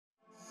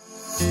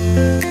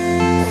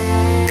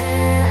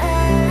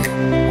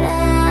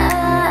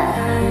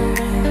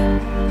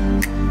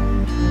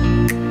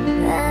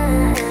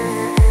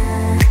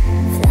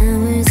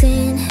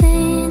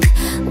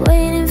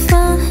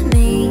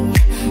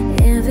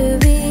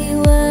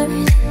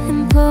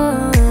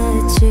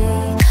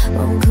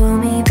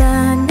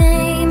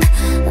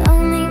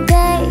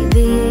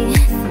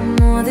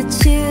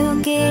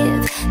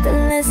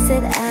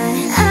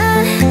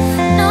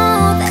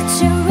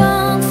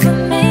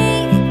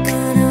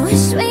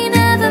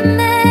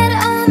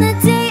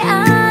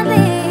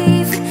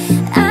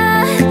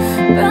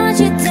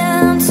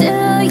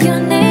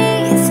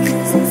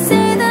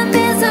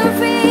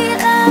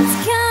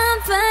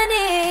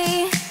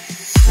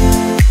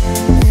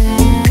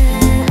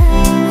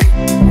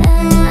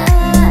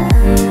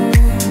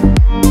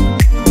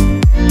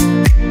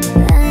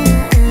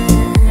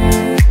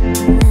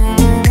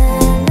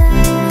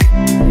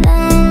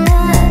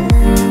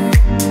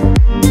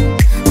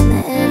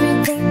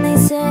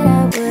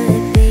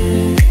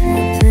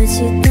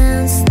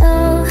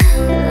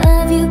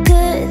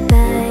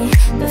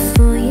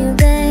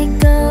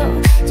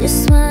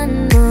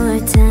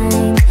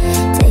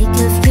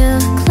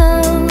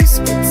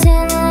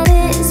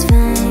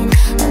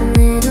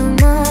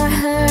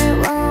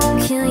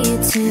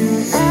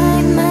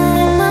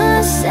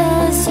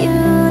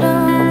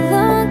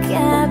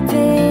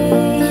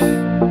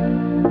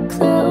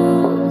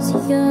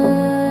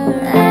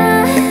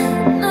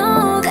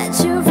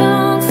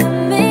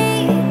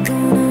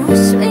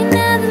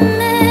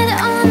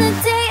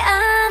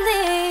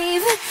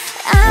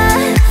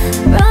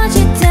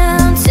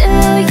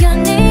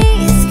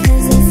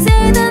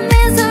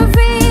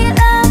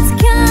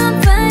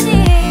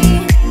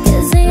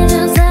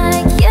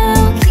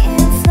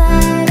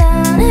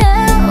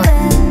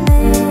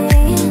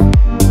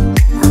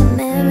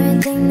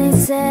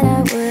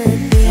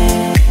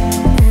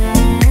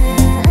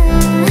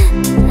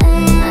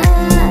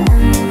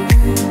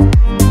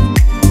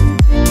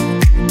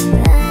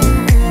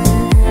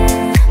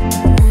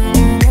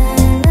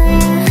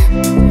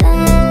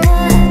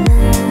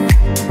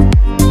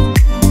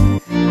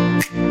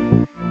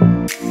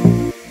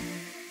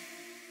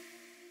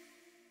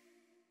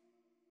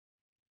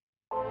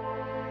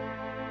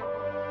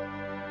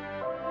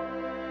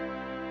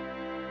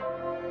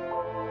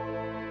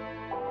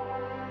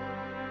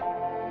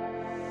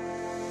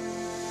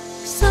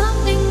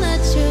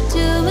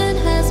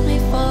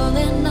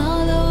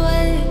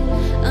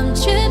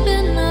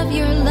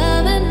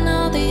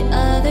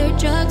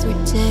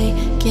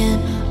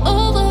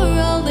Over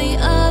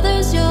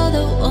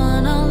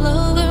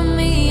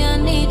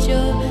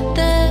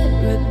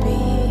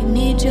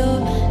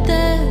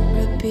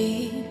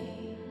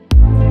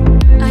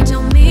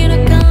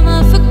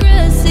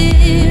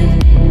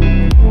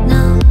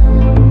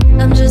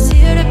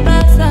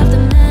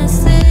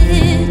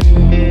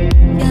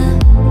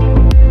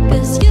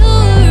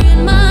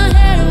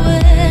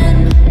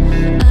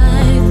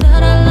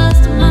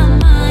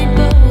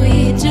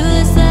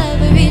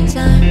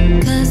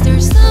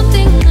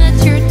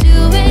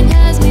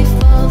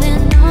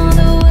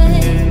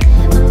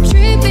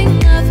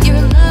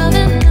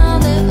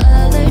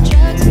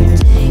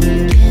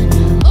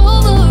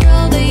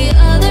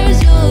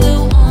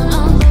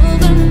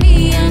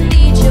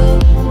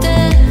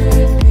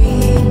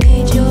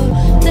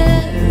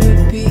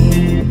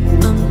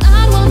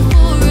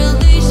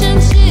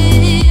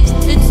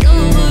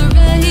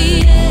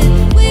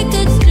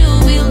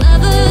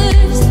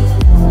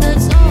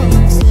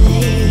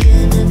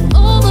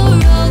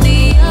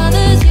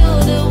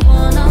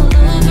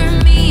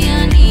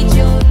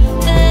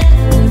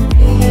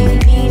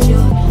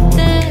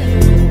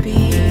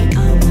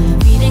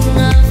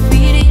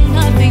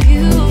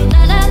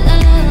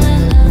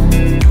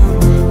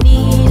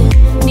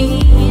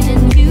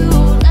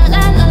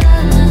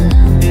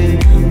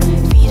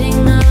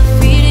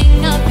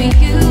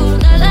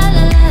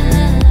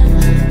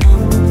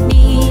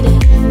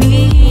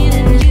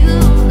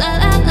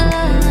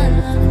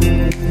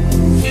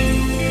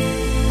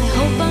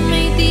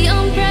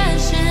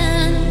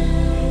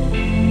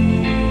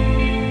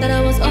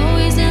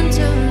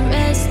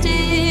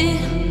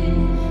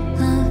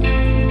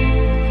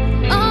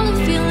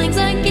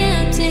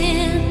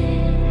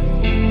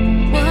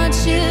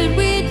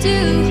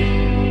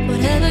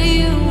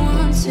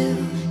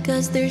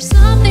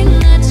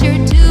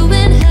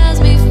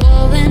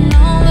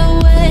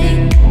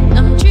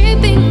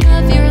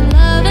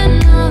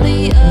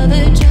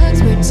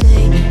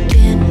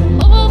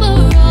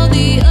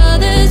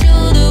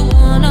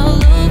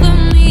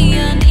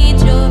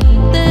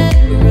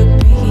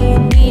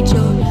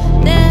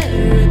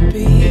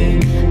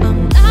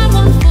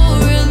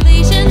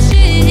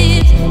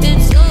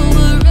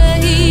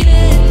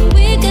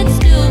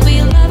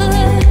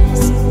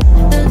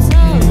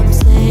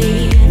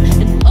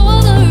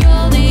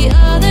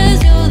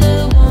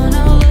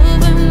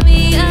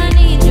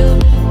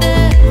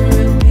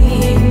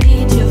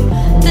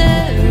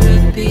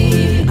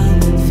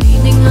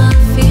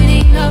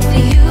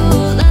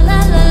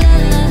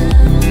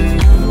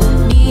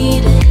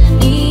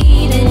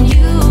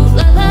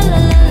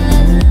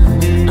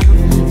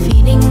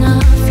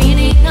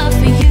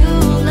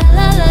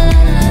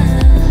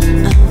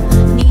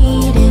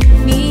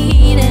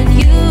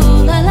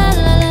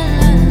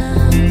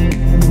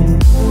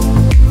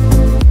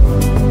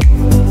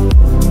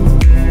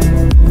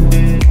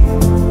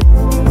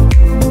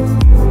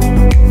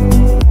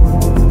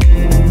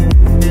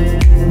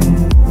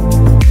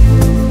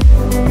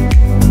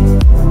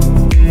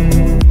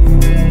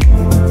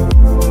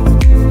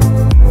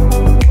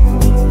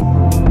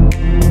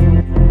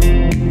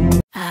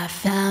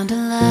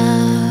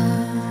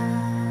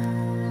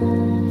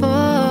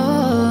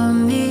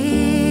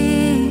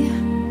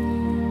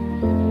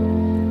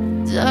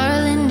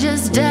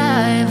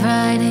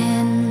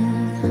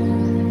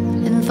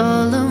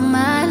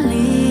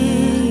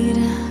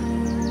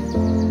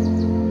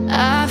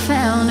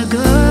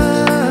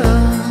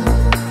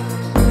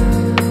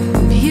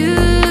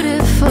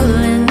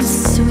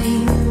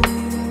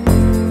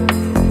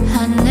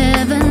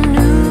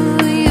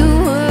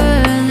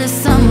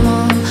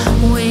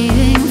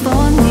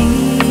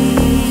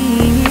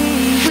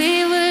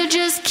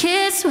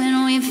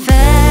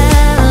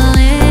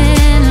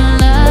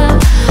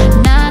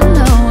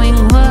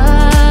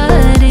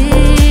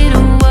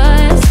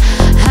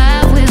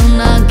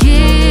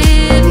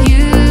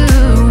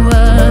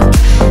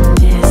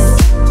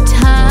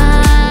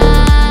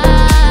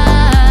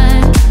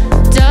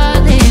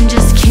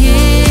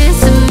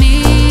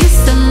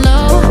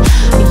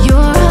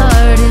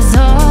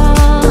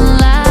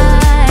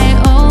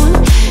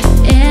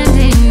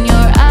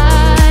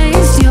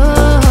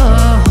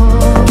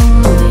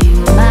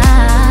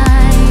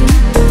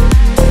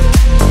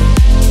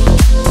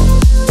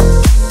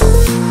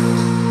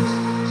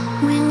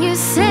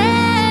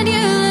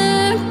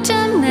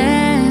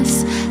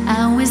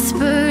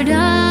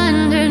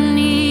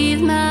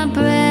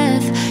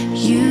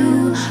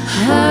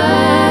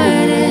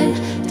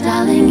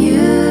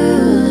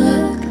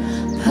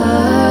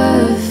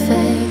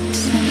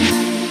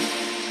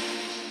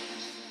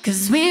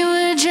 'Cause we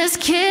were just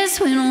kids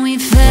when we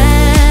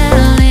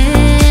fell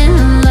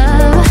in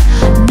love,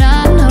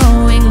 not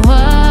knowing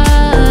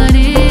what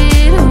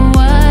it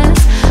was.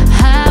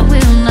 I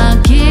will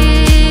not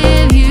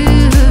give you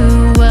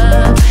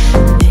up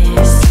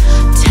this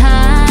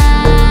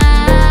time,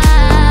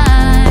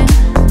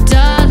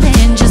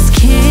 darling, just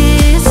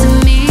kiss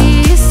me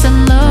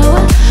slow.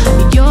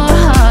 Your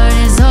heart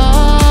is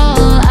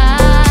all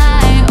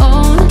I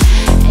own,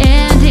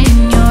 and in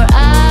your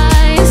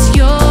eyes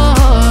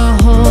you're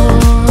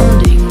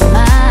holding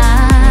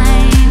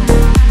mine.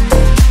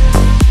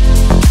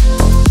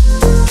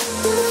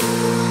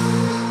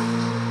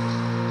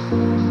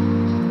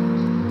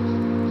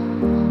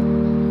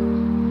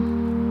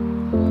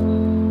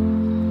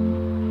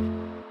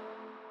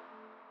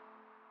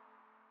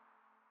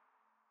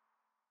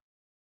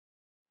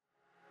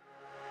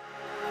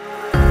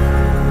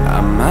 I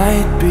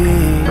might be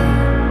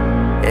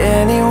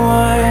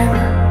anyone,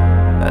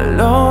 a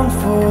lone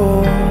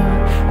fool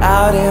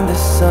out in the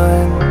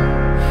sun.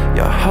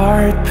 Your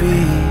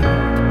heartbeat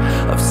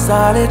of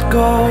solid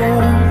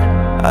gold.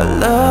 I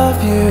love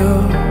you,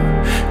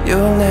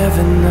 you'll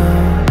never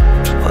know.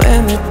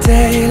 When the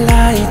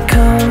daylight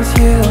comes,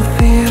 you'll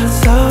feel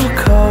so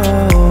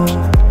cold.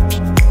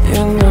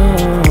 You know,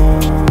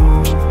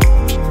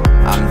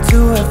 I'm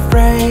too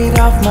afraid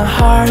of my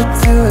heart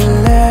to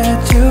let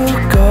you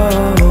go.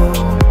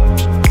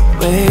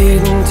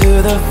 Waiting to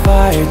the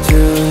fire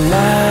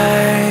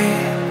tonight,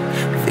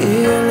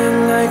 feeling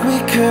like we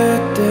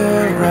could do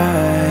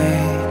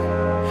right.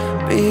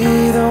 Be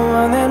the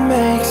one that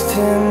makes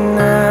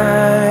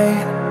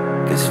tonight.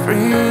 'Cause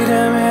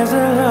freedom is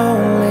a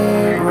lonely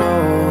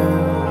road.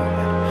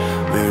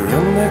 We're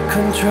under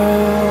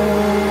control.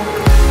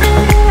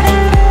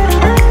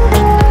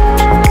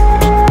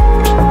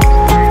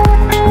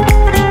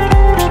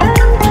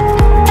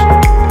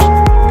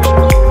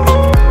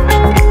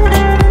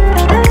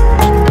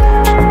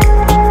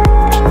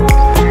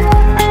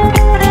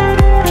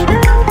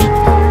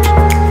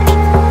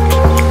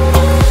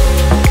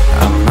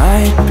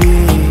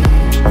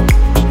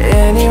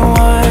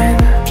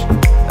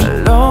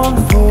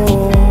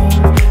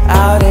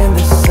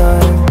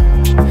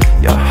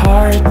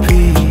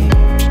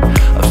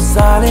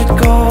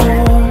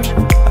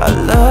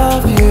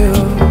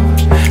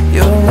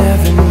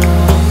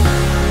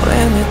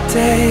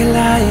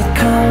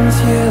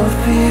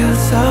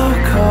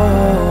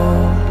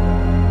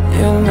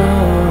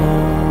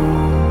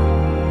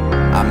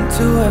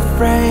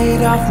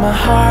 My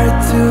heart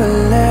to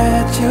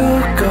let you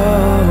go.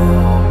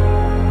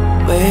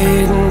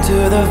 Waiting to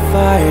the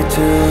fire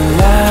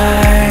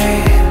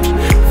tonight,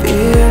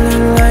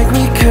 feeling like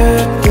we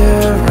could do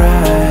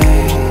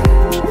right.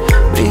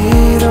 Be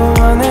the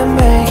one that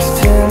makes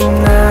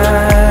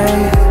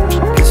tonight.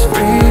 'Cause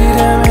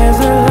freedom is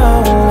a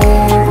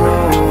lonely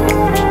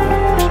road.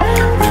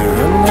 We're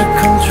under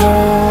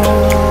control.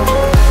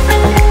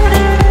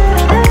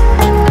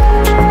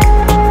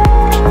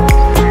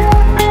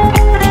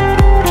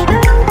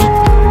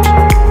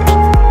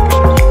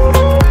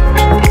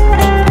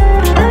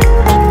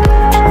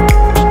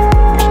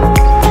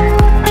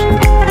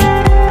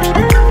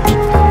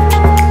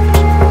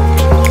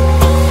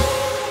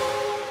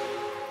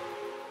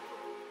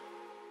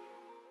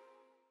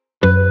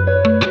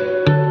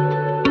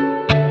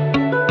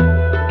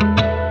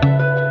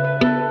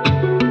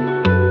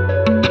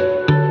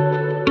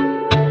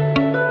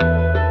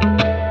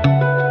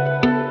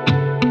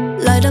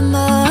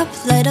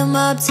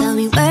 Tell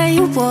me where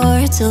you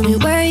were, tell me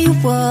where you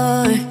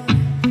were.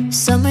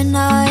 Summer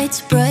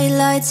nights, bright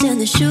lights and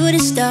the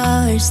shooting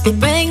stars, they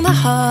break my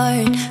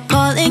heart.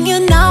 Calling you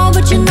now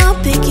but you're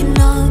not picking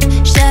up.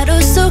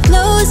 Shadows so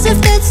close,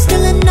 if that's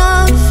still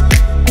enough.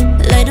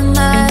 Light a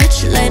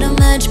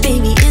match,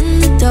 baby, in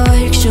the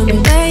dark. Show me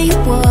where you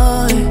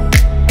were.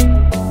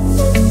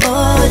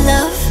 Oh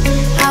love,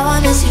 how I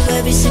miss you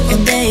every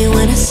single day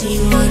when I see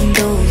you on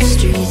those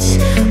streets.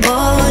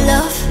 Oh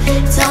love,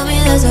 tell me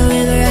there's a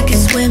river I can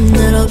swim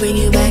that'll bring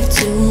you back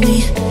to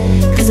me.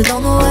 'Cause I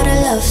don't know how to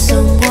love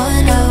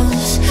someone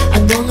else. I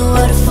don't know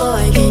how to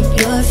forget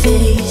your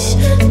face.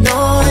 No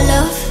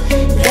love,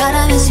 God,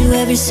 I miss you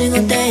every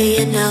single day,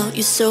 and now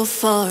you're so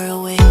far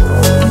away.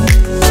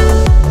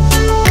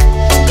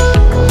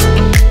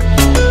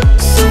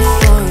 So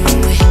far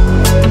away.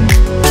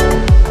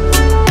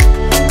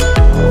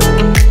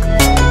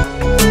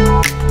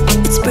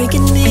 It's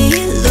breaking me,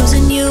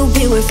 losing you.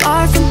 We were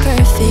far from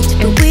perfect,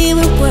 but we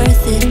were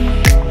worth it.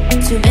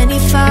 Too many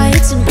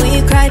fights and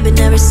we cried but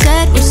never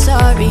said we're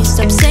sorry.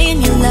 Stop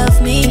saying you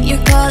love me,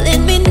 you're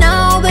calling me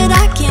now but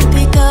I can't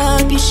pick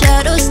up. Your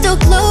shadow's still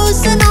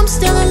close and I'm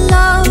still in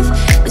love.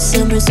 But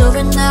summer's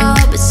over now,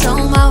 but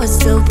somehow it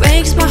still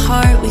breaks my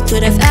heart. We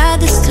could have had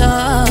this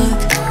talk.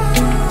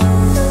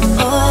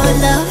 Oh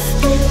love,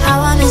 how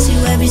I miss you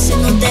every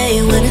single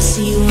day when I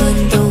see you on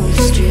those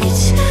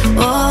streets.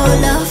 Oh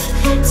love,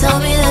 tell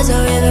me there's a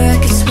river I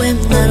can swim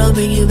that'll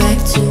bring you back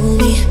to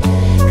me.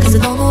 'Cause I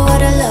don't know how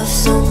to love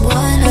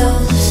someone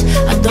else.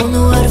 I don't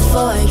know how to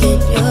forget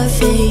your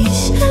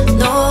face.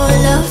 No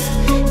love,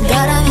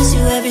 God, I miss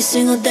you every every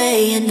single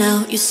day, and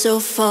now you're so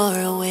far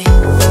away.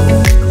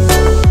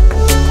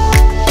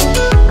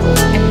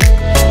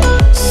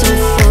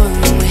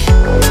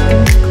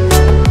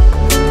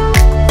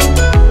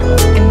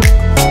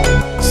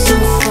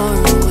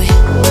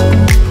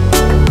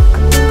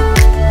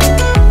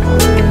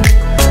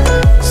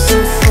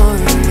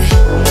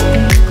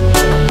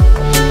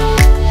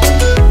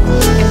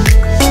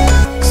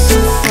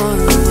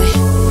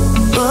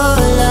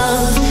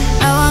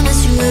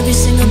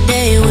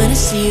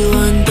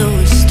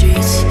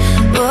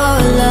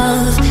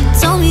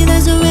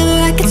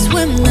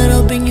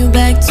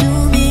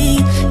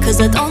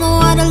 I don't know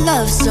how to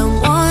love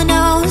someone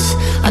else.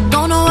 I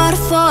don't know how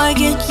to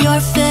forget your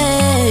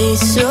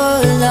face.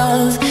 Oh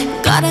love,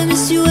 gotta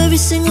miss you every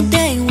single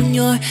day when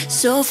you're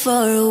so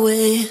far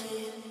away.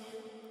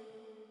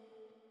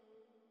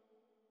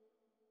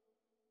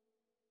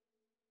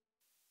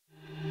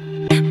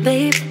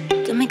 Babe,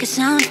 don't make a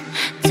sound.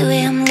 2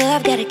 AM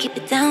love, gotta keep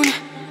it down.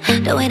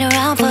 Don't wait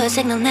around for a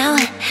signal now.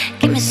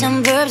 Give me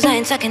some verbs, I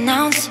ain't talking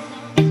nouns.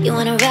 You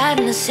wanna ride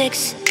in a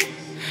 6,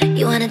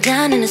 you wanna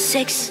dine in a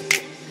 6.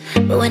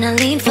 But when I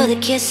leaned for the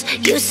kiss,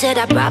 you said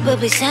I'd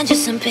probably send you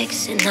some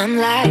pics. And I'm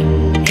like,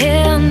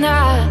 hell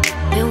nah,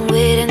 been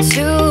waiting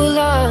too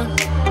long.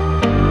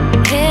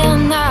 Hell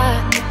nah,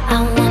 I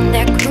want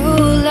that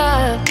cruel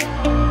love.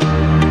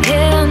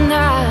 Hell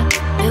nah,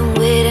 been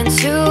waiting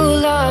too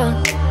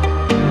long.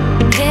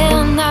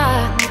 Hell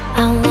nah,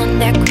 I want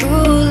that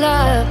cruel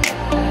love.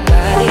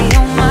 Body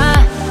on my,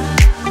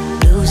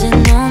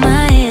 losing all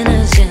my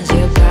innocence.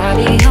 Your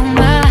body on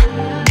my,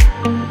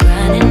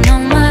 grinding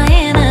on my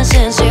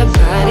innocence. Your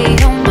body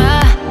on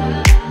my,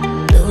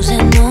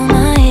 losing all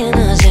my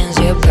innocence.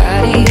 Your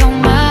body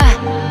on my,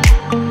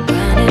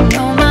 grinding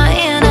on my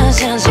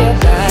innocence. Your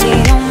body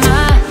on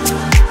my,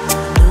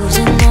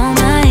 losing all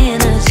my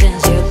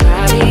innocence. Your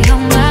body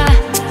on my,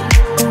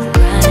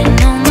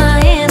 grinding on my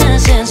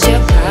innocence.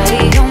 Your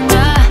body on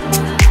my,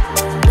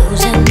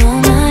 losing all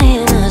my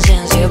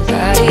innocence. Your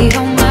body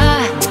on my,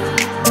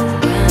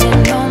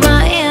 grinding on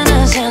my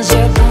innocence.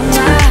 Your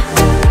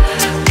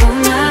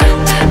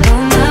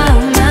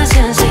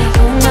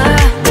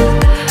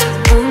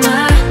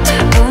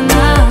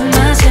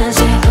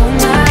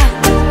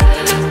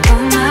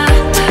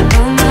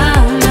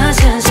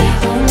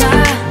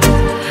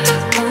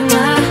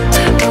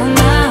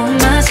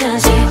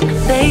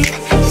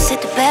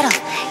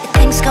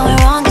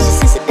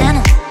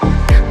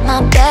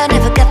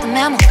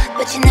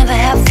but you never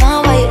have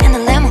fun while you're in the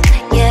limo.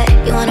 Yeah,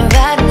 you wanna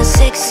ride in a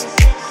 6,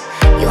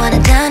 you wanna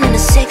dine in a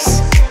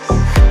 6.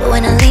 But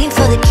when I leaned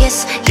for the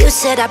kiss, you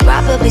said I'd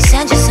probably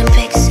send you some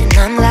pics. And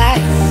I'm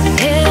like,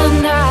 hell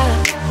nah,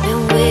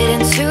 been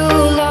waiting too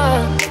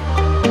long.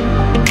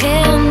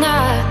 Hell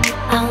nah,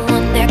 I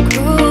want that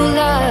cruel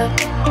love.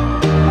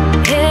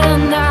 Hell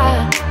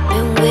nah,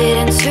 been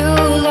waiting too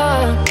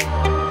long.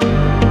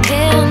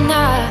 Hell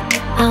nah,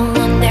 I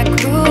want that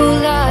cruel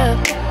love.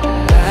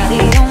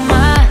 Body on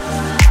my,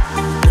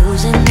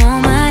 losing all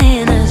my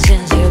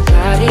innocence. Your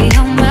body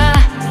on my,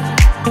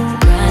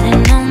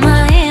 grinding on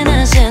my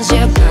innocence.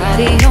 Your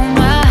body on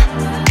my,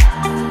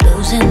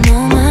 losing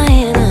all my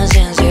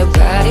innocence. Your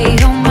body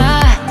on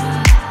my,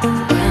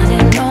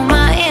 grinding on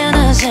my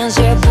innocence.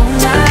 Your body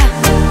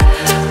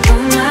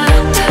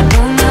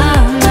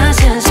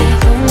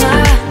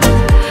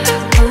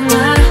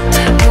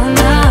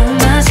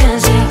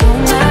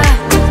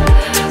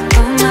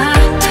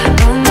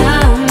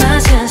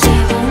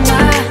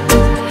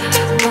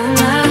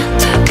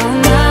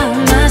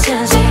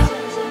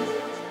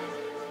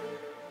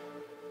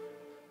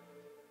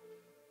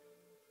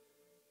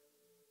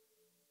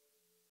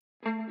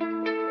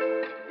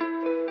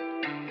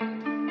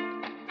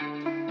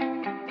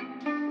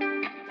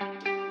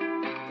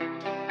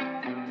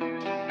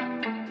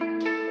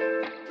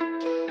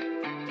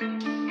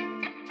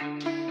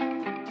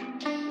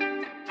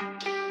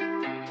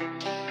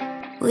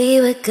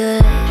we were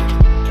good,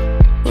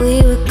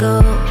 we were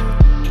gold.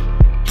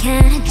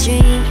 Kind of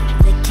dream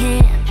that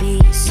can't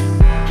be so.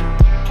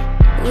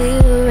 We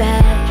were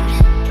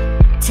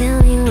right till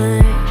we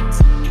weren't.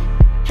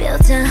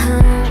 Built a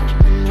home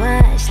and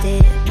watched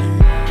it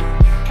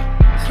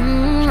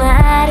burn.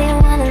 I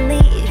didn't wanna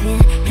leave you,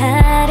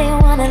 I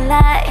didn't wanna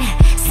lie.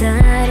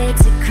 Started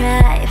to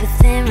cry, but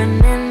then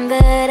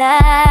remembered I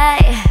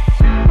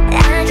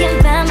can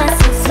buy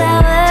myself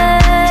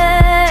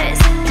flowers,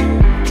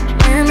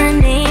 write my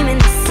name in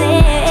the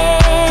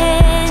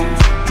sand.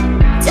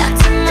 Talk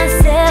to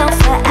myself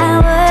for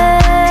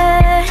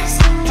hours.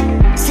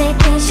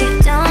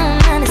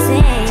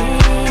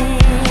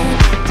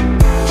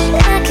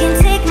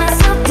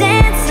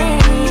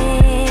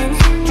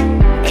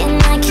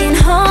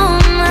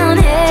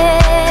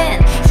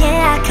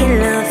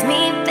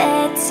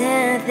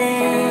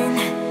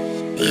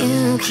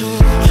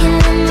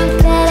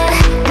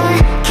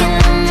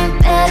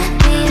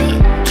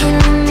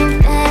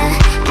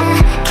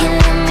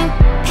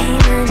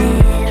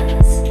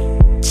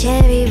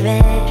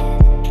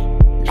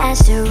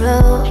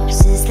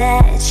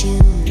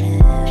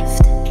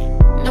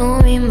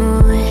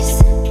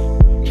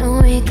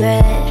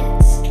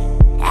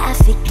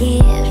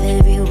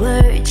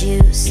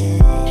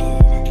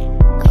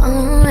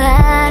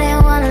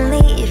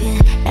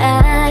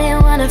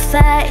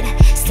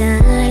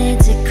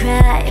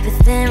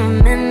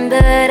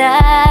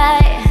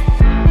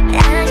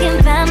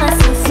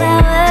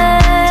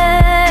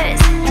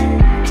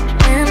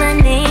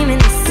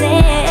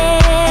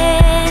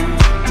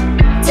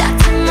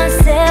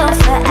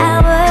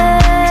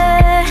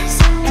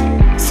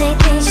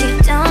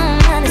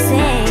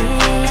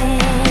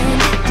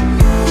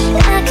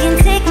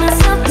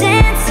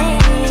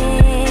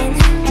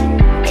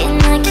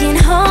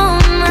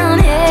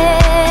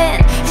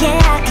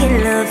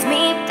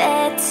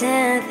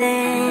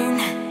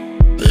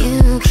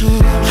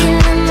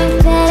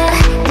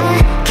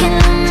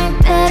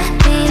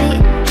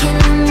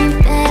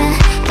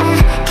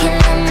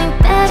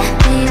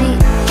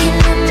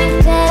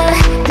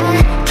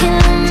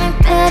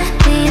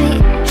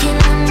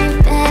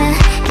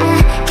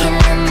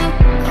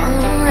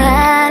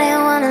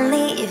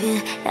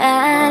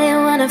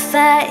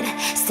 fight,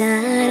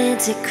 started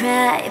to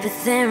cry, but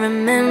then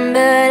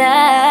remembered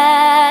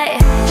I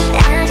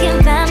can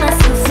buy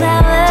myself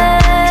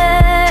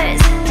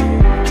flowers,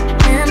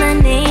 and my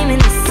name in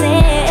the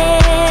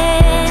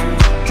sand.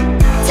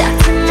 Talk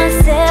to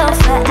myself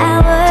for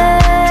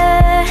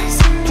hours,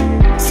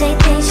 say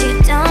things you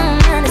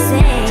don't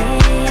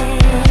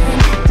understand.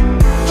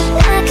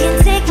 I can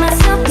take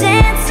myself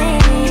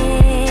dancing,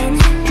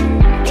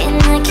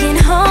 and I can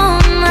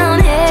hold my own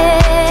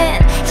hand.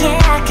 Yeah,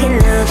 I can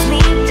love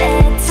me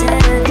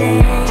better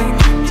than,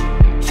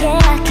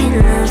 yeah, I can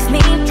love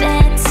me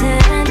better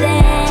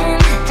than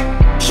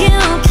you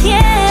can.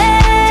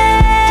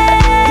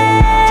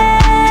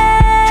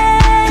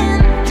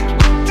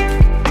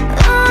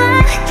 Oh,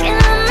 I can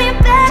love me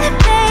better,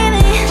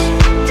 baby.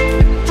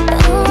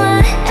 Oh, I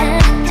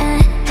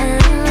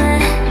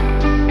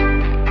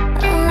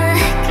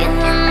can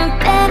love me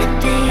better,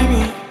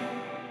 baby.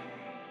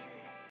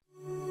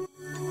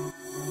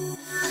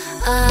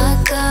 I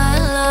got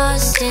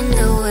lost in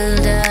the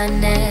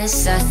wilderness.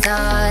 I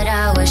thought I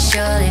was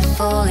surely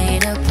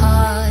falling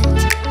apart.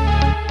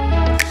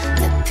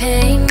 The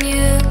pain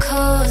you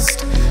caused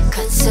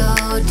cut so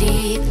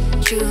deep,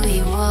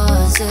 truly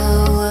was a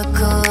work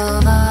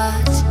of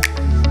art.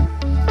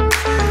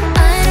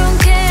 I don't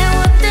care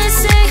what they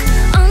say,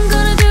 I'm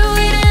gonna do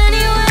it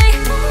anyway.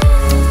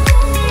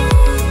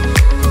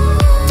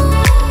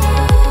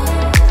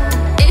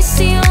 It's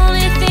the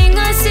only thing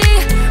I see,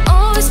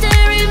 always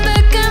staring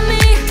back at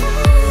me.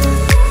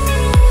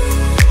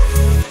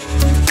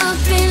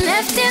 I've been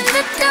left in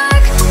the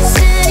dark,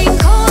 sitting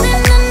cold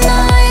in the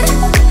night.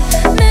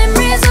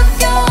 Memories of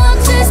your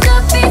arms,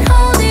 I've been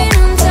holding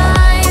on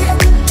tight.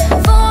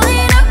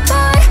 Falling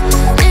apart,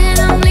 and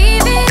I'm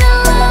leaving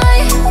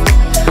alive.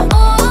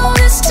 All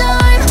this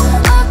time,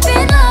 I've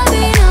been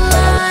loving a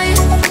lie.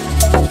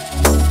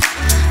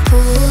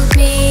 Pulled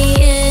me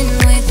in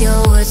with your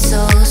words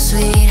so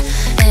sweet.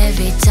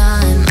 Every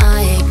time I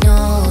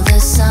ignore the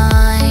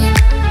sign.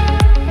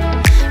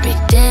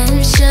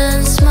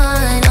 Redemption's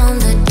mine on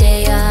the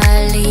day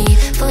I leave.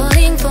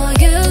 Falling for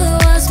you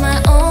was my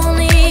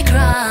only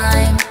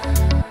crime.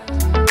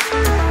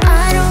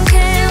 I don't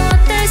care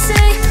what they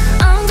say,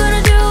 I'm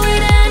gonna do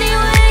it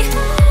anyway.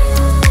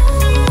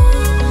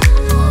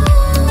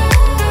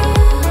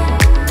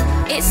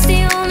 It's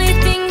the only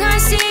thing I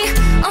see,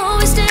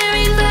 always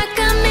staring back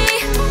at me.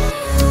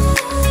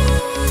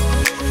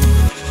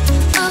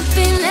 I've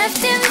been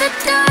left in the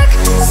dark,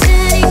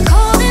 sitting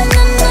cold in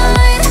the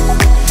night.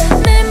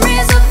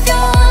 Memories of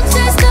your arms,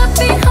 I've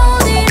been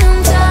holding on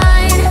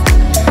tight.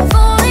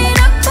 Falling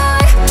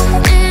apart,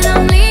 and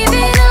I'm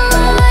leaving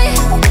alive.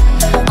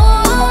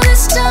 All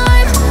this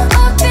time,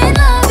 I've been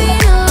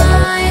loving a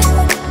lie.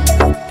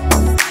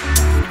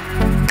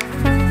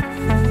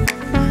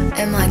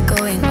 Am I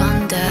going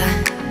under?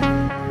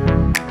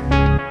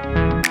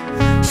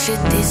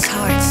 Should this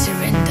heart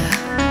surrender?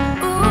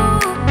 Ooh,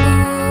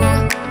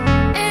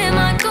 am I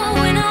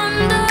going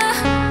under?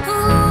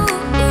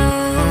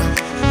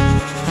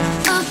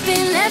 I've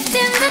been left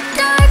in the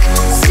dark,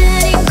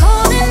 sitting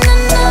cold in the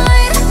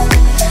night.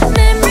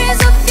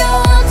 Memories of your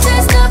arms,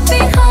 I've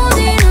been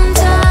holding on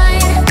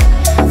tight.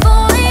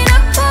 Falling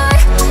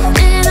apart,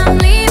 and I'm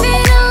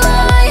leaving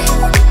alive.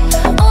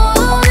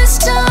 All this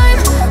time,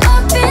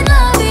 I've been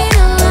loving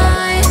a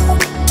lie.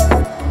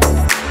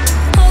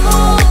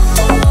 Oh,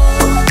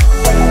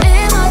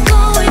 am I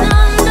going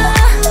under?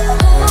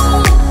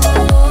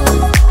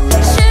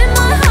 Should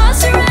my heart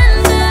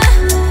surrender?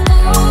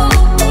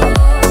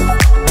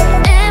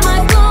 Am I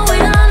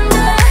going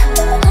under?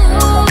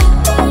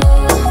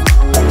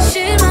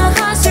 Should my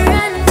heart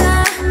surrender?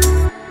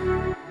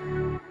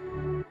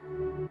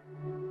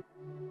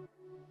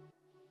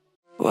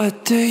 What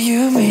do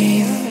you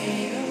mean?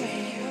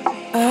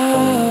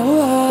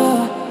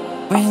 Oh,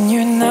 when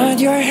you nod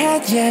your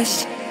head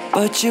yes,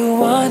 but you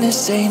wanna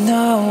say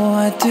no.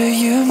 What do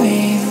you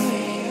mean?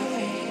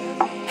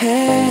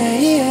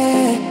 Hey,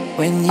 yeah,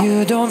 when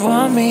you don't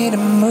want me to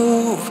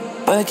move,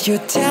 but you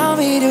tell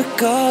me to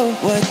go.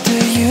 What do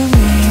you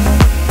mean?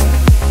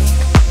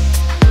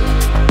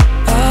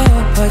 Oh,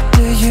 what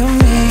do you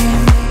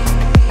mean?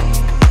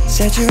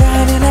 Said you're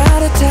running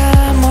out of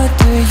time. What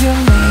do you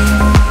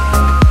mean?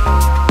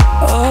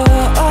 Oh,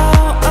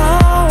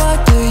 what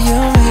do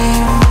you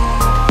mean?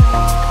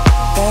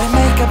 Better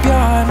make up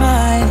your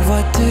mind.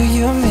 What do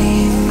you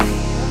mean?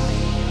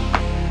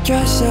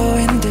 You're so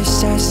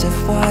indecisive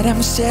what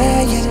I'm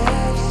saying.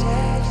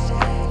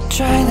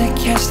 Trying to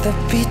catch the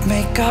beat,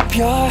 make up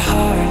your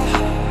heart.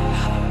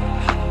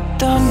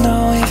 Don't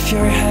know if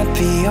you're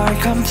happy or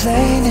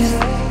complaining.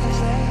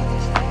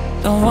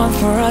 Don't want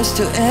for us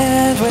to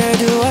end, where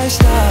do I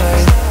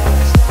start?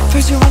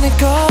 First you wanna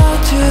go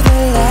to the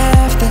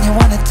left, then you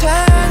wanna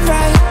turn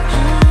right.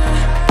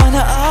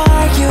 Wanna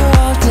argue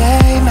all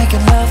day,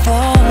 making love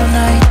all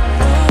night.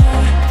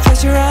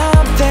 First you're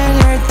up, then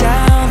you're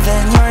down,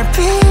 then you're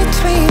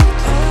between.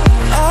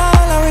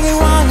 All I really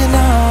wanna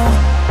know,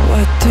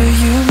 what do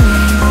you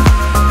mean?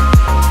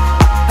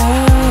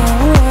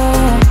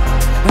 Oh,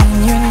 when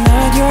you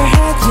nod your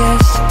head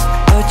yes,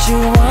 but you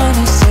want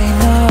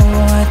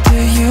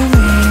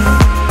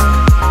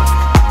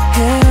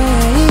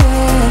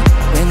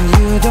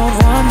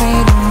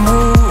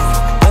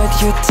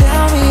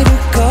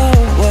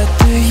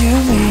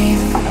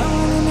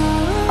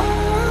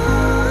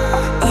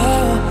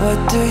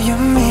do you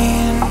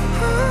mean?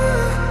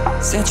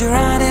 Since you're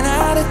running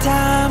out of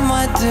time,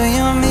 what do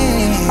you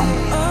mean?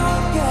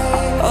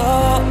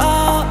 Oh,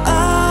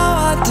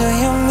 what do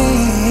you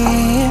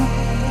mean?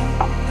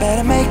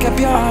 Better make up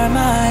your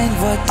mind,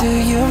 what do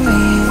you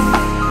mean?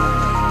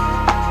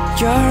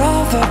 You're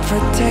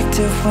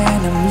overprotective when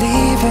I'm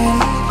leaving,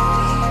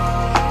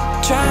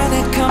 trying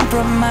to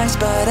compromise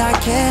but I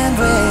can't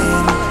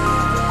win.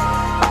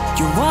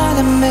 You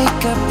wanna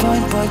make a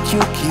point but you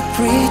keep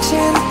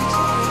preaching.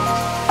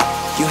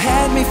 You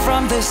had me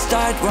from the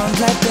start, won't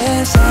let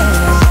this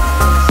end.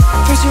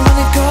 First you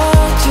wanna go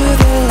to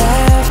the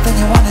left, then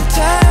you wanna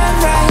turn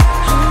right.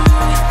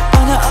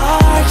 Wanna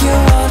argue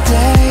all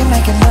day,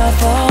 making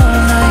love all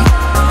night.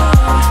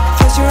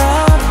 First you're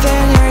up,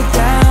 then you're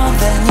down,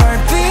 then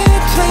you're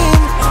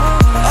between.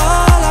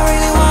 All I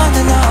really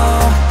wanna know,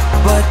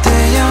 what do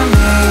you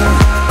mean?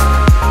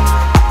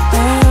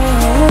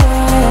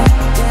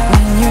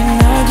 When you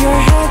nod your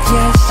head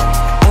yes,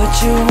 but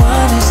you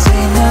wanna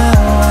say no,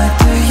 what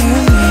do you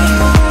mean?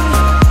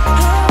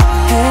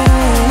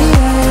 Hey,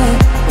 yeah.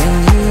 When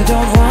you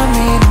don't want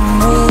me to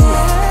move,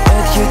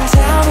 but you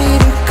tell me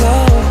to go,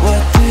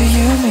 what do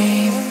you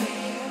mean?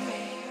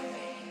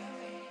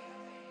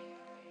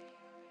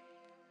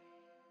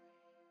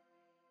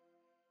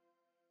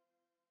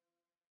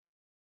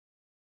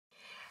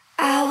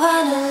 I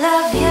wanna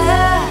love you.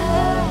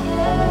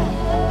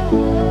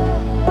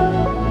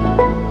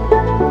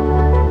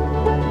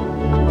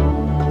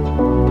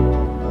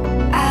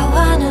 I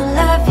wanna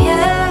love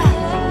you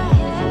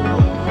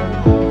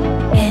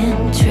and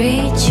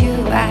treat you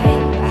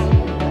right.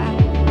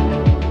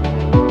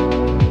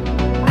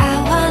 I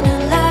wanna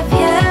love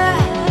you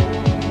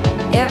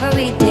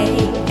every day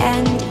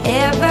and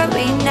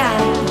every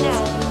night.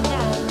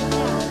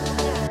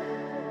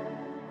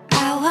 I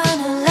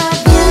wanna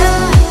love you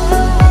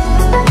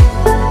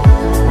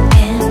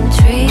and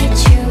treat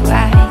you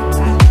right.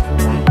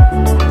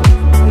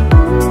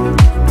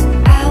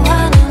 I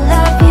wanna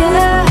love you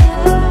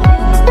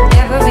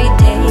every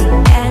day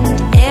and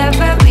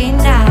every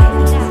night.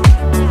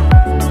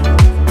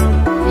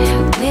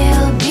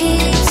 We'll be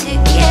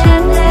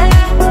together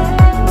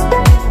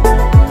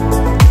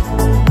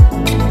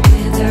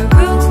with a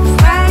roof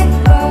right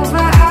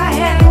over our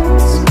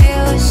heads.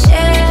 We'll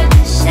share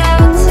the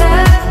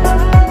shelter.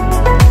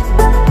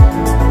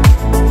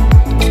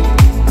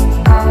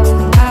 All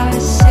our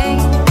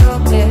single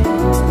bed.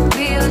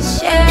 We'll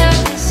share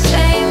the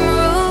same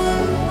room.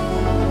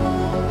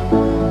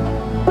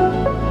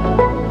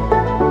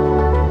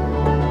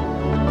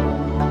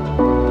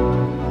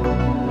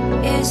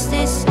 Is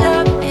this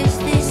love? Is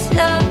this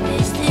love?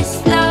 Is this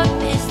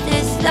love? Is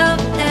this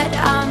love that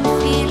I'm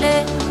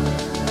feeling?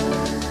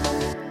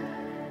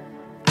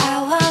 I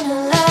wanna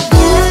love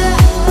you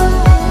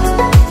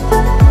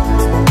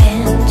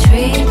and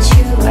treat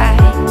you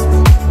right.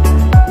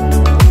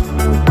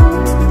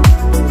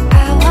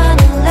 I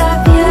wanna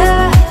love you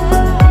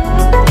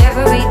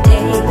every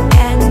day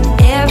and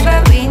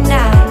every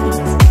night.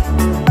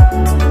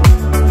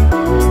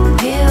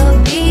 We'll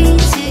be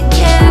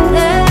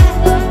together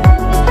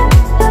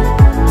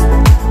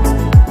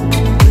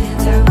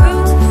with a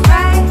roof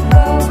right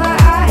over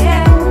our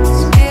heads.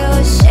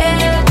 We'll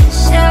share the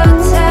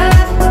shelter.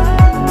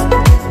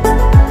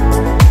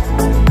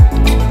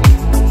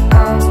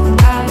 All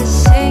our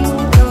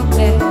single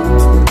bed.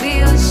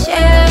 We'll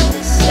share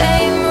the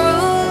same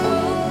room.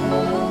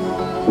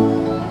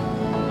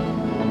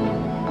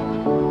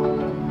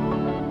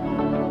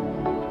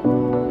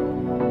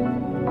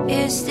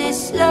 Is this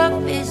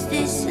love? Is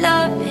this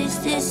love? Is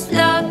this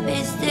love?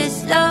 Is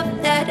this love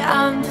that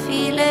I'm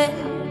feeling?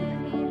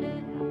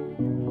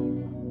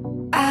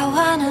 I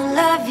wanna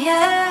love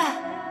you.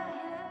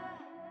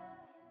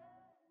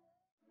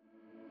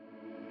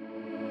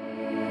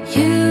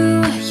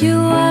 You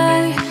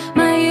are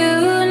my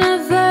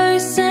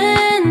universe,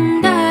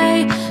 and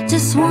I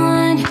just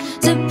want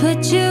to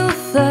put you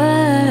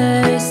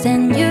first.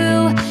 And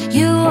you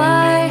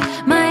are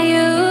my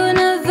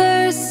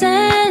universe,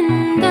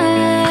 and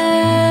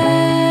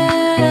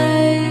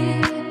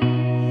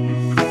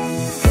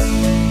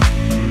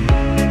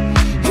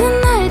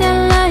tonight I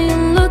lie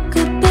and look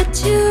up at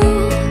you.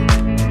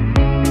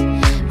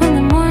 When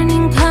the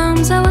morning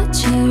comes, I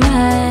watch your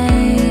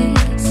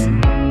eyes.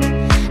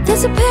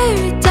 There's a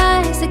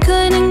paradise I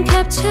couldn't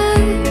capture,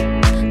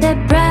 that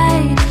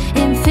bright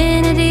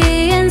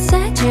infinity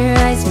inside your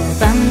eyes. 매일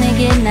밤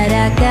내게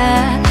날아가.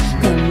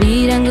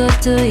 꿈이란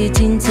것도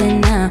잊은 채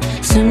나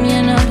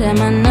수면으로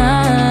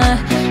만나.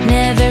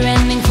 Never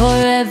ending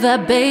forever,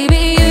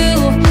 baby.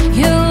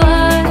 You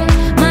are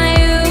my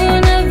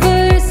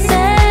universe,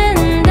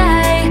 and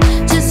I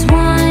just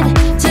want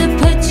to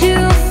put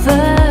you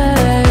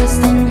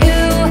first. And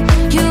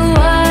you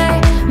are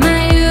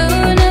my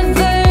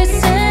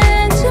universe,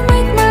 and to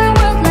make my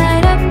world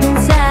light up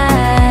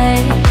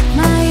inside.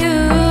 My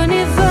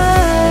universe.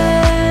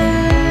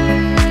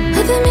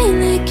 어둠이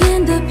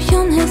내겐 더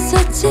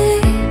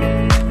변했었지.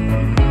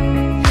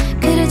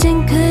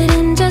 그려진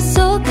그림자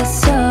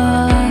속에서.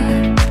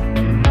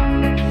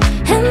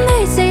 And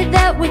they say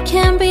that we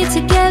can be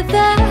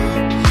together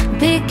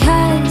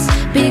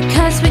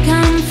because we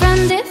come from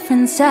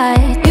different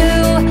sides.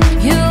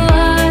 You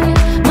are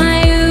my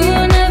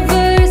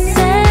universe,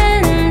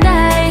 and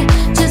I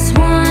just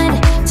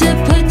want to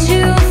put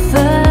you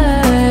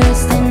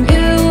first. And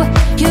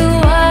you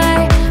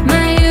are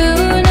my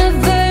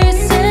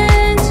universe,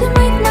 and you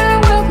make my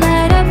world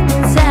light up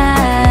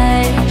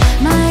inside.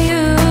 My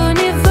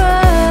universe,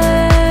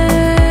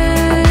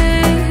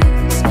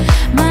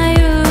 my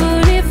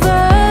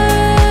universe,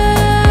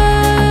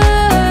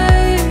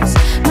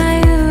 my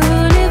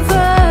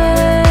universe.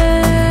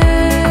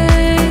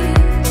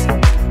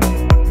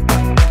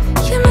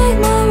 You make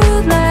my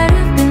world light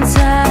up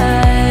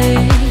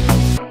inside.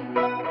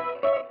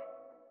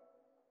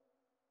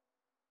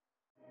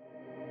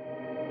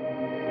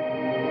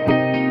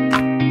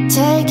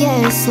 Take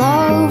it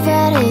slow,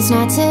 but it's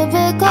not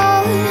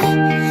typical.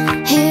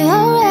 He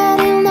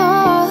already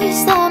knows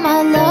that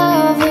my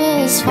love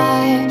is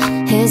fire.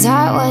 His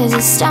heart was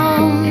a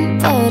stone,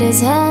 but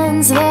his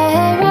hands were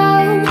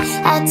round.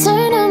 I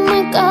turned on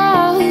my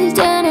guard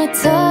and it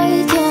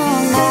took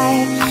him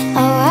higher.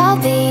 Oh, I'll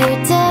be your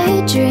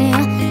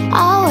daydream,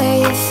 I'll wear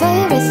your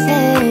favorite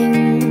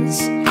things.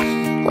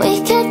 We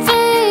could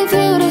be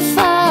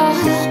beautiful,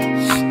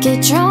 get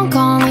drunk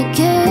on a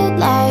good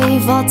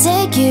life. I'll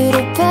take you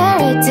to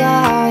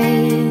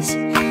paradise.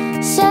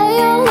 Say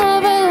you'll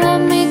never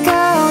let me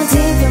go.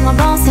 Deep in my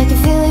bones, I can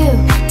feel you.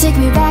 Take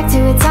me back to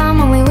a time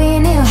when we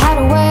knew how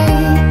to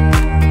wait.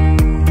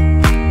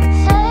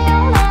 Say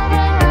you'll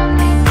never let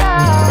me go.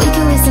 We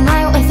could waste the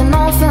night with an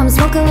old film,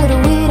 smoke a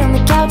little weed on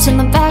the couch in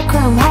the back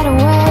room, how to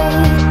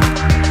wait.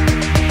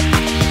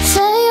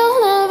 Say you'll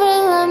never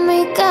let me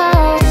go.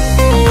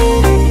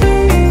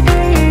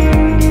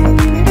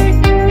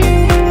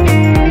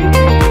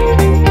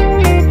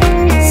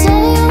 Say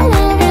you'll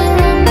never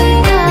let me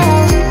go.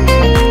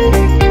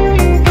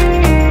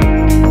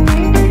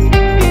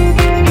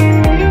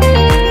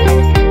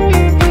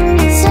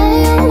 Say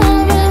you'll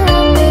never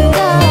let me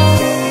go.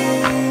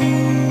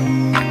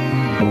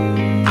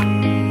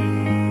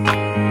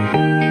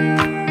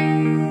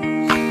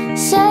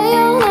 Say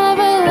you'll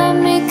never let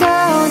me go.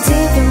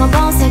 Deep in my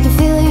bones, I can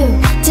feel you.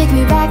 Take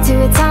me back to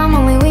a time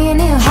when we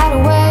knew how to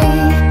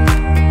wait.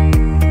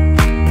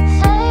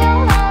 Say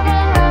you'll never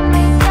let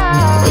me go.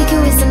 We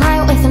could waste the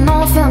night with an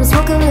old film,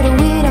 smoke a little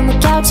weed on the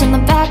couch in the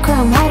back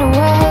room, how to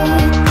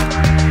wait.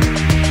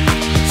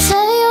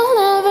 Say you'll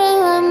never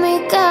let me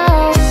go.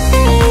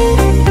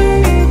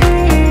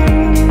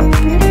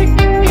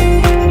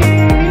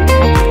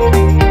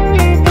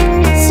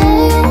 Say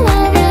you'll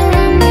never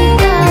let me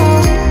go.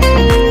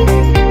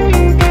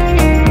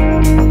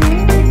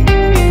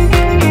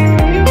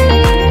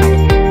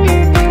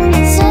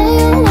 Say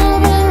you'll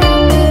never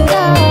let me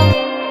go.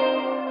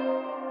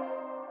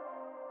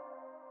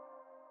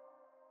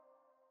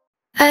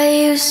 I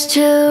used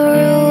to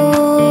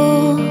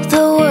rule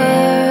the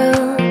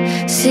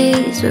world.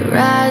 Seas would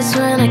rise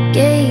when I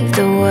gave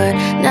the word.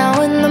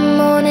 Now in the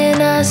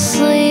morning I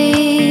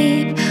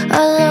sleep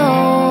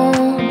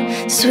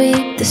alone.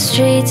 Sweep the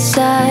streets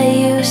I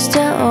used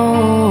to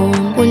own.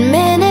 One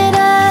minute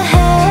I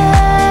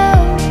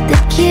held the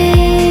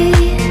key.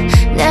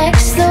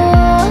 Next the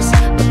walls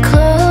were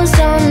closed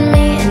on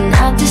me, and I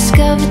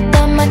discovered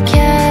that my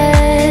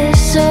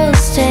castle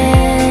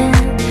stand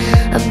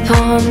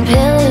upon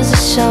pillars of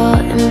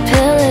salt and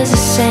pillars of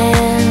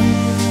sand.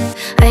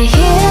 I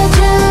hear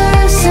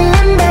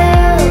Jerusalem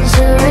bells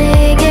are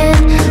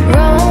ringing,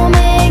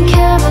 Roman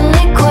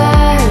Catholic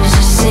choirs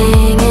are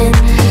singing.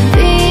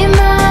 Be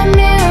my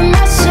mirror,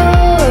 my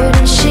sword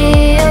and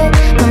shield,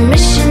 my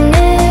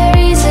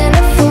missionaries in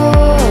a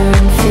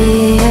foreign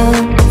field.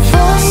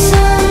 For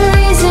some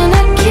reason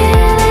I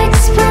can't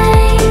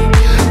explain,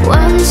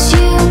 once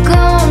you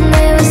gone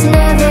there was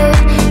never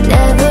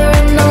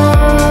an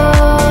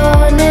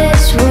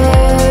honest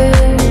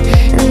word.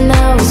 And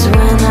now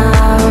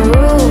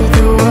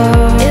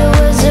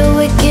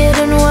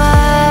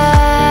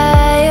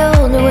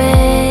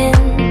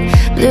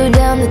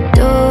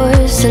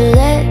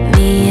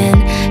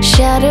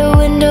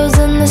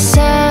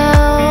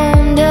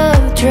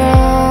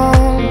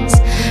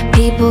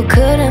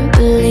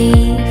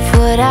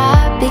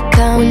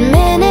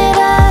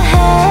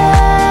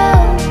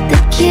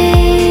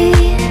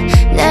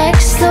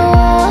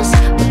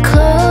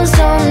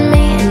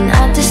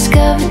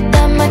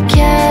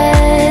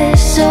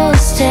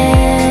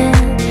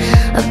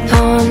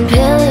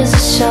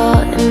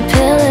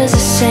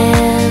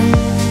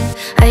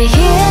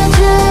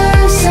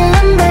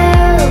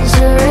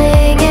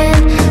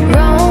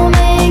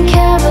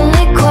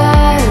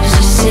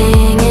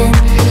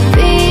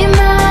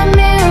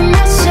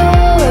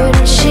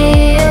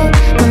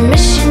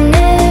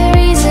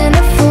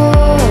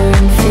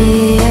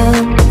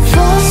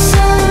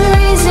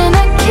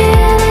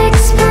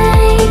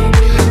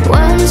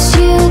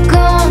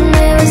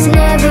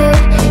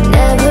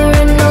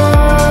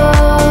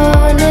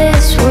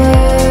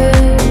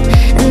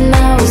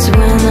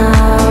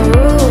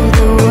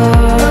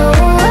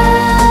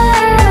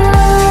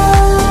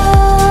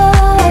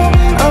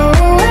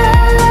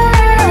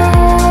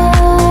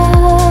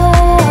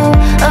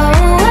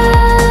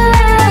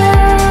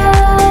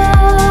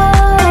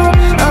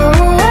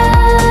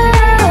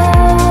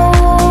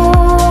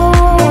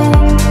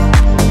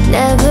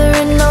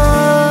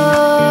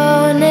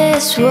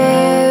last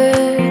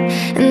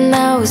word, and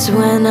that was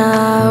when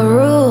I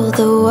ruled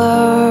the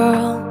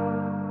world.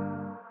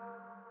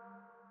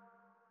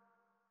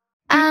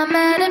 I'm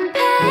at a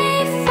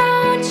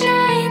payphone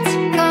trying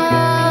to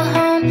call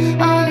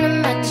home. All of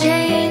my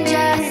change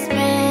I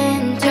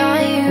spent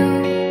on you.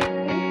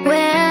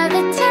 Where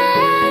the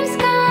time's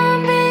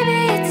gone, baby,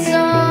 it's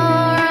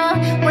all wrong.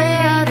 Where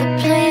are the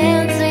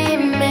plans we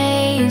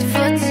made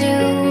for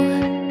two?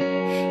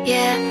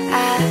 Yeah,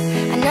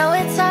 I know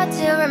it's hard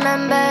to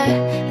remember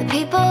the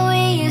people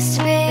we used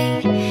to be.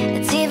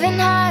 It's even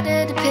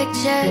harder to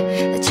picture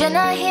that you're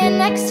not here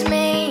next to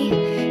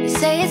me. You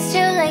say it's too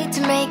late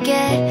to make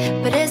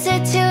it, but is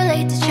it too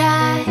late to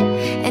try?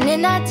 And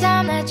in that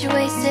time that you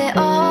wasted,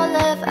 all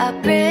of our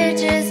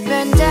bridges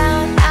burned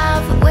down.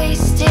 I've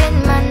wasted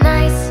my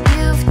nights,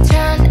 you've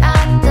turned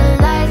out the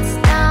lights.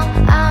 Now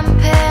I'm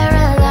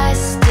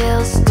paralyzed,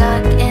 still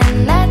stuck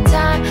in that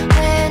time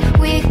when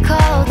we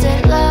called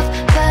it love.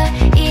 But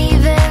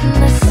even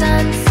the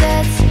sun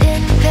sets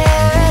in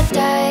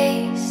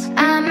paradise.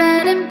 I'm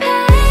at a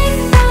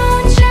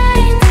payphone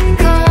trying to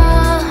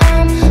call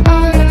home.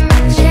 All of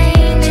my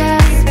change I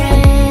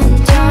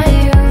spent on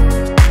you.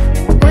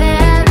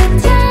 Where the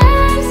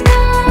time's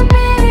gone,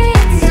 baby,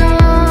 it's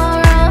all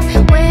wrong.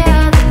 Where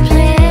are the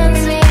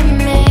plans we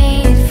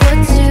made for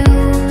two?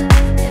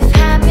 If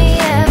happy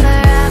ever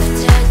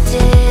after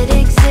did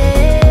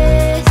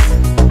exist,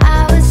 I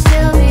would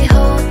still be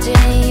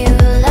holding you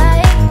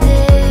like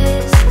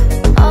this.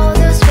 All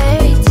those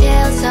fairy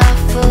tales are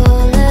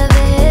full of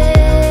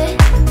it.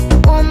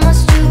 One more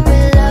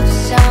stupid love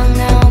song,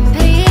 now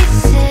be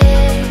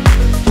sick.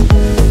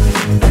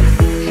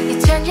 You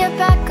turned your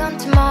back on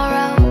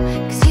tomorrow,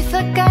 cause you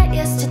forgot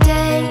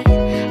yesterday.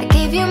 I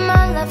gave you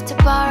my love to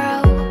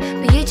borrow,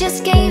 but you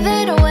just gave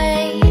it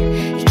away.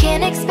 You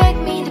can't expect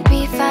me to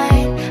be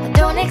fine, I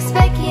don't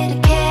expect you to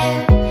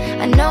care.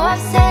 I know I've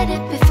said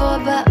it before,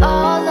 but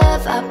all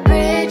of our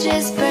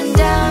bridges burned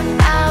down.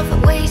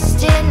 I've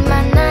wasted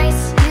my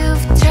nights,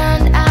 you've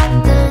turned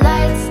out the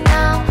lights.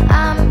 Now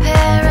I'm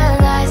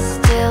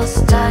paralyzed, still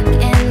stuck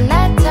in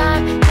that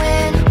time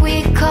when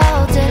we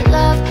called it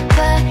love.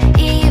 But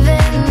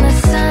even the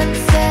sun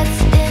sets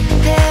in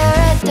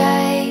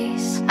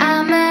paradise.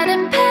 I'm at a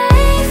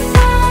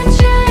payphone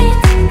trying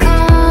to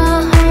call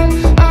home.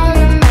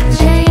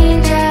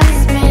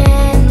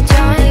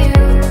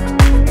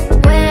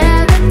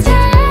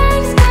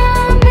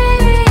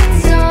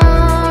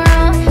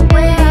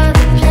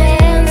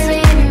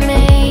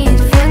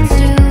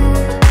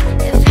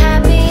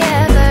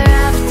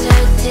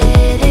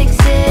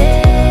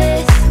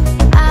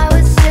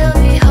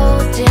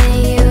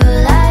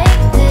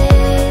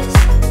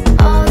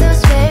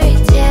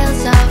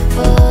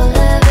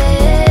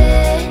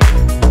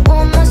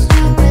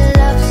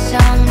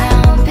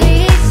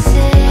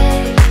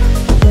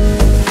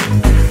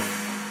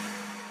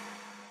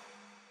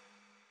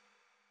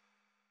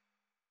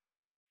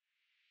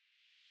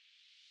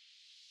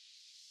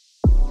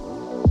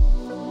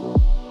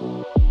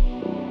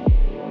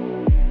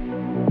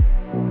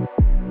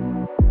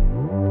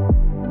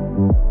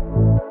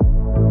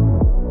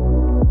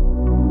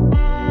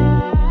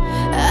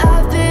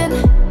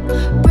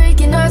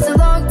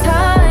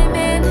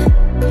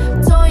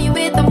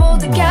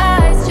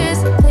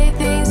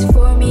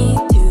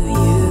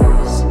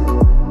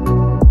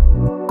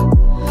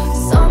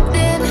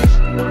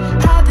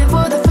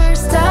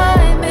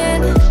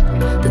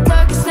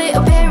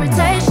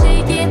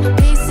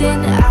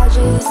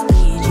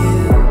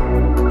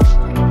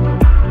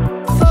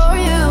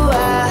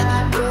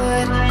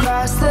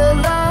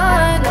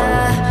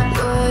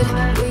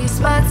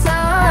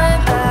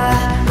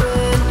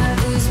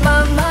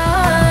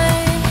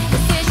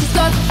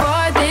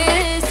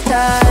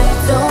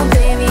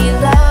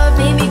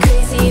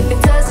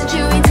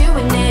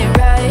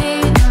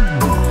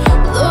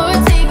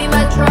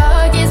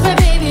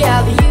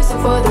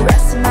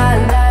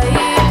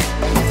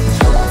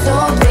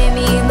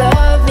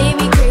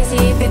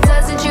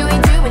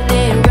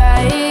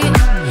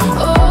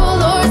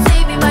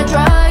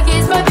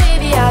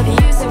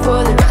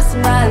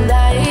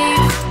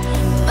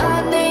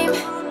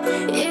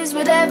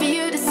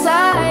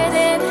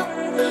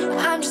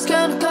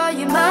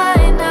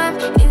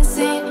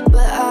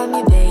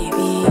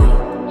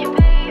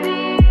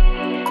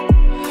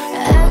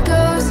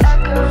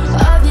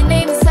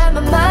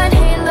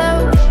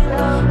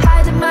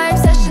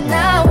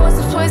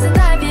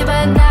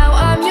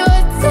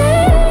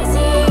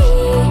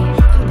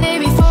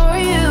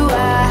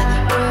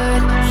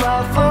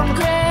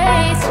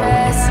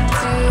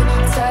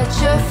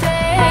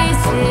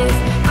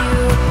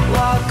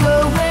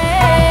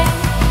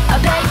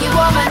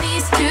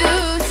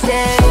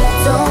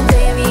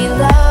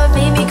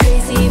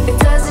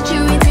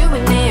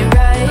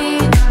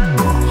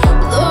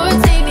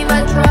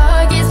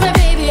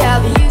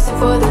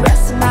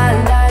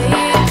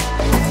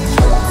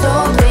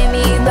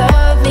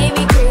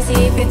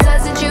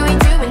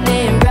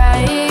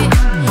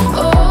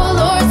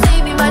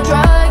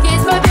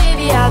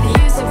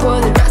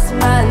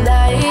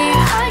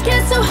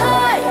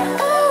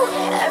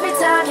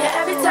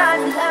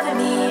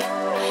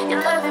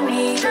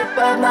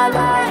 of my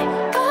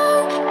life.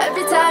 Oh,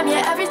 every time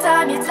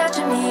you're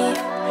touching me,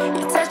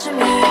 you're touching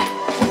me.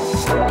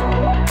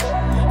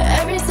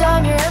 Every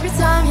time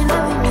you're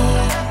loving me.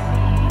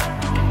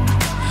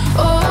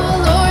 Oh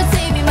Lord,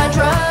 save me, my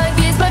drug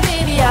is my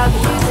baby. I'll be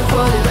using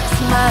for the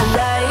rest of my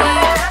life.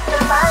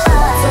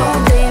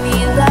 Don't blame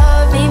me,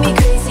 love made me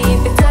crazy.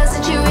 If it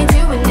doesn't, you ain't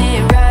doing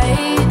it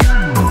right.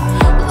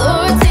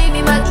 Lord, save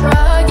me, my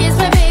drug is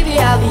my baby.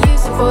 I'll be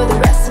using for the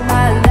rest of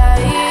my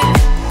life.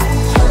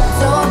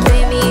 Don't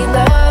blame me,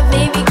 love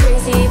made me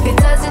crazy. If it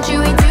doesn't,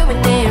 you ain't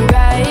doing it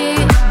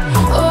right.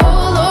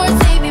 Oh Lord,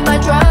 save me, my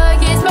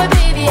drug is my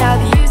baby. I'll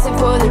be using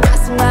for the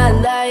rest of my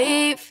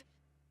life.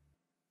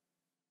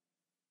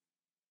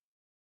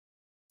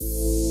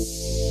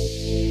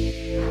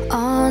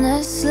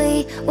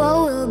 Honestly, what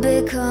will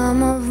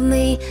become of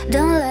me?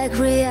 Don't like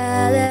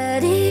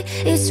reality,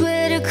 it's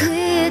way too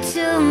clear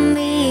to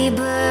me.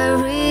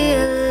 But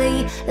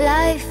really,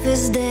 life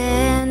is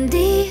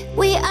dandy.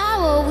 We are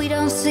what we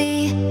don't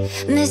see,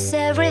 miss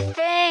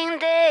everything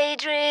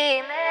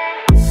daydreaming.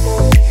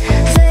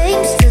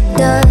 Flames to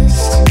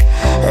dust,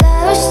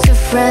 lovers to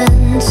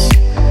friends.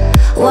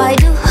 Why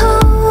do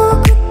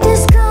how could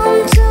this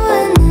come to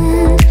an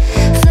end?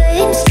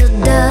 Flames to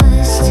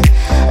dust,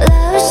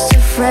 lovers to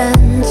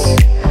friends.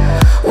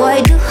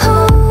 Why do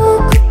how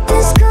could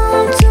this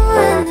come to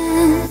an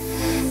end?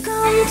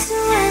 Come to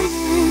an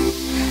end,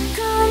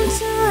 come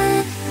to an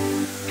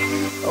end.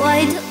 Why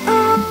do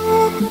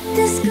how could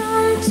this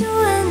come to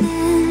an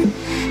end?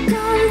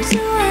 Come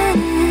to an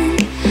end,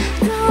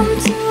 come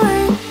to an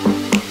end.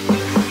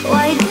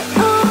 Why do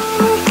how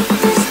could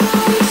this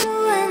come to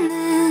an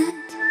end?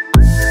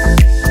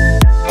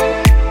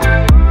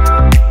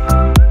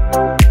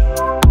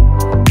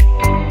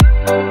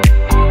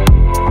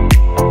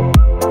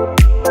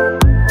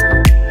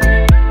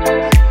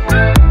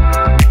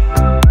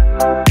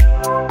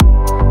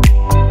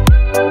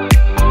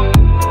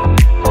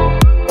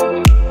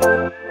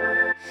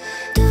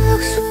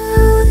 Dogs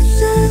will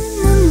listen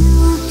and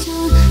will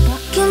tune,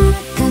 barking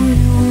at the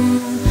new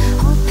moon,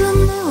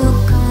 hoping it will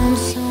come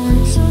soon,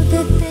 so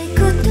that they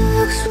could.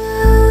 Dogs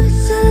will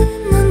listen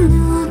and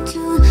will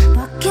tune,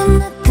 barking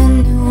at the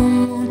new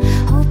moon,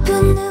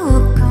 hoping it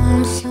will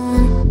come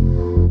soon.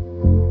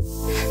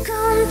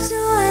 Come to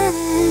an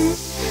end,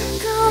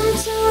 come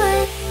to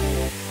an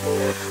end.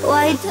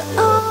 Why do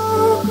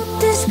all could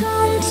this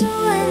come to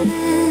an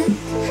end?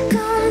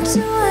 Come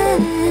to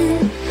an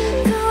end,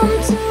 come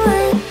to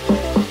an end.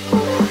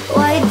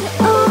 Why do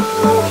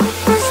all could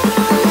this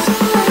come to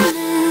an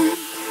end?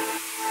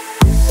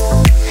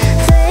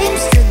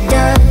 Flames to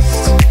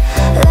dust,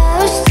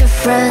 lovers to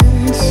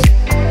friends.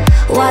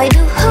 Why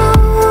do how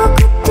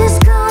could this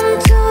come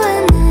to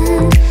an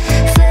end?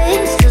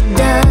 Flames to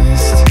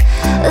dust,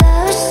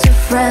 lovers to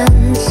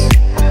friends.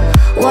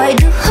 Why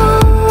do how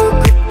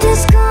could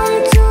this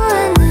come to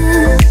an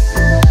end?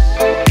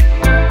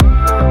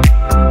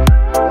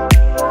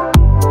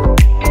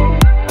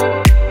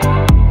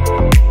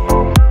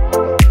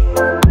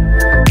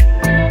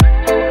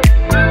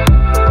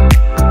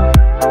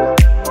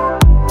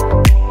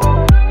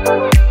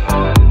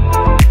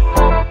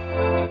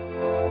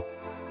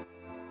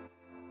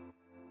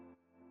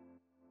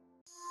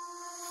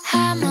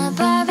 I'm a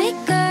Barbie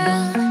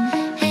girl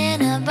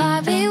in a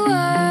Barbie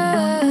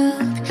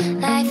world.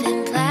 Life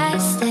in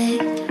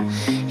plastic,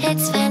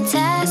 it's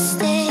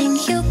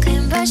fantastic. You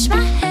can brush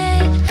my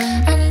hair,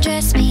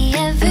 undress me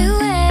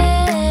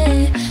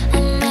everywhere.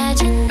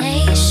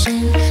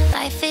 Imagination,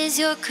 life is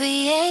your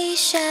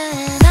creation.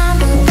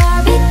 I'm a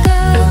Barbie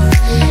girl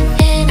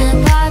in a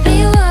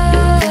Barbie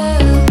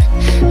world.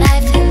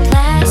 Life in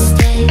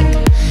plastic,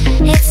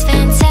 it's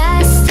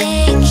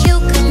fantastic. You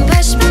can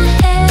brush my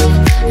hair,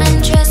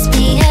 undress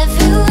me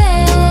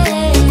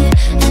everywhere.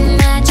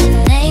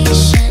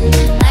 Imagination,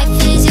 life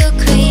is your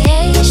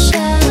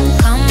creation.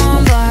 Come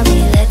on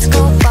Barbie, let's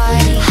go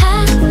party.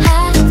 Ha ha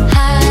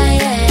ha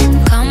yeah.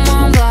 Come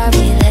on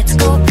Barbie, let's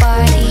go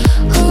party.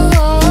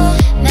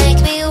 Ooh, make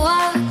me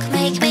walk,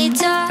 make me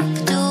talk,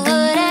 do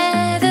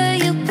whatever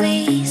you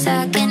please.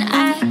 I can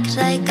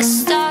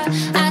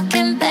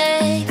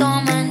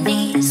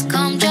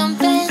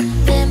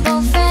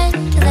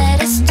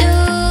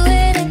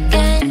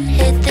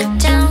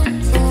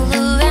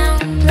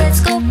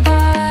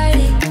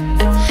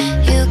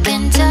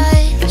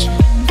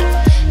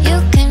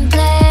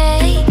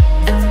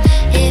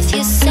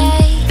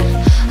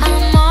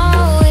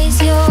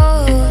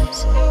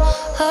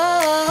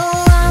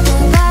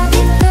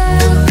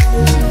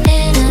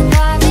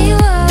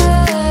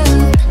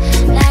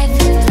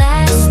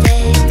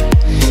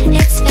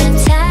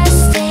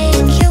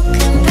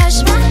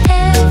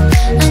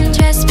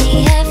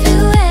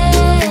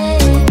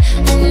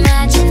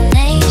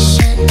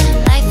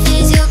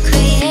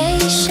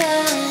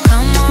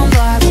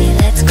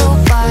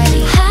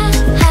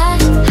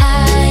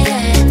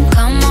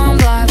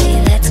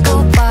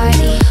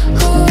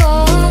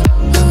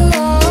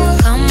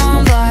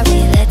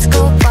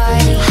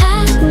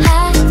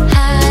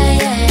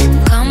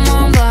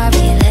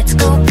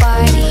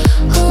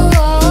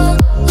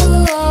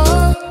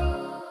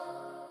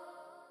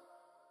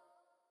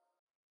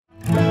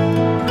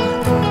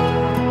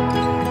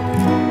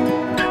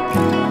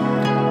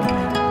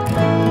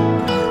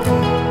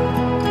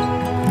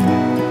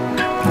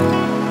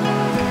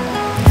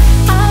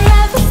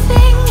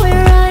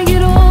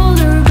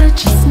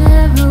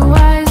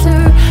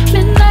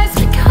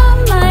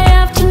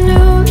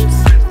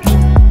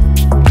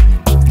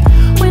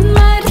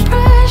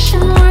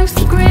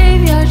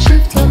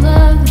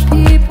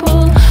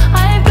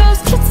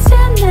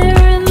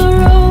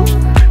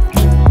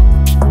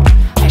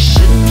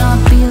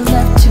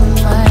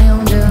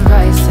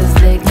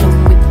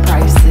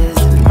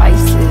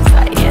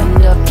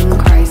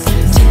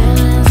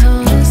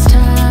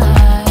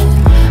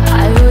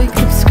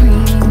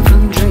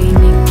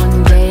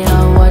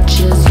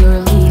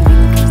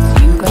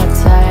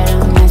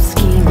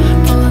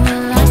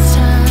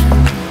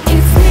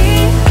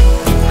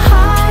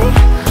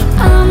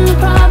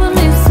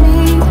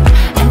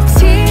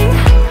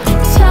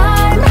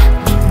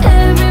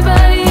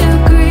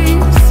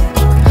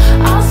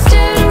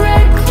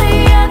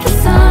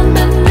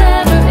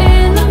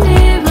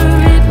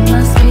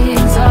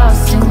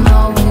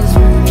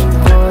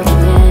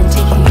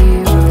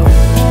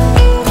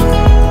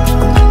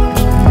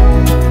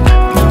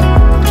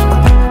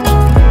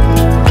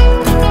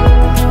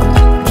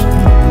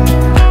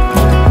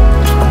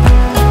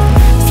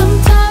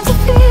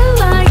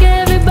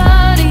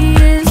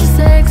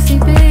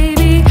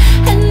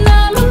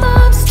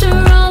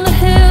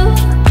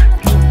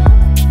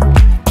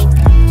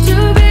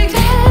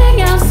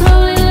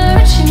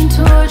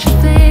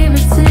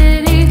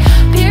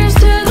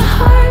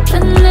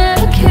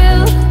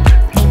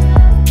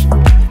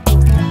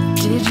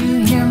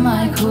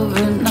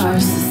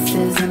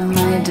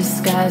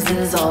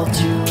disguises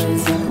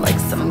altruism like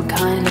some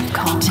kind of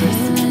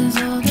congressman.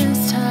 All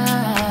this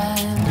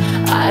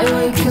time I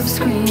wake up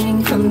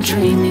screaming from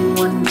dreaming.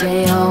 One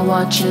day I'll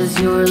watch as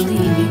you're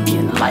leaving,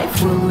 and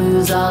life will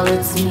lose all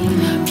its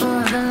meaning. For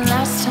the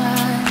last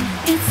time,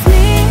 it's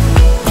me.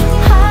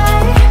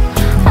 Hi,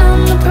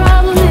 I'm the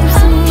problem.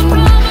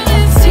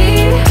 It's me.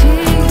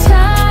 Tea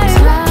time.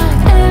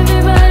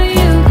 Everybody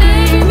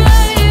agrees.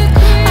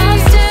 I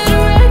stare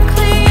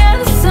directly at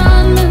the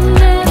sun, but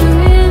never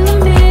in the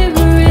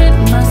mirror. It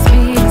must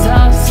be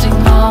exhausting,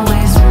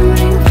 always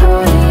rooting for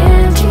the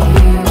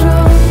anti-hero.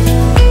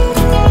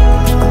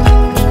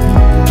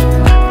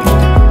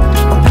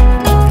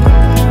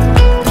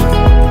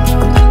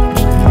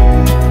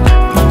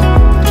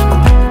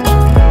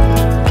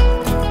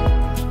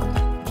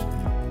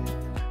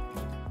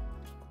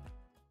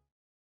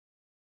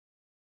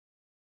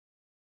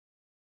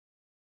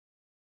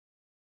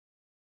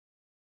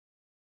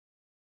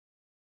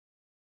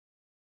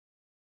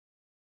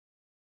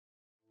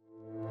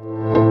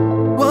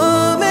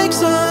 What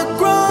makes a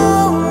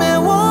grown man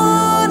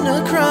wanna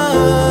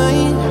cry?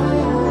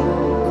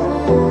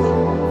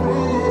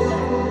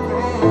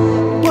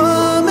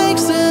 What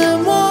makes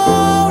him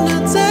wanna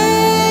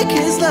take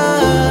his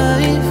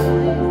life?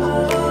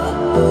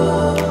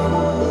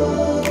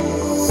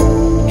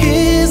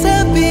 His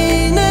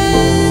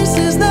happiness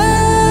is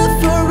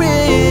never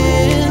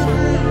real,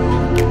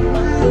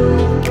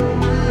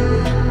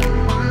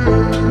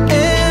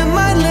 and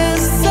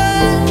mindless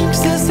sex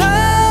is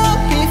how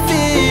he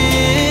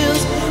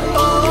feels.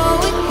 Oh,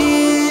 it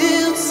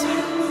heals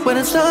when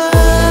it's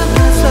time,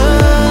 it's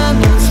time,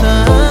 it's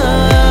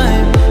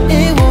time.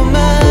 It won't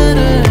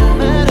matter,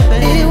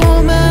 it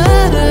won't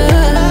matter.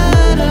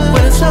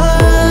 When it's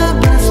time,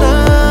 when it's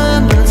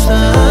time, when it's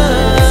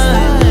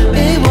time.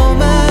 It won't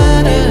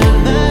matter,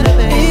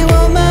 it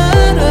won't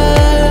matter.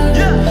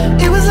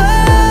 It was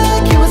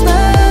like he was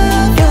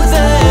never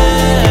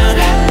there.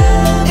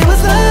 It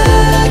was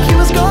like he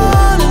was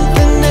gone in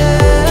thin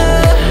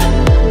air.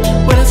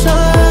 When it's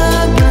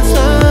time, when it's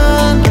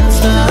time, when it's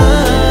time.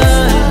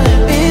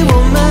 It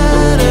won't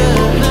matter,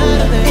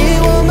 it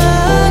won't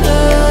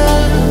matter.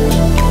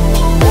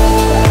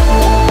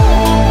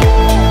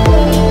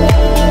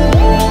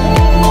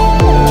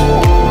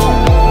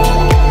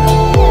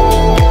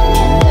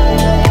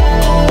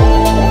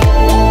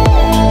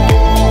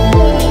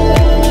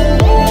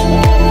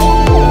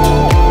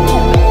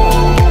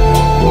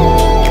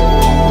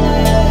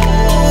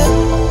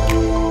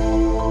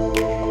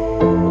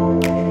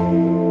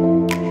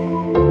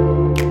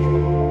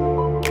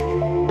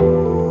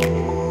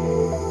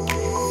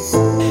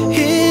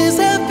 His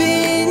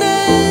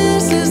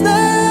happiness is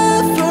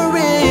never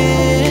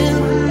real,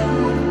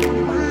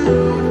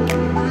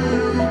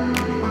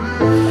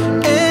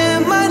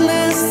 and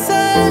mindless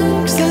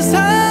sex is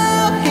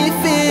how he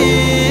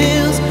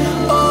feels.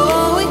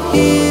 Oh, it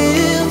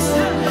heals.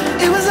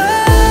 It was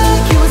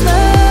like he was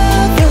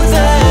never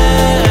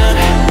there.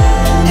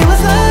 It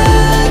was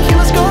like he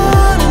was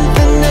gone in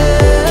thin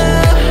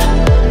air.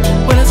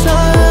 When it's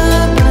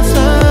time, when it's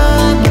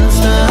time, when it's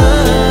time.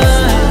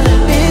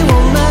 It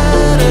won't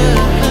matter,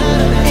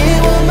 it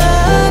won't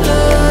matter.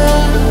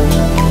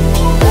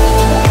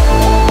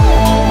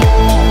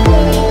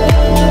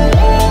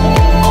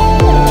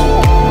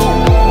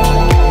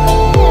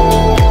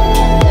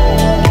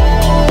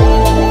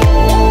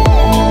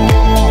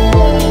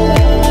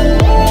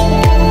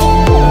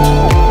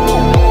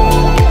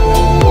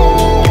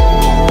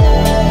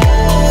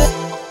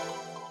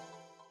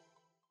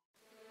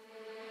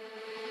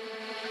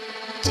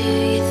 Do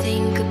you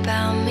think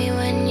about me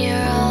when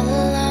you're all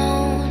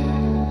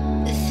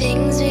alone? The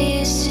things we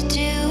used to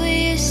do, we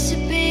used to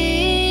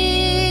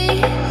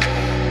be.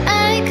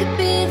 I could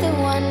be the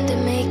one to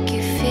make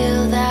you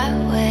feel that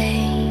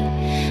way.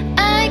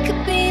 I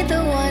could be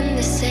the one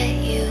to set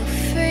you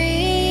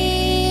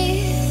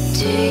free.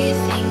 Do you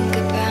think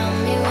about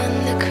me when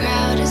the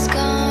crowd is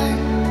gone?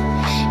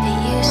 It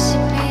used to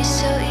be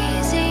so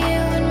easy,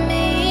 you and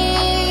me.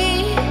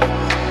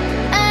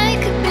 I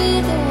could be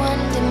the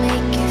one to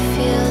make you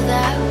feel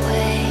that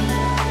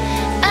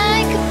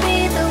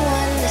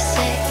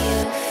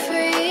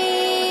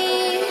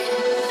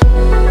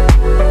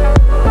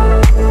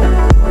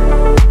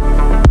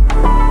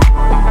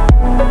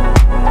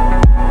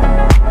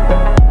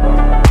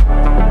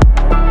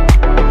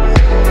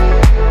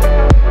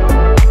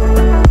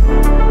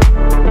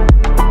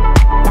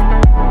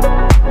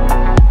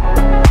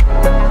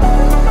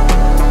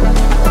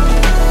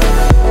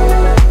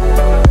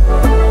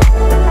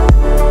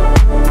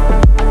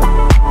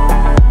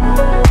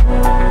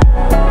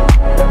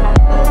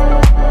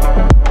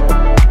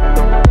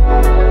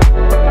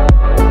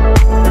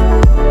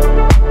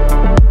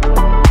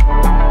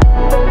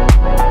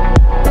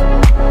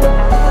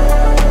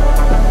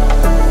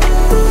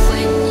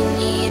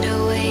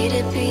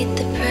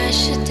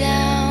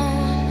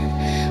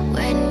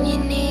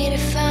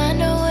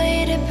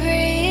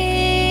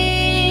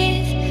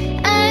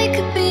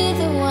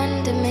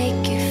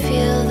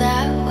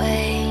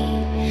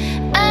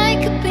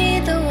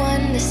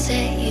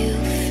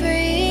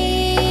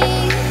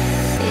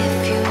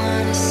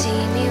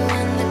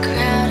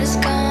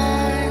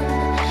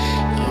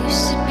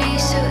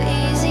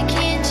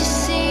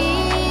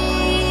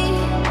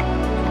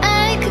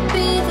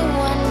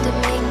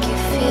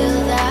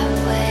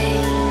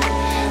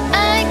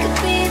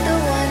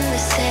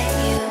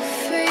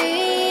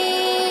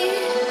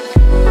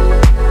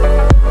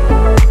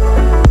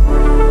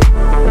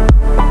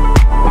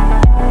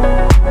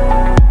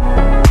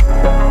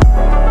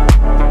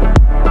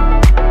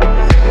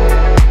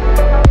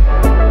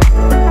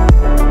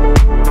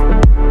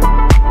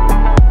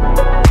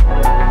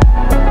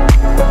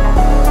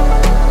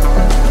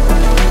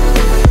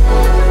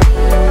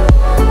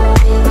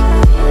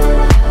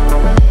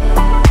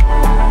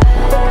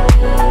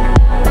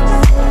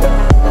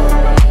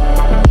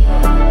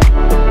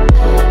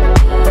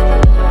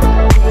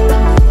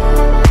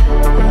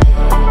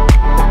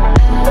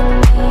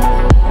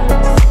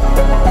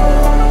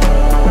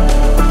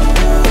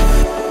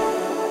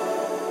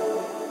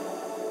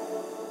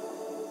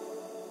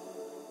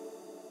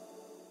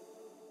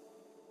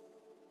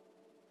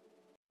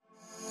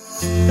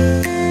Flowers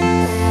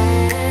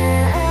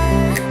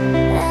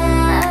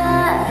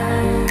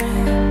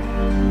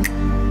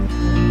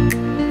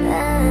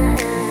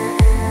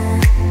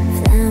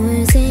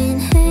in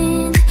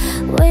hand,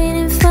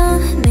 waiting for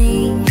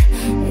me.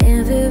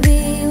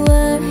 Every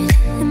word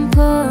in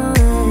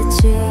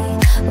poetry.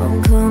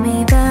 Won't call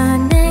me by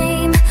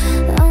name,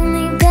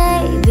 only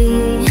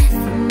baby.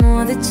 The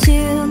more that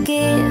you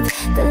give,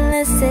 the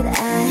less that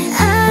I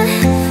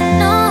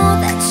know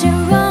that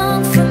you're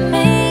wrong for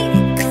me.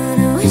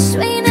 Gonna wish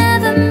we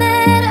never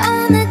met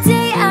on the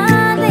day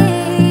I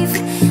leave.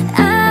 I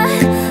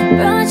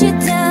brought you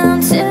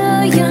down to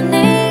your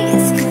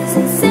knees, 'cause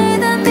they say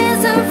the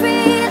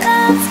misery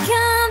loves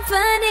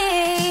company.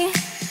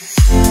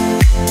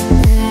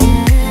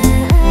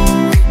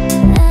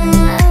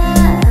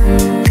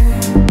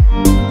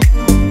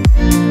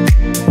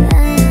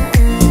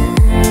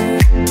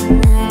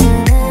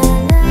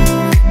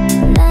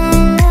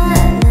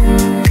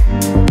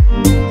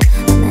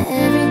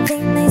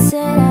 Everything they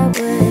said I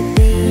would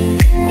be.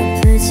 I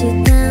put you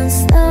down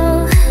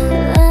slow,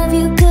 love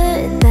you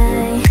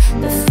goodbye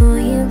before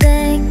you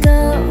let go.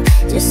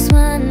 Just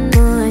one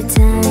more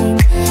time,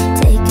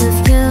 take off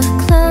your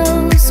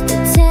clothes,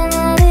 pretend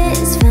that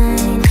it's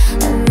fine.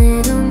 A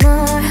little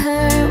more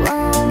hurt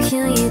won't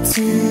kill you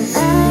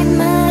tonight.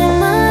 My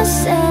mom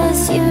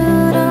says you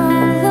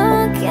don't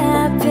look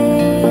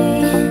happy.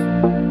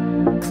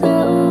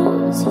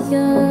 Close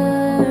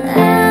your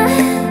eyes.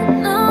 I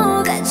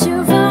know that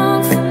you're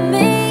wrong for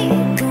me.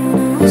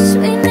 Gonna wish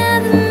we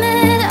never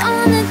met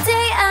on the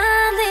day I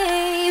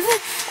leave.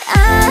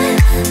 I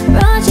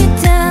brought you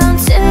down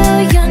to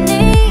your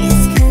knees,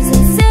 'cause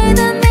they say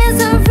the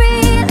misery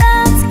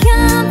loves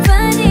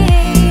company.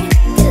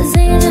 'Cause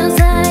angels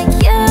like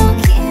you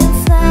can't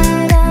fly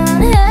down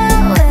here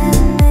with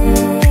me.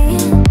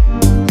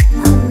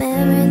 I'm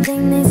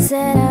everything they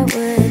said I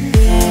would be.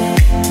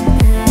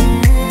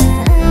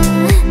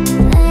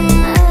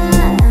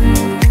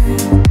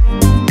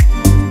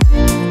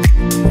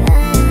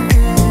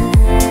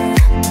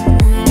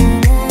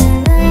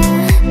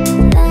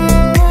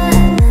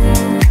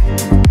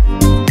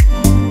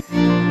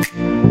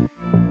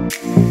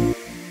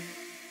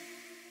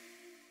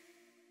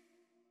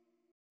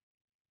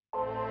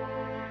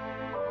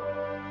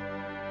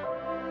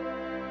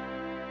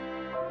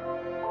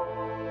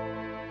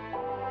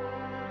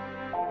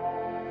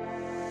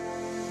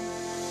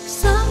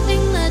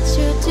 Something that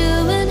you're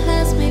doing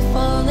has me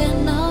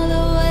falling all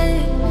the way.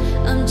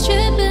 I'm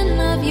tripping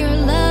of your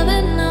love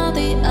and all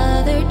the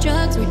other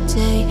drugs we're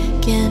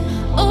taking.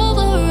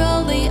 Over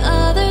all the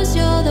others,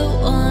 you're the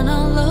one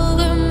all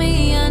over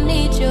me. I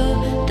need your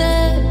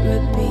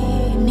therapy,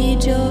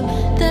 need your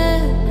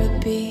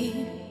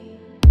therapy.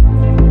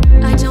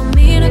 I don't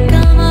mean to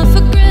come off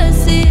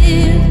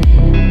aggressive,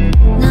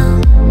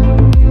 no.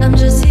 I'm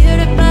just here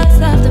to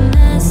pass off the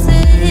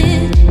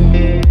message,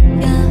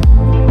 yeah.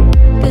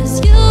 'Cause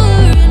you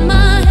were in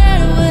my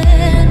head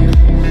when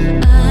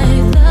I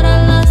thought I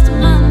lost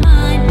my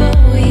mind. But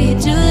we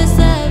do this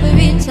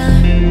every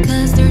time.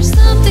 'Cause there's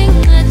something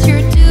that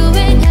you're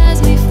doing has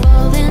me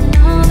falling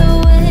all the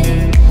way.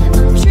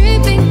 I'm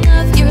dreaming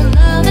of your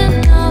love and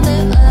all the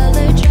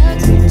other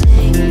drugs we're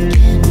taking.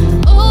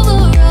 Over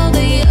all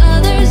the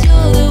others,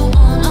 you're the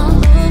one all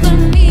over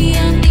me.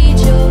 I need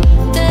your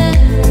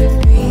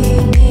therapy,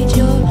 need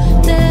your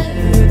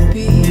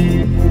therapy.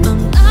 I'm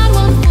not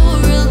one for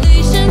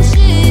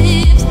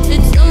relationships,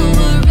 it's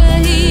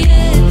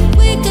overrated.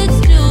 We could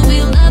still be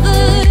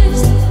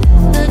lovers,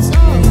 that's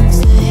all I'm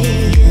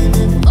saying.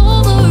 And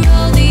over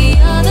all the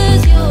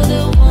others, you're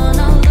the one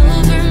all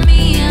over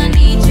me. I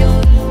need your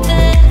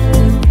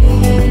therapy,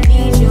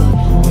 need your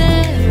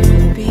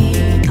therapy.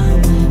 I'm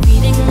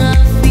feeding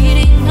off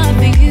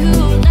for you,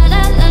 la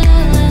la la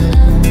la la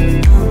la.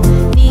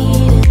 I'm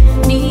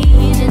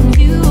needing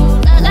you,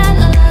 la la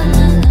la la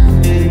la la.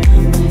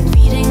 I'm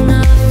feeding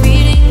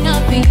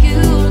off for you,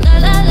 la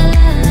la la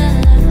la la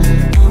la.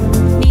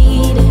 I'm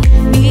needing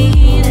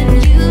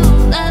you,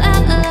 la la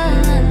la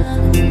la la.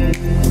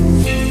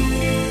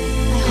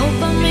 I hope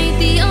I made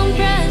the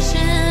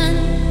impression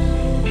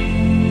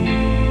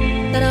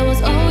that I was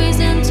always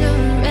interested.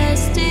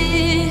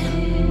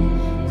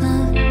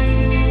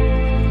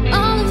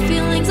 All the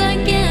feelings I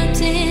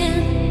get in.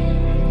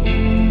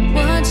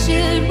 What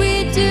should we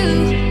do?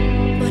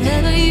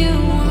 Whatever you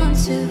want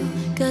to.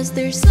 'Cause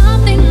there's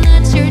something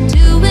that you're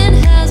doing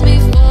has me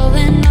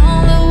falling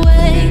all the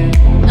way.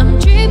 I'm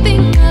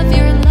dreaming of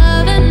your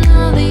love and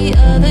all the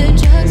other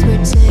drugs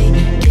we're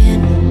taking.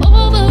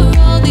 Over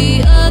all the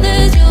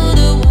others, you're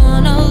the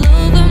one all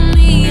over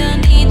me. I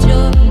need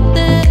your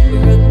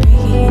therapy,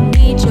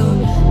 need your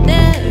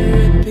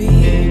therapy.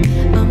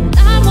 I'm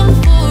not one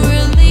for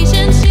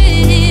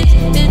relationships,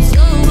 it's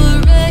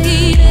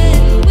overrated.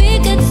 We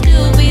could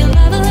still be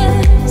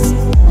lovers,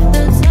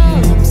 that's all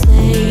I'm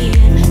saying.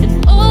 And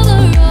over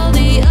all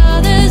the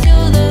others,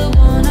 you're the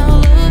one all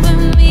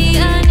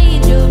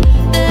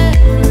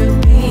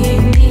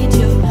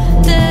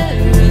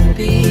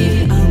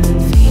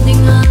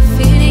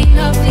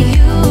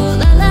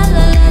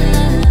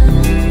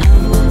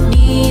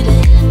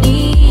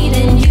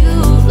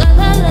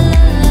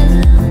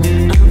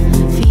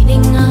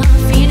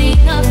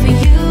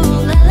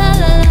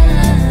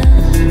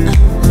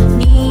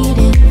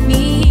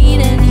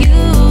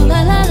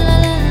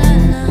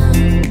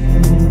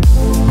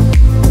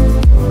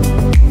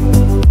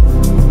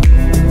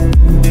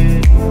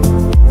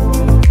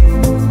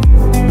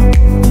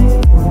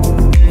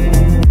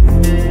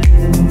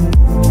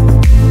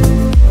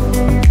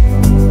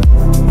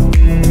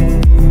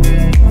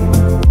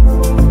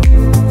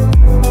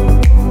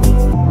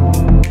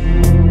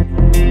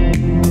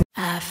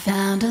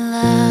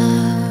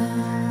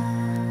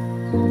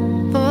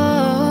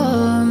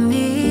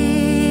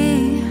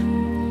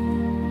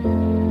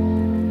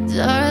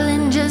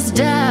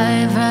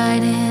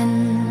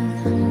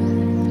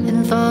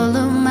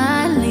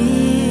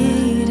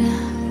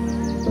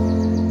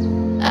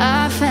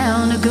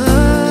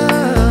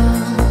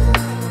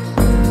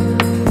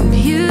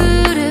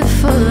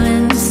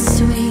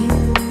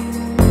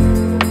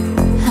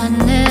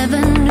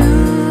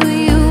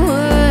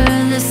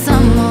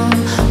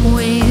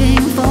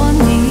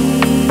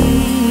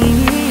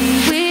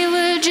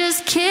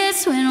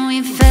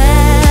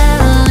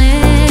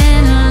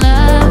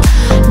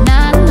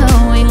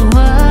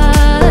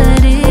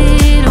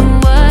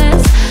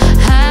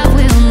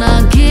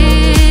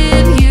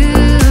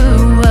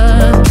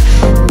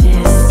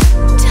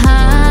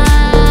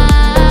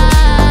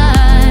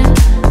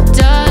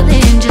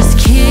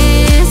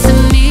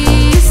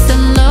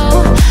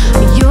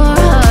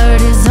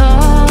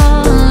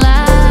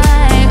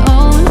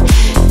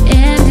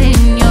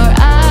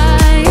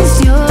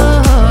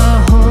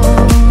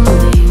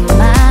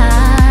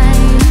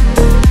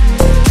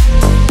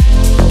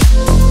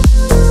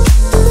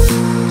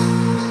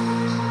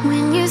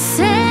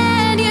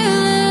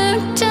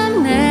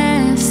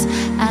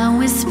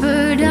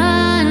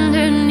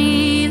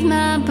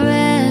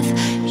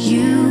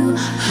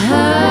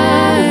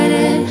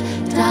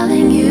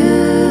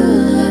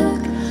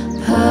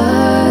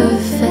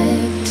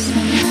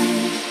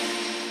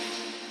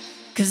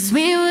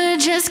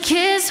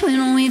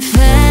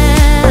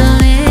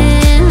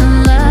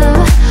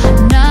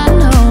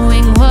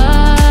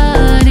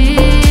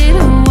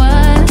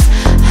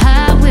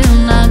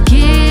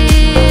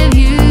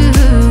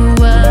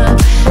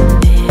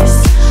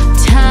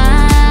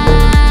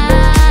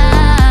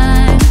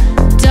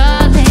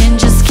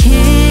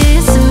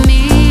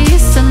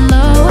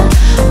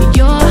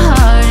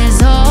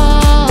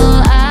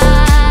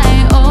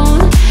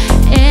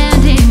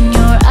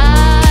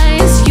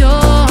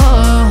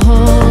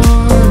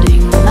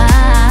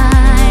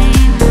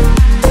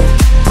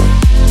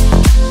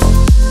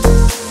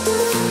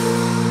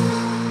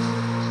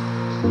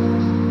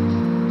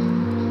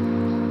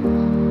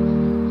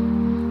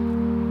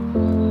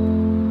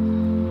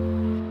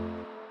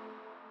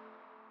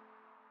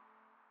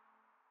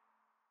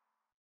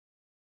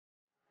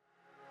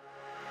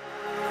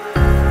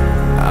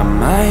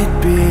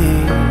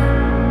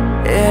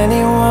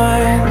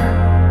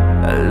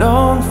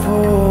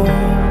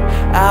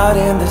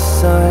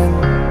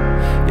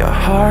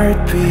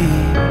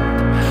heartbeat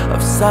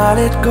of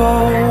solid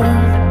gold.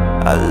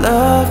 I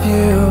love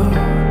you,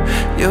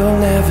 you'll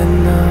never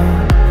know.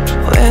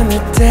 When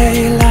the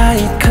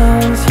daylight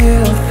comes,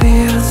 you'll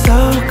feel so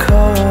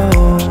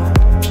cold.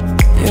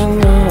 You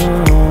know,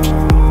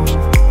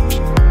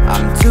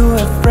 I'm too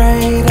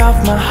afraid of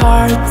my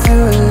heart to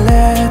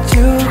let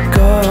you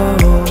go.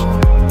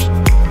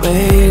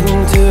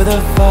 Waiting to the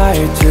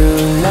fire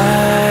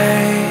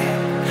tonight,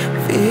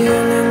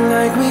 feeling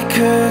like we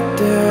could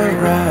do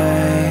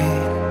right.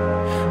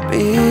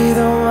 Be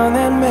the one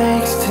that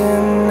makes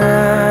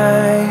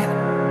tonight,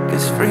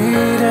 'cause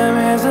freedom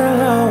is a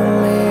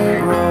lonely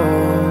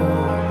road.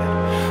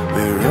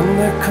 We're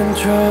under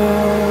control.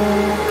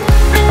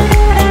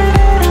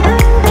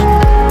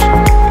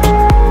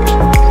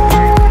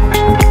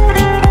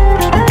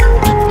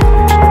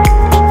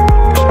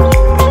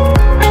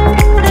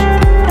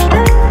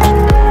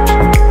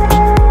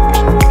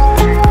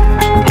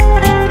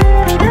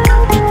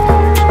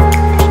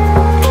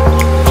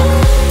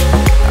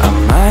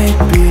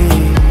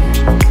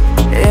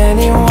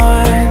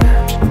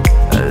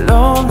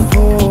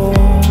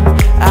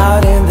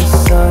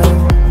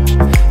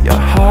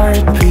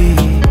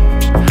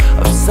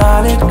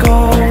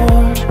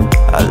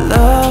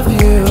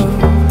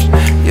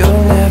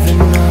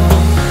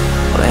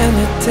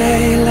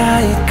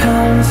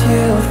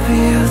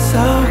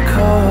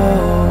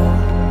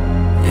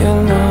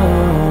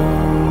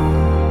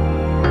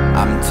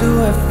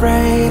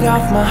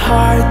 My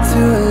heart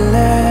to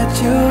let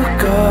you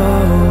go.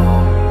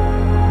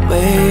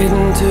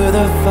 Waiting to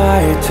the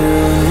fire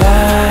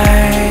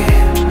tonight,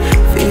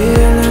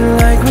 feeling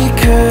like we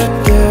could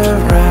do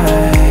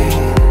right.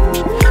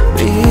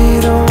 Be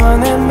the one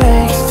that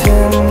makes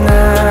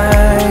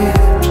tonight,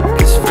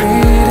 'cause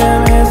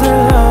freedom is a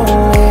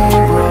lonely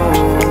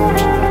road.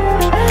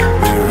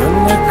 We're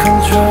under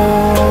control.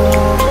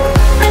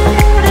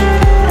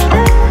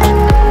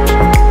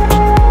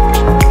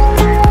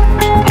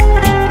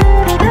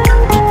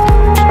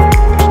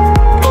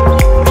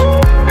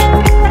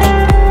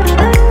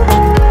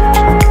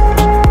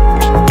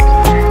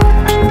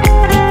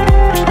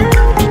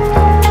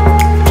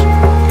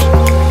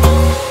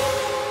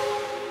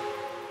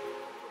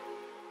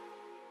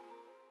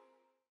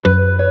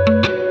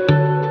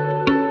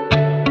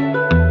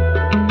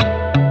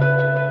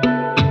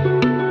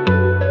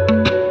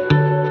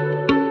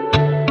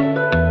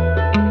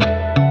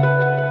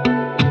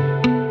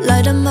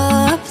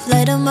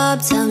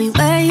 Tell me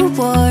where you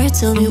were,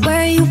 tell me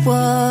where you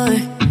were.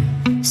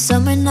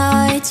 Summer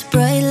nights,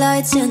 bright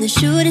lights and the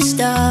shooting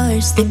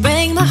stars, they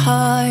break my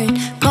heart.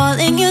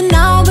 Calling you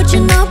now, but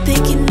you're not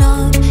picking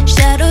up.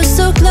 Shadows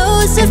so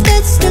close, if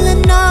that's still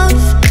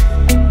enough.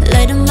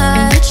 Light a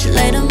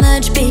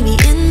match, baby,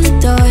 in the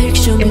dark.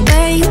 Show me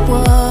where you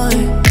were.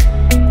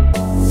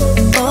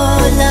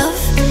 Oh love,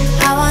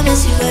 how I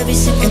miss you every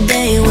single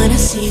day when I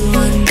see you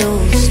on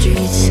those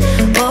streets.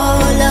 Oh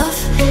love,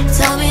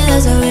 tell me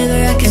there's a river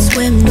I can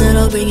swim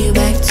that'll bring you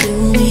back to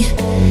me.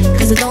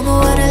 'Cause I don't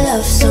know how to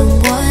love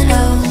someone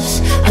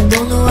else. I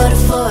don't know how to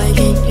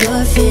forget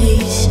your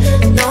face.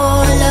 No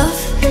love,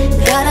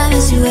 God, I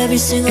miss you every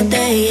single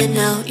day, and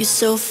now you're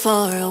so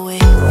far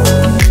away.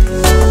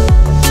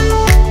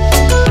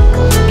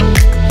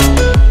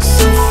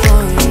 So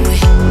far away.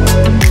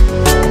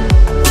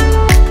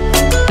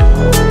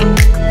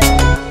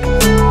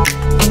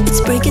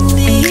 It's breaking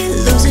me,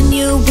 losing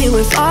you. We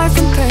were far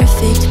from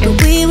perfect, but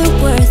we were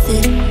worth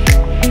it.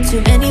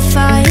 Too many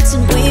fights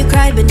and we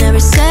cried but never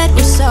said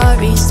we're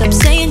sorry. Stop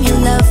saying you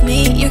love me,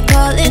 you're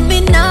calling me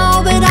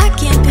now, but I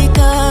can't pick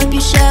up.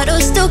 Your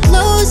shadow's still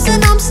close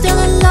and I'm still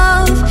in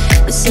love.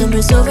 The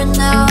summer's over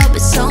now,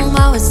 but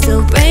somehow it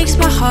still breaks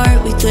my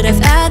heart. We could have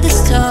had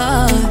this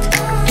talk.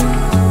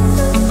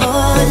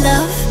 Oh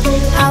love,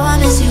 how I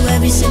miss you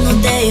every single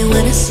day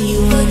when I see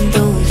you on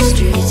those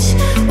streets.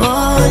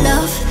 Oh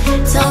love,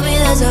 tell me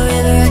there's a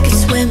river I can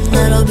swim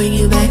that'll bring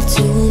you back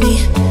to me.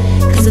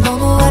 'Cause I don't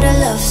know how to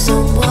love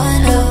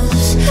someone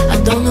else. I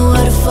don't know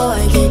how to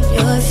forget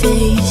your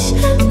face.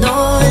 No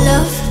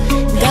love,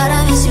 God, I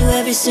miss you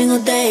every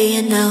single day,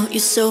 and now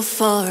you're so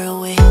far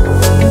away.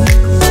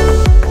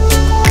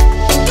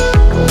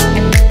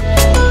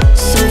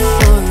 So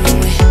far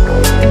away.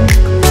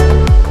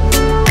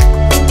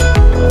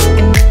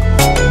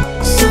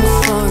 So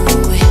far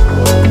away.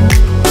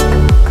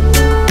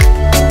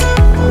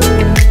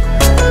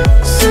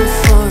 So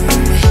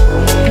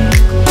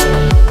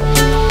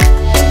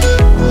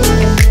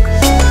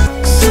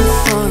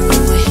far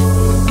away.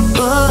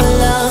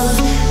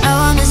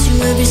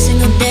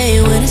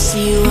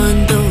 See you on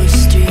those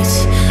streets.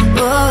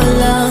 Oh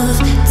love,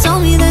 tell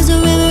me there's a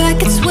river I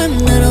can swim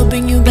that'll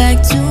bring you back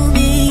to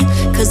me.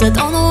 'Cause I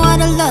don't know how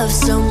to love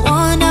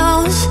someone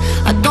else.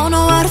 I don't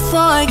know how to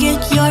forget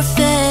your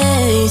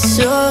face.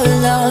 Oh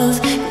love,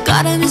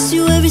 God, I miss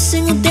you every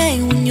single day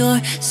when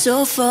you're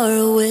so far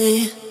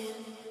away.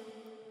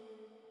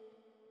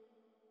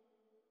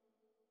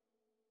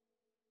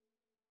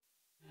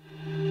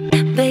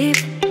 Babe,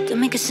 don't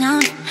make a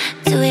sound.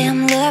 2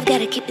 AM love,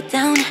 gotta keep it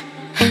down.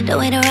 Don't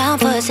wait around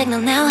for a signal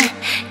now.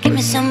 Give me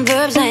me some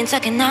verbs, I ain't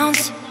talking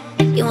nouns.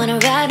 You wanna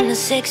ride in a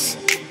 6,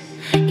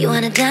 you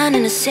wanna dine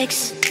in a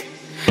 6.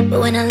 But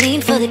when I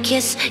leaned for the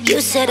kiss,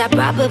 you said I'd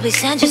probably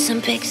send you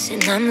some pics.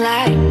 And I'm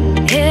like,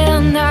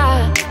 hell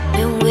nah,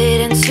 been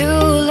waiting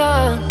too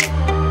long.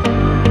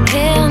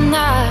 Hell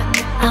nah,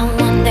 I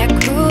want that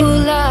cruel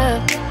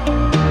love.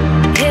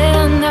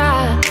 Hell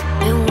nah,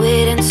 been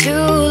waiting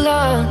too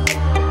long.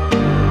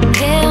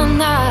 Hell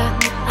nah,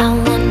 I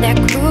want that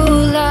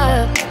cruel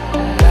love.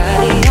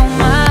 Body on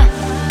my,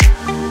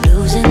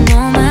 losing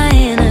all my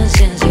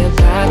innocence. Your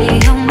body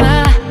on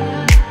my,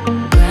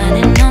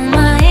 grinding on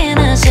my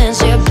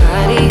innocence. Your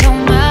body on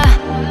my,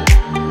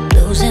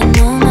 losing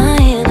all my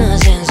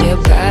innocence. Your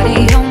body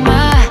on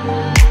my,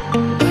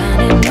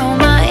 grinding on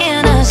my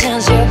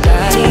innocence. Your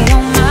body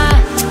on my,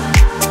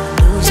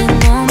 losing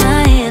all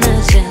my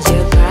innocence.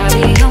 Your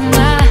body on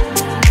my,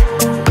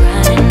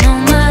 grinding on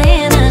my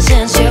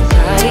innocence. Your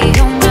body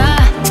on my,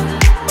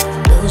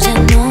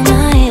 losing all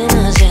my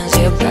innocence.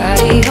 Your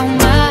body on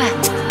my,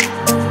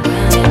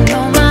 grinding on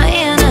my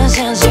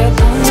innocence. Your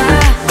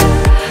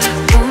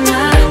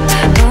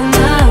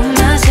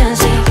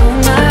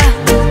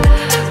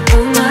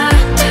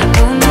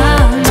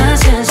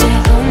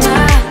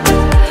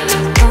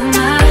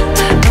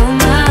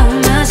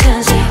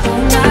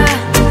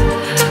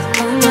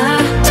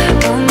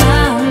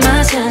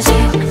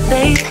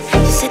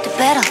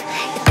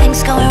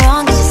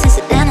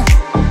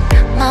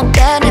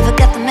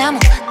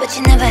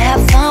you never have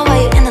fun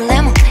while you're in the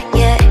limo.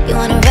 Yeah, you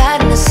wanna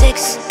ride in a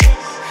 6,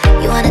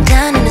 you wanna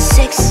dine in a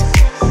 6.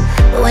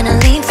 But when I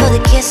leaned for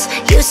the kiss,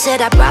 you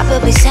said I'd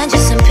probably send you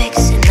some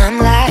pics. And I'm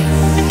like,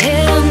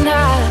 hell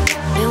nah,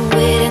 been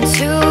waiting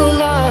too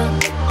long.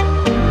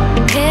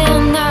 Hell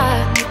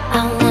nah,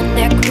 I want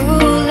that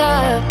cruel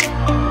love.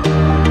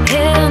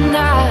 Hell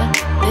nah,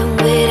 been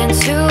waiting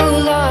too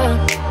long.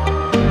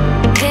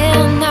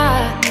 Hell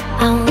nah,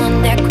 I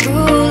want that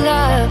cruel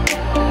love.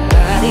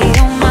 Body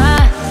on my,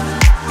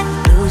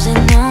 losing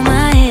all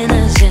my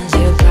innocence.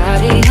 Your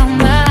body on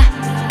my,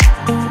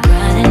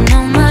 grinding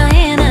on my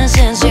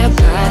innocence. Your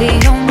body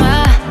on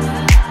my,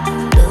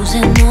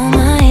 losing all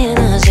my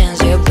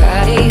innocence. Your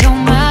body on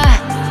my,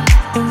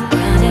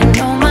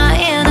 grinding on my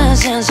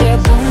innocence. Your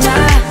body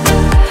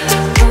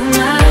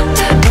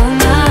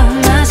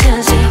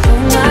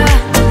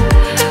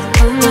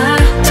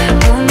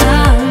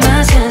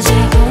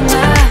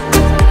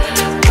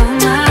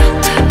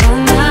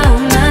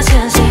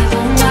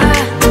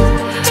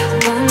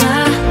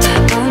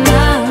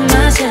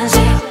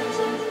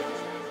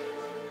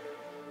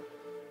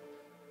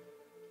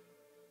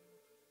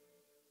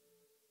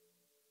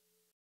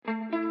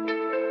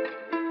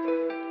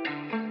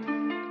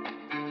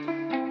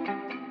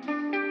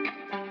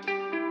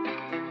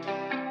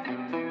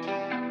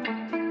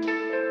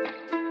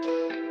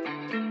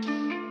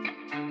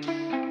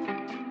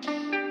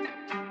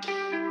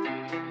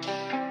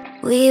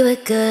we were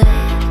good,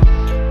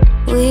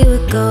 we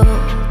were gold.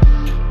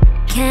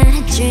 Kind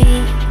of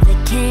dream that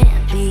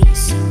can't be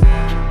sold.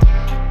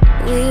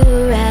 We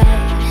were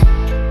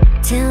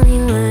right, tell me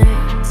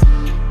words.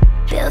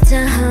 Built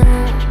a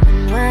home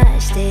and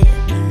watched it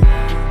burn.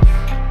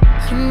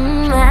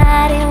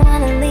 I didn't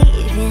wanna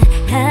leave you,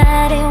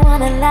 I didn't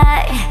wanna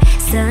lie.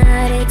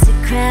 Started to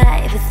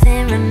cry, but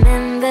then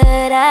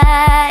remembered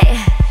I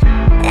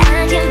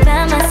can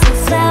buy myself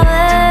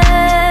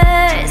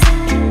flowers,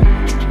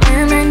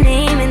 and my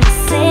name in the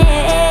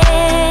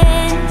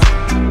sand.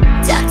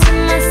 Talk to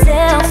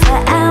myself for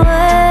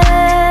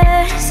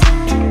hours,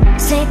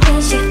 say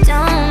things you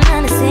don't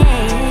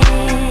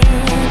understand.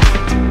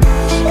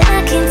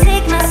 I can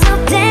take myself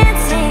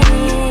dancing,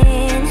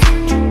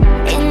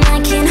 and I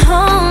can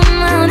hold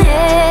my own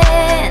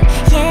hand.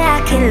 Yeah,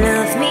 I can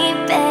love me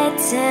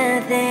better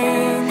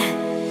than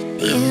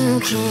you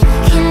can.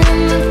 Can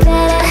love me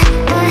better,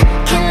 I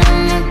can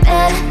love me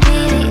better,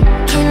 baby.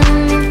 Can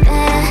love me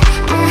better,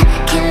 I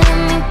can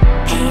love me.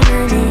 Paint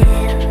my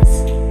nails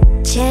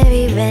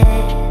cherry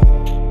red,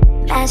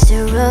 match the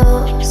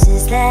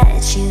roses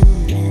that you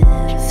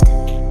left.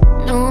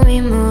 No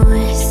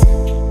remorse,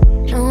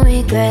 no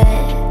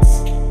regrets.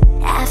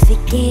 I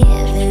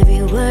forgive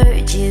every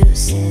word you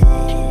said.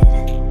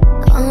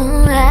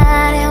 Oh, I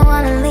didn't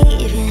wanna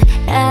leave you,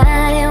 I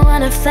didn't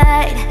wanna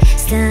fight.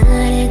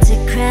 Started to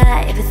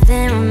cry, but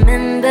then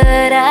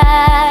remembered I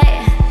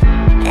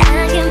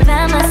can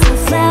buy myself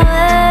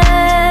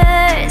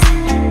flowers,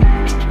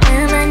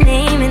 and my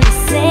name in the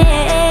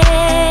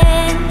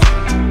sand.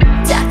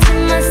 Talk to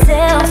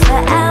myself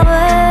for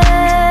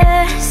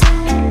hours,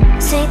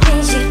 say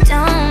things you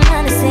don't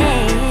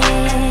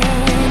understand.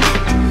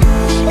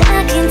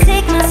 I can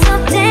take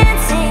myself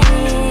dancing,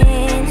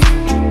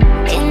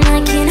 and I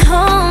can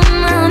hold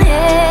my own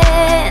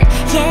hand.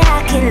 Yeah,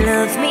 I can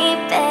love me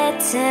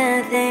better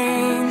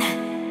than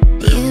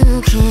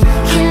you can.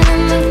 Can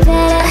love me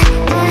better,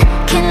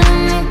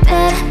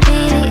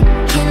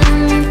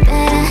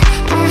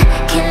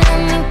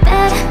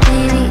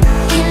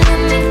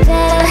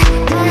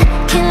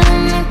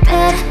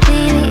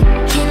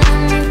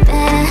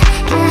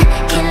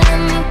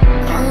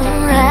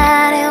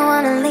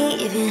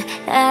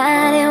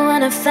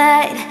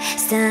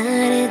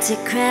 to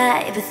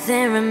cry, but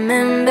then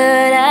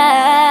remembered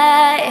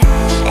I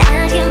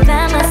can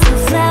buy myself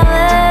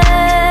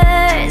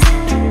flowers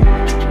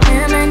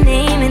and my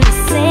name in the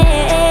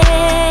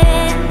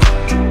sand.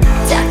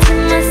 Talk to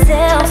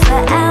myself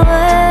for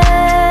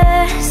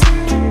hours,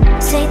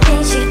 say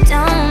things you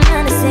don't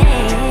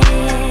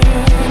understand.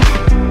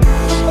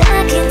 I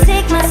can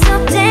take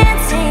myself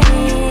dancing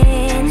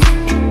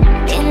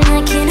and I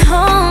can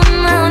hold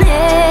my own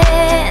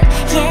head.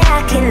 Yeah, I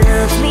can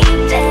love me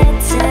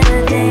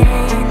better than.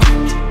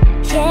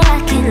 Yeah, I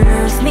can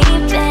love me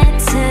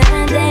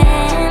better than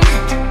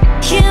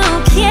you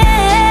can.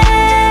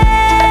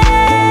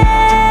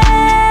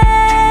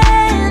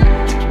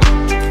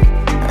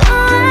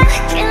 Oh, I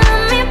can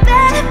love me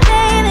better,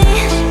 baby.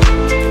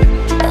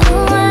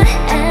 Oh, I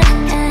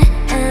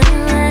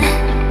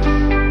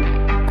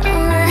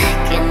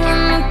can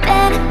love me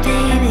better,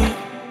 baby.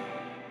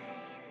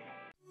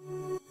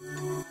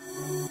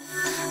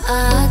 I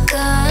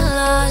got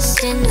lost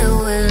in the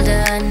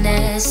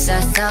wilderness. I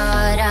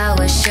thought I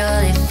was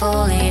surely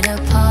falling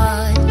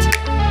apart.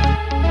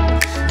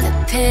 The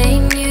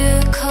pain you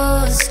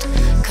caused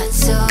cut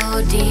so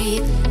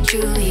deep,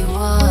 truly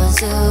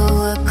was a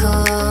work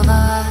of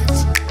art.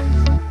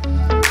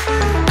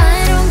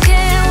 I don't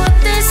care what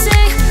they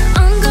say,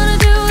 I'm gonna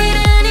do it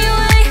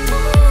anyway.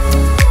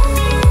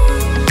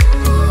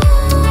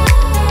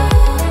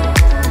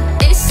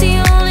 It's the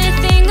only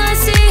thing I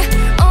see,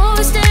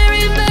 always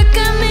staring back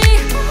at me.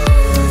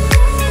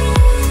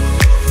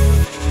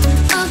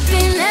 I've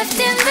been left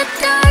in the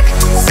dark,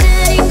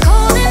 sitting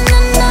cold in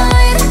the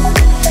night.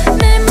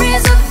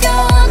 Memories of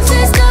your arms,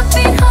 I've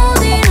been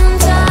holding on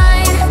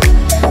tight.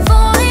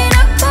 Falling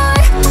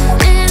apart,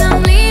 and I'm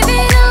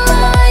leaving a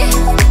lie.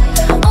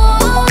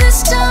 All this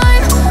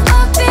time,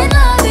 I've been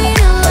loving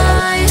a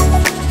lie.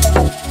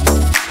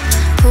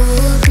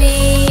 Pulled me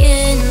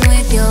in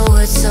with your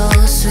words so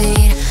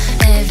sweet.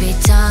 Every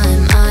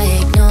time I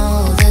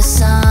ignore the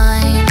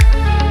sign.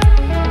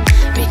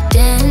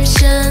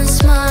 Redemption's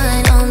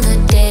mine on the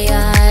day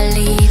I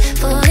leave.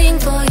 Falling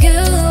for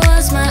you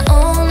was my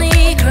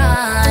only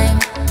crime.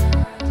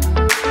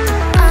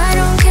 I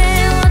don't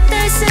care what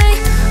they say,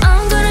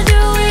 I'm gonna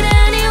do it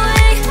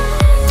anyway.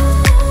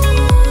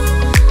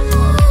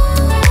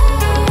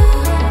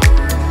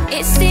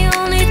 It's the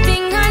only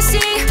thing I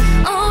see,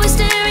 always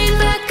staring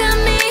back at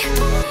me.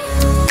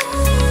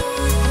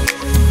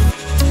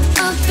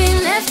 I've been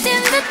left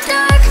in the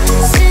dark,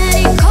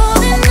 sitting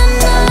cold in the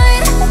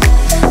night.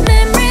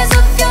 Memories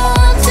of your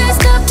arms,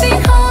 I've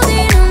been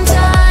holding on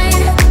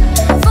tight.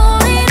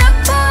 Falling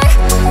apart,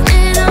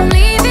 and I'm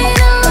leaving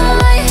a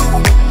lie.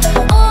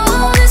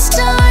 All this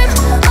time,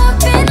 I've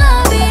been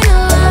loving a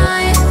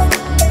lie.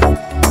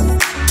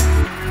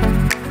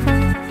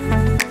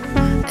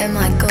 Am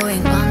I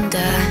going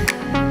under?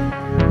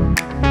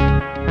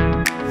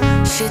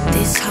 Should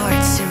this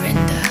heart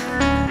surrender?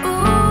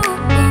 Ooh,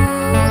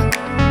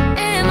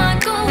 am I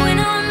going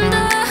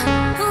under?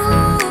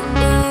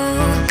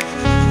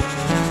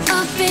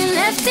 I've been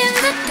left in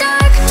the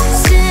dark,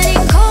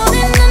 sitting cold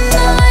in the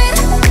night.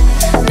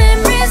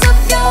 Memories of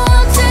your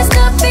arms,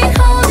 I've been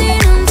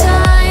holding on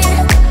tight.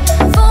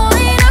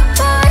 Falling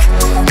apart,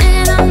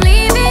 and I'm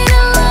leaving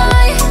a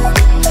lie.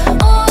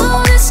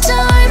 All this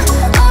time,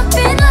 I've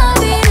been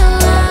loving a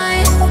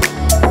lie.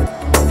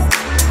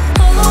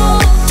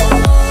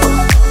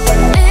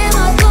 Am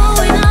I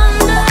going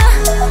under?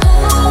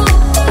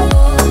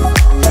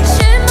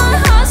 Should my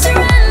heart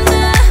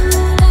surrender?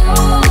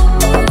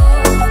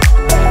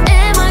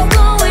 Am I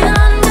going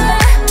under?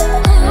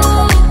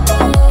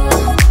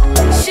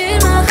 Should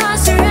my heart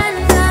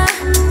surrender?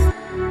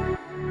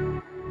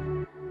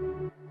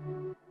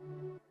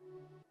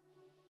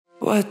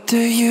 What do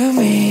you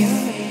mean?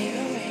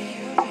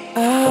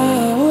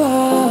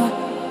 Oh,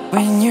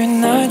 when you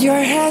nod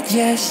your head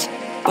yes,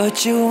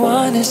 but you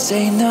wanna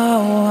say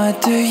no.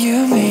 What do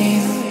you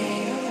mean?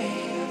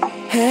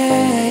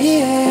 Hey,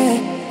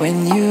 yeah.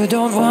 When you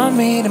don't want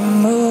me to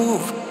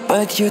move,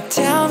 but you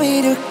tell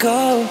me to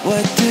go.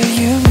 What do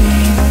you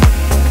mean?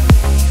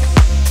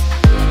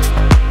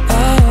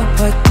 Oh,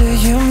 what do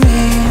you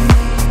mean?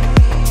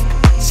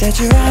 Said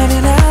you're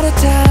running out of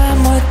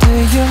time. What do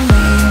you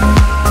mean?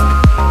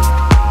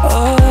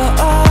 Oh,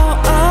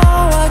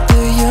 what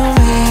do you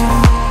mean?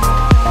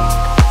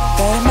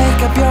 Better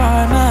make up your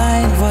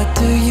mind. What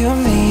do you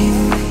mean?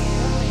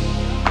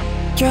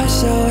 You're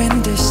so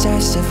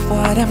indecisive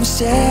what I'm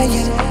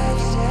saying.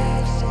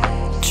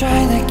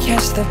 Trying to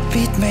catch the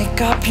beat, make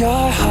up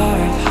your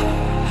heart.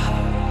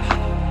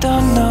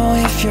 Don't know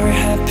if you're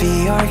happy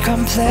or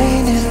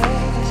complaining.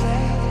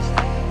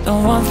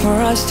 Don't want for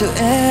us to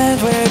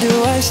end, where do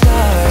I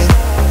start?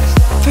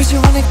 First you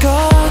wanna go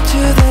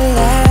to the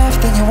left,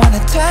 then you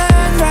wanna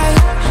turn right.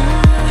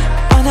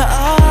 Wanna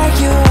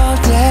argue all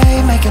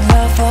day, making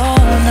love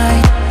all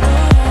night.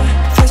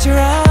 First you're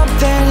up,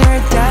 then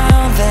you're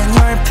down, then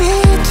you're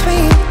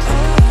between.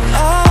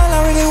 All I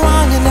really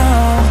wanna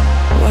know,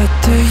 what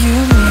do you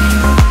mean?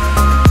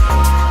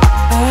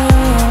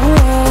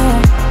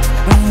 Oh,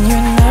 when you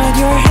nod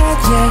your head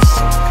yes,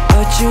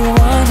 but you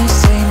wanna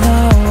say no.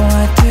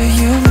 What do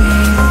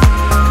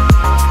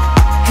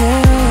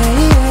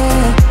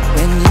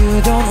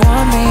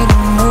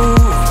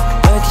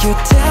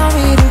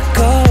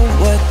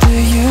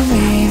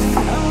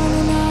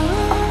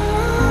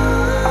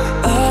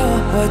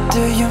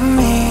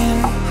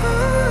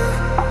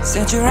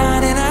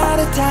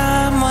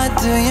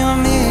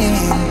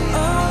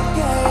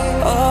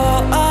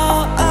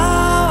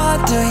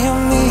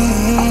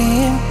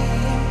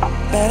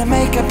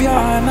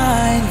you're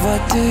mine,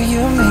 what do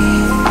you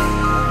mean?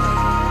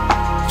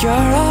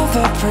 You're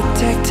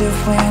overprotective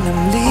when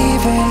I'm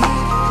leaving.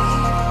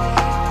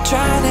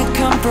 Trying to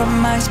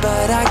compromise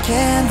but I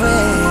can't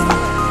win.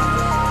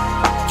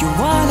 You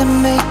wanna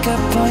make a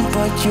point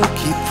but you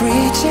keep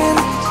preaching.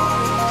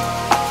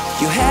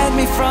 You had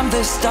me from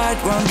the start,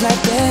 won't let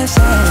this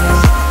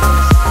end.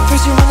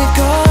 First you wanna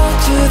go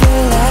to the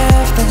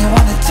left, then you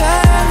wanna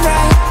turn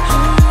right.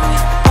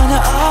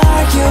 Wanna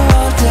argue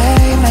all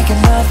day,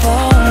 making love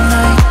all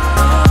night.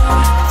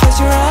 First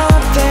you're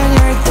up, then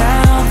you're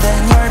down,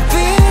 then you're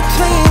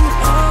between.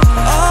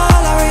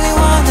 All I really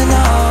wanna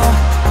know,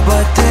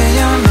 what do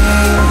you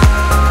mean?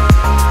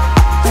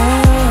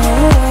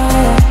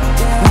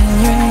 When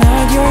you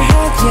nod your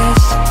head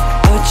yes,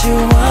 but you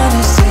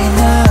wanna say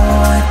no,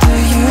 what do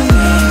you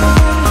mean?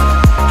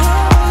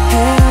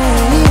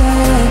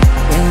 Hey,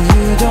 when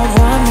you don't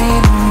want me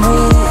to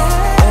move,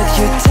 but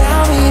you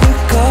tell me to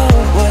go,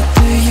 what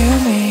do you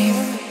mean?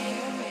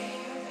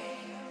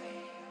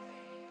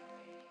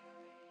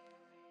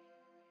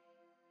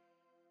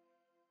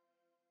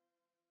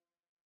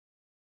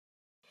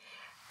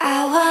 I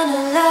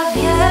wanna love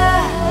you.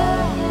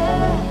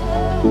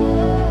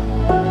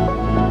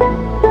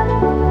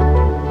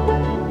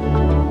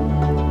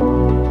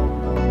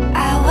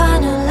 I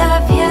wanna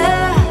love you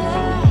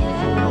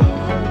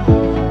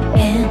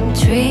and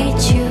treat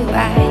you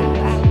right.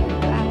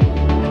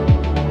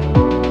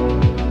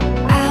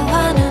 I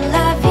wanna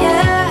love you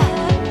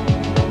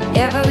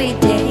every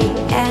day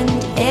and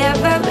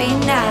every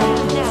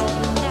night.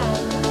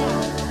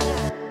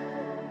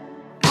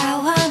 I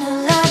wanna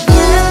love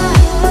you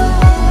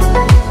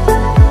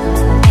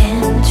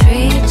and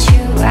treat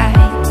you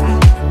right.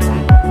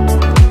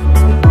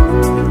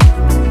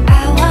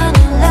 I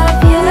wanna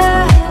love you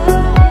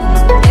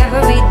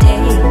every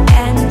day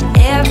and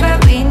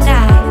every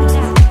night.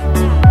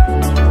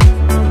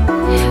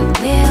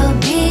 We'll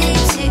be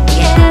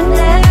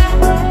together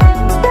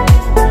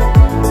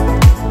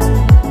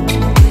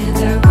with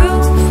a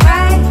roof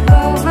right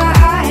over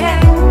our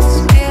heads.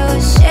 We'll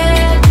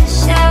share the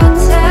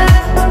shelter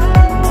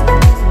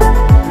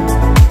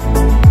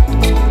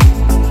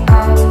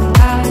of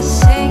our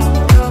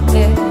single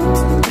bed.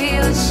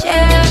 We'll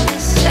share the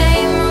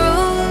same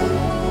room.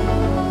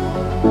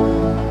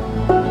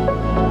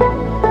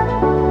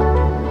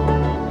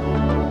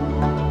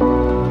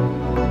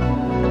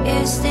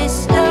 Is this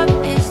love?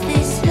 Is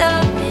this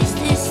love? Is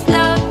this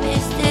love?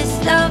 Is this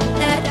love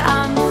that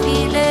I'm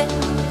feeling?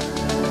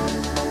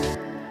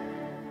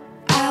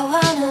 I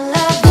wanna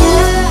love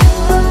you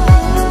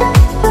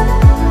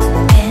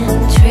and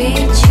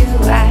treat you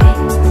right.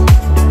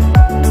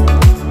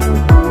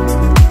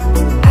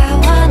 I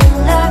wanna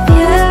love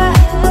you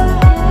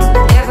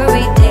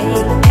every day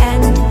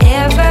and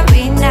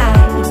every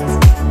night.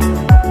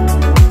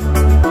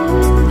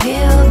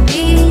 We'll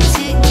be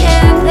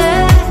together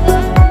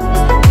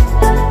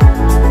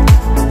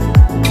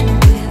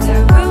with a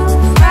roof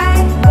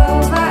right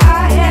over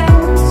our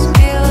heads.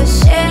 We'll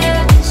share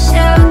the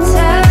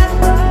shelter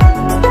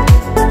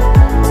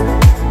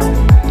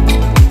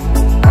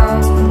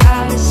of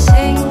our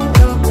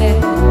single bed.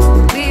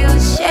 We'll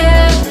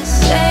share the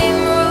same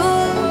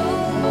room.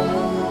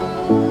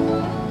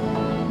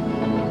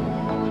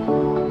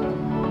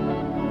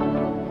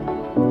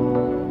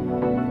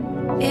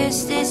 Is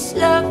this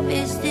love?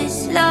 Is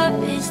this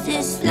love? Is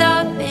this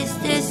love? Is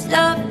this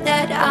love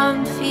that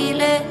I'm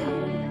feeling?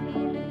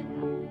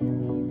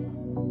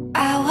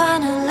 I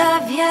wanna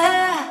love you.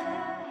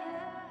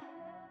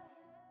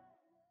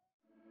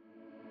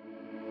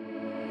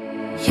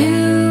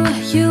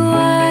 You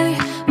are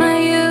my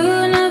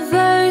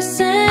universe,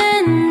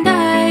 and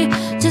I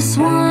just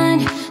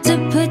want to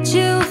put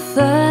you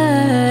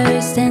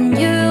first. And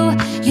you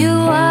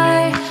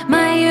are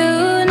my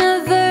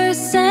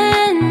universe,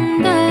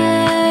 and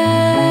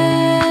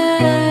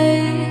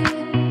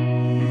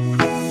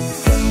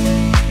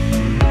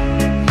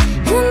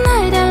the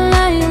night I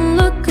lie and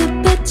look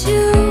up at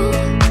you.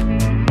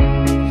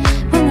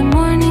 When the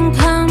morning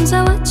comes,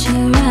 I watch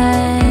your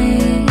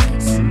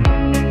eyes.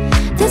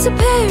 There's a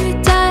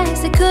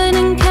paradise I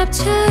couldn't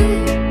capture,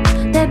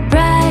 that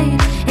bright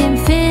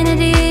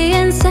infinity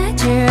inside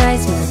your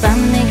eyes. 매일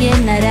밤 내게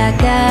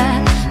날아가.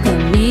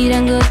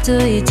 꿈이란 것도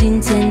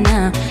잊은 채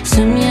나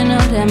수면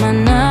오래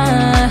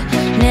만나.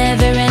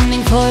 Never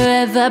ending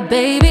forever,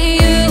 baby.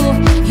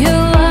 You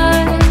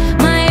are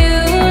my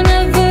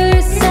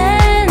universe,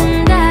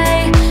 and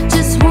I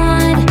just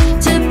want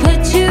to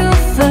put you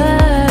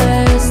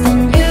first.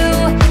 And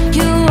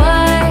you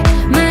are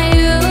my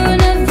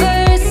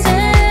universe,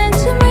 and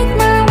you make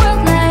my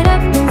world light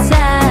up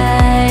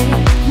inside.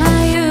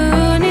 My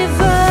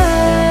universe.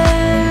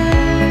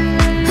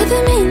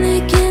 어둠이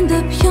내겐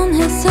더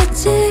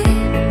변했었지.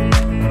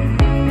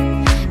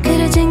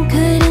 그려진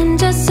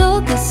그림자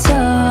속에서.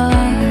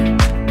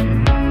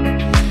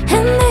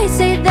 And they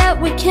say that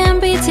we can't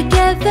be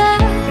together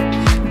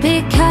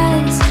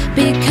because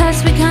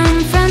we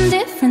come from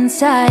different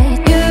sides.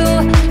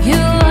 You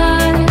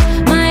are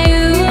my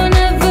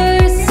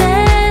universe,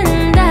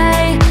 and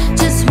I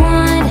just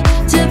want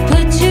to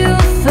put you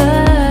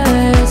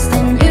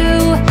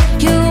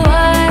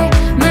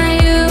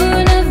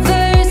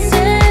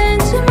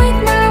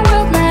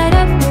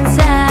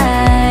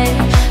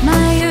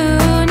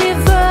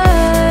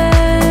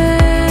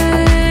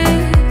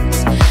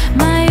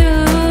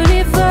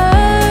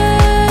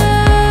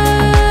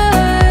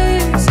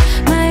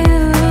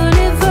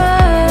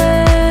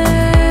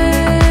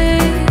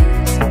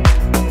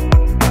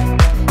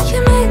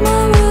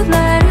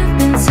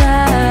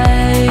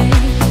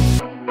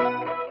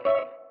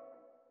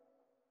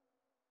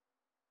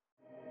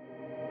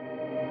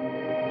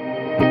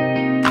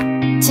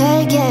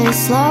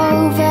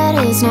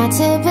is not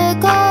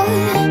typical.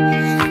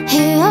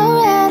 He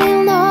already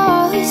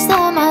knows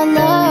that my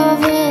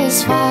love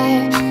is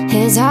fire.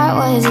 His heart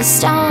was a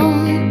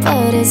stone,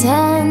 but his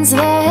hands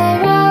they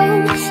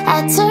roam.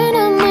 I turned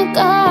him to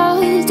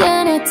gold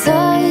and it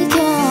took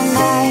him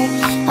higher.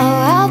 Oh,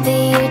 I'll be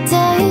your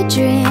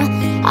daydream,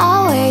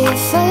 I'll wear your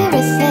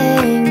favorite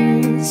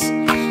things.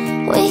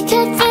 We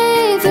could be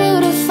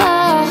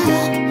beautiful,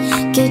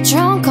 get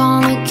drunk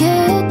on a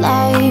good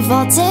life.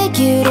 I'll take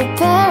you to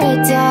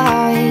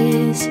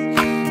paradise.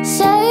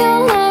 Say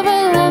you'll never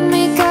let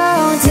me go.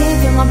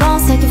 Deep in my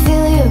bones, I can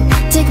feel you.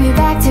 Take me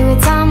back to a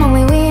time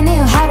when we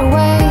knew how to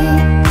wait.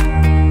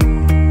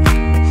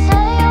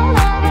 Say you'll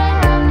never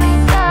let me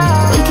go.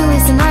 We could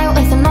waste the night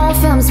with an old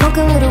film, smoke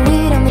a little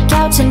weed on the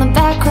couch in the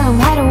back room,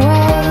 how to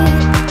wait.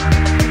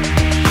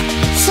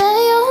 Say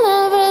you'll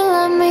never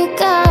let me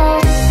go.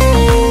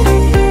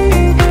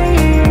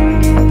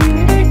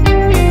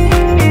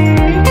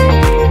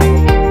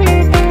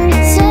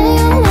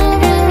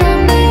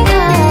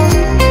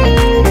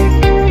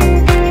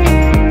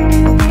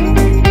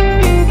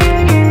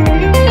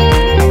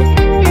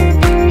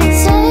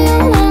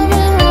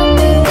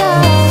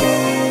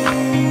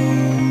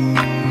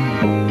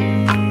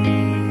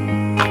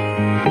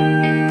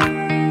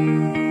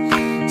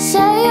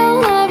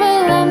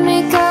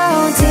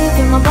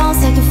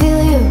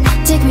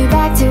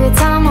 To a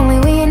time when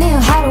we knew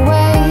how to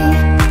wait.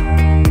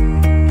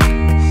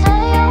 Say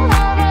you'll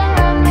never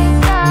let me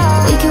go.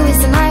 We could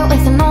waste the night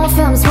with an old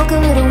film, smoke a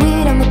little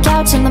weed on the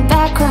couch in the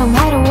back room,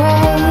 how to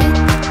wait.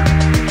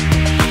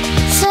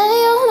 Say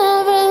you'll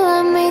never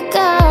let me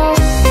go.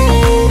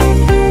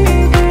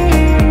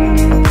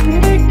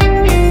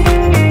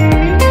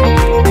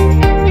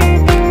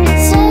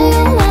 Say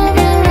you'll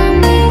never let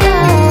me go.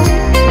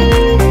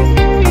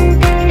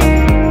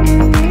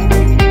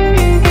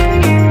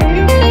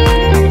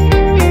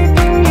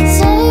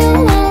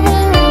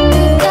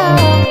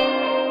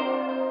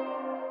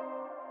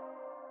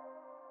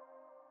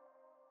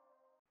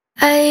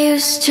 I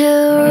used to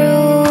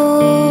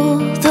rule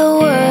the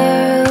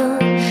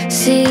world.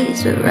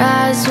 Seas would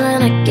rise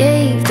when I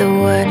gave the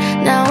word.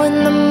 Now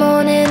in the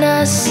morning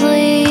I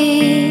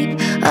sleep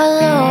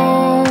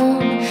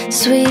alone.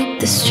 Sweep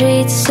the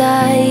streets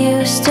I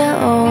used to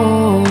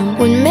own.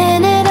 One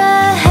minute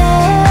I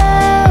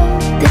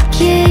held the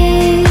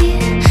key.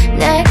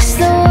 Next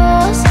the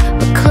walls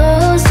were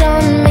closed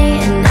on me,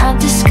 and I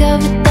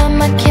discovered that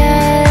my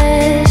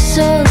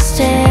castle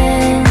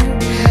stands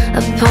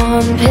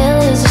upon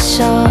pillars of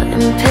salt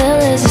and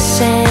pillars of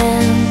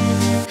sand.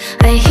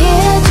 I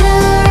hear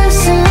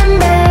Jerusalem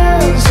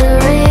bells are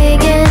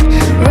ringing,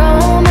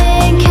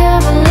 Roman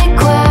Catholic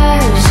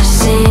choirs are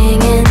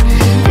singing.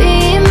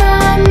 Be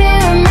my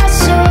mirror, my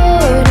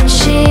sword and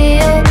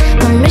shield,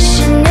 my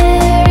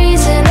missionary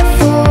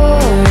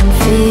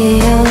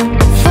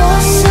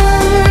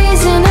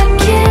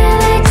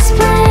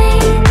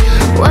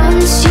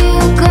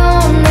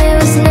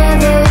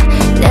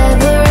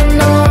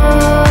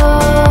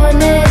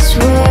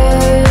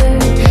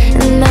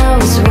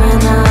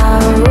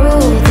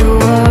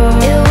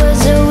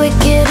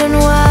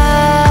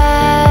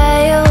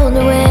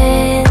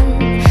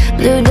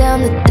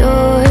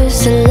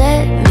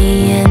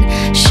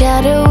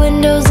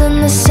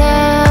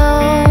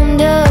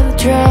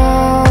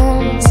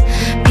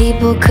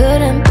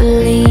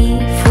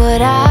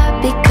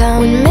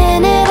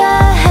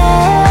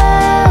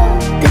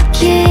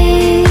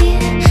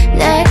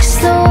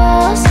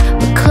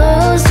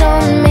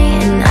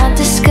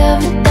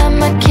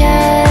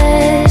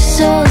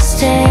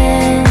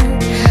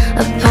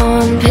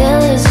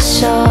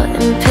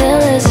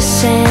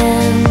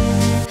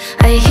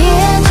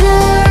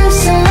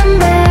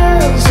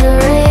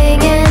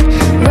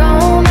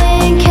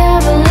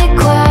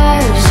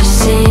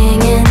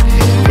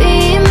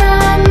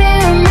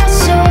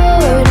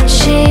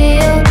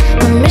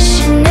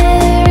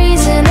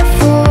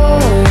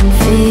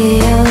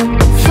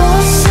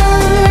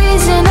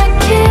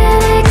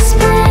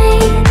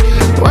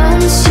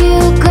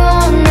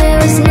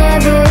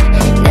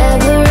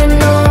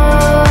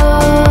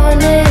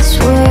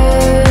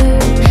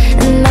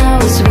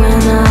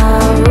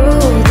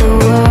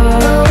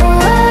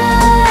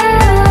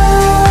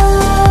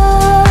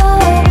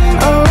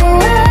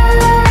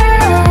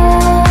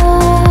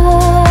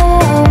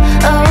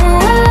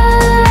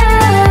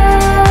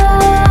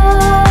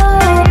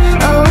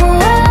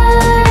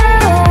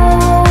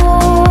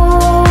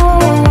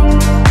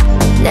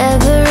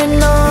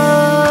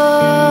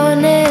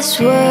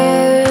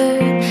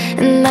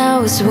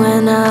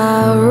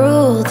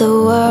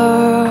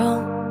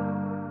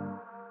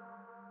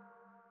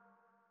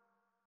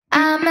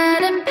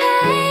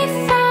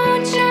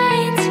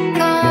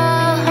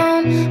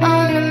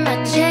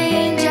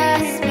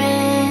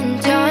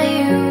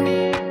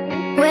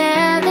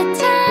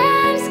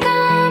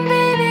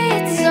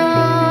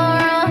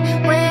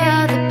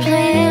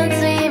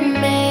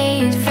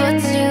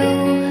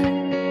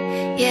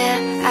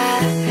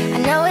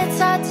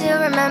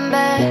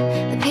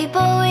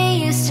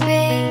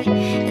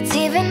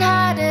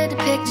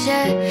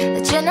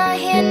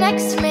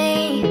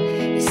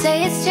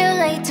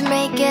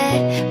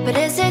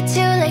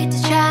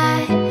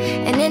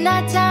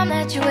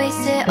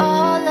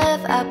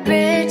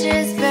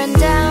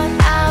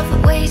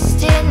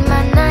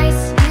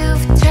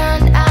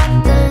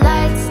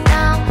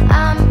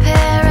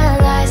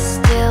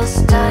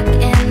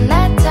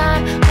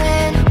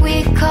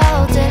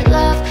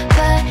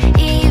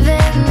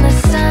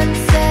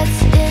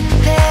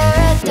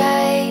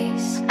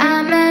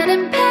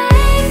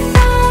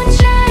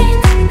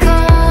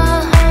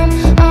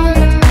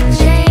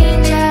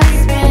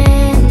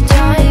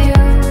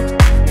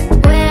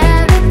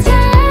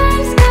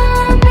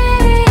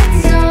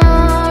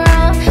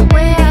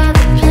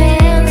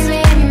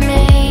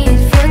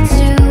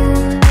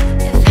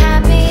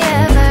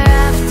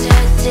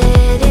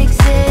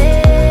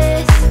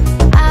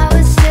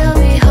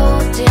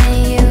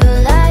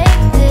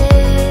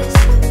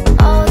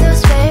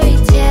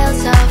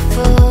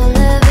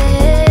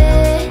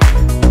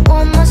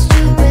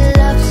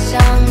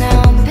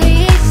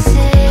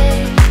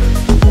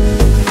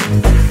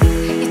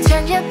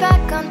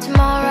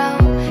tomorrow,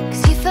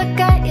 'cause you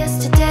forgot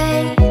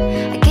yesterday.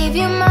 I gave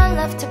you my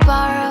love to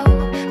borrow,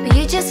 but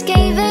you just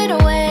gave it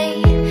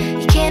away.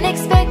 You can't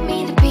expect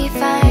me to be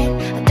fine,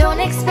 I don't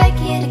expect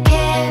you to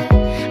care.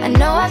 I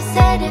know I've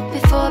said it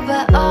before,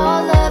 but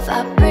all of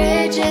our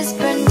bridges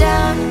burned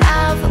down.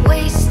 I've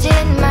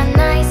wasted my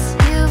nights,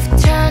 you've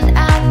turned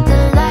out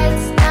the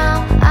lights. Now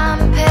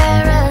I'm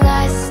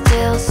paralyzed,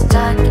 still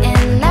stuck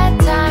in that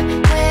time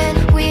when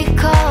we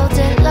called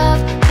it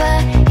love.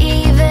 But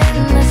even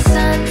the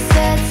sun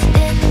sets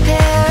in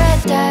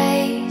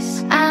paradise.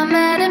 I'm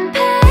at a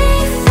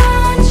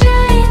payphone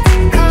trying to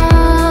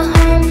call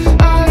home.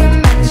 All of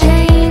my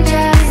change I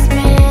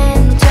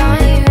spent on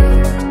you.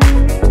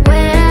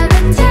 Where are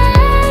the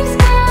times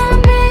gone,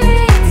 baby,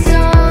 it's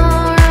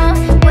all wrong.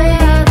 Where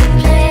are the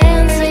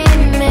plans we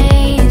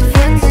made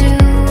for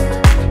two?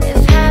 If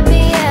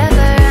happy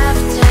ever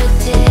after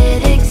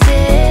did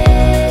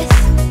exist,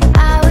 I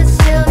would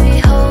still be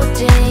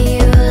holding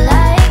you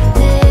like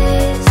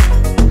this.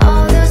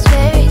 All those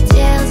fairy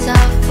tales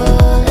are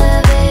full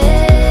of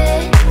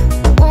it.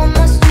 One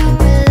more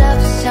stupid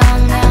love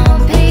song, I'll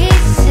be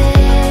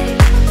sick.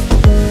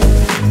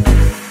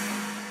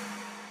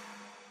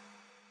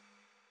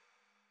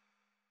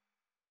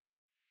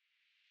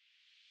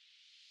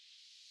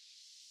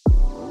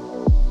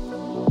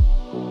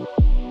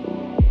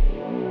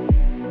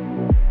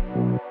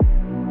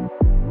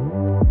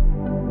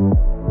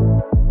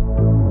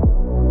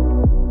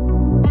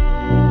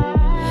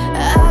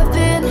 I've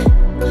been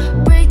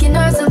breaking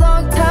hearts a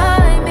long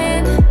time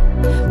and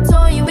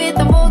toying with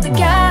the older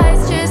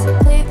guys, just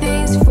play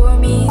things for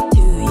me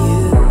to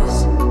use.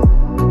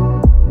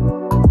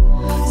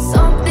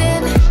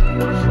 Something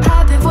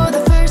happened for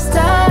the first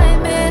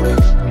time and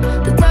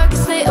the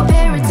darkest state of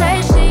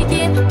paradise,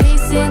 shaking,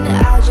 pacing,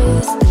 I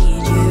just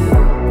need you.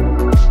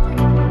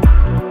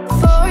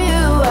 For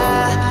you I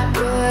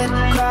would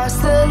cross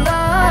the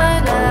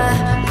line, I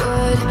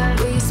would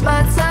waste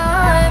my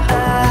time, I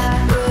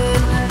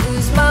would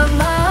lose my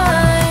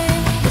mind.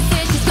 But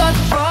since she's gone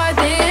too far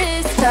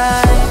this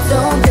time,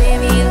 don't blame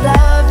me,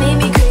 love made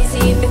me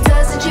crazy. If it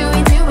doesn't, you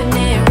ain't doing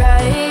it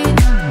right.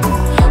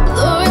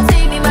 Lord,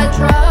 take me, my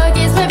drug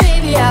is my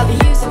baby, I'll be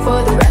using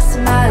for the rest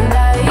of my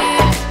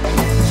life.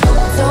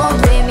 Don't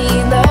blame me,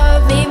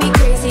 love made me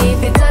crazy.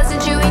 If it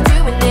doesn't, you ain't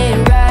doing it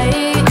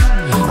right.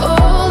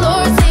 Oh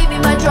Lord, take me,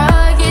 my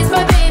drug is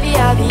my baby,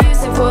 I'll be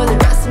using for the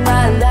rest of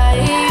my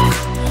life.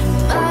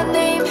 My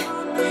name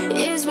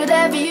is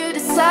whatever you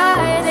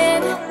decide,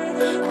 and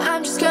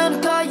I'm just gonna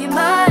call you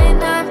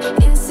mine. I'm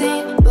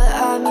insane, but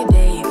I'm your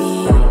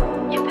baby.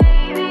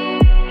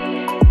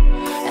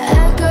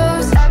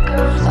 Echoes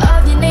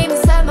of your name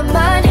inside my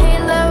mind,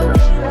 halo,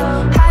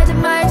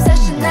 hiding my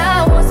obsession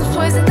now. Once was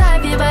poison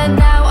ivy, but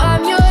now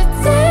I'm your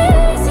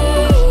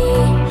daisy.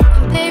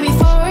 And baby,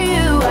 for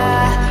you I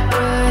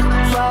would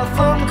fall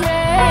from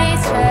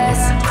grace,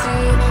 rest to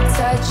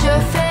touch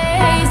your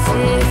face.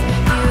 If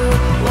you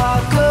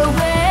walk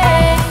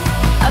away,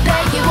 I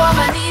beg you on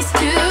my knees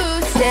to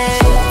stay.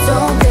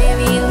 Don't blame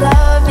me,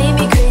 love made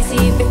me crazy.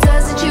 If it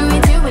doesn't, you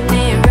ain't doing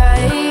it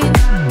right.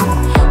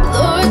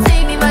 Lord,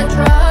 take me, my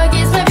drug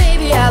is my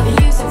baby, I'll be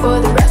using for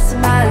the rest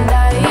of my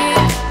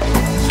life.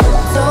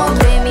 Don't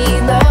blame me,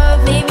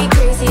 love made me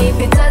crazy. If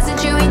it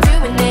doesn't, you ain't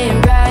doing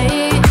it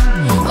right.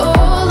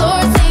 Oh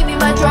Lord, take me,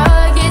 my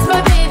drug is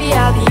my baby,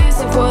 I'll be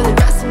using for the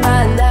rest of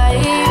my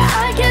life.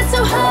 I get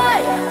so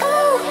high,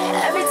 oh,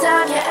 every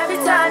time you're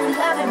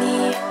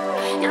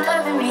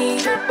loving me,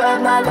 trip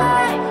of my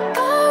life.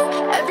 Oh,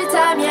 every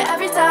time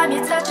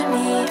you're touching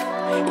me,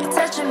 you're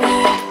touching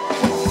me.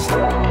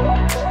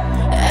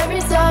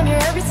 Every time you're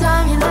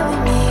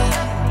loving me.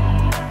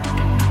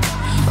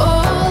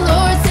 Oh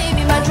Lord, take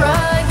me, my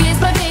drug is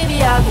my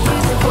baby, I'll be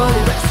using for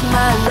the rest of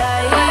my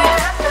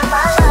life.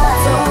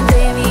 Don't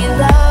blame me,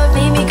 love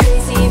made me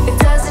crazy. If it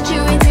doesn't,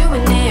 you ain't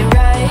doing it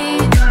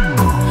right.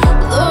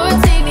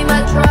 Lord, take me,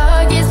 my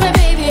drug is my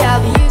baby,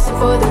 I'll be using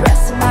for the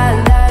rest of my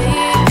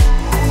life.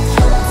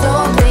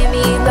 Don't blame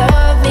me,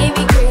 love made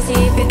me crazy.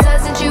 If it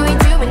doesn't, you ain't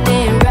doing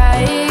it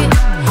right.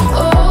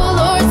 Oh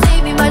Lord,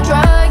 take me, my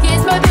drug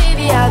is my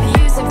baby, I'll be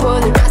using for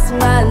the rest of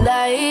my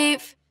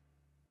life.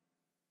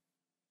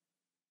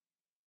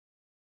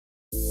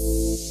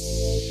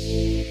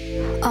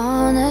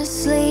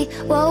 Honestly,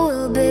 what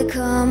will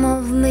become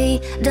of me?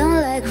 Don't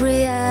like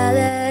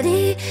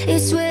reality,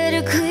 it's way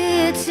too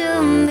clear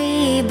to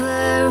me.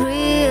 But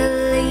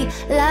really,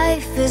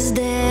 life is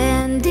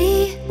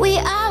dandy. We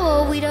are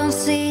what we don't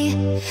see,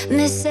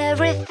 miss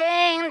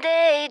everything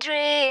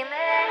daydreaming.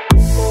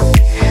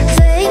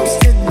 Flames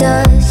to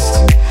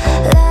dust,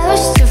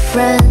 lovers to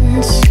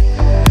friends.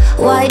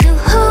 Why do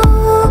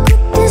hope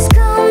could this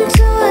come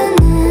to an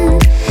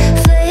end?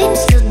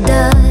 Flames to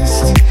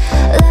dust,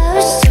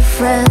 lovers to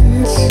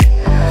friends.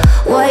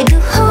 Why do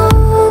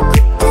hope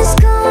could this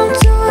come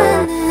to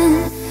an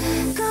end?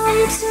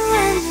 Come to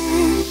an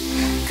end,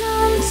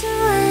 come to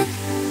an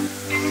end.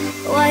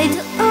 Why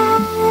do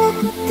hope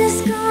could this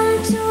come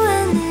to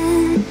an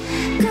end?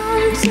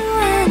 Come to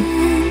an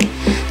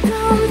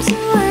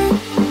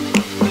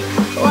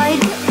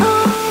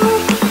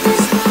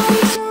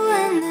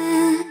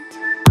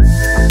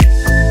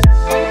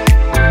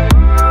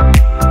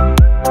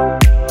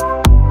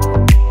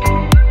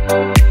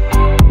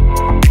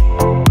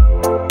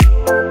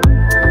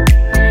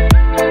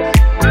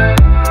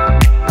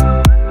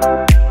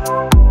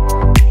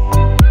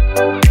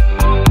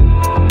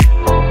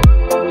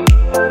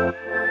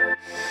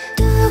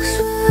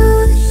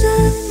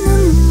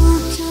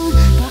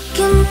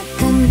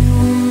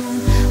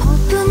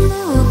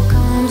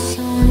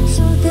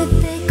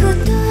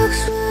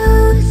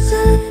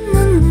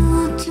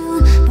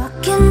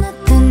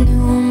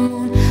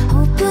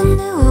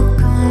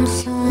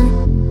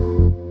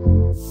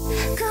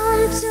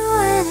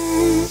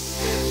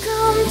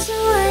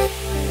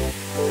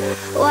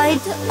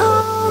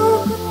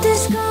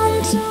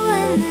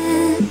an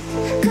end,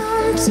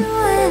 come to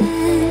an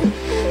end,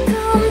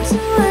 come to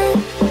an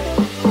end.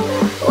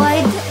 Why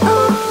do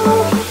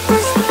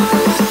this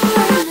come to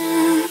an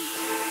end?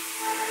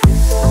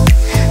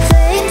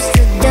 Flames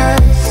to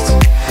dust,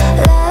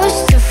 lovers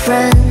to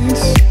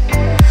friends.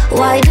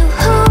 Why do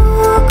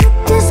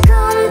this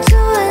come to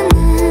an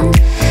end?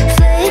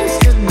 Flames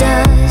to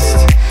dust,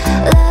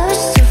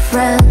 lovers to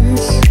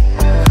friends.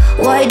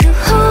 Why do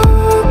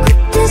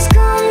this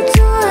come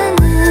to an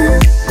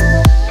end?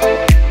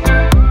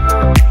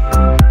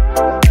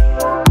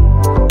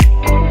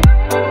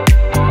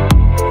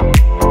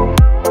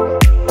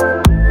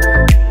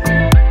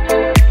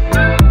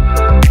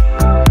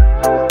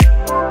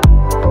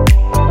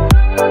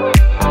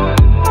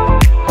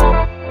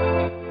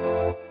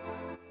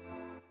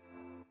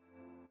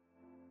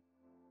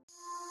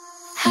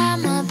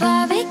 I'm a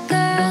Barbie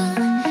girl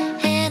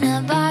in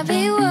a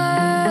Barbie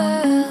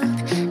world.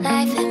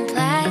 Life in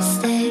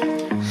plastic,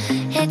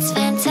 it's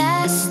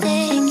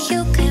fantastic.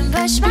 You can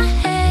brush my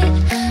hair,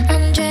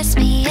 undress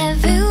me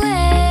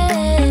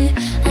everywhere.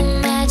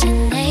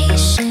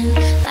 Imagination,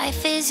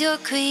 life is your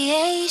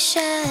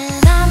creation.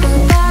 I'm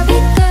a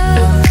Barbie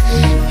girl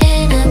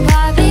in a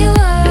Barbie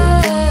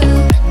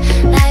world.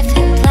 Life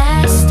in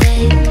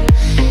plastic,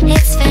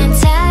 it's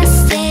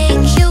fantastic.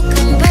 You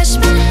can brush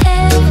my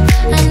hair,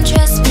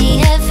 undress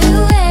me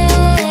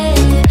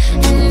everywhere.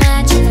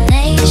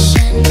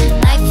 Imagination,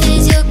 life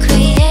is your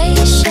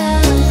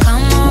creation.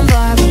 Come on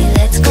Barbie,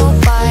 let's go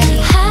party.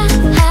 Ha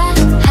ha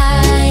ha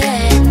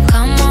yeah.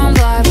 Come on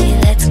Barbie,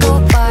 let's go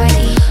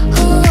party.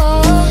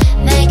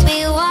 Ooh, make me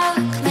walk,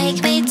 make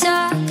me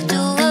talk, do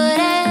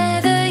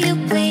whatever you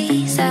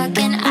please. I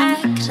can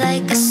act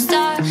like a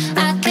star,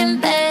 I can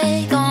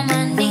beg on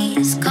my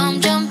knees. Come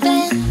jump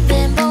in,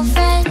 bimbo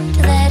friend,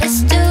 let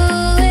us do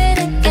it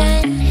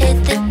again.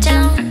 Hit the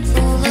town,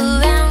 fool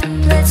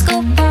around, let's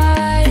go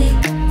party.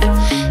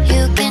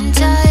 You can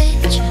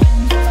touch,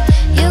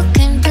 you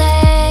can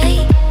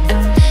play.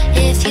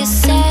 If you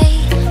say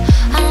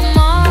I'm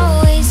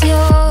always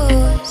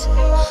yours.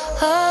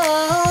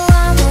 Oh,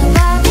 I'm a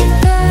Barbie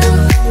girl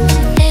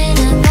in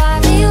a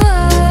Barbie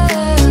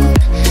world.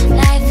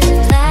 Life in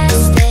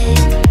plastic,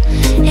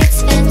 it's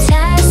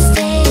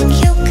fantastic.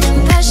 You can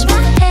brush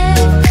my hair,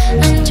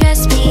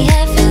 undress me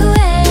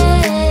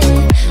everywhere.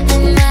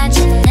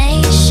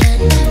 Imagination,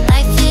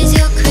 life is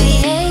your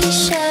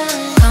creation.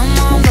 Come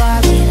on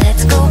Barbie,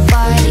 let's go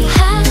party.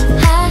 Ha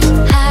ha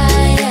ha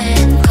yeah.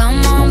 Come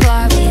on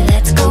Barbie,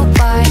 let's go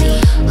party.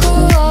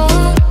 Ooh,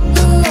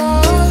 ooh,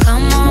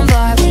 come on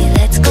Barbie,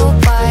 let's go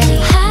party.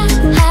 Ha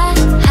ha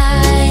ha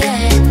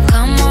yeah.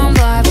 Come on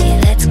Barbie,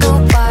 let's go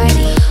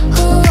party.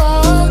 Ooh,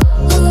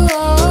 ooh.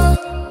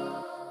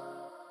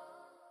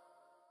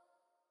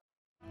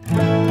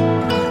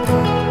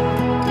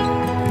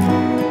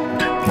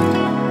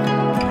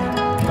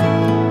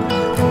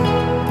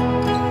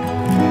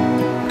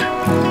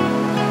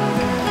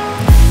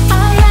 I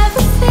have a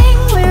thing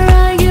where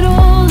I get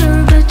older,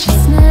 but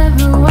just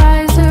never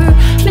wiser.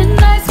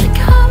 Midnights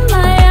become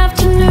my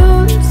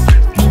afternoons.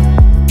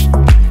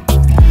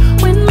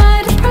 When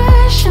my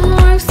depression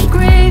works the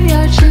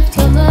graveyard shift,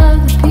 I love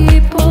the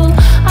people.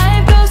 I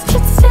have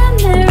ghosted stand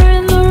there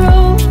in the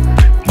room.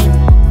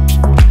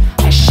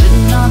 I should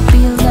not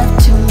be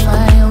left to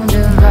my own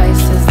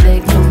devices. They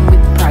come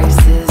with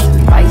prices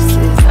and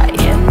vices. I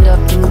end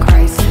up in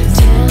crisis.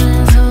 10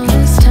 is all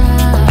this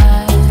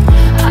time.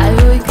 I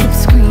wake up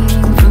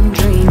screaming from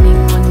dreaming.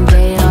 One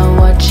day I'll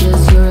watch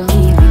as you're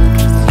leaving,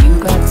 'cause you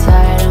got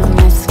tired of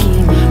my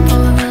scheming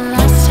for the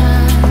last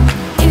time.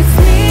 It's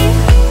me,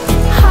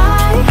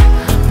 hi,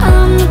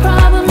 I'm the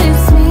problem,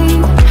 it's me.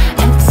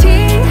 At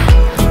tea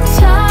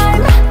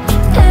time,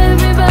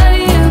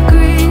 everybody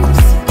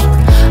agrees.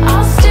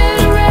 I'll stare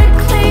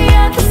directly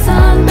at the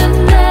sun, but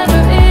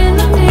never in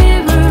the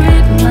mirror.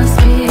 It must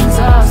be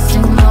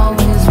exhausting,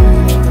 always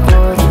rooting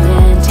for the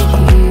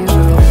anti-hero.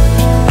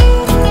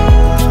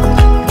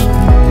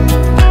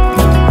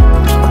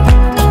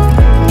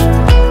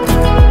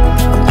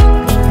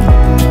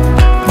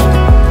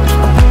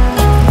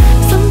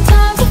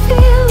 Sometimes I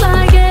feel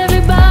like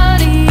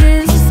everybody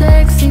is a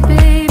sexy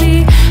baby,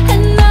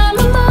 and I'm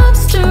a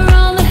monster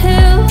on the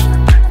hill.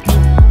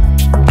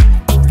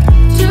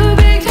 Too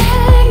big to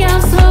hang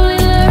out, slowly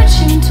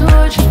lurching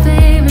towards your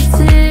favorite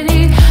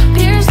city.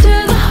 Pierced to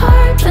the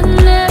heart but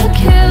never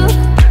killed.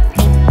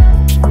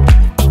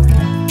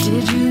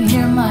 Did you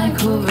hear my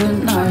covert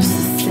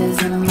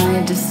narcissism? My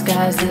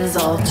disguise is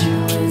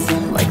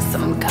altruism, like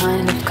some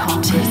kind of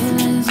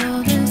consciousness.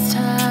 All this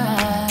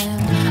time,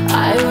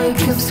 I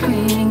wake up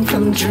screaming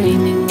from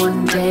dreaming.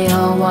 One day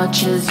I'll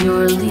watch as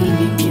you're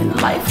leaving, and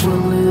life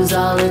will lose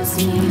all its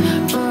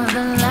meaning for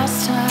the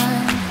last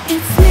time.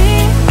 It's me,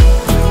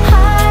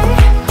 hi,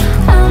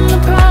 I'm the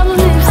problem,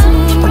 it's me.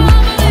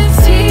 It's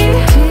tea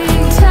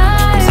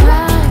time,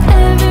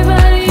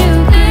 everybody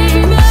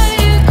agrees.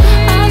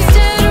 I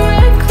stare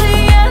directly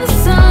at the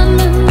sun,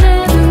 but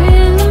never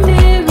in the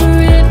mirror.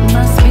 It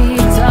must be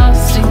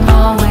exhausting,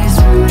 always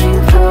rooting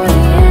for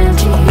the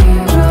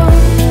anti-hero.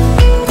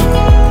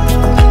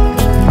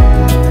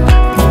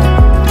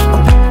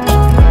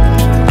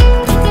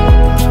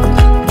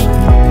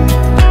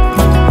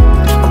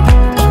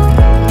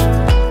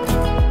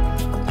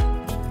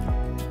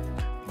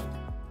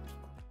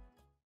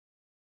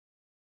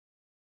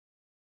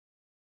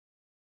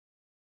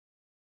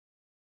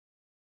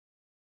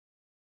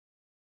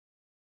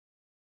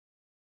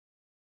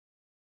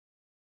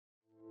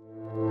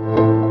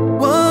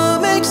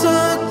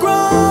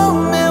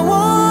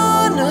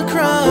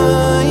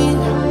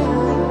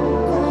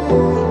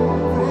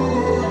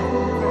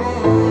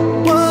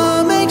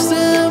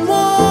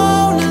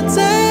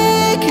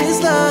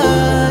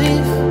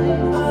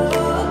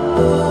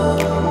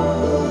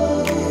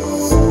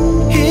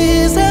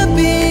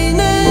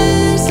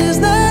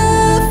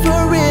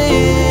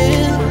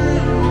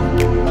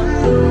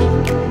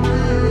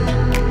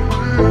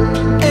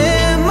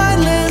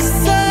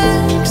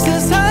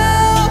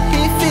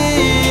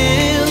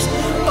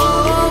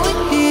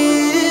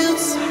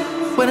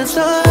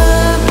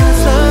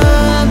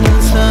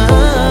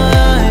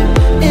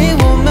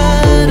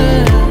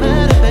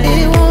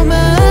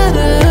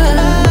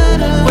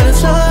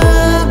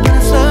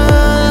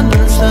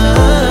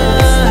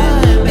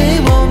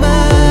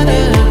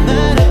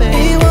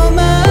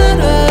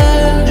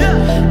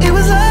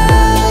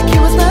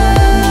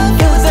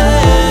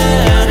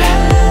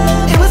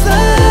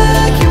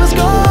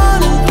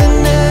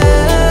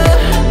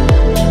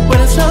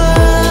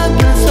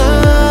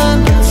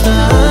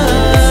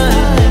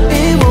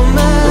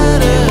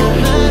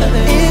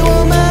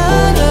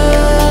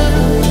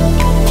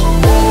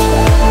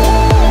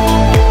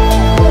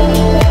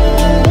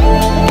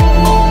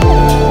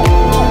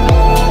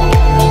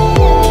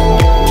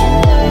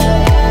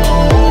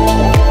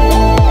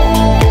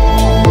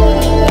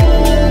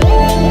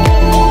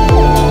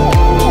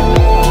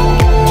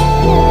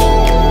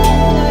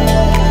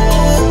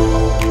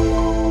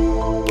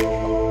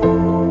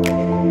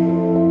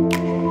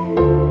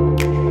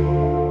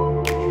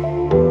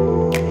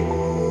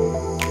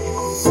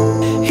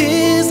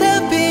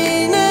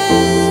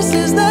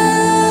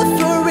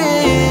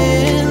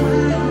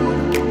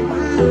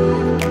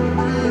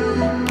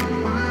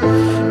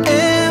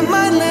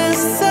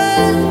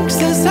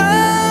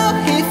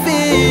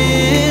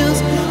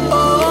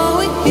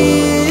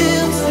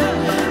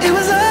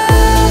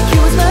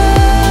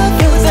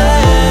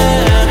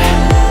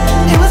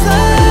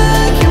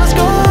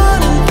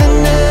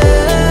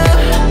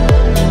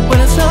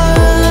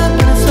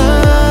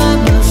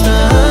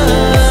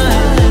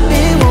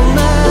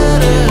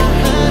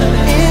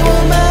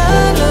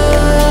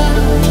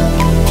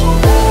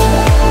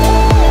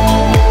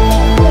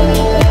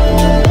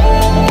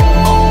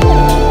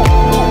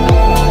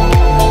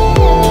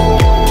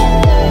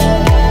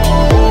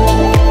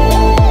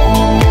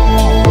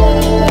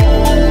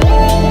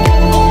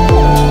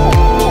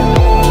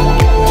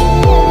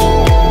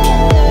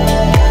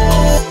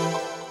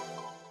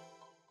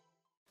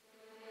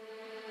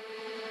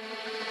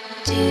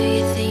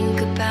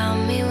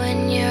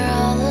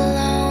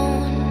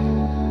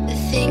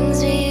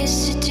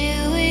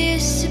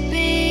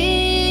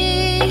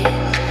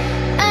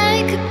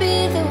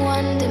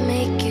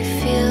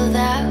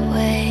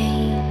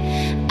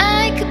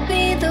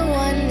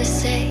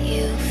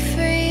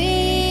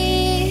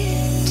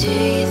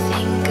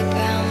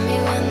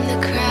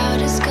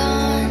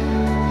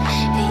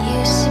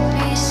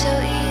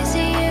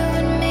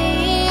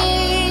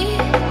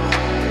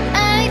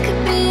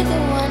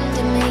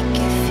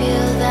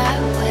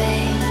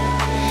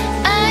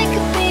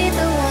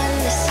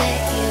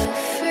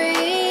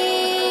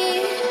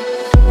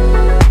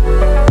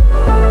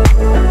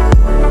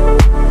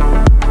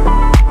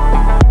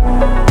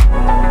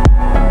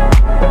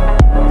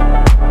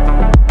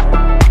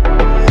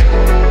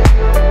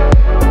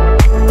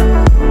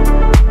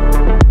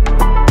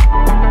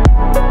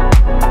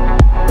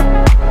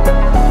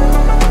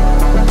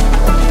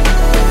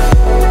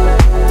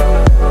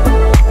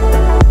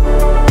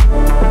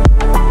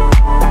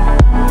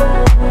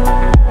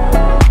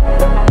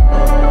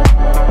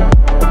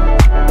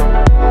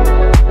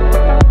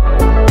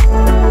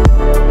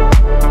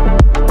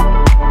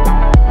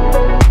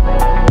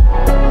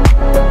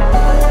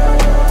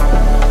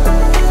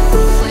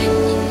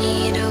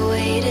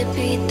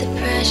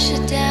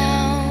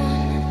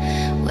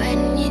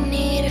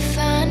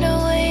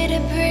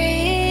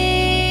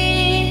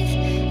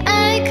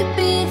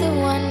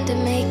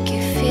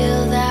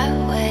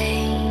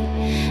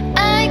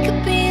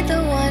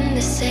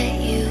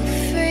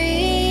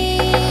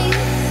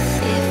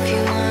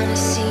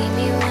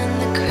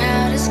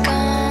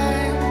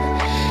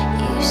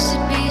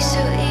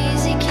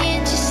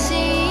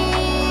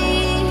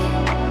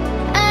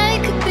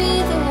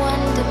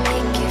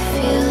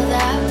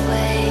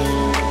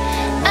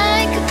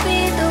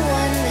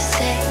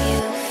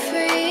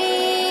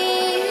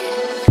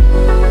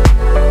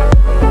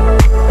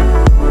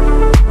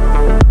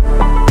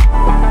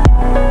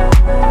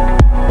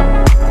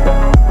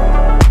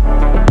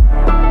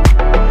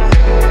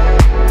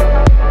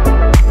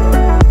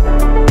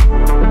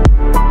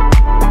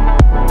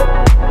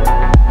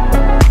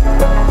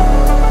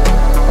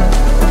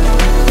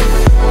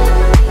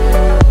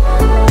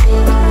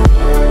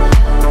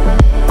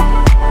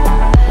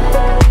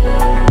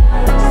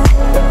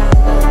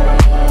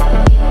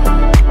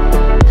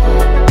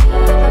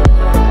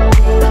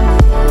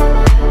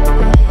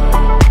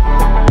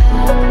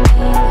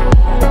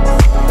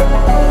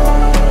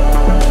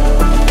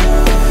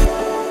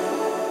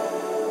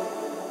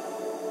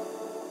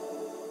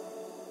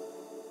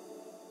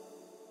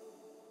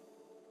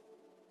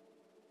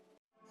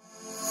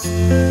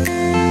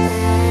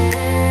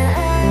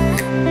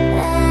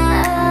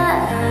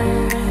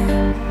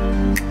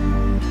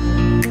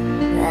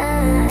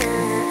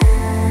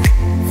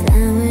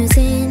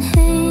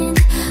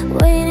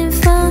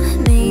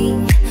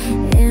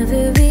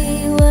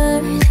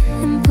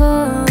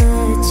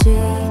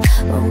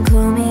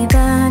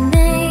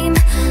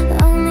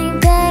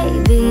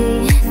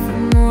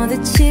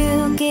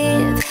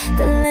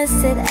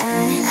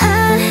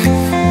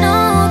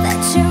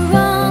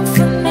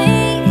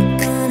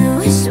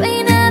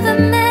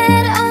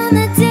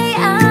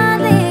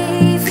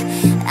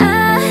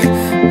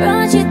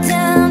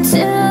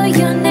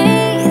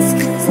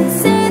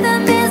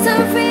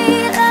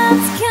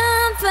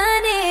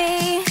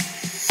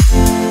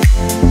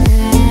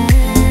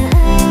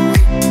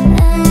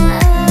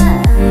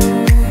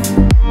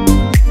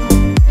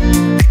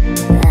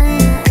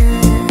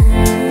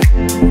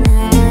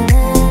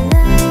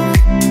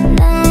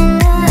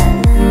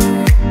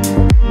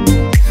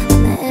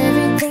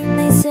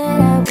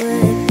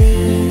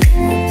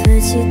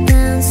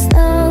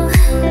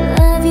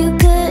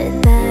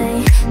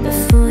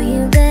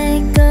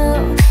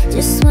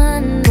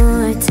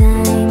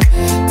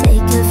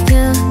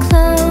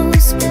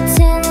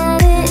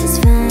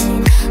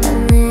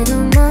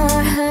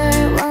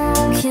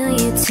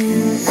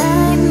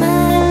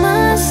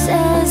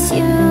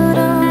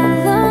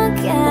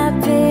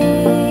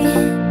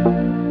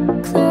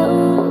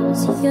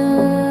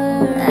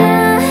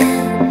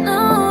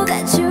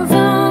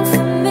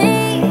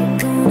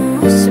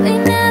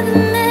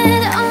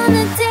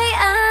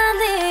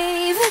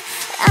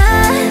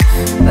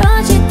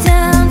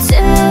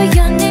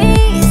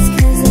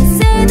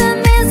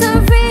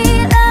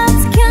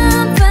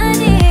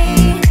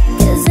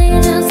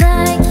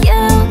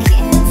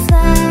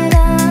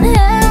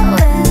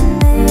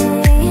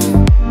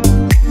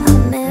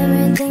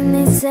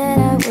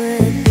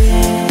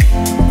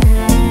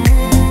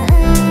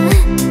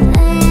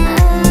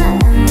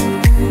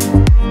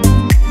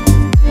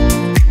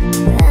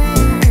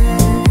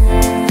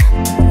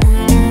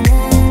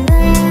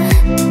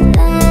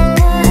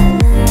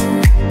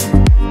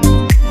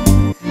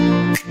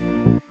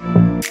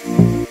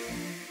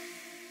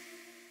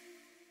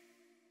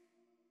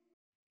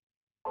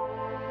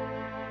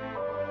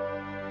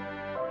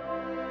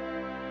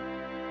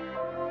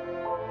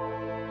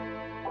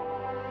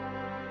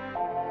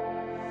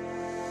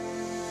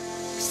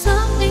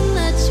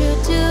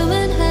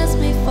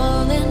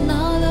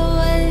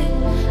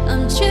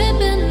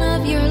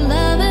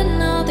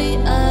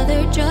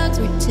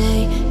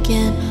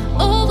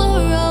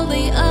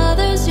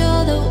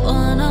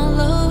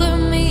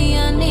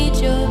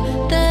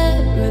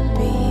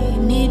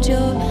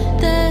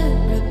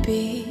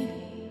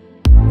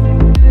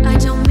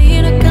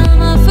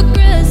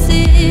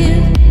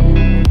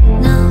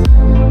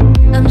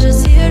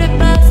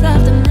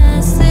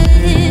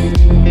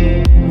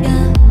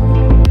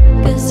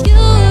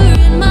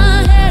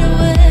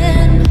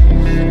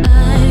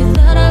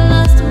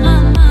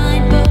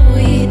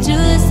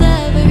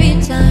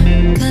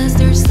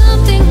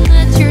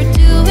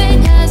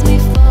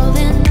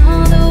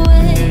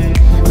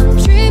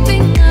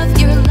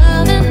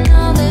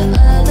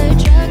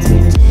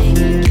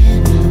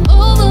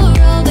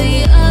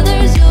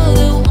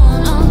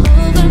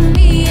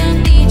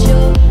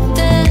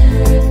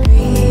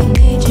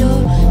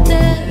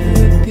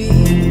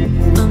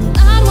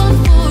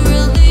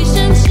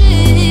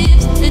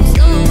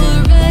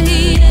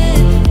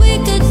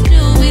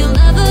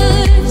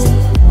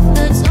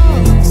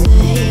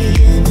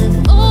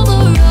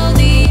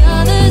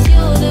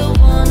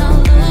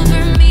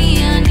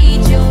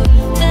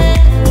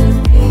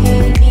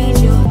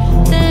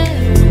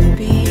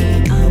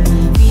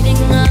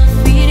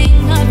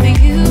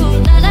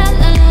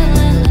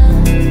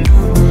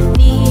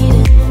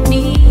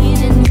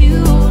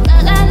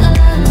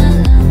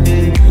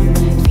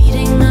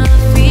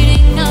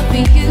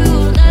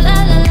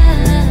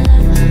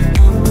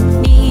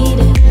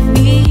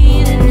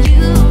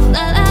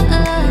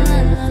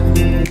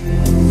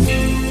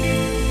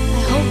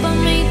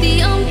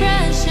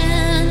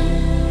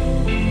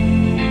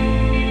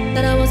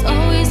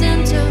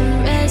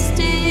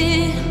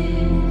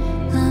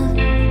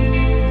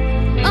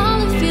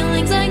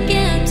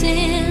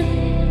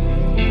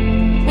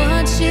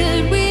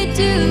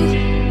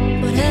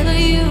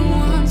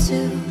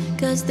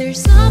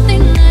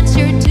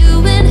 you're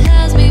doing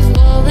has me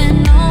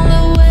falling all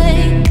the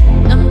way.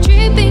 I'm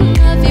dreaming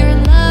of your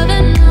love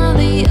and all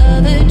the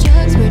other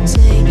drugs we're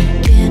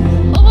taking.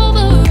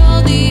 Over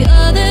all the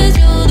others,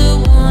 you're the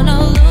one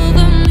all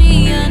over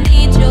me. I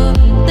need your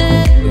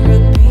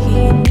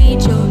therapy,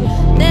 need your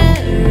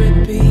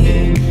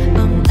therapy.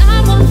 I'm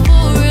not one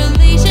for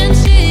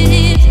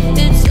relationships,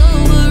 it's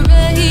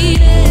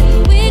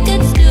overrated. We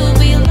could still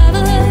be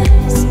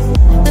lovers,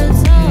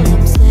 that's all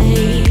I'm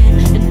saying.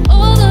 And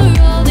over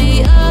all the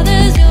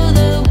others, you're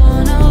the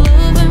one all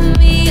over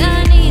me. I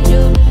need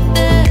your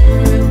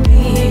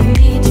therapy,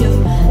 need your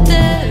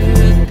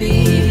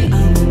therapy.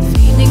 I'm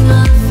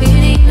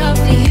feeding up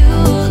to you,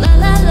 la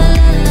la la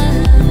la la.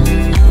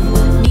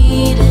 I'm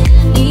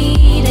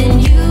needing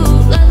you,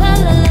 la la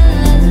la la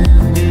la.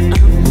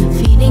 I'm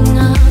feeding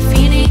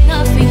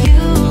up for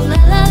you,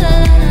 la la la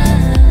la la.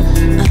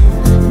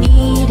 I'm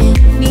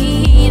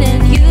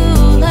needing you,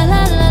 la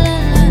la la la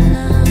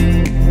la.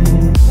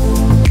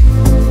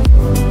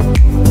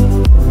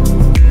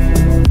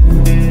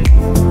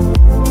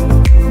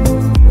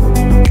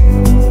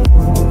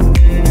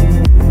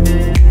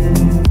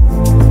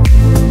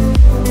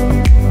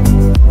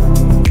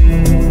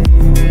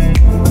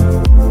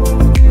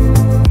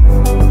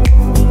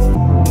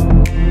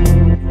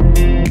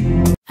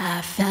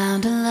 I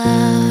found a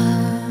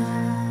love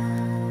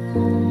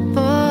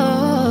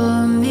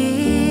for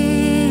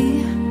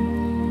me.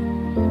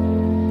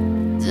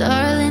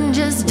 Darling,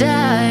 just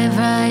dive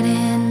right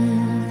in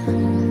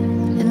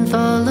and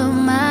follow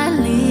my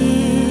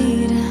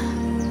lead.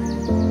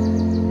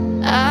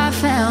 I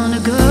found a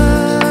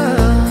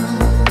girl,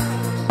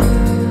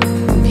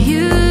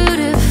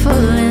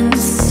 beautiful and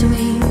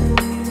sweet.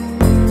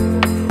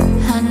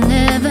 I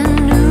never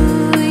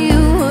knew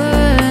you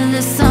were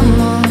the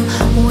someone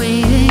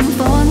waiting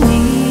for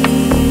me.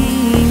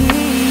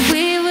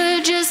 We were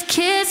just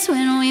kids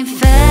when we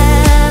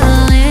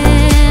fell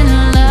in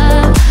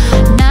love,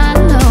 not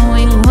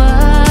knowing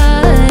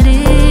what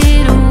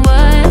it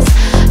was.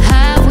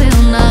 I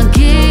will not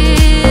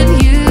give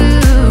you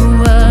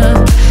up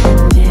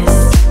this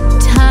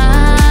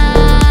time.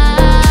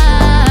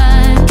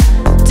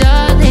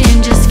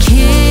 Darling, just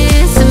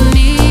kiss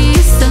me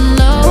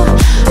slow.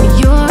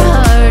 Your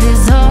heart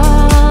is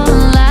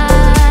all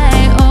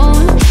I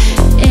own,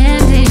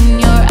 and in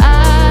your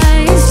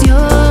eyes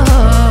you're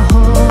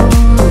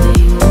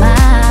holding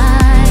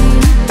mine.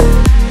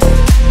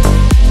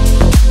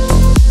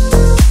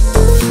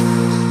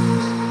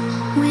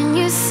 When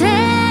you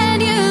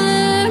said you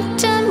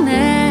looked a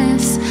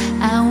mess,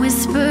 I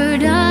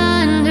whispered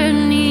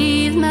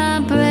underneath my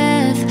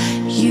breath.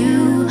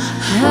 You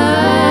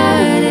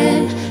heard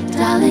it,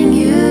 darling,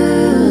 you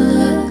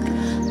look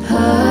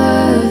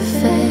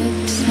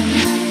perfect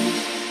tonight.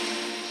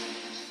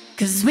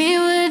 'Cause we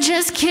were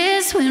just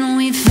kids when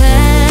we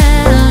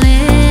fell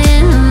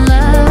in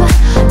love,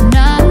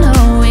 not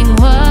knowing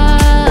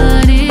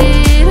what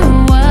it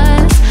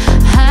was.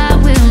 I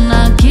will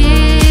not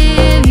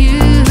give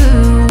you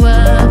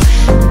up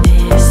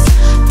this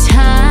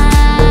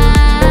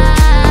time.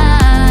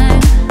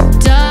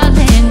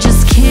 Darling,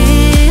 just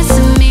kiss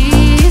me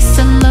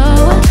slow.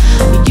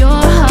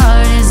 Your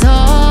heart is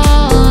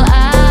all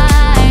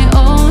I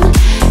own,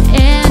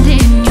 and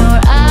in your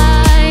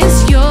eyes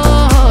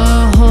you're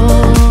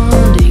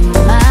holding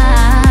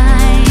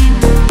mine.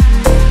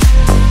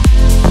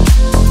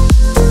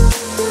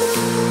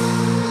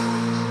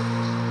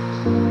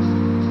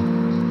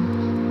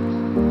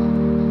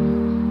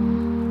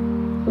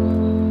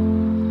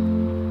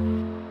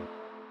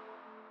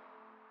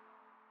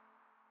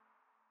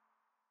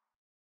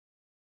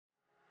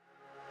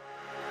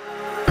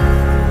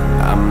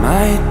 I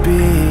might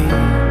be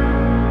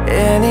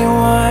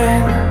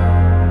anyone,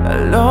 a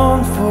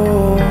lone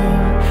fool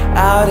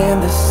out in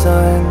the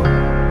sun.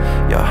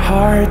 Your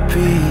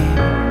heartbeat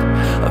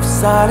of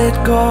solid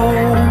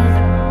gold.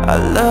 I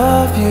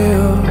love you,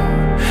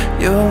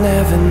 you'll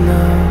never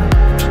know.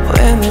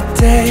 When the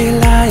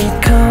daylight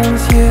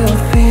comes, you'll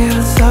feel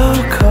so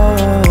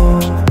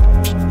cold.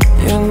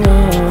 You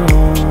know,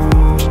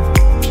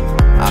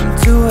 I'm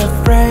too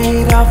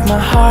afraid of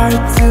my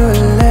heart to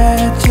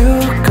let you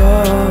go.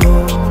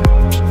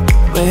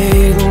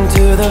 Waiting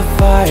to the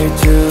fire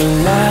to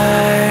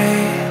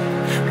light,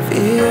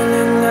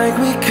 feeling like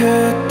we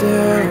could do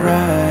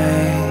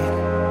right.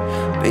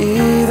 Be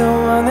the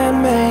one that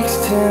makes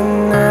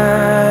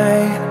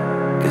tonight.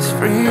 'Cause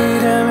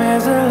freedom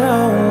is a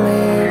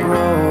lonely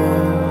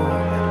road.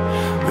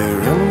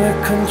 We're under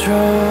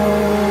control.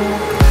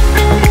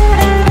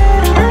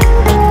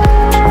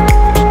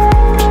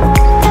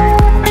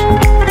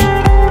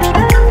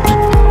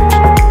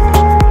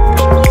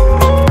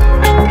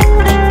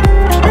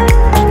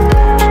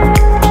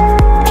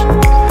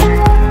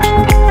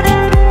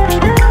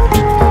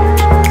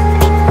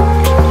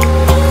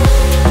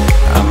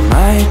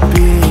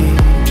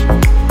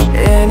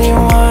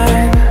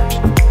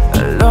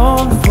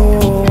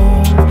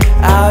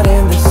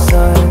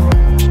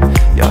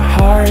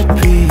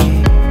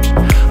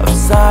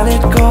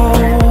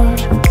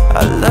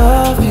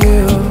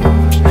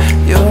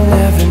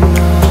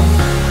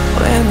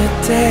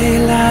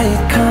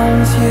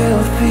 you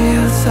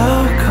feel so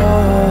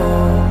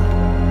cold,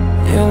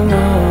 you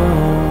know.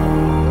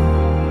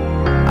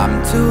 I'm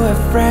too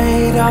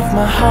afraid of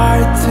my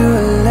heart to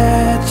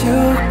let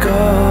you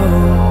go.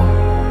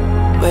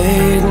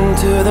 Wait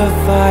until the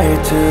fire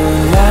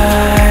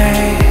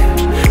tonight,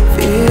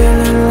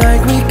 feeling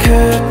like we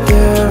could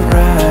do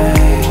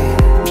right.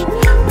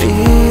 Be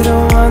the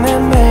one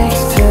that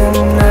makes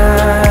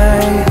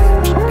tonight,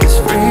 'cause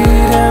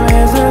freedom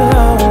is a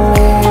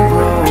lonely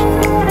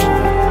road.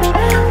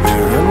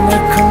 We're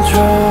under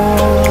control.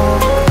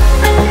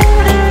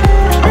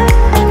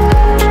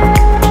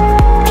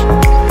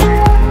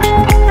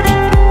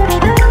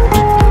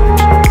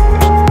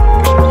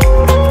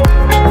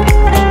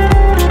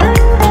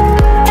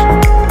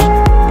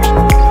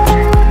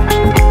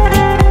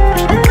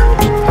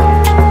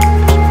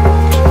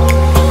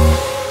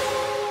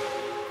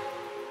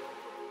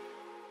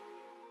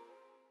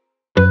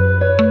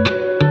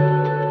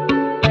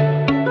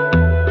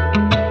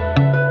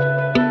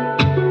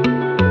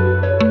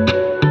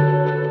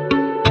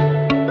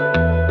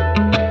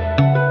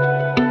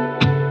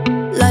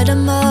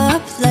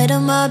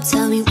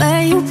 Tell me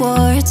where you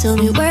were, tell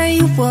me where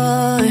you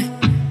were.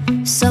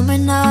 Summer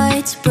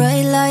nights,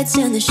 bright lights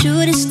and the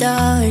shooting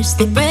stars,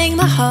 they break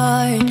my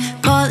heart.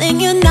 Calling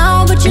you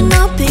now but you're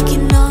not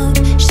picking up.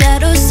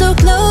 Shadows so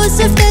close,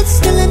 if that's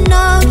still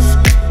enough.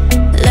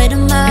 Light a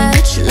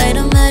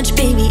match,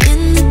 baby,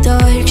 in the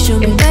dark. Show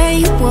me where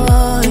you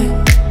were.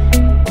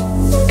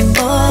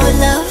 Oh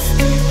love,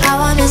 how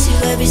I miss you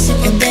every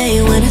single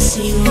day when I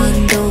see you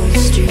on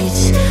those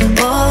streets.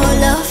 Oh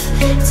love,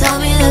 tell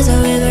me there's a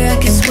river I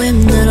can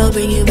swim that'll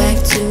bring you back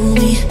to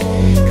me.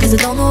 'Cause I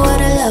don't know how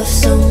to love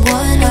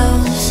someone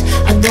else,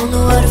 I don't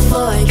know how to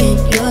forget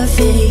your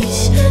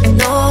face.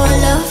 No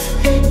love,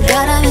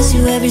 God, I miss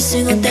you every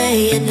single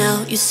day, and now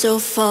you're so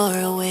far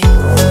away.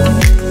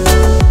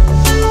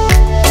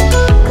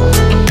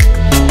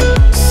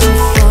 So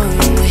far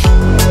away.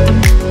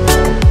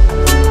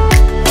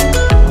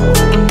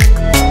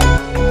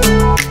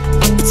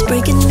 It's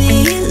breaking me,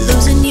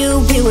 losing you.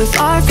 We were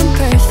far from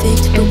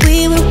perfect, but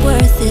we were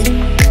worth it.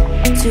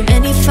 Too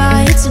many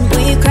fights and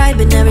we cried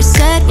but never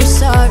said we're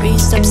sorry.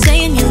 Stop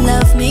saying you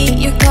love me,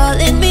 you're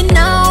calling me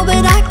now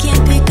but I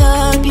can't pick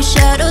up. Your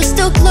shadow's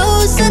still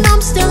close and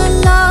I'm still in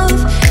love.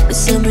 The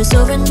summer's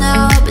over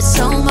now but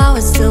somehow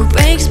it still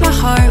breaks my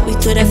heart. We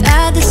could have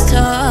had this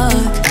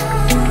talk.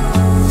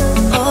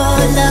 Oh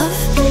love,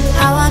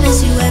 how I miss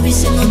you every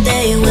single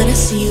day when I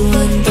see you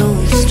on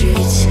those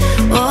streets.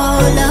 Oh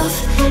love,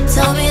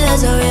 tell me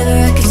there's a river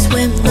I can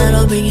swim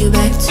that'll bring you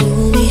back to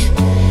me.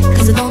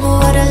 'Cause I don't know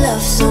how to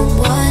love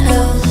someone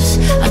else,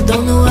 I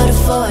don't know how to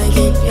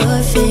forget your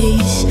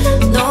face.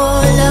 No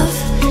love,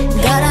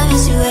 God, I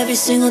miss you every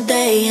single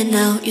day, and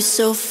now you're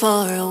so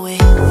far away.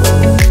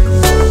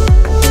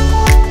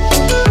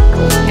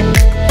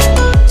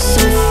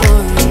 So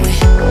far away.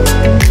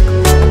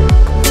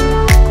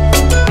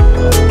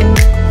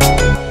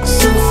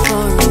 So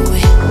far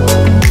away.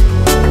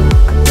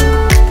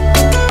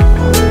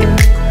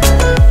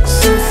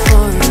 So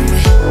far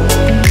away.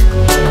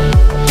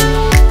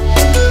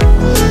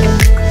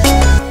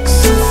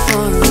 So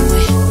far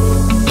away.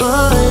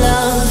 Oh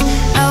love,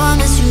 how I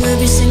miss you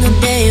every single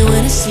day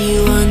when I see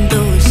you on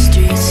those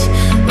streets.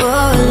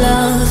 Oh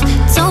love,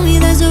 tell me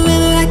there's a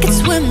river I can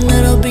swim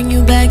that'll bring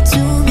you back to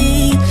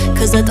me.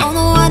 'Cause I don't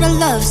know how to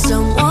love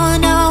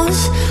someone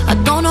else, I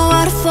don't know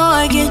how to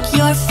forget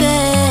your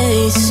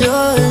face.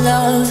 Oh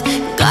love,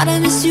 God, I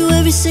miss you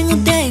every single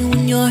day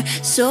when you're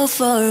so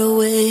far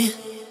away.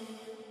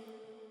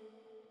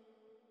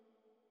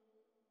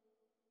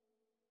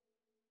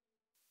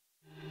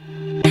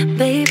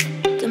 Babe,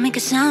 don't make a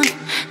sound.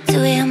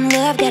 2 AM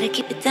love, gotta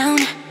keep it down.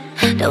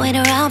 Don't wait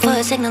around for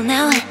a signal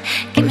now.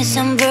 Give me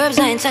some verbs,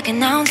 I ain't talking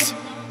nouns.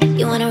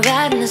 You wanna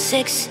ride in a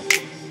 6,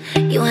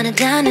 you wanna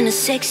dine in a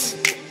 6.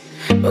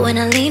 But when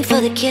I lean for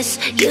the kiss,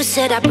 you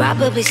said I'd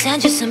probably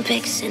send you some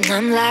pics. And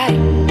I'm like,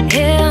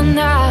 hell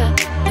nah,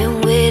 been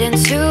waiting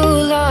too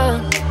long.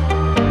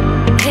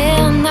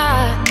 Hell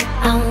nah,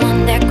 I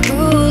want that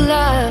cruel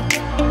love.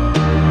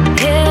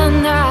 Hell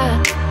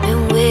nah,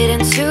 been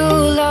waiting too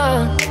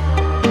long.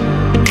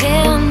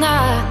 Hell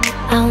nah,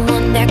 I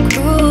want that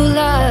cruel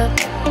love.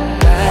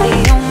 Body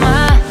on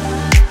my,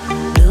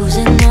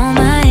 losing all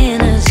my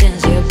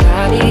innocence. Your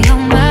body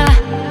on my,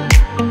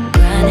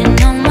 grinding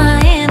on my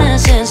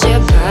innocence.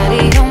 Your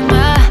body on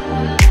my,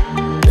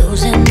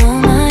 losing all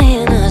my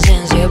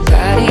innocence. Your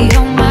body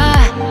on my,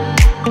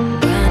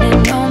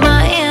 grinding on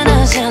my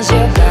innocence.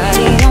 Your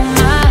body on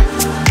my,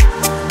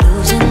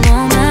 losing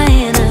all my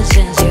innocence.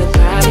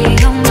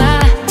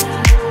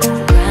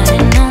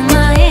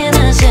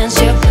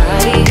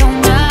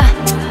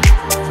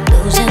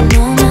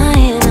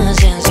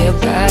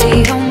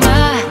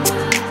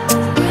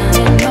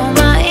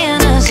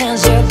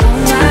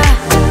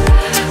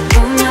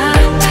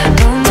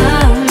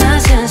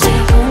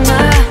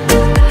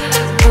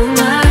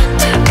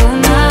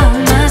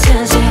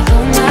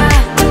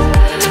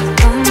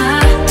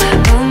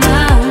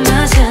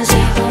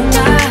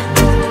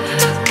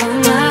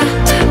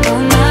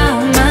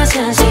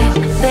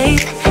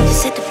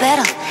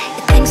 better.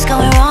 You think's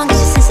going wrong, it's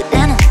just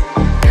incidental.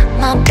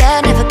 My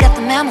bad, never got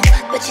the memo.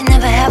 But you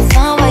never have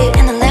fun while you're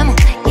in the limo.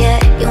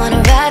 Yeah, you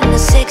wanna ride in the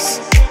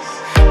 6,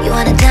 you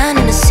wanna dine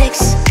in the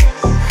 6.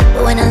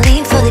 But when I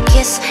lean for the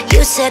kiss,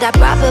 you said I'd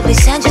probably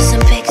send you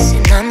some pics.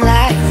 And I'm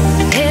like,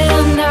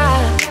 hell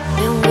nah,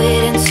 been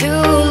waiting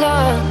too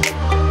long.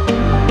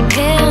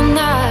 Hell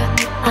nah,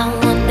 I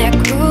want that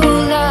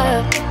cruel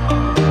love.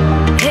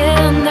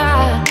 Hell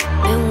nah,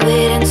 been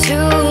waiting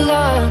too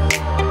long.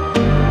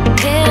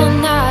 Hell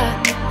nah,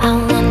 I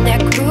want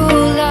that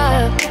cruel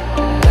love.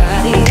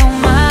 Body on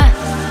my,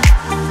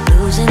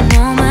 losing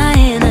all my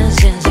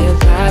innocence. Your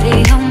body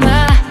on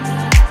my,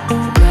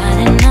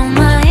 grinding on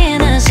my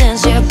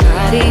innocence. Your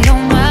body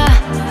on my,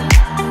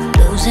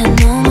 losing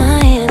all my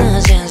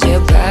innocence.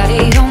 Your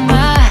body on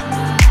my,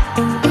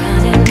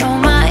 grinding on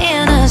my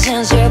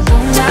innocence. Your body.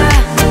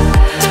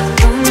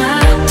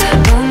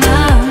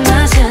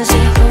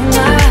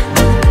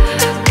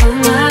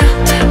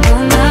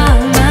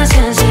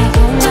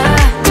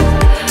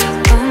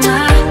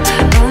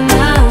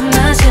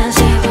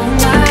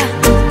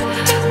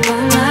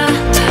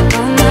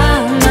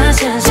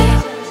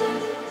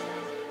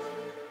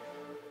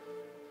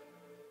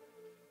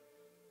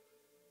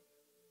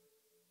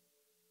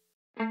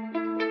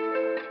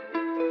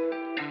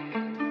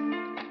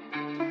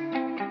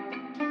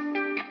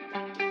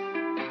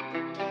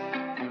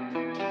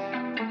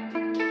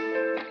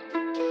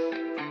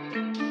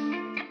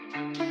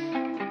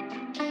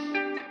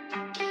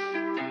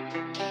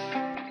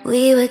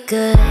 We were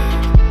good,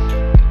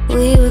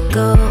 we were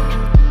gold.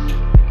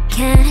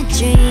 Kind of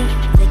dream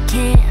that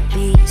can't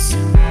be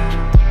sold.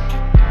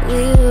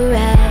 We were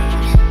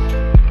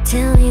right,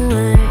 telling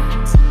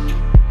words.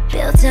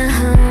 Built a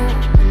home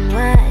and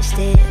watched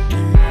it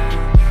burn.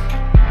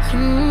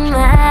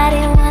 I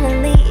didn't wanna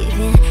leave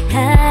you,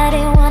 I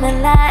didn't wanna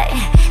lie.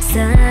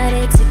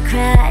 Started to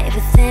cry,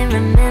 but then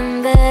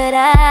remembered I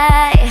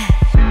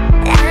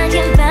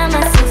can buy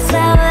myself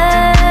flowers.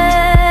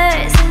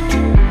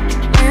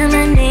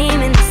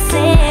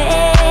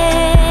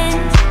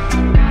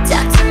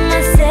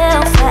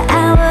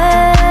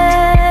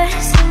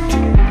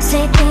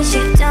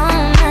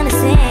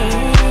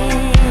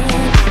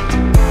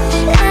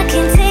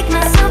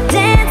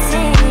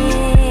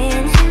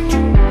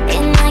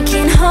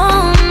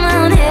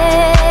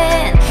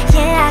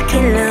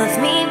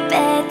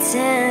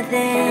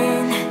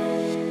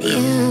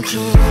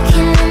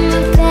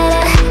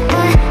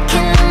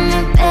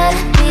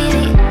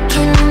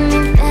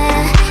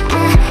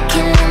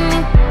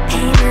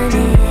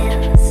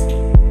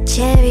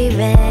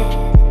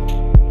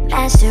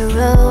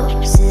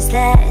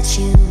 That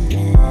you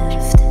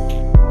left,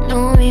 no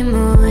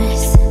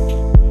remorse,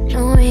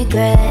 no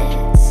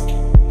regrets.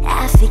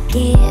 I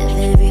forgive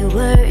every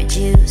word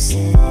you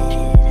said.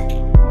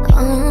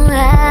 Oh,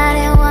 I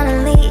didn't wanna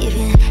leave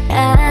you,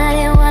 I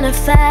didn't wanna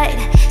fight.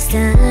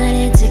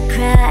 Started to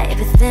cry,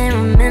 but then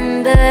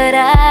remembered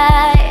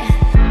I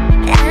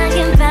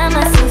can buy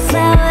myself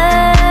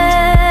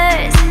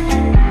flowers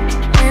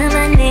and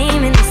my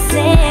name in the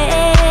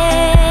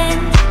sand.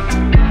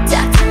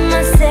 Talk to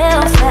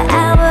myself for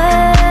hours.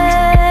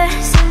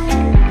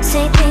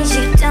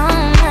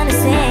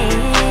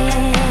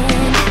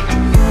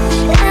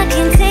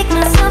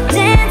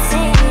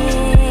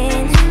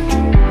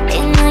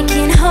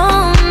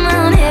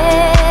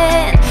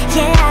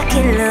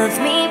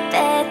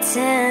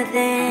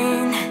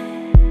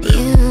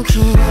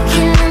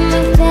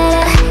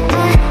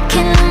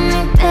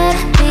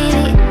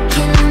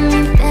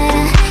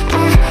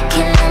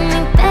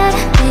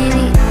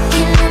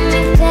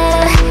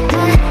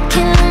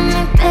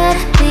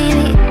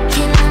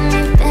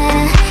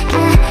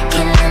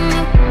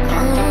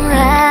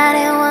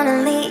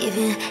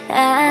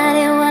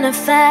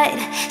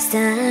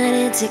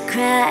 Started to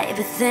cry,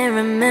 but then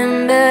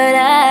remembered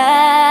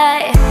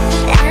I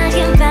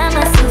can buy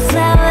myself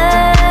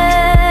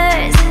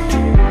flowers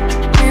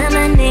and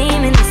my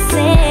name in the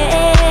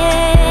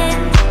sand.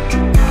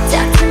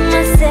 Talk to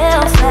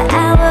myself for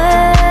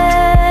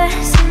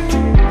hours,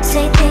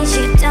 say things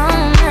you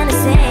don't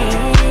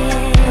understand.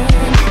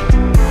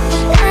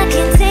 I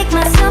can take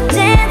myself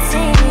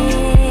dancing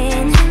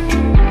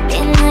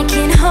and I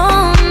can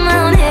hold my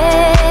own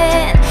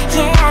head.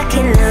 Yeah, I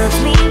can love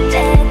me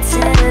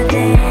better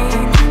than,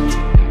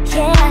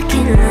 yeah, I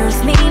can love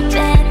me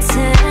better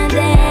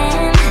than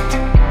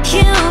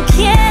you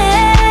can.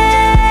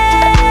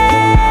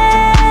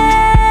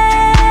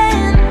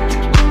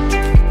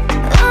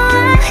 Oh,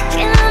 I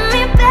can love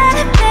me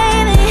better,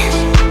 baby.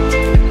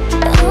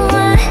 Oh,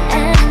 I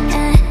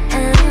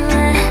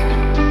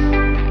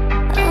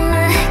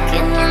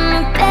can love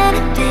me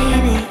better,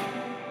 baby.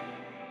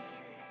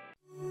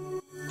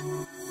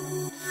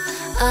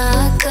 I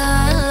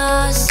got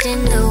lost in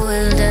the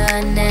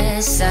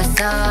wilderness. I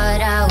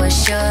thought I was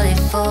surely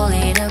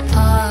falling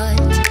apart.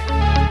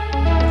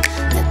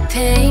 The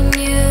pain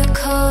you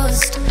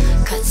caused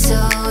cut so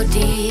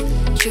deep,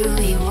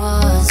 truly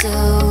was a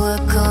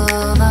work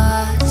of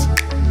art.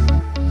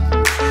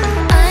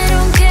 I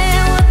don't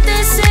care what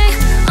they say,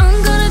 I'm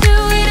gonna do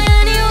it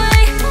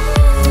anyway.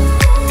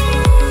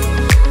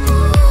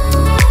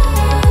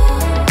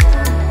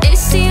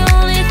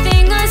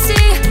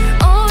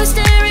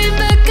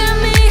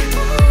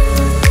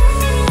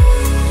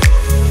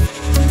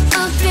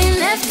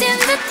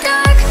 the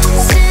dark,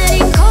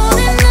 sitting cold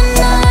in the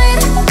night.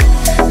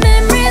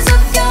 Memories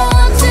of your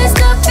taste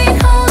I've been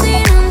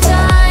holding on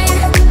tight.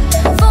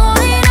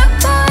 Falling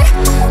apart,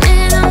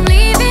 and I'm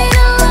leaving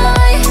a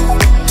lie.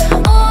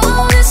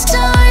 All this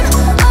time,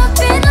 I've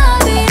been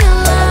loving a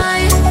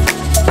lie.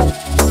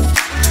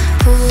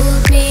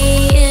 Pulled me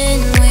in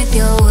with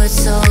your words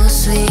so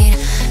sweet.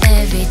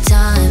 Every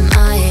time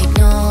I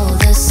ignore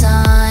the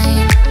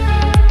sign.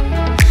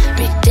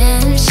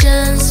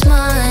 Redemption's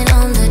mine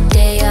on the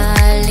day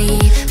I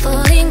leave.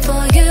 Falling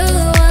for you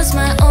was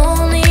my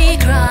only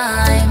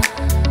crime.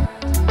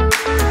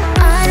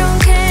 I don't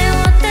care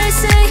what they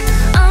say,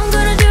 I'm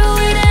gonna do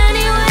it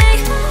anyway.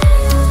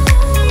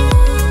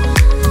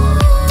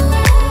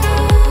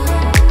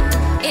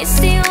 It's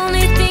the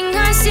only thing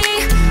I see,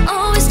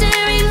 always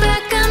staring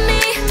back at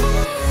me.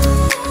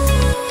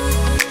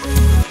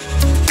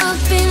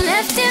 I've been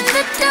left in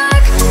the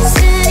dark,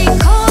 sitting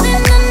cold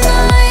in the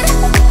night.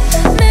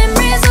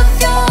 Memories of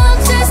your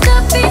taste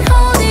I've been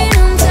holding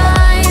on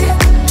tight.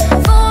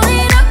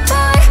 Falling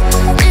apart,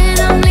 and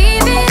I'm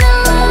leaving a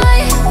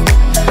lie.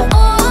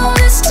 All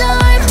this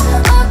time,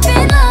 I've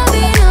been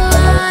loving a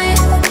lie.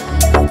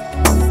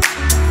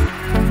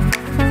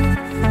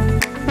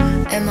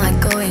 Am I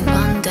going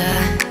under?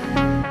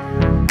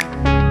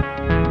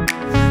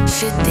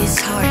 Should this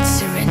heart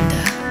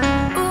surrender?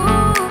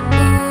 Ooh,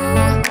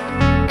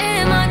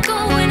 am I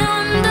going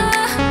under?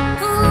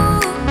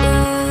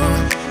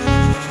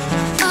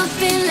 I've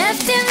been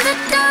left in the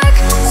dark,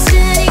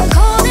 sitting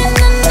cold in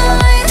the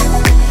night.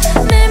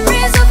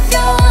 Memories of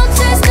your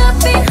taste I've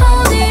been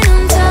holding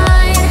on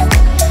tight.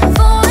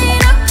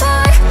 Falling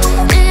apart,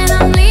 and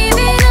I'm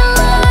leaving a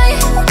lie.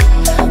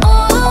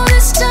 All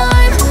this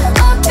time,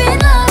 I've been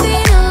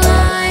loving a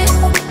lie.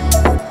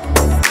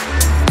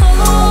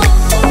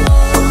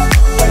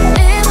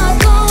 Am I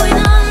going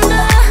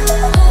under?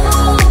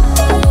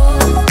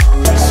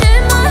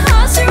 Should my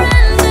heart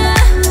surrender?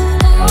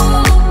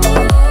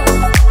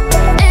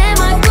 Am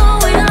I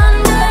going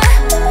under?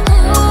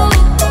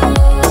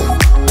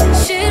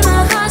 Should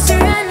my heart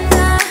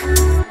surrender?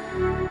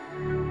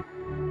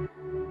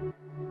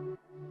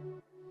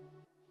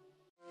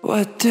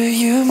 What do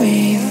you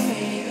mean?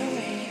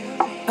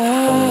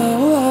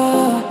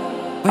 Oh,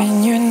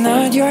 when you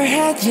nod your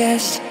head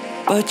yes,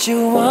 but you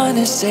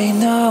wanna say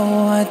no.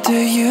 What do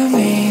you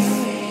mean?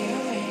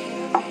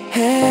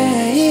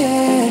 Hey,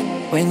 yeah.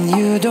 When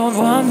you don't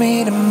want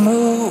me to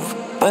move,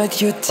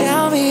 but you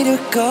tell me to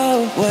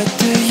go. What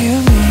do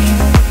you mean?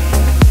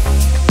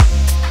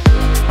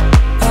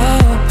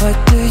 Oh, what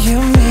do you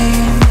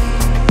mean?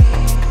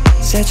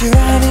 Said you're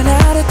running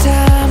out of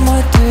time.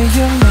 What do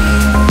you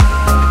mean?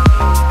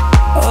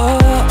 Oh,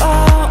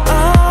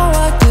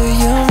 what do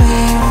you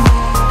mean?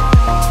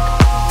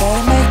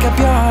 Better make up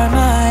your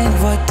mind.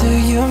 What do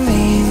you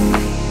mean?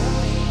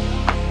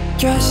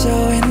 You're so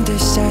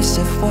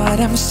indecisive what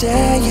I'm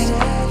saying.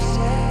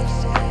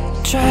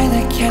 Trying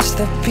to catch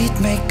the beat,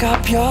 make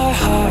up your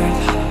heart.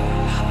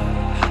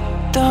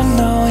 Don't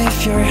know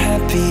if you're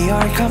happy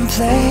or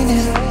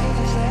complaining.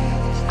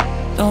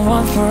 Don't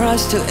want for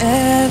us to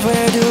end,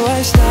 where do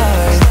I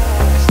start?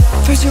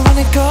 First you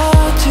wanna go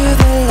to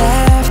the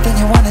left, then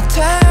you wanna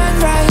turn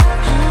right.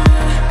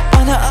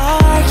 Wanna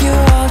argue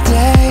all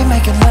day,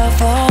 making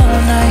love all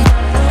night.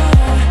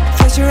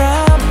 First you're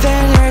up,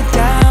 then you're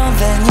down,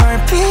 then you're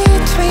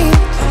between.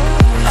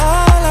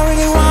 All I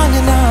really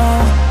wanna know,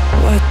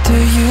 what do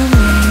you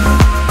mean?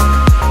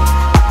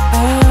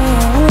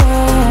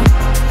 Oh,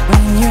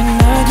 when you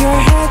nod your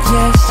head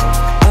yes,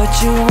 but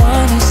you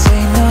wanna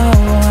say no.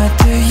 What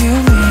do you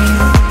mean?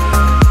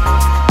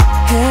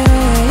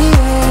 Hey,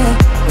 yeah.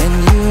 When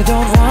you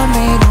don't want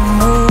me to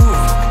move,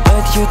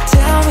 but you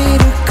tell me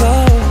to go.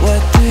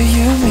 What do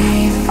you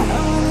mean?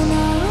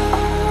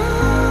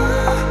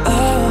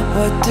 Oh,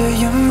 what do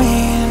you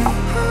mean?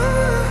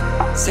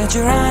 Said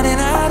you're running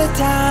out of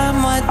time.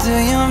 What do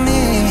you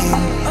mean?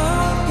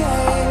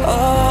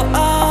 Oh,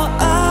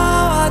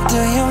 what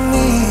do you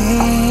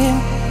mean?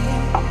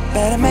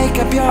 Better make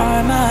up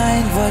your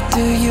mind. What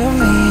do you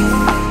mean?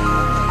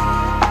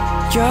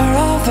 You're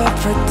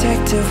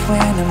overprotective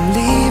when I'm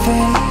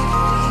leaving.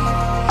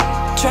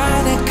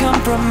 Trying to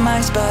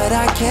compromise but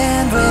I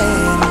can't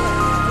win.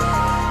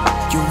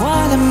 You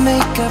wanna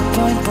make a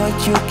point but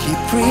you keep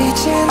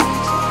preaching.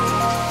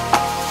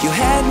 You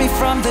had me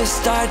from the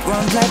start,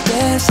 won't let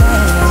this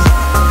end.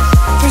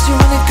 First you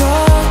wanna go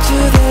to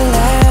the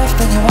left,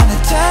 then you wanna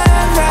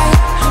turn right.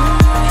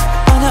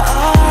 Wanna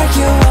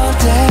argue all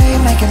day,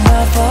 making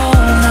love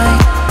all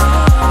night.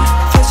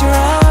 First you're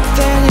up,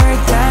 then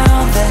you're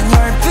down, then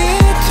you're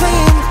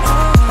between.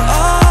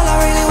 All I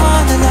really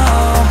wanna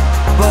know,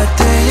 what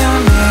do you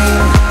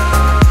mean?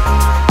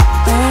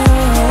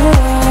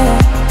 Oh,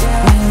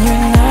 when you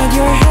nod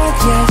your head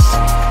yes,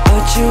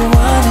 but you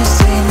wanna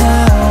say no.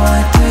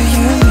 What do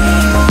you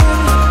mean?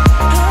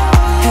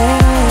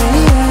 Hey,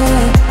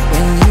 yeah.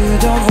 When you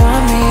don't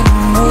want me to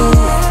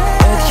move,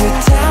 but you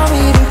tell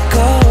me to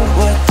go.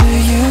 What do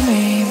you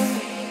mean?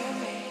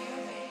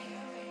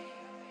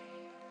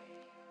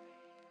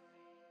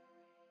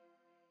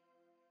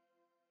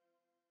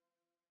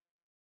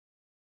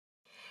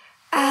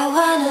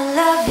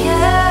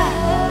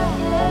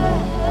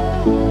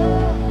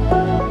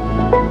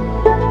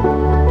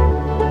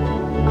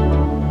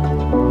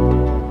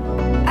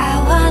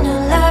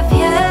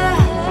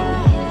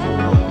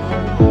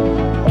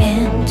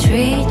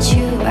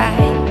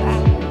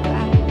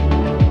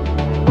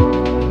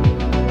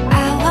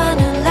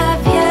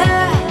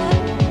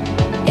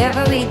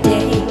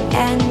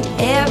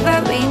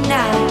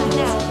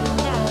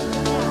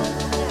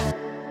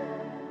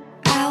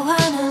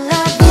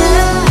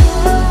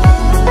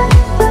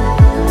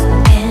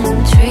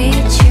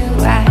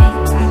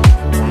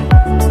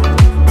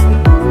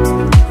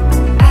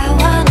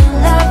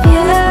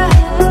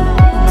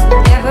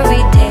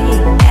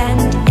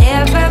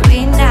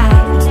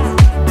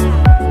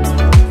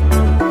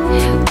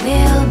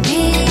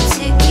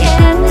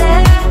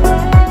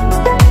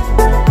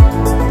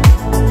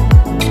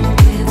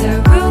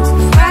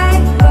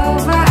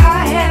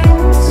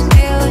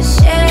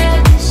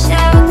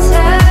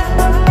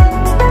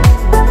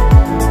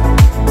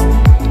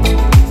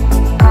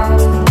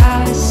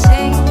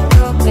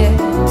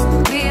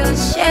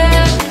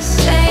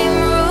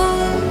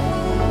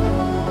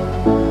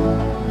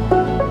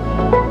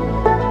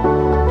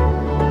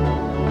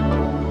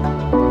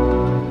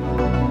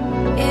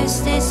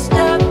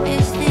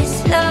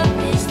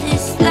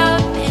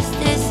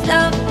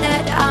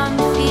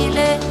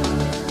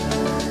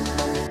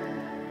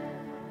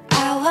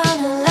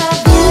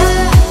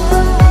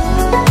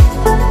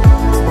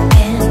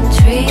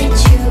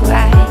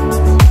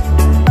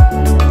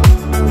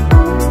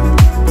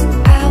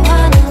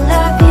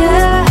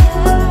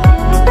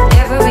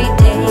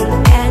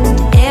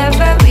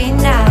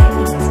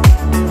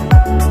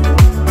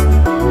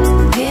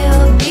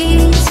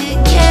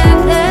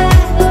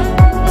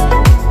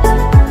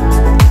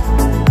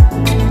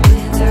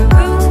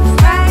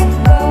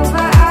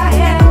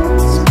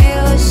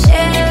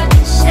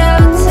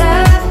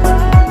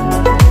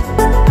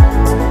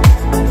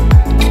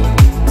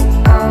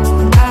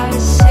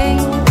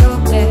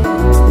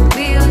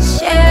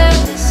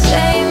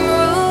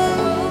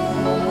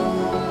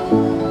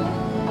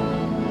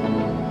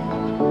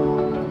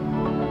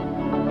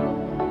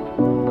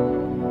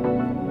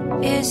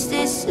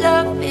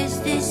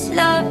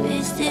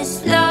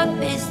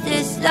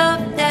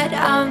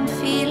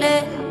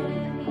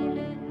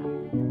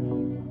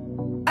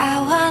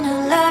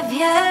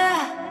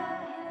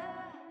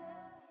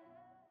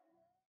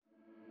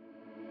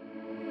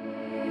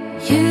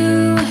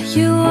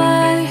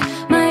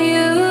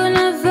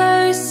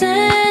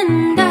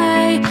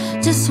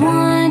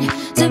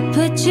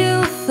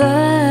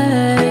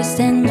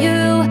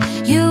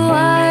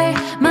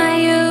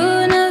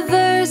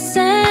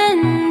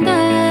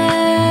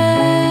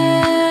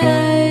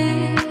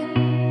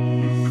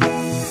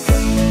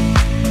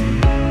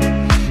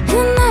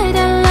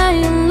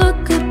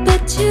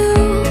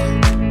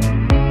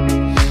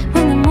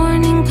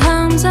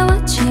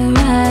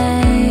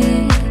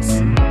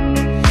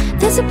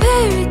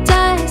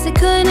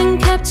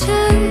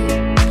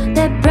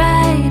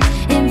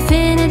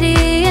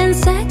 infinity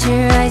inside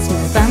your eyes.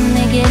 매일 밤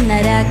내게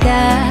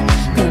날아가.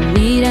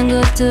 밤이란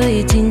것도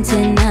잊은 채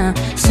나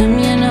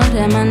수면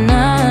오래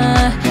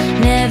만나.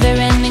 Never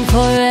ending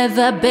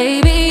forever,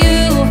 baby.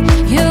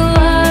 You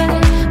are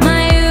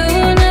my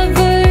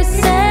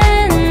universe,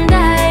 and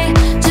I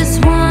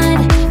just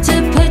want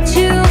to put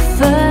you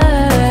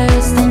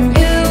first. And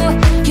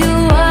you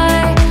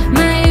are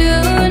my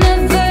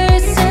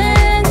universe,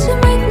 and you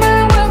make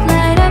my world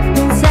light up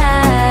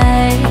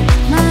inside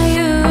my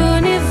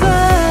universe.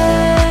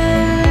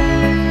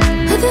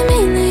 어둠이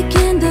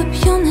내겐 더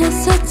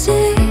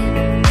변했었지.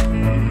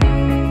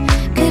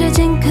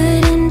 그려진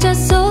그림자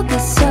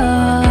속에서.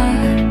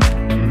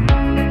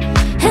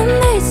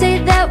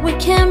 We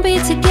can't be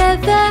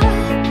together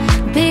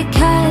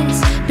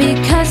because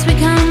we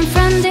come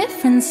from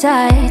different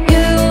sides.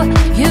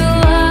 You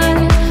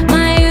are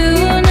my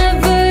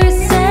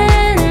universe,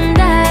 and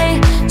I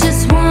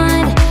just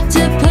want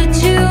to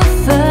put you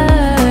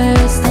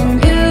first.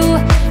 And you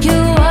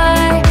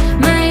are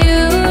my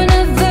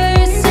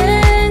universe,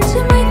 and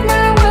you make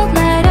my world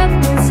light up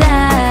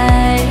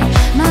inside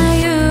my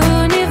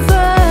universe,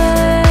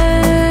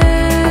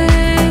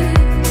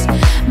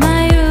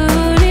 my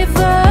universe.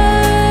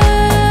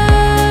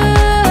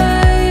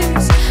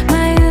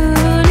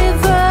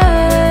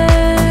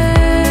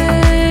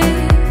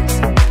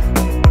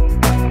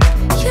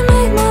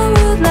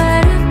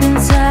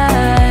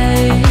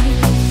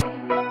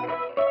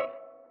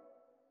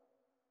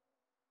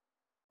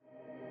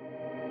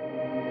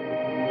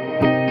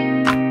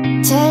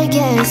 Take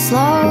it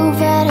slow,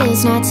 but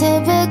it's not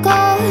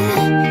typical.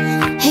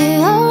 He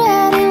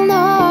already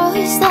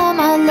knows that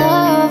my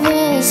love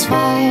is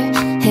fire.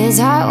 His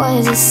heart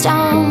was a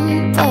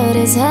stone, but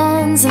his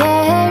hands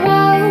were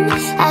wrong.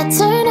 I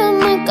turned on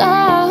my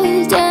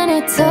gold and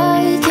it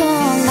took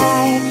him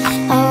higher.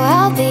 Oh,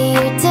 I'll be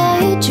your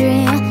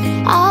daydream.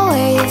 I'll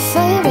wear your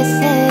favorite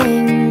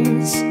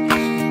things.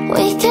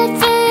 We could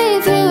be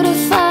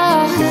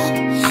beautiful.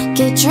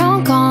 Get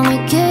drunk on a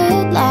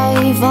good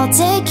life. I'll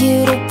take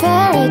you to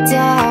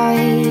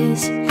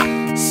paradise.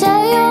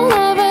 Say you'll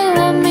never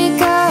let me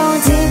go.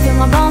 Deep in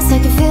my bones, I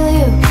can feel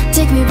you.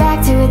 Take me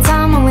back to a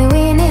time when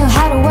we knew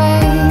how to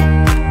wait.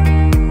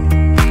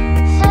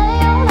 Say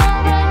you'll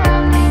never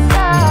let me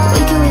go.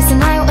 We could waste the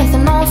night with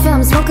an old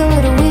film. Smoke a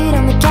little weed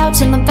on the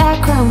couch in the back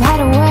room. How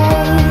to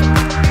wait.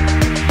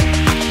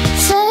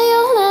 Say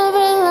you'll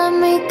never let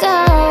me go.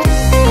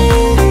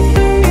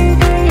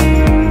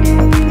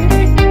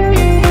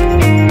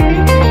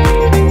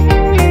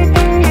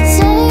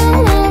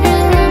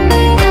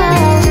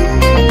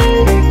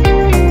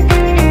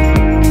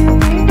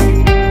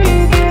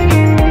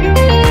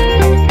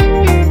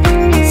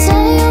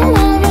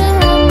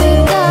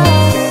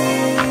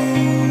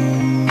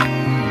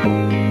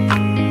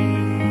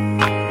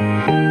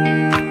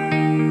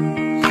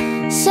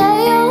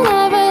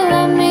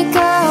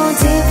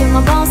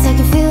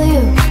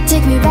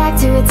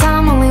 To a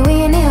time when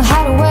we knew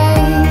how to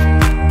wait.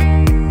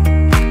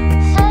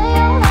 Say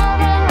you'll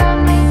never let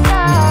me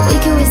go. We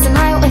could waste the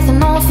night with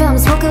an old film.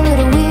 Smoke a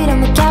little weed on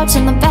the couch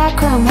in the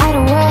back room. How to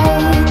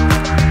wait.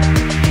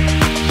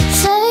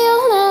 Say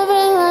you'll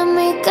never let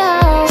me go.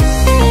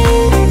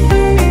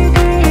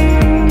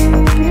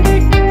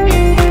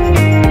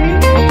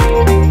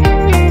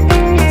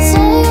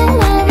 Say you'll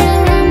never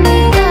let me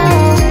go.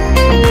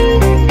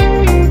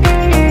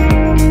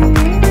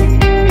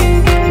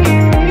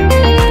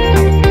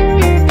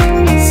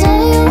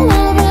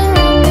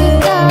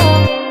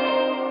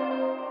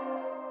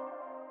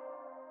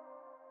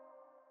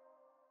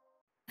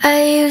 I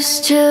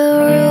used to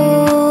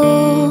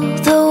rule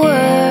the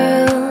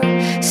world.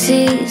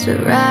 Seas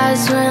would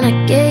rise when I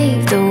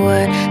gave the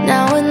word.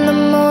 Now in the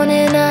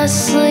morning I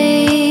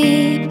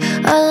sleep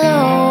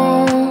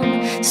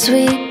alone.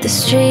 Sweep the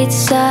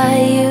streets I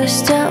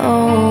used to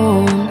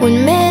own.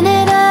 One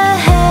minute I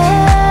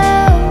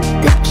held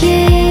the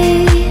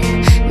key.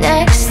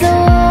 Next the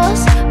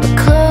walls were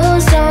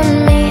closed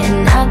on me,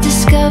 and I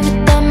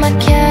discovered that my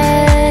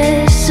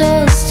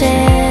castle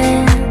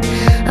stand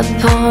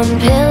upon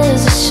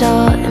pillars of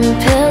salt and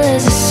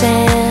pillars of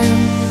sand.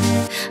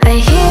 I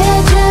hear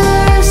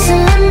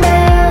Jerusalem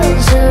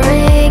bells are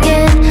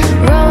ringing,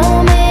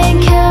 Roman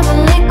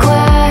Catholic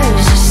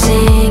choirs are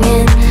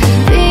singing.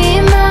 Be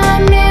my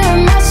mirror,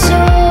 my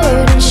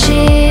sword and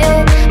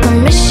shield, my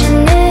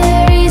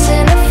missionaries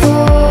in a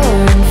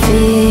foreign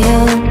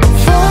field.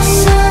 For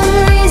some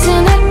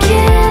reason I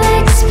can't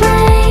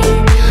explain,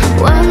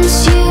 once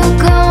you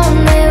gone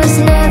there was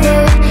never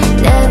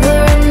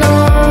an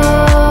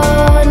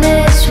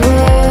honest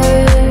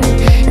word.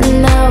 And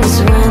that was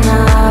when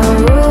I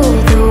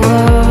ruled the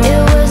world.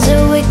 It was a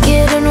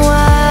wicked and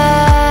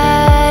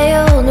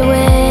wild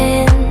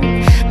wind,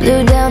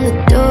 blew down the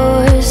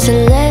doors to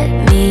let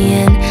me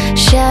in.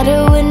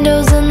 Shattered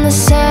windows and the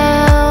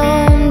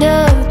sound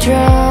of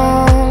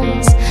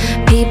drums.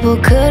 People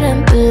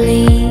couldn't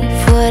believe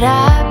what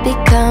I'd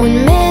become.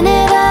 One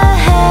minute I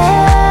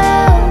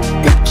held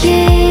the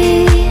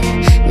key.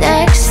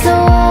 Next the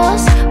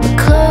walls were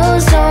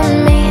closed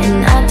on me,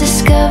 and I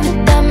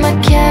discovered that my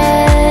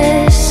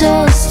castle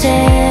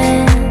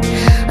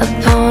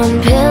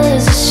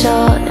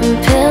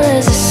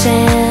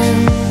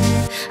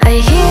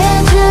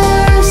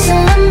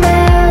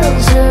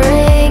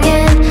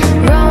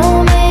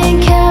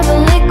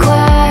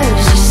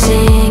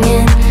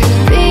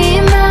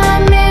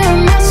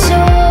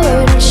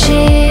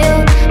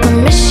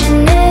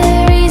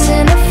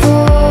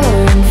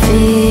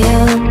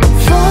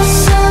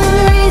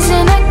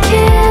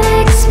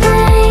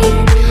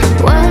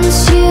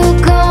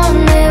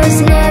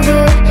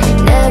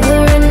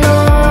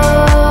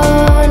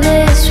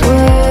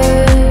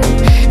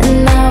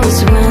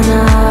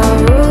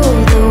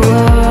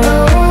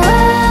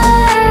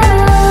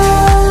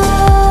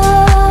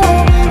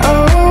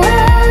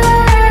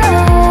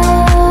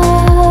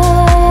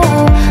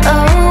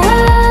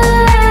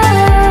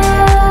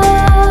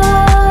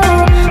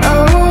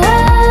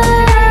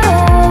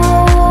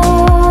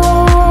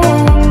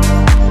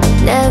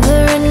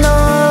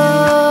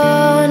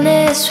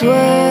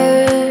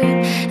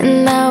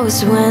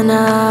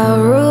I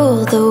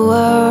rule the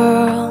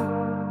world.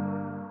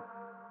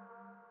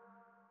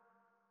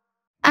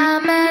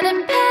 I'm at a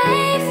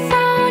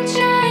payphone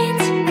trying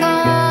to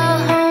call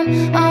home.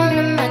 All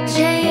of my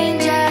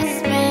change I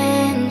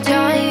spent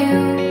on you.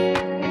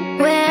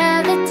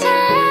 Where the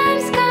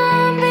time's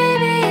gone,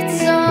 baby, it's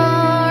so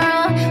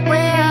wrong.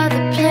 Where are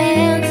the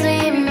plans we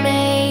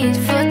made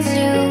for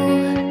two?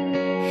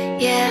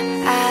 Yeah,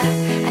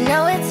 I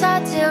know it's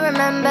hard to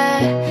remember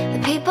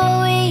the people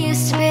we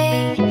used to be.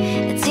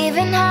 It's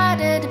even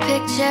harder to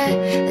picture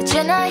that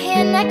you're not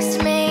here next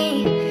to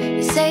me.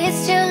 You say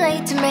it's too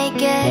late to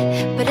make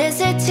it, but is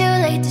it too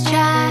late to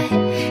try?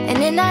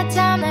 And in that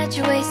time that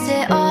you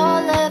wasted,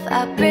 all of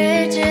our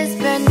bridges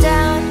burned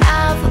down.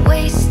 I've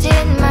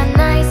wasted my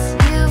nights,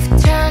 you've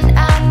turned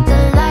out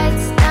the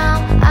lights. Now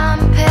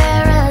I'm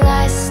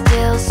paralyzed,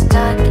 still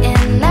stuck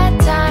in that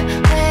time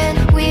when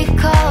we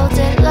called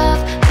it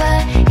love.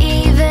 But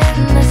even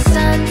the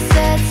sun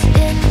sets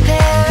in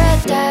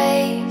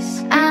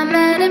paradise. I'm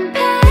at a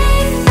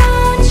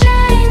payphone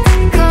trying to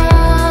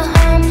call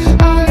home.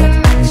 All of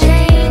my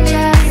change I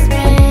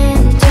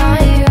spent on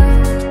you.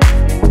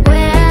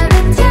 Where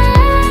the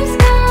time's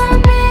gone,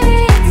 baby,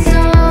 it's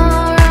so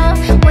wrong.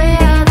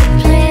 Where are the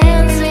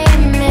plans we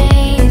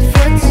made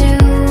for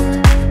two?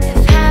 If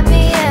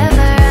happy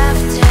ever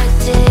after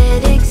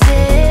did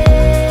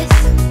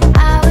exist, I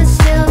would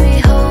still be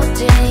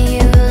holding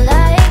you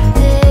like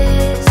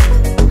this.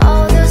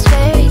 All those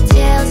fairy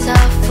tales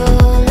are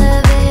full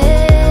of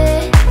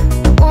it.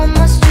 One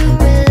more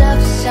stupid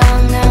love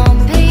song, now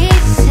be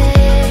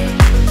sick.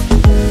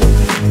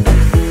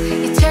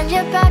 You turned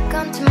your back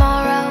on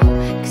tomorrow,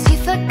 cause you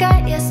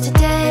forgot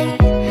yesterday.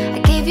 I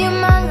gave you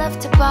my love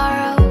to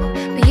borrow,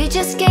 but you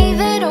just gave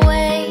it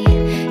away.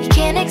 You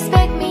can't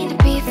expect me to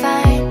be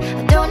fine,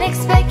 I don't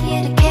expect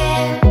you to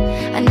care.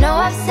 I know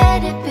I've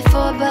said it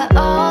before, but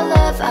all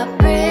of our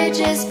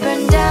bridges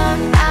burned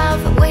down.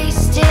 I've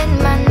wasted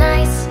my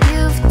nights,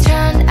 you've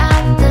turned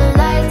out the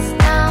lights.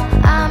 Now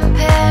I'm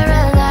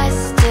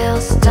paralyzed, still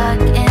stuck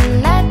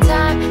in that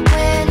time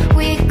when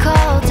we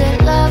called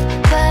it love.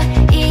 But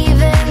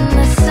even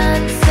the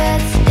sun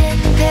sets in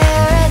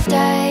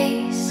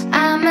paradise.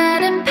 I'm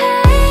at a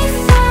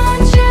payphone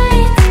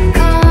trying to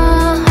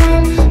call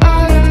home.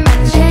 All of my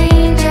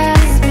change I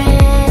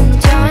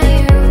spent on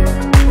you.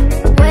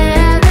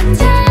 Where the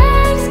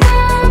time's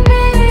gone,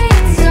 baby,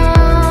 it's so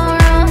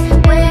wrong.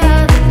 Where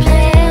are the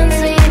plans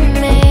we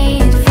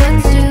made for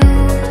two?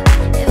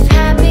 If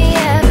happy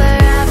ever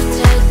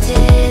after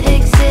did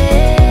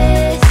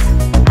exist,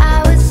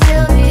 I would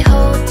still be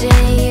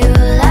holding you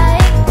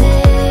like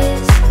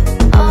this.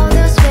 All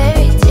those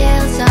fairy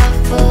tales are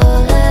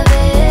full of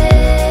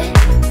it.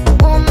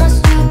 One more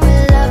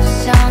stupid love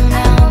song,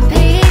 now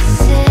be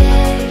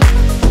sick.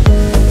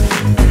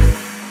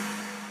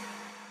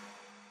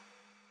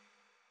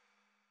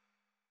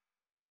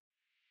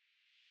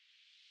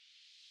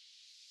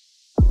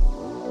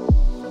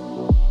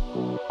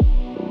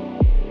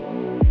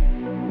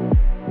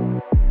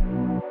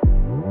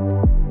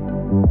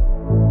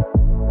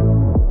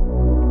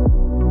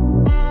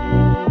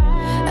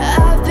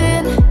 I've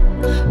been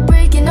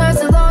breaking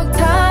hearts a long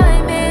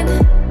time and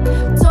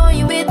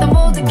toying with the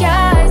older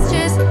guys,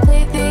 just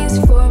play things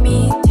for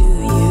me to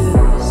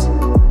use.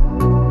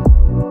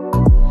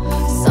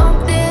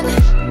 Something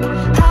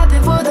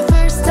happened for the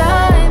first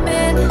time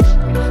in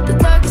the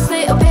darkest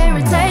little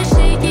paradise,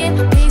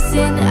 shaking,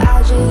 pacing.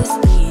 I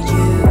just need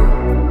you.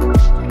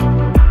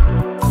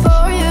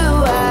 For you,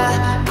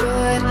 I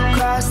would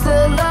cross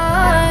the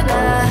line. I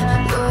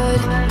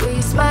would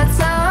waste my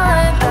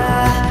time. I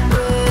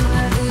would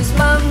lose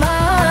my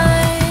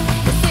mind.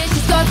 You say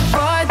she's got the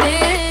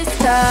farthest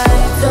time.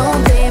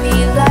 Don't blame me,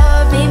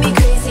 love made me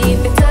crazy.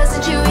 If it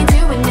doesn't, you ain't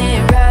doing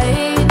it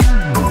right.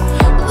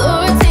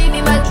 Lord, take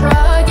me, my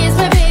drug is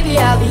my baby.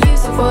 I'll be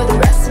using for the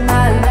rest of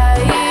my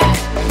life.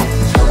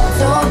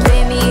 Don't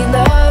blame me,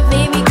 love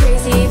made me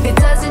crazy. If it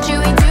doesn't,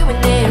 you ain't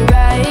doing it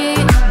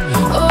right.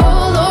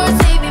 Oh Lord,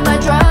 take me, my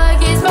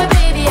drug is my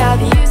baby. I'll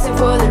be using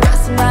for the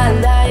rest of my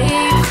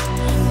life.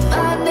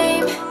 My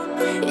name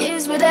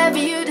is whatever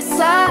you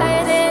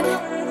decide, and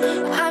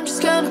I'm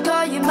just gonna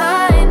call you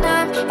mine.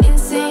 I'm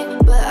insane,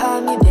 but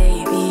I'm your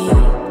baby.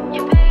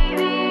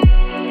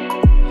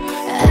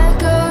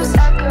 Echoes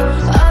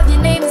of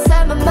your name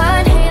inside my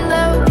mind,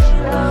 halo.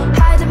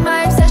 Hiding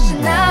my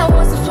obsession now.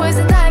 Once was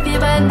poison ivy,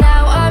 but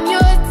now I'm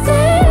your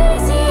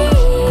daisy.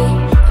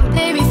 And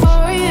baby,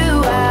 for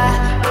you I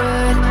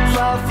would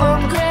fall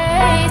from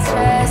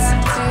greatness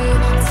to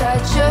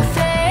touch your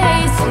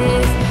face.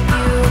 If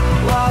you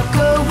walk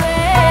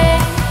away,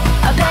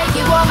 I beg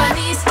you on my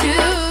knees to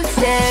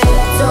stay.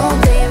 Don't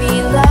blame me,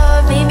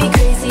 love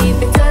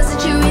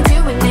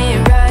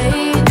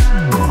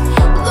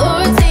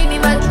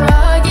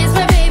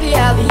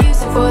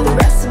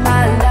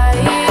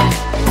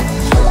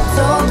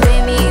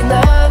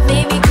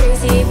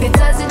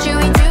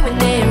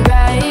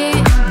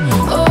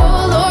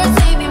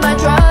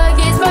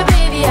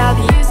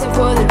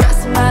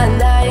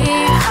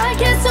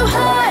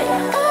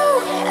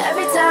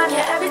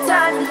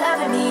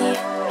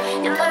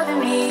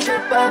me,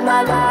 trip of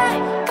my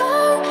life.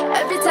 Oh,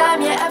 every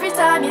time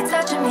you're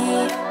touching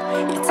me,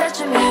 you're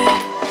touching me.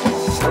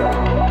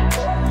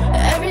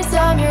 Every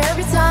time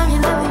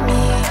you're loving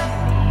me.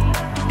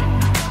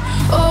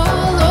 Oh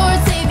Lord,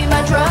 save me,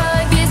 my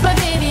drug is my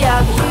baby.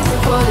 I'll be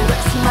using for the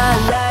rest of my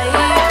life.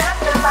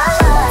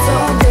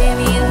 Don't blame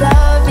me,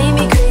 love made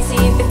me crazy.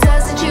 If it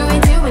doesn't, you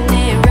ain't doing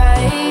it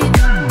right.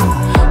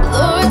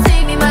 Lord,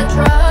 save me, my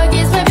drug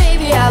is my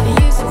baby. I'll be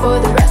using for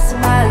the rest of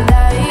my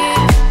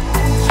life.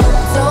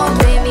 Don't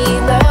blame me,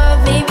 love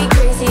made me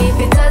crazy. If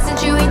it doesn't,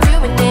 you ain't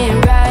doing it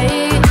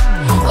right.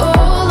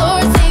 Oh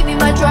Lord, save me,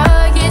 my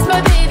drug is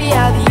my baby.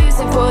 I'll be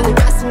using for the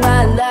rest of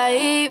my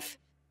life.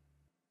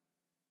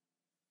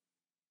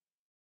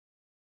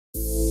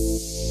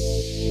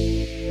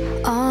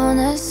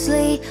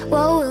 Honestly,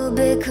 what will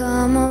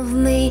become of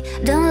me?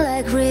 Don't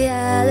like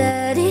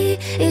reality,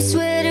 it's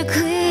way too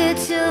clear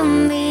to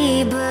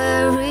me.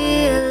 But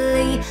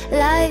really,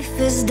 life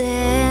is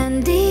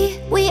dandy.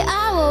 We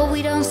are what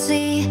we don't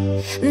see,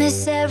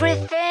 miss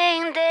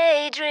everything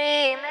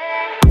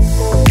daydreaming.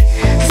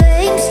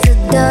 Flames to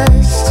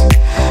dust,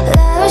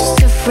 lovers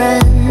to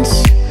friends.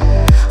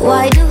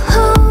 Why do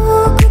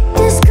how could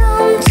this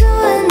come to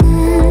an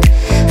end?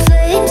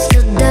 Flames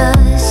to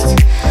dust,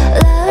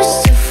 lovers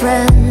to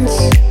friends.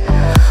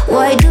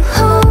 Why do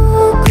how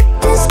could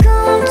this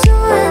come to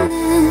an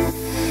end?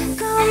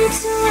 Come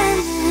to an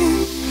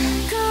end,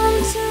 come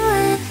to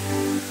an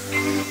end.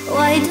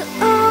 Why do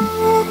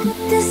how could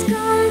this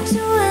come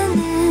to an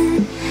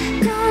end?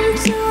 Come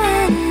to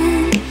an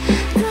end,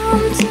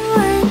 come to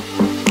an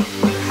end.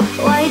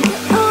 Why do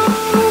how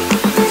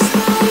could this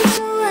come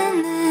to an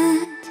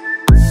end?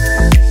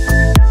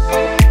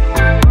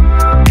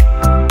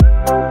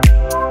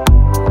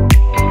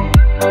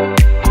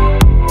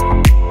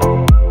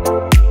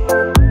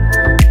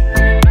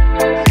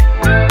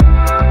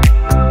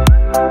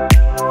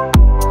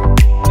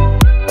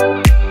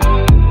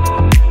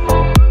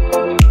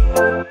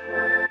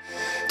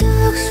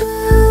 Dogs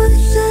were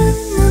within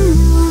the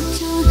new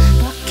tune,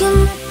 barking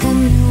at the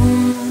new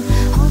moon,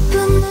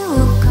 hoping they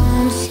would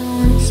come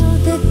soon, so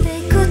that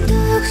they could.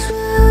 Dogs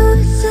were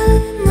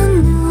within the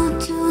new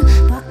tune,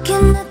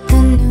 barking at the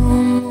new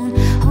moon,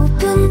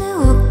 hoping they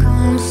would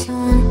come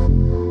soon.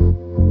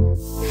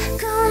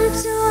 Come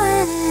to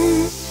an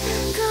end,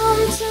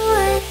 come to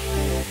an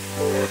end.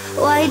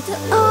 Why do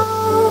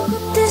oh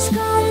could this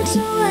come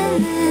to an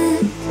end?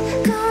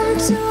 Come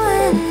to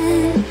an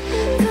end,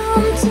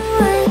 come to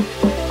an end.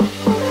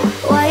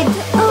 Why do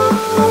oh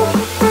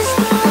could this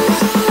come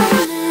to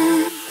an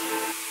end?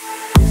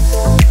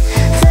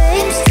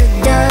 Flames to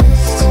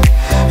dust,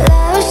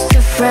 lovers to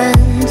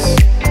friends.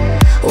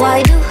 Why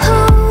do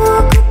how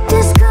could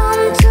this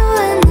come to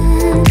an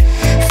end?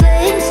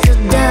 Flames to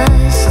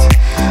dust,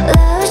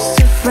 lovers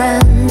to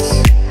friends.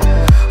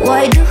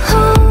 Why do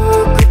how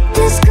could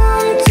this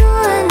come to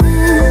an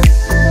end?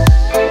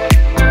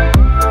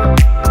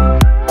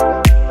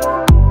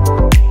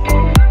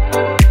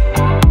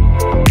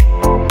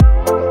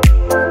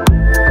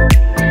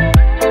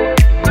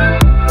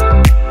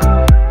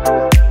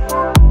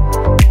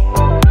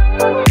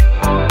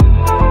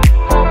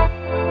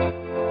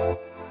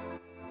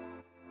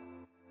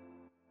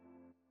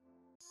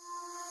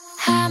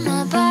 I'm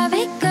a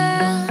Barbie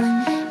girl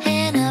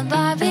in a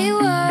Barbie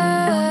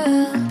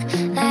world.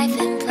 Life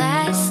in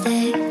plastic.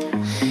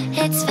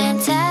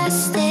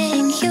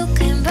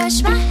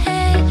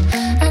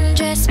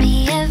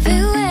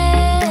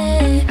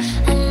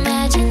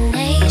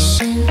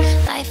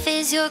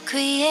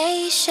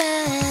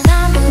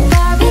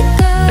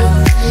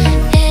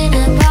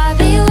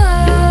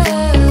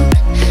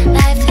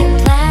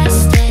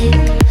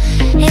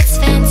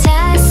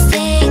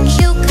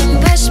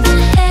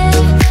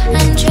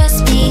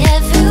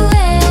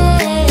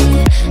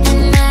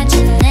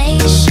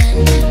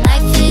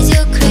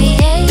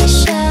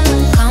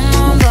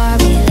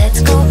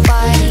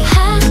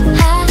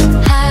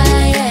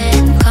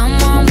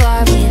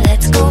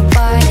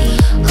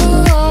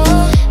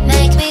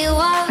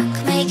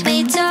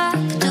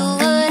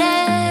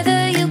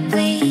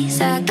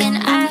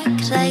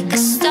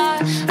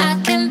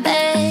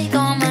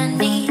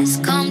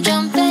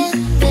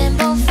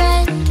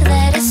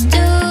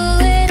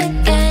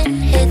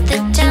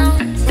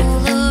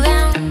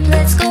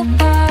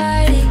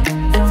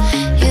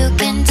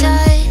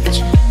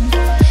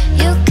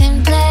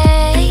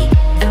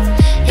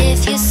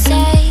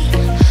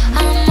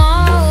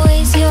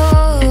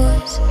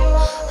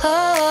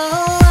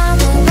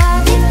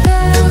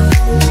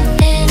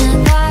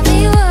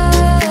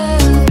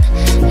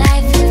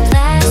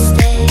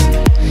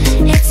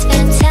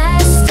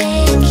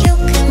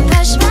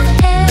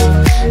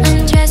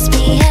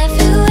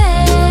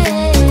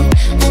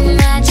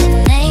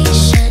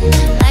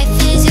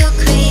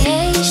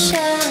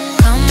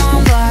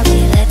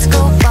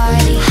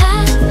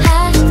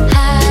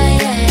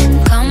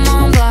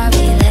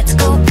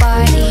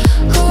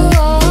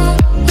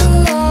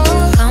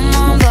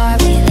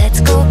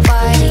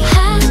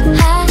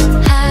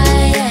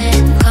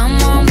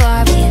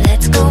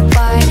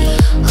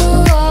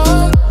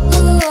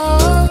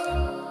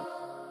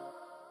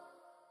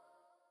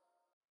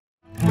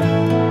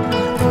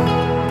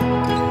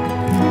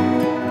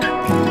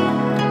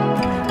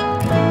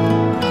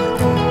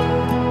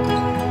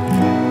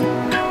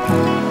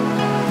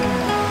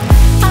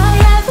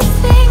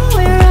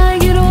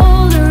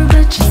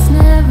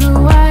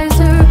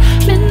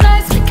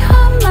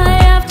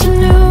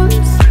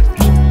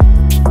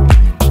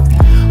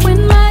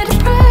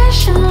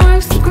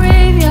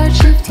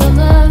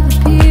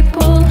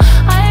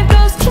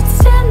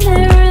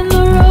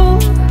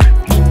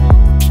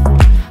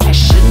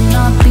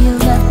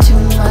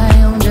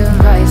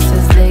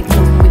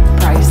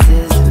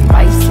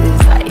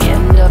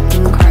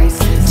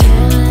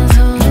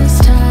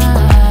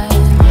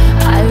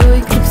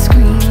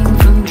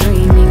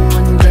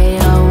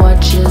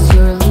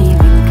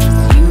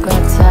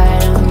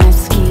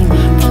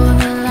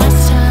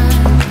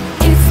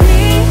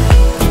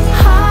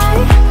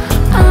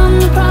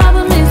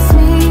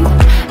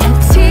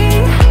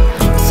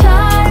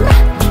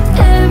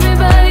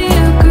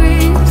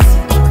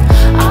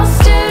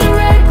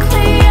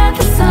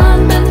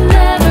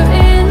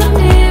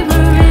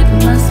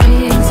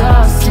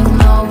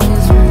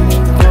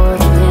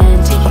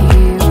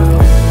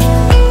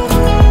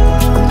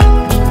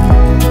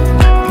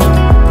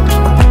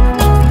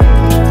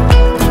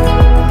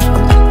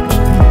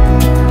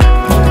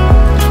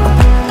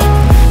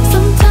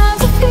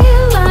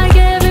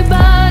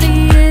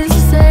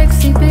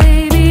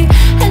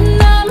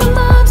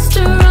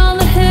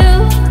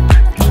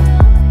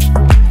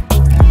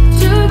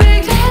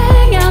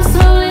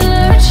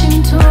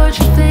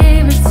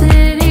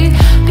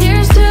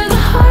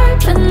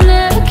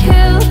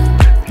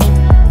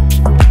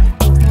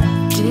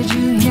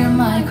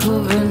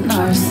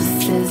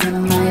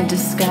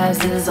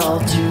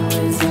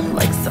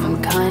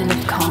 kind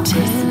of calm.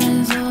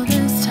 Tales all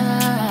this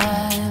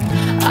time.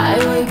 I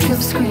wake up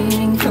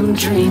screaming from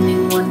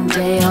dreaming. One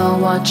day I'll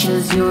watch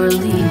as you're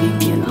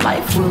leaving, and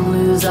life will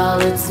lose all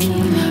its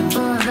meaning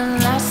for the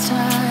last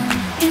time.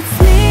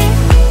 It's me.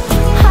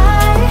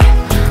 Hi,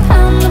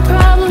 I'm the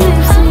problem.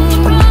 It's me.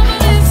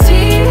 It's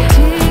tea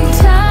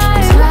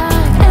time.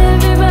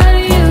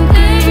 Everybody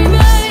agrees.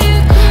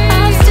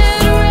 I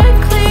stare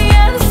directly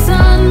at the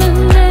sun, but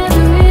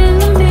never in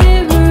the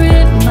mirror.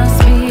 It must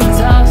be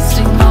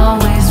exhausting,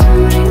 always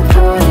rooting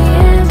for the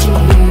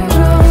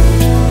anti-hero.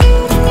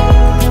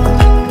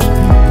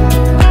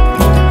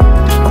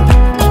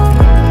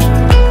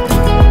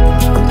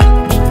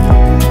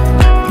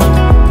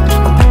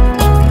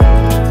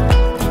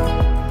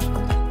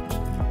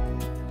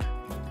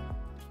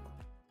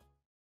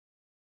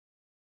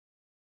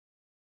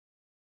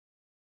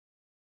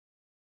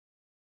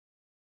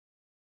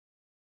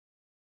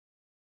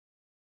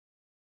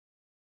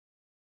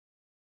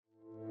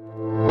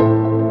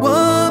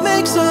 What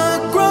makes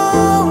a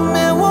grown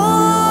man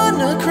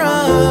wanna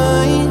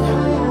cry?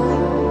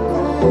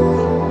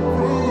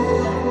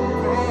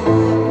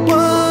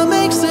 What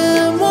makes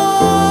him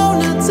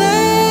wanna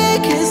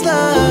take his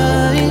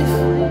life?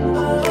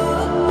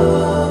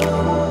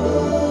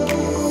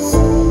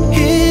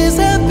 His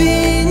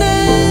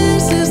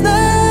happiness is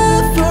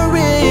never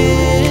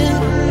real,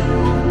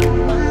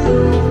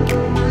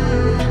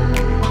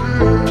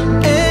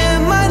 and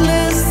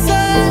mindless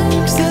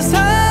sex is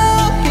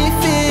how he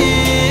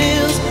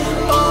feels.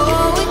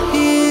 Oh, it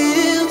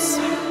heals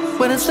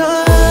when it's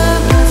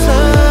time, when it's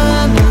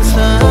time, when it's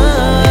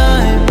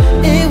time.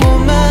 It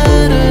won't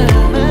matter,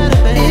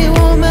 it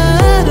won't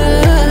matter.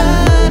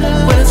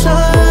 When it's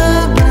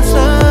time, when it's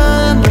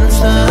time, when it's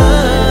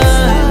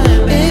time.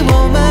 It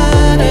won't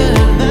matter,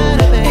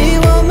 it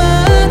won't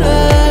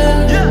matter.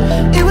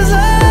 It was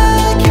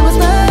like he was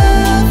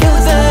never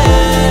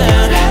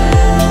there.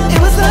 It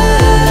was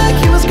like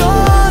he was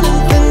gone in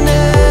thin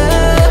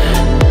air.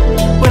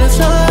 When it's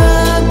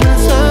time, when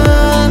it's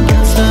time, when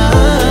it's time.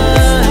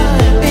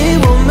 It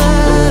won't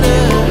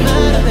matter,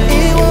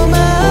 it won't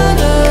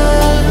matter.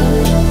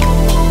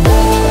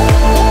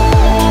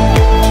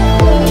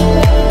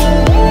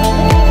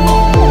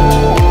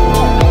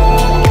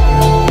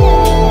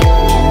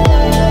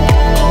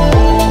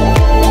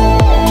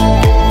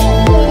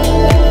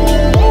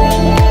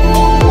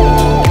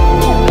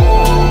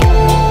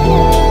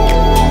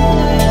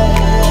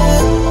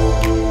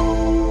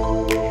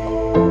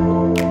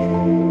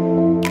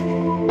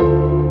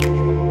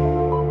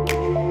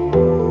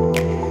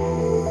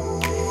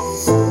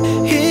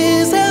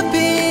 His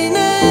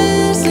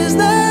happiness is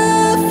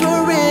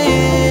never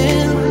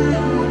real,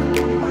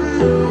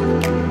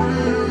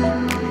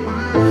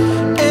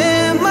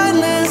 and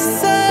mindless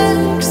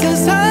sex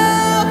is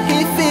how he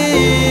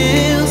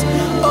feels.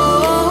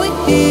 Oh, it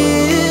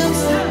heals.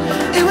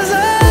 It was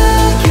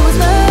like he was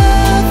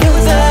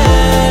never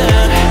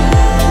there.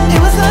 It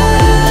was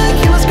like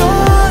he was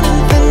gone in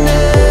thin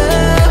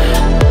air.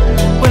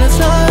 When it's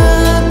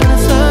time, when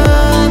it's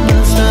time, when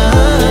it's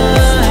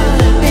time.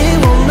 It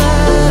won't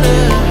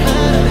matter,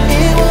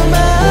 it won't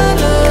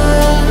matter.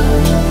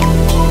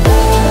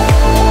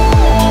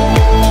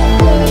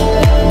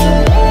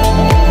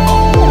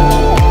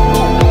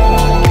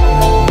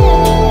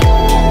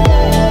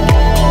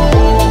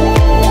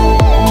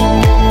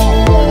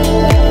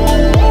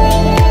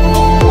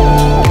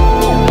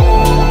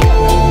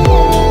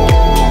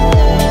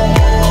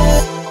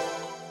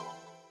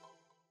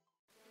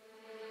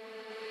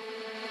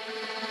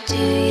 Do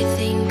you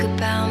think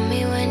about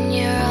me when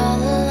you're all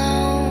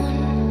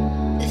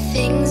alone? The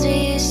things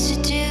we used to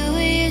do,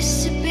 we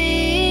used to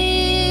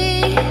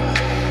be.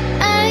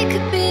 I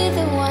could be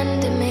the one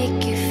to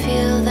make you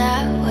feel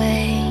that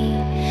way.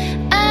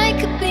 I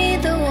could be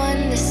the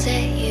one to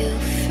set you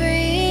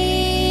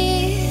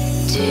free.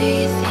 Do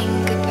you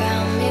think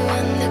about me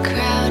when the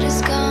crowd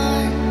is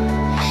gone?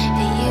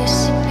 It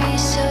used to be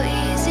so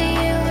easy,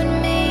 you and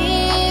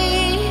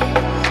me.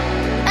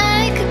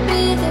 I could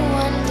be the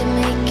one to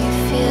make you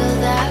feel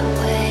that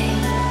way.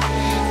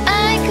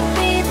 I could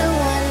be the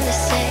one to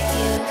set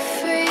you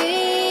free.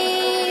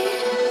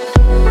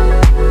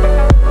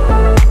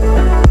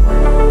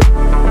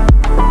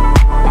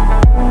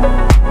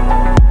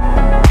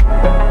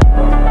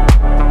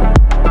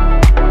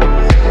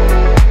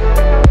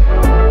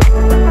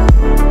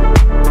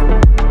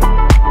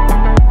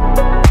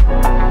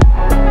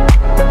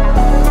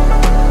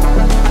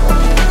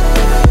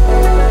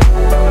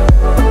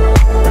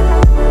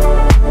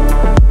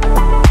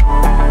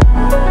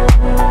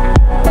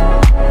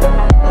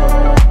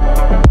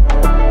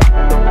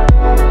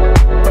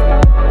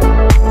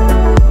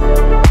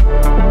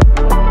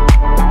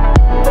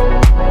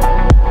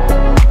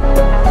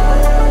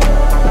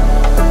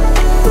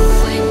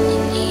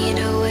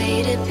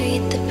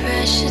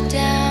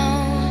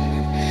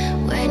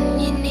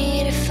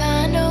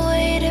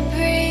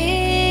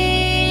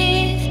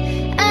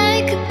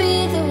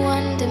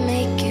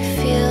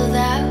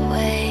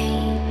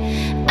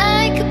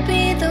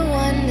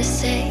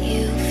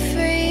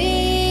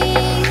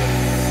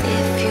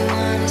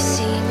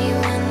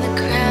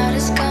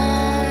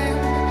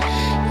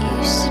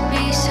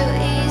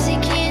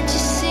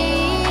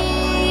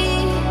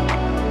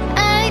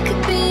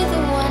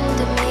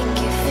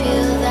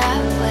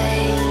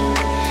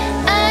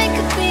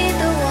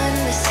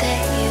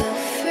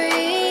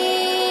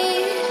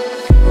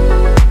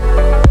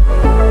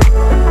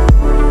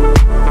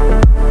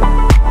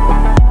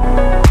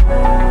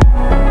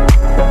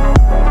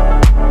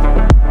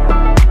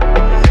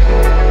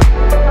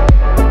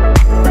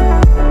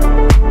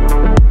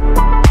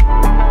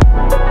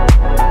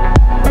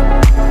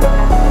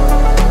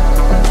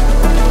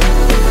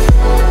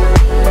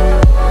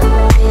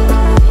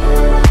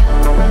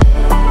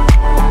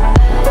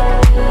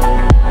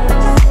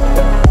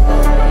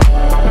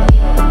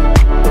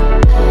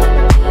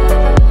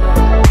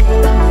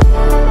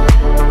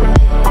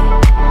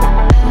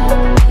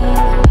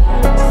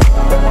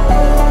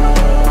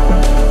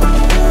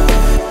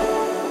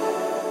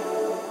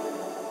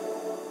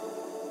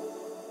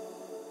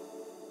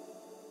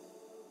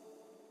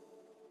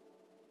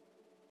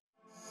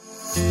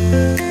 Flowers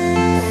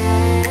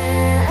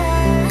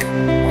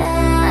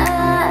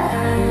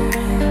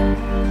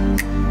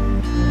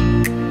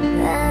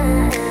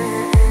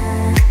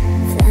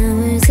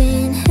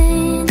in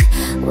hand,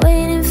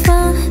 waiting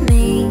for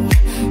me.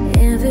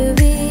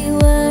 Every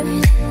word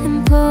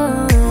in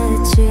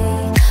poetry.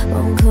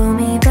 Won't call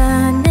me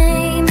by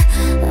name,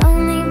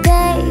 only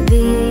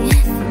baby.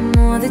 The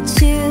more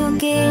that you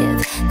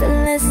give, the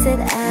less that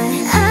I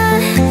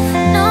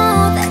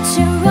know that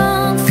you're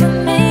wrong for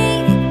me.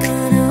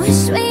 Gonna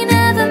wish we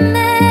never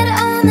met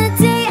on the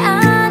day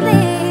I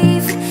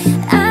leave.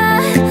 I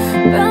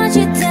brought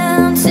you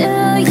down to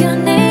your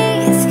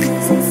knees,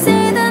 'cause they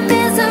say the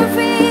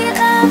misery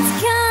loves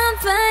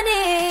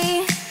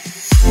company.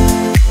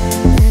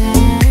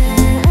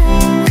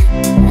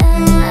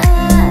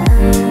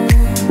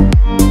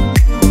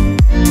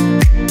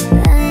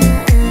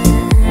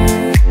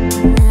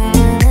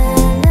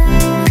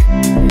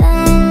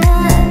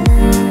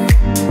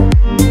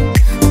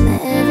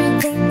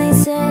 Everything they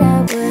said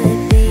I would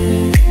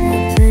be.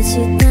 I put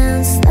you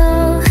down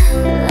slow,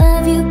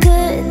 love you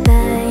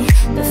goodbye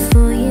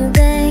before you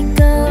let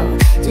go.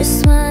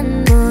 Just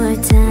one more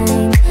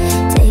time,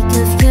 take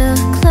off your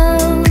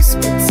clothes,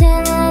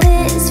 pretend that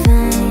it's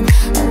fine.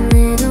 A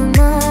little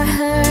more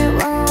hurt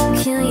won't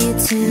kill you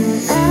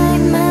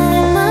tonight. My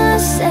mom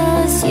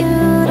says you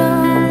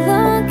don't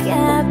look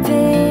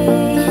happy.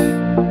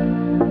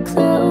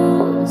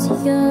 Close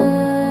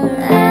your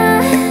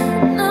eyes.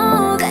 I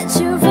know that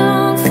you're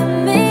wrong for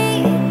me.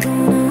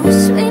 Gonna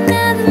wish we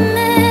never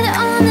met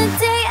on the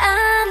day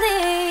I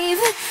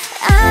leave.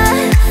 I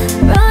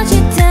brought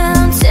you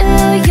down to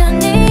your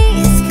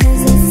knees,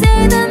 'cause they say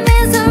the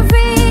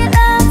misery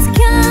loves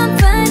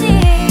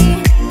company.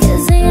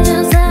 'Cause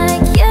angels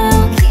like you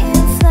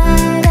can't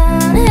fly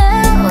down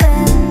here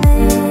with me.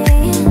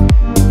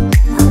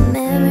 I'm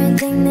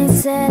everything they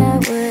said I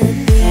would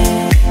be.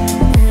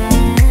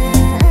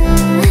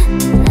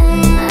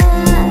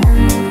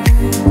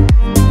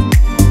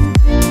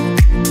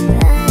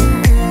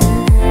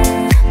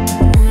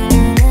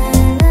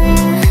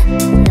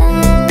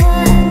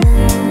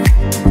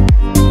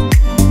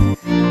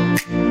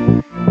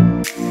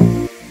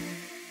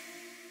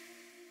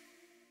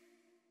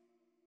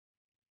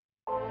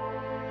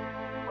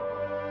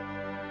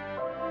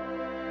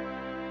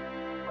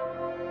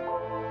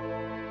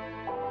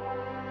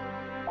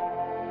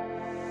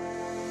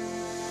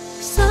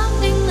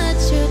 Something that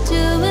you're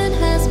doing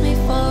has me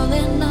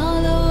falling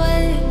all the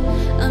way.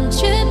 I'm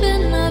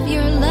tripping of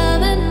your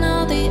love and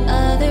all the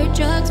other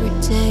drugs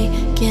we're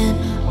taking.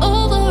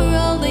 Over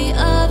all the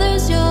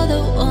others, you're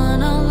the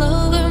one all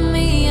over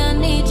me. I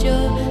need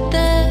your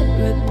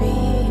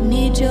therapy,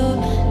 need your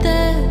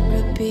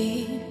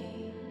therapy.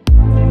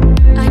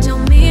 I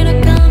don't mean to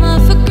come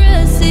off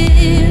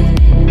aggressive,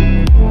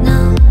 no.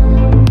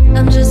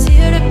 I'm just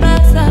here to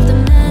pass off the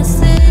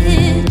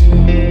message,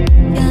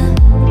 yeah.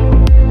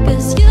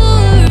 'Cause you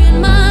were in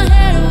my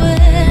head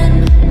when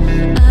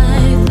I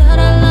thought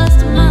I lost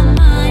my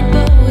mind.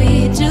 But we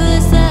do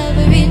this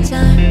every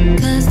time.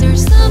 'Cause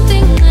there's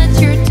something that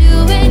you're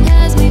doing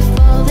has me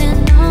falling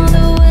all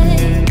the way.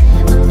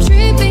 I'm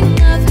dreaming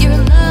of your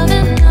love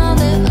and all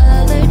the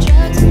other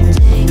drugs we're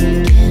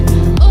taking.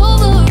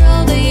 Over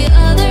all the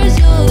others,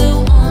 you're the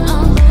one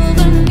all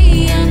over me.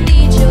 I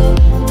need your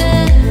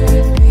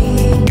therapy,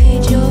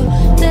 need your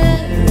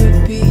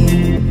therapy.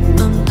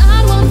 I'm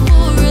not one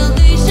for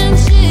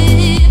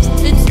relationships,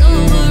 it's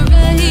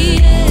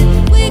overrated.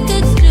 We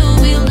could still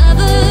be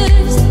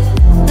lovers,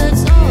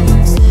 that's all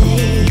I'm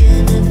saying.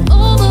 And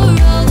over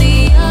all the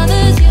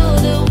others, you're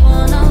the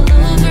one all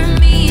over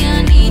me. I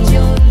need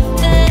your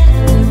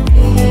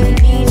therapy,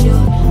 need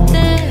your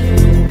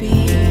therapy.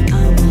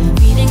 I'm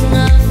feeding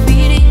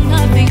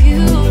off of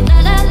you, la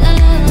la la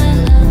la la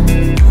la.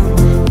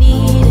 I'm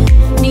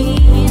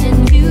needing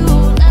you,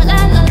 la la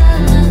la la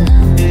la la.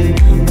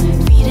 I'm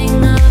feeding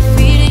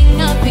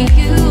off of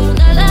you,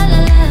 la la la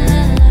la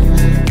la la.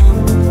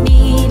 I'm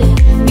needing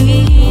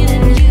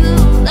you,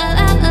 la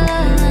la la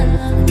la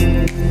la.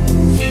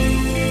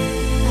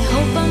 I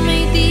hope I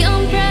made the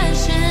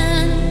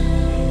impression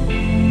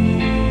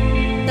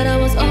that I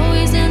was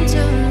always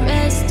interested.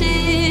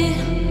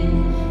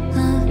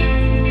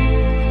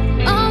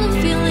 All the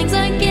feelings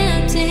I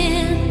get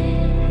in.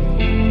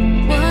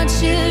 What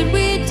should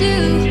we do?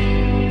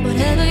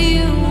 Whatever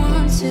you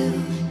want to.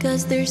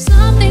 'Cause there's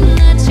something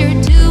that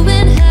you're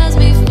doing has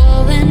me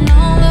falling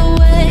all the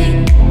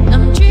way.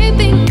 I'm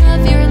dreaming of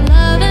your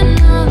love and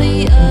all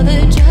the other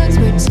drugs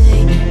we're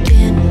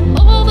taking.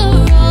 Over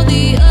all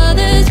the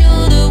others,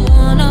 you're the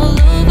one all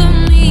over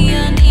me.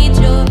 I need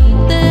your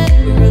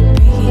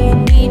therapy,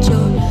 need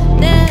your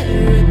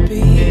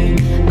therapy.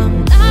 I'm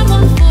not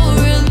one for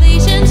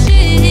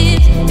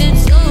relationships,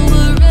 it's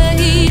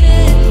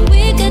overrated.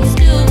 We could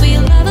still be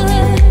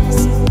lovers,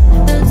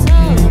 that's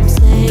all I'm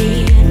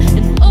saying.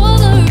 And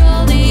over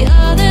all the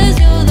others,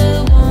 you're the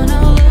one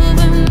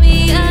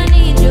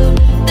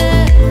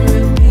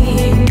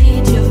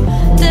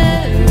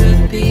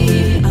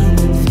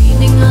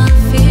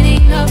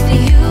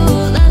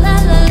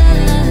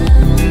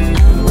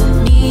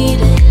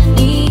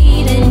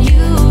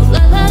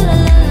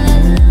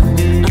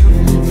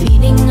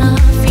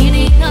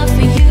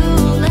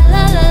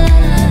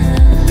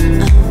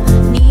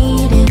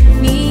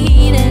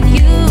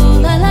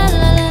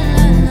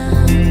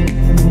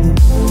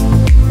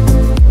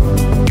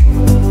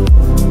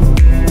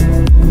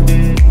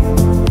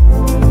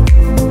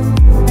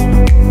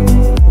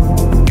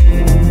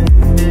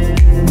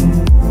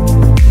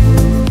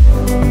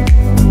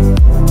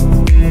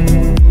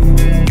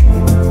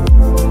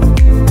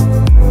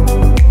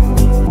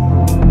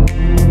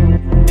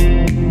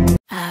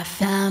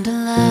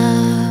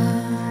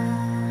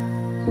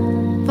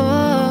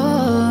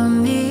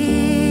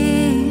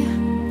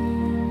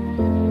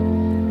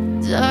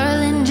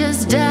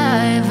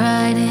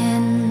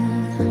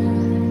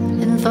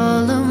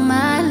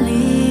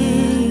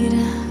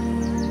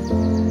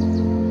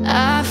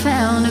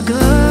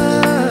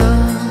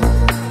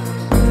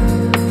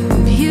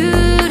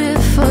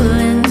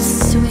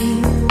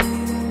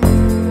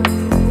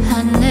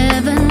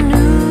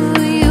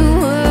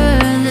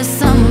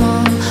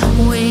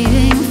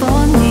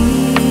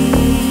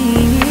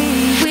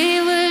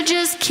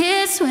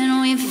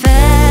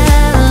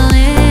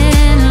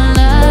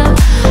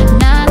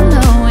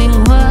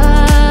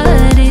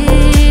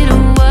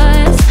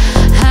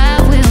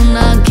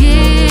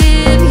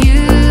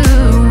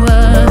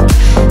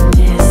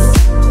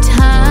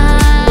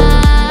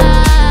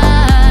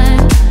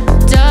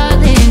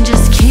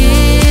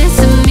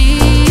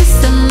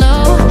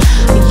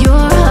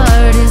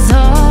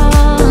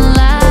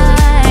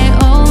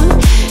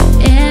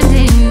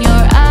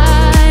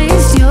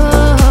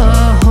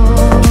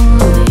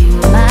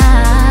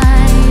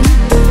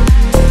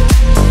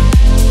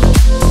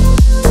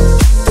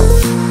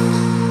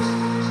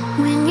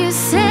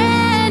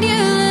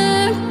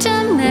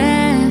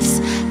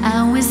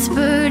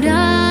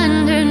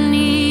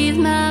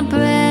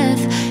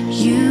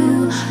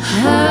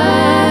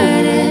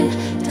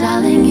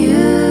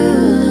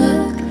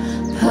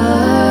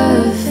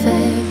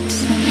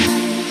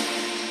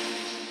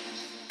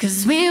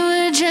 'Cause we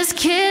would just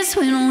kiss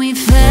when we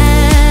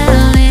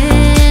fell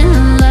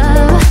in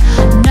love,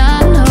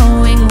 not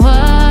knowing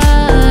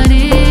what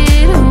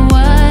it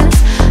was.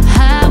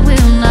 I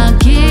will not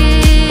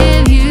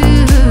give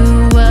you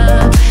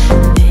up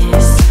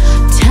this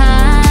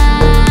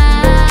time,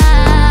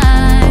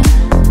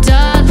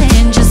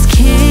 darling. Just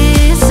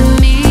kiss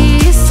me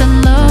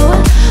slow.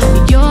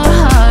 Your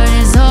heart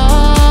is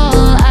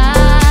all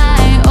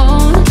I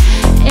own,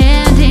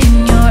 and in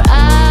your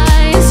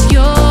eyes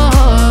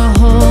you're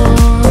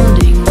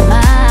holding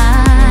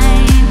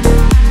mine.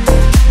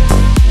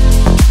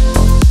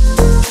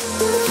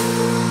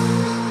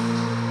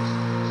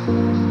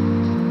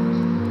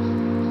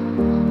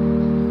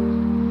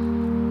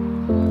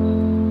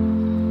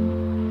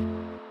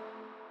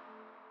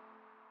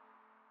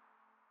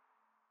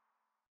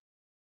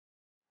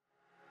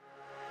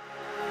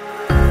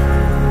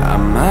 I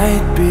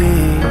might be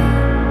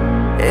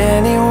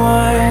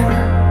anyone,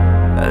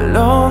 a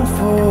lone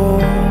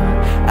fool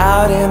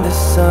out in the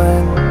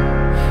sun.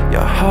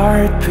 Your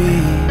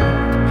heartbeat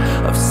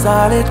of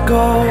solid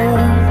gold.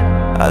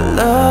 I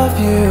love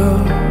you,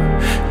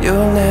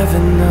 you'll never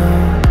know.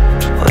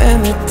 When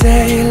the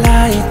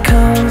daylight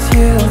comes,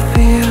 you'll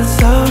feel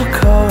so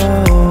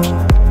cold.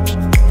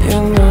 You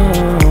know,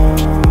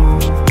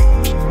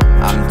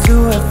 I'm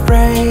too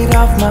afraid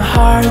of my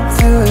heart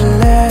to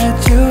let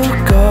you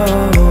go.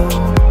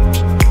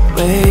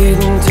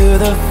 Waiting to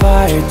the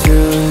fire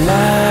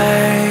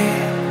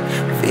tonight,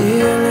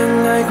 feeling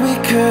like we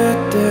could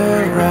do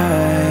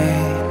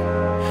right.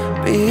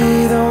 Be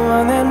the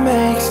one that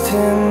makes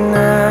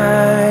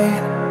tonight.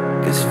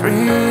 'Cause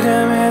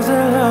freedom is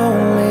a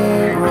lonely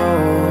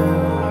road.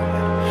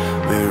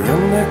 We're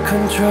under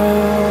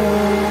control.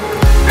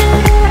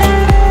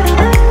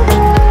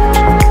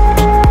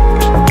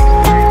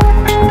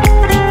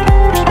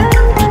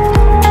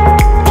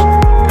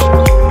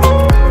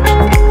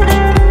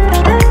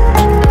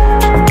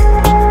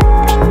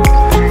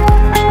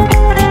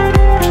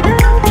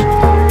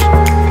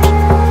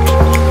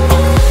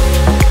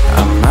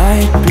 I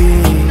might be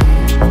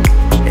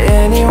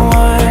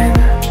anyone,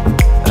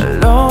 a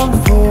lone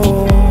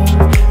fool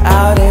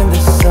out in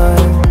the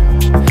sun.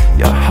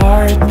 Your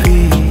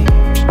heartbeat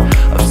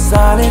of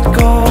solid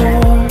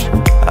gold.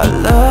 I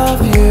love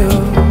you,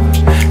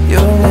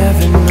 you'll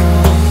never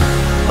know.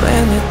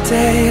 When the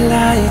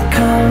daylight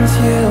comes,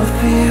 you'll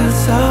feel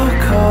so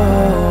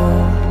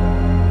cold.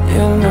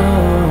 You know,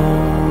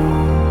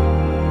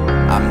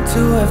 I'm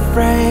too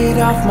afraid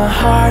of my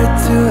heart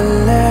to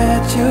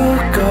let you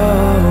go.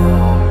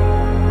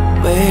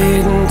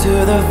 Waiting to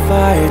the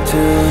fire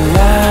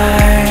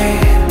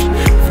tonight,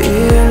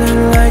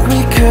 feeling like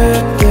we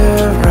could do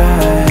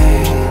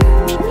right.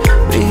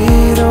 Be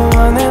the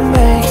one that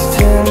makes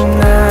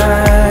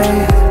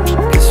tonight.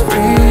 'Cause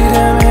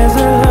freedom is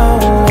a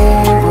lonely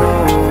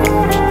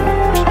road.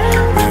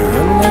 We're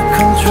under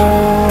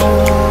control.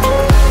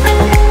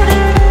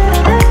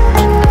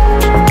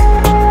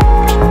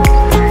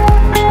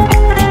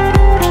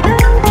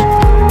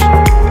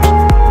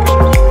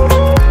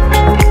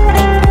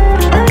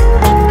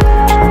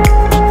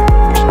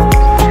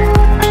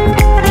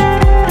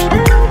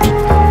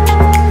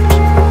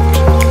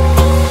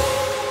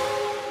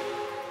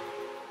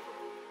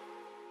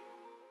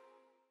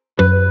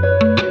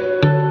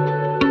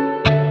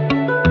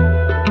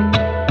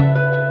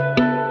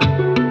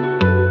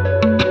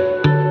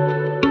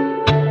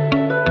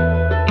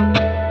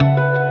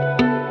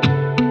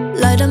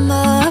 Light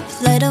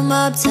 'em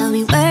up, tell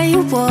me where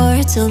you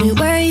were, tell me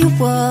where you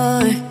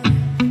were.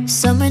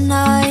 Summer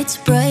nights,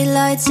 bright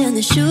lights and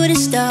the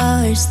shooting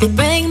stars, they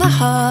break my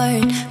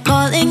heart.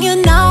 Calling you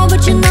now,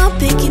 but you're not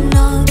picking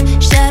up.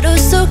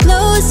 Shadows so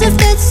close, if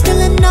that's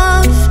still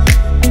enough.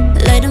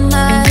 Light a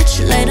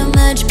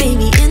match,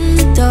 baby, in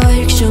the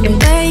dark. Show me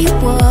where you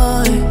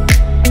were.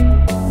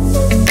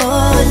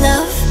 Oh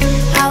love,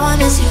 how I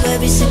miss you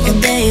every single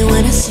day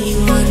when I see you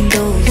on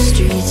those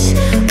streets.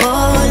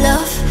 Oh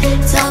love,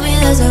 tell me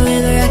there's a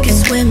river I can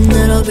swim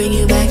that'll bring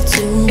you back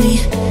to me.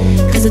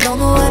 'Cause I don't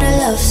know how to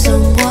love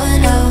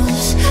someone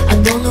else. I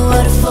don't know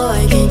how to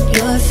forget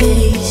your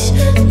face.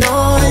 No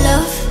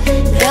love,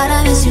 God, I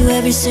miss you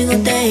every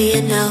single day,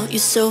 and now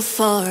you're so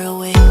far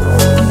away.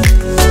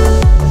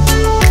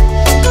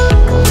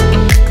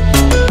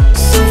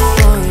 So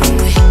far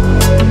away.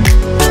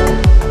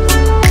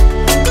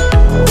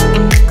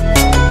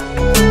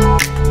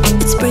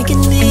 It's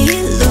breaking me,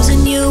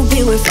 losing you. We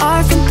were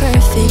far from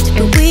perfect,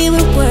 but we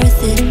were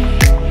worth it.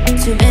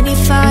 Too many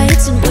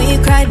fights and we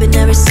cried but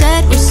never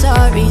said we're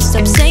sorry.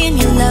 Stop saying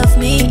you love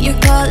me,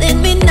 you're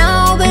calling me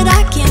now, but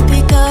I can't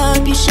pick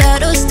up. Your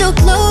shadow's still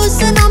close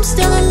and I'm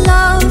still in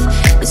love.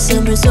 The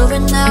summer's over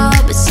now,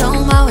 but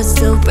somehow it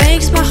still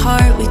breaks my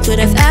heart. We could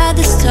have had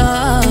this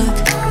talk.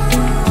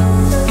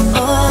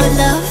 Oh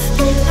love,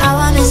 how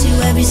I miss you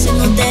every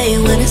single day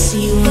when I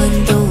see you on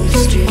those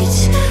streets.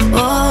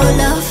 Oh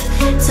love,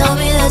 tell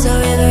me there's a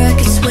river I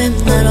can swim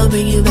that'll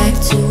bring you back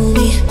to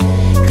me.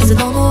 'Cause I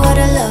don't know how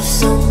to love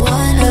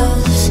someone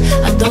else.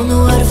 I don't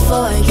know how to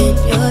forget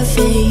your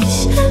face.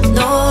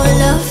 No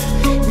love,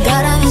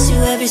 God, I miss you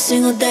every every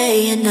single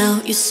day, and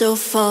now you're so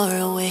far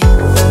away.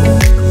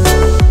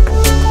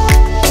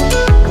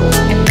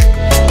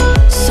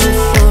 So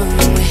far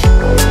away.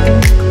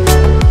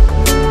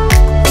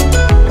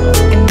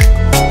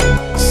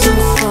 So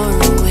far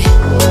away.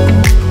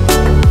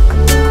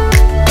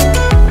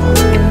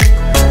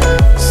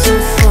 So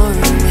far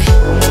away.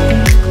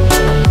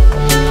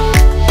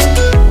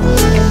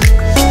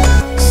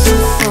 So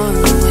far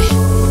away.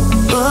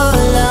 Oh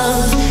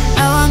love,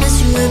 I miss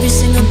you every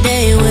single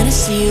day when I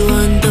see you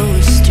on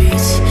those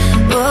streets.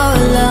 Oh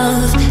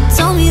love,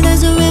 tell me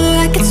there's a river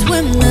I could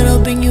swim that'll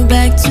bring you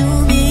back to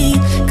me.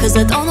 Cause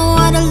I don't know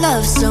how to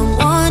love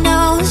someone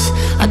else.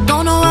 I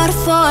don't know how to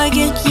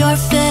forget your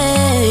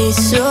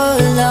face. Oh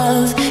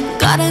love,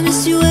 gotta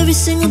miss you every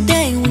single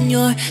day when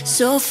you're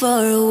so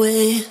far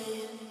away.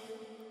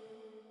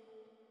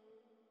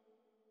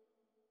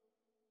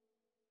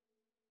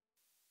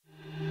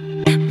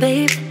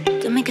 Babe,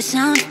 don't make a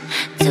sound.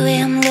 2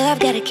 AM love,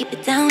 gotta keep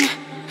it down.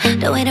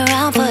 Don't wait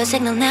around for a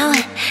signal now.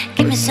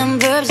 Give me some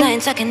verbs, I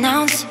ain't talking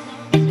nouns.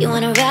 You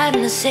wanna ride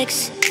in a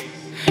 6,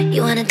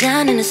 you wanna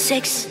dine in a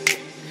 6.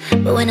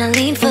 But when I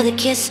lean for the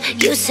kiss,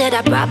 you said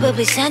I'd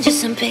probably send you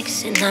some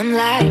pics. And I'm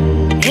like,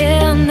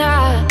 hell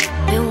nah,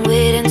 been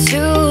waiting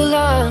too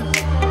long.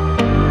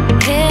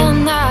 Hell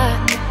nah,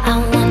 I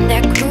want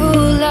that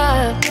cruel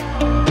love.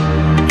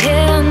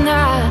 Hell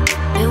nah,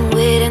 been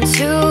waiting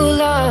too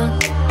long.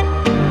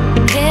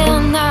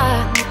 Hell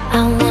nah, I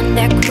want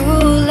that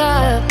cruel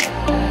love.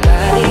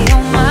 Body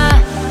on my,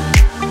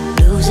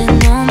 losing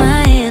all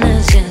my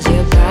innocence.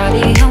 Your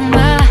body on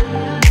my,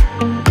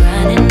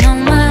 grinding on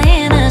my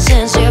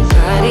innocence. Your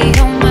body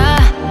on my,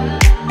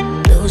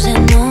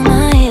 losing all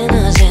my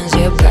innocence.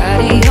 Your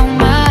body on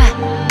my,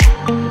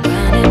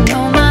 grinding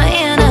on my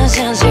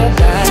innocence. Your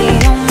body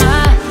on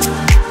my,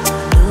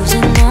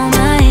 losing all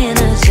my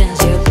innocence.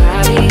 Your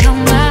body on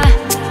my,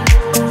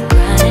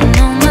 grinding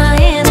on my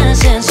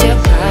innocence. Your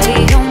body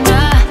on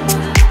my,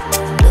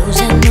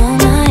 losing all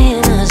my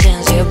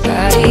innocence. Your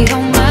body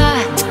on my,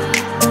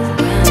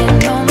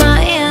 grinding on my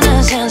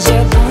innocence. Your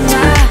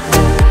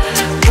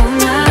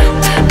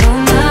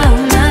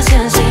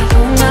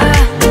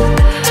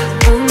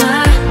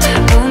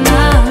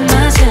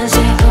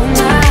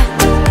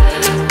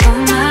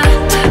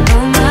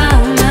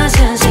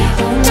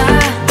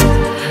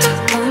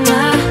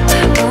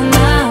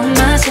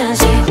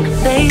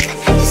babe,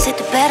 you said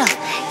the battle.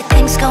 Your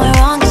things going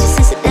wrong, it's just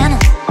incidental.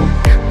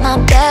 My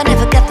bad,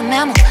 never got the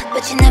memo.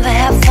 But you never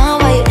have fun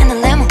while you're in the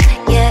limo.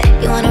 Yeah,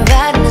 you wanna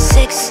ride in a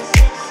 6,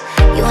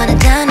 you wanna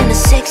dine in a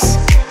 6.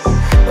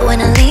 But when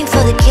I lean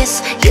for the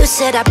kiss, you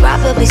said I'd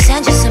probably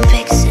send you some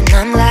pics. And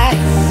I'm like,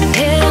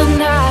 hell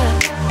nah,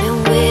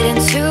 been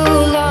waiting too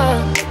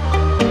long.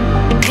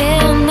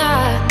 Hell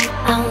nah,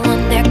 I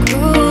want that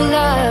cruel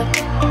love.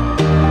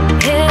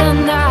 Hell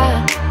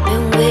nah,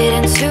 been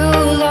waiting too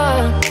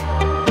long.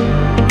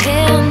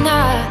 Hell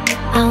nah,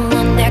 I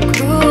want that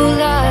cruel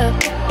love.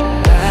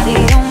 Body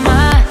on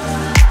my,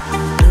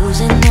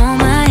 losing all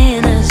my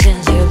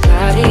innocence. Your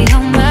body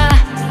on my,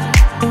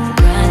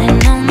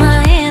 grinding on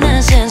my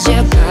innocence.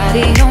 Your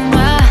body on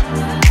my,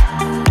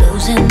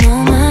 losing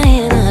all my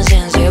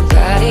innocence. Your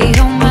body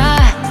on my,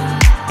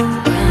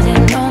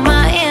 grinding on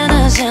my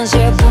innocence.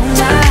 Your body on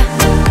my,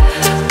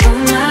 on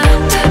my,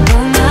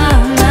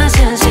 on my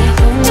sense.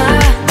 On my,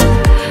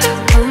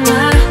 on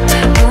my,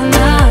 on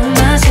my, on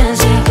my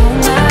sense. On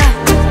my,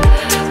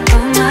 on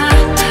my,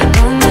 on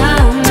my, on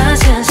my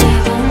sense.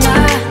 On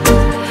my,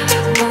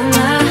 on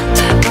my,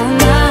 on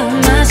my, on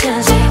my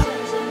sense.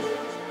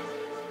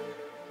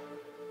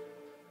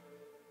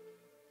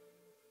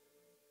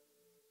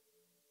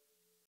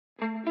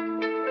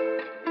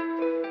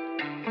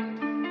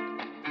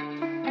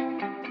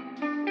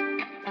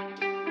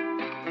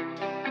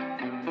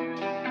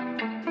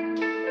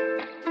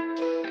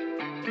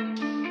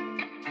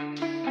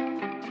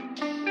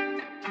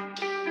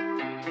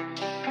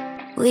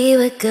 We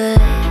were good,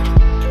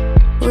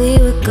 we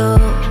were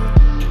gold.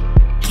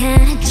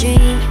 Kind of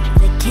dream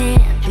that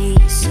can't be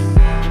so.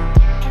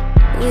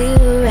 We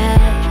were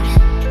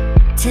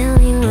right till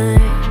we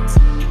weren't.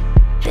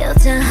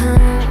 Built a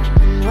home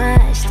and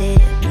watched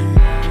it burn.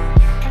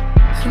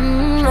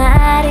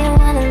 I didn't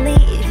wanna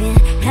leave you,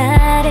 I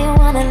didn't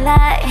wanna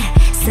lie.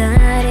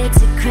 Started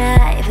to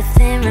cry, but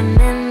then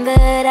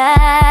remembered I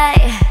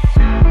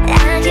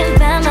can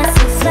buy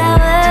myself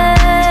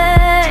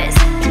flowers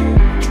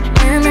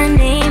and my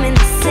name in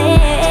the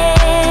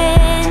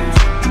sand.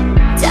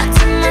 Talk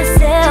to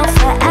myself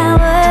for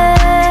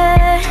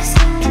hours,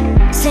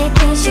 say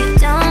things you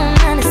don't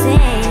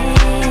understand.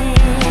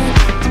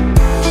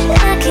 I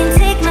can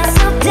take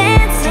myself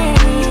dancing,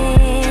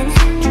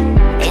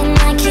 and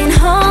I can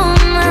hold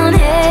my own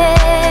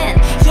hand.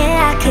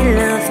 Yeah, I can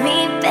love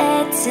me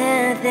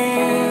better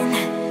than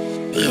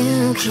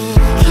you can.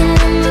 Can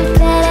love me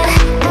better,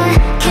 I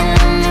can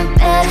love me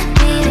better,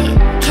 baby.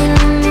 Can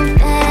love me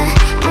better,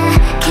 I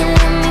can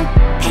love me.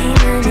 Paint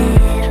my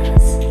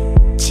nails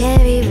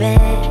cherry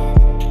red,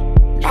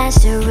 match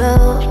the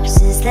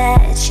roses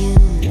that you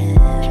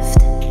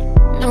left.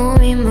 No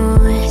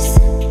remorse,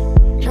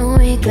 no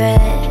regret.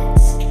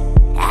 regrets.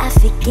 I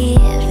forgive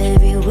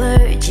every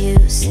word you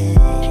said.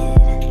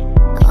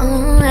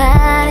 Oh,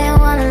 I didn't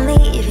wanna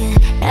leave you,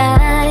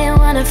 I didn't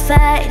wanna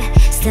fight.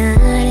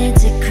 Started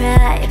to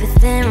cry,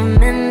 but then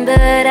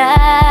remembered I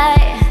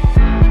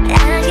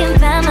can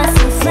buy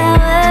myself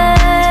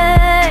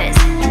flowers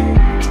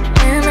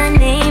and my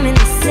name in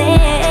the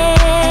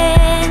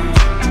sand.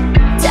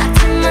 Talk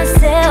to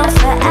myself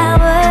for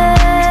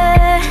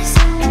hours,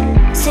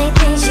 say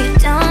things you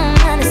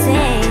don't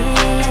understand.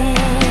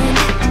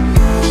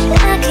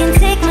 I can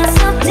take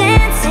myself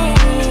dancing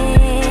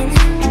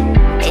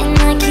and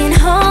I can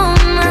hold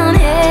my own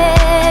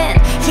head.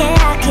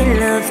 Yeah, I can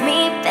love me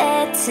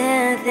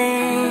better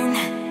than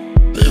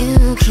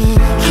you can.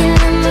 Can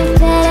love me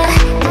better,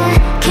 I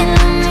can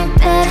love me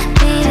better,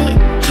 baby.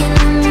 Can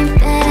love me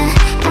better,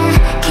 I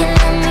can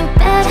love me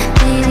better,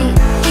 baby.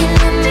 Can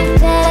love me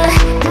better,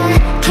 I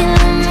can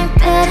love me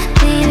better,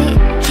 baby.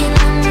 Can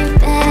love me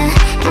better,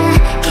 I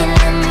can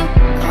love me.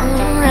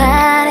 Oh,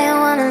 I didn't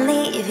wanna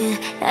leave you,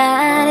 I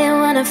didn't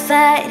wanna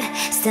fight.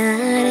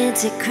 Started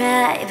to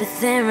cry, but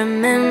then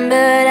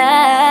remembered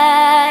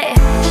I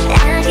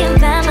can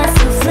buy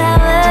myself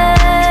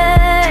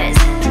flowers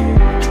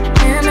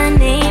and my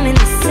name in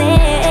the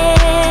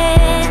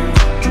sand.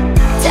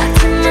 Talk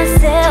to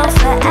myself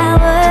for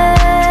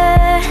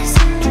hours,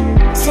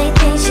 say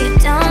things you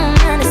don't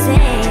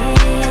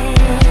understand.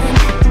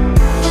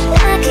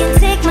 I can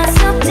take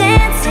myself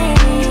dancing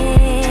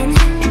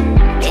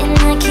and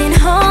I can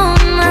hold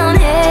my own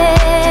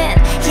head.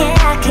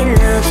 Yeah, I can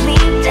love me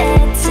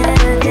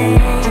better than.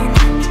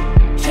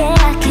 Yeah,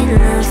 I can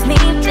love me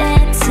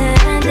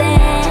better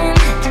than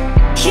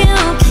you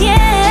can.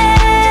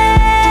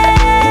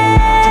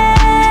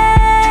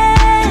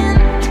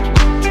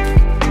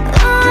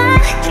 Oh, I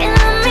can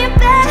love me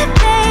better,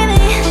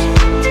 baby.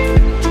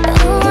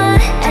 Oh, I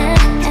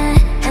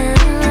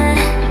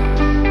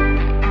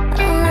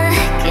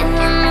can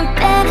love me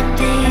better,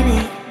 baby.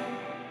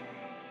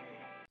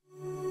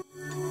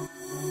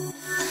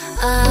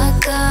 I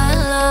got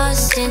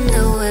lost in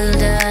the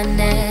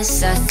wilderness.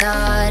 I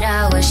thought I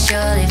was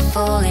surely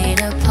falling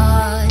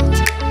apart.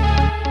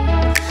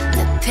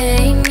 The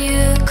pain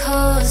you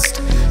caused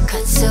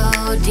cut so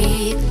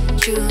deep,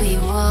 truly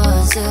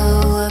was a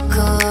work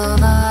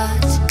of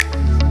art.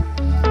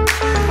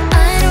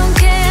 I don't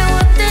care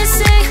what they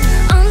say,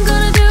 I'm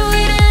gonna do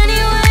it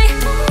anyway.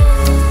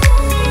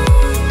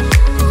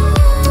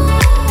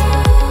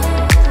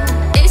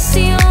 It's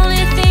the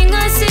only thing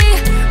I see,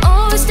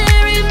 always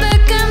staring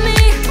back at me.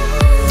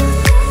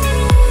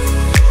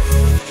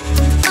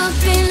 I've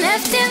been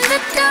left in the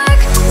dark,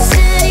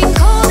 sitting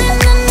cold in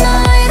the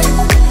night.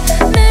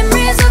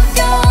 Memories of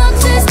your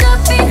haunted stuff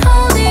been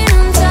holding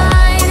on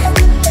tight.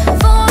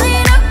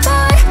 Falling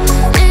apart,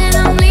 and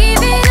I'm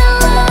leaving a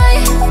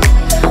lie.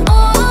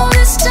 All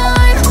this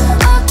time,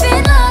 I've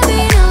been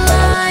loving a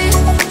lie.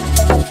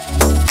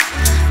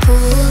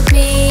 Pulled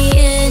me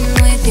in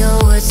with your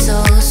words so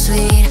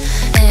sweet.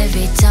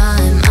 Every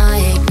time I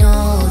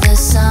ignore the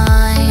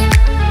sign.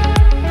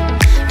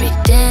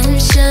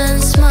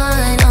 Redemption's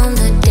mine on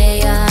the day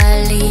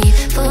I leave.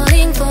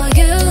 Falling for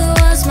you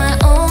was my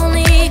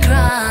only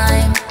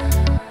crime.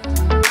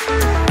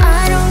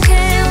 I don't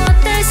care what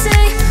they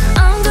say,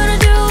 I'm gonna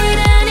do it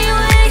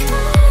anyway.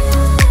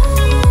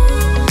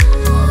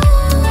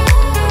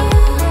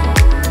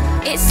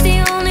 It's the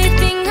only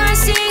thing I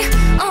see,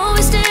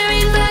 always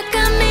staring back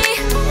at me.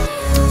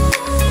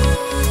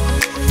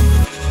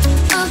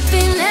 I've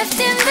been left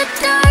in the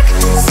dark,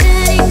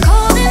 sitting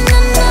cold in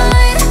the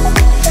night.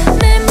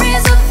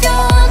 Memories of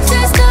your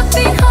haunted stuff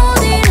been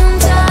holding on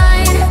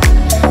tight.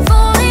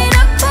 Falling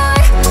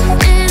apart,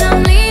 and I'm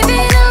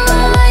leaving a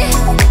lie.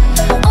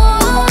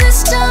 All this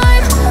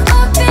time,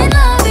 I've been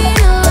loving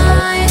a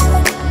lie.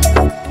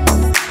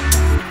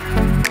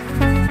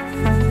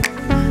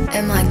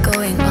 Am I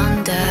going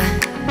under?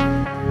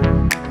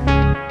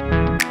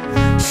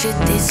 Should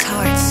this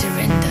heart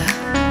surrender?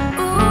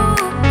 Ooh,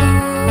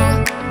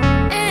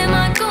 am I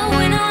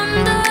going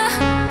under?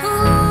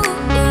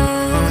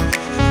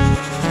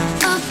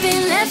 I've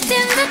been left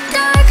in the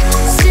dark,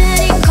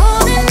 sitting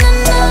cold in the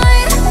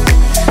night.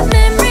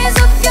 Memories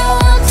of your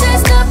haunted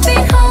stuff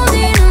been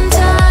holding on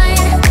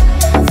tight.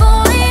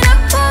 Falling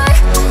apart,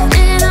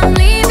 and I'm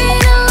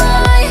leaving a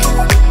lie.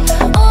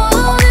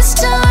 All this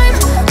time,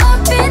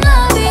 I've been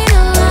loving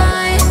a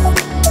lie.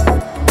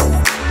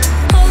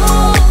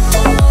 Oh,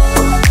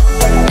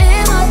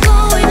 am I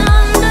going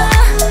under?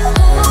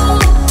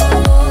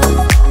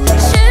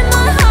 Should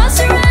my heart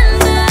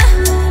surrender?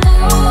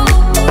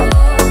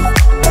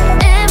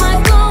 Am I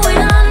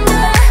going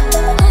under?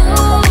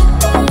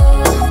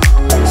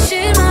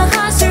 Should my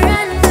heart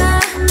surrender?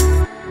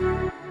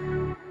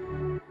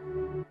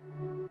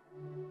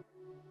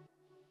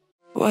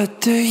 What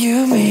do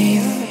you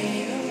mean?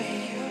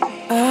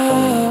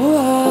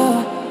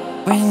 Oh,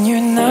 when you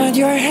nod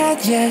your head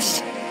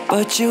yes,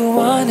 but you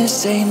wanna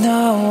say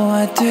no.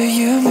 What do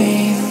you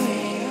mean?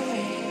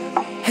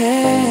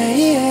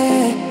 Hey,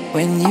 yeah.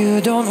 When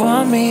you don't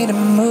want me to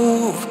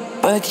move,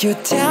 but you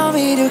tell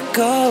me to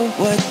go.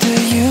 What do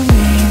you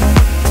mean?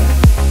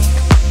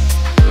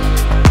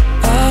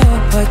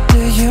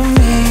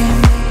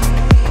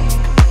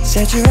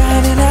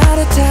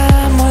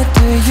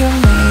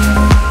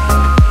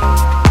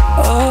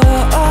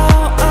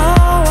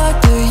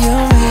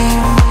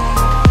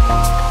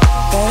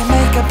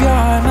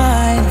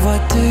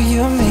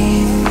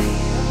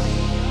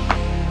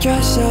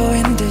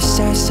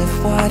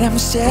 what I'm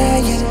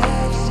saying.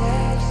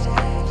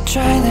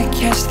 Trying to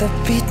catch the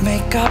beat,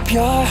 make up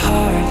your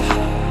heart.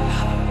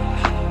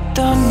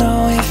 Don't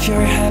know if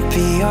you're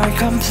happy or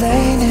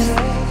complaining.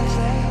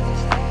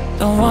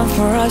 Don't want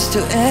for us to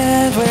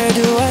end, where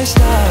do I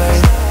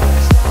start?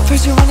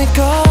 First you wanna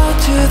go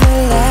to the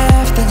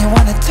left, then you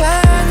wanna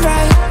turn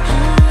right.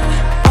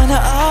 Wanna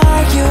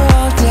argue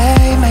all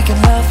day, making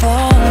love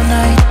all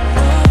night.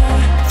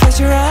 First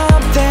you're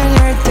up, then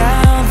you're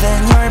down,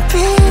 then you're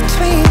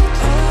between.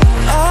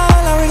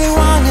 All I really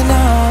wanna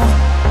know,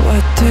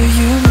 what do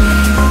you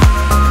mean?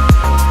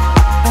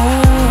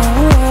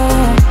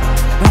 Oh,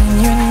 when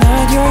you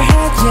nod your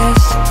head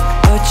yes,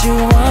 but you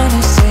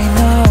wanna say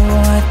no,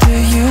 what do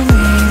you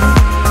mean?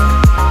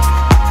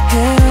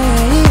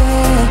 Hey,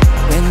 yeah,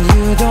 when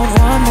you don't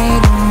want me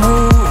to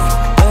move,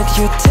 but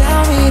you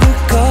tell me to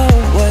go,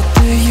 what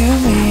do you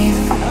mean?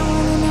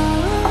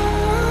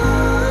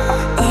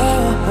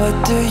 Oh, what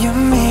do you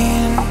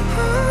mean?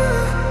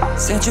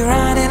 Since you're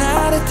running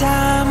out of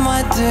time,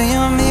 what do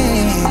you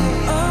mean?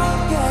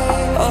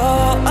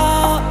 Oh,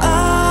 oh,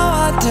 oh,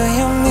 what do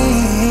you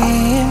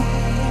mean?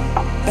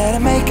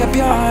 Better make up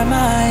your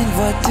mind,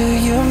 what do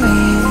you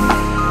mean?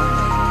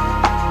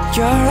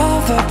 You're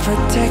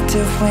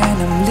overprotective when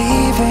I'm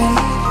leaving.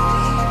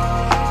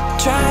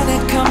 Trying to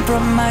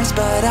compromise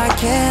but I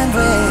can't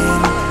win.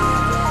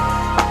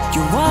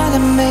 You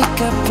wanna make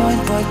a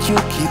point but you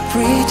keep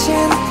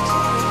preaching.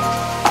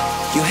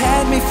 You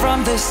had me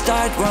from the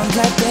start, won't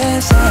let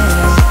this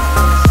end.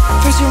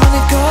 First you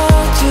wanna go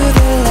to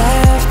the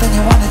left, then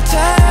you wanna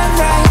turn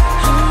right.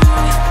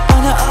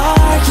 Wanna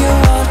argue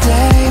all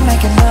day,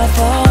 making love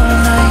all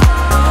night.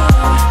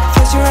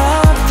 First you're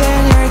up,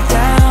 then you're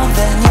down,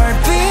 then you're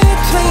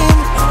between.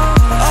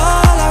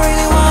 All I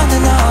really wanna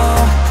know,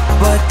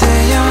 what do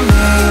you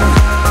mean?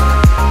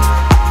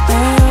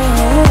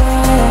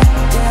 Oh,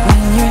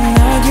 when you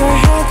nod your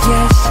head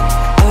yes,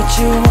 but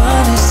you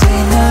wanna say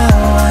no,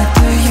 what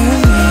do you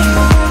mean?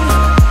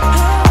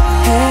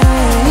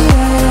 Hey,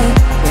 yeah,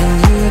 when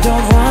you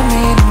don't want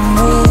me to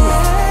move,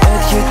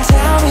 but you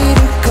tell me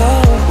to go,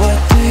 what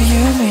do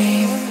you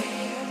mean?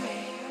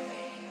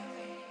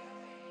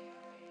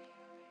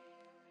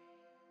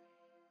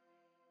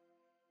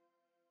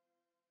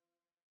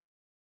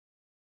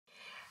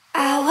 I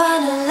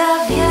wanna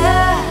love you.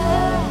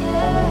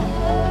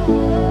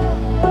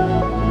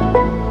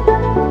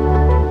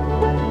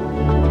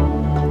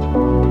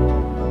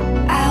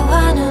 I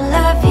wanna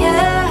love you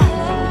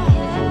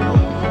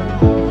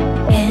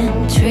and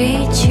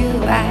treat you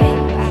right.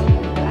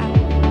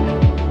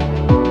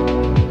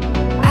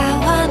 I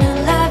wanna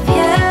love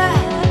you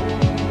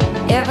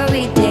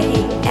every day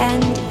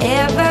and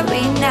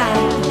every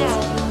night.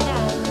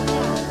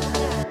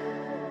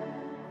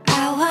 I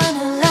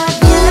wanna love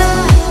you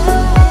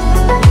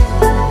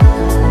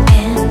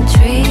and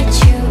treat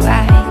you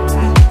right.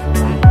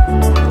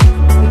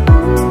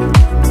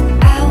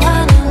 I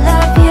wanna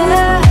love you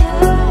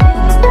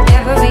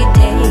every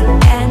day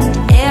and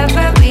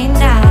every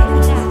night.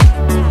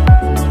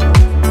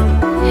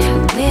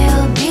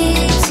 We'll be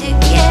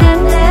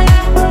together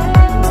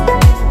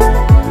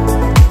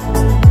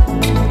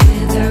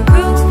with a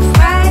roof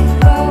right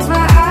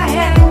over our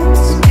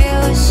heads.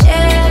 We'll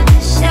share the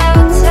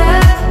shelter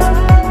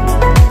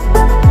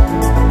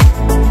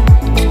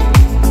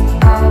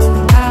of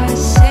our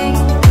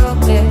single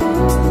bed.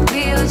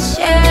 We'll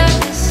share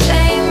the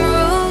same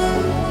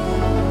room.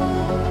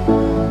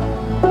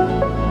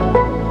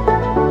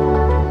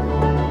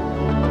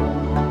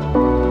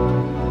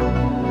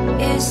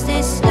 Is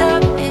this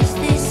love? Is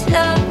this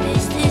love?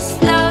 Is this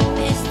love?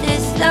 Is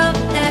this love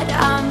that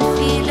I'm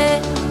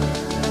feeling?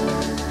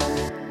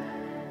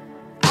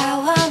 I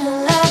wanna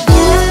love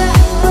you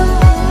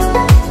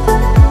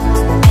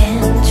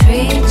and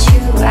treat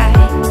you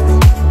right.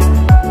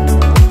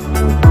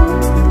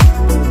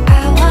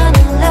 I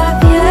wanna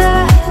love you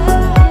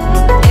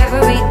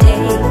every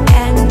day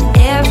and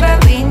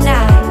every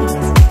night.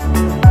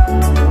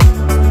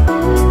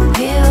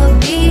 We'll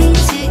be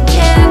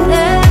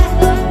together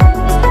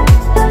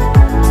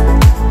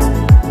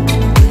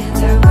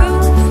with a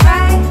roof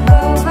right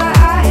over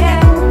our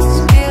heads.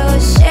 We'll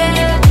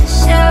share the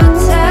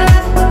shelter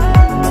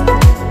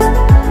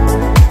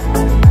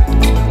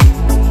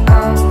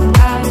of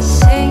our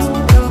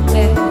single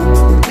bed.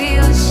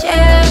 We'll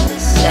share the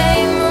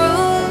same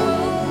room.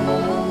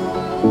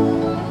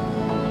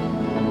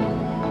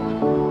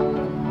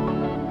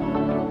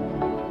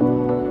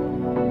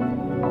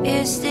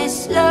 Is this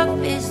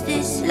love? Is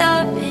this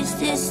love? Is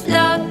this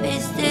love?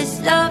 Is this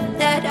love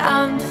that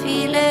I'm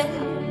feeling?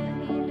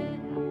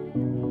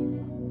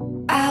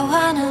 I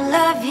wanna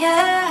love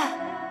you.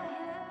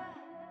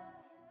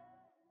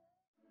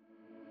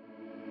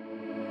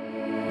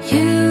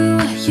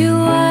 You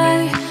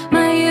are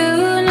my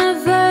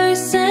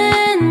universe,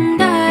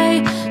 and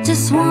I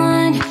just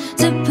want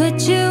to put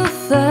you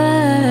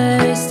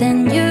first.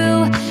 And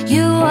you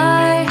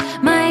are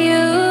my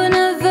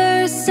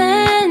universe,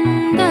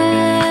 and I.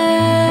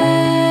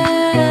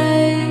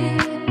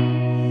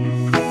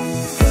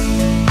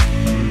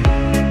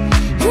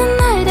 The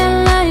night I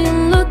lie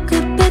and look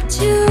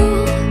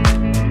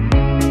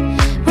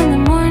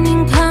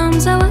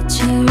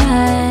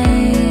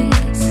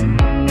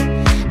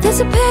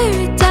a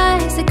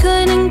paradise I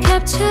couldn't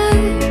capture.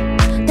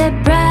 That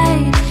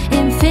bright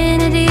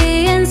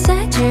infinity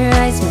inside your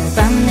eyes. 매일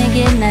밤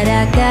내게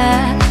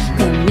날아가.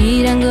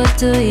 꿈이란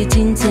것도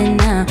잊은 채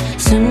나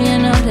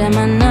수면 오래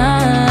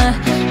만나.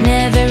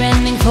 Never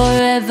ending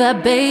forever,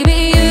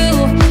 baby.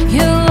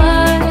 You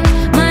are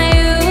my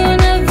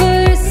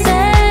universe,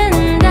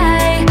 and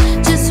I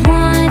just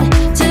want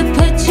to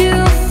put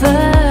you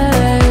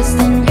first.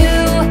 And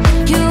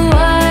you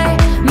are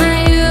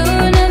my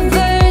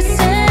universe,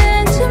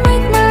 and you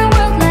make my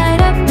world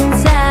light up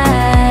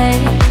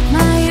inside.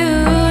 My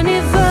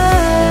universe.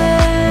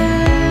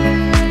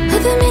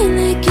 어둠이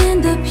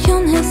내겐 더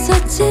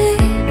변했었지.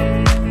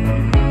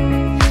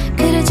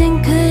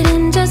 그려진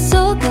그림자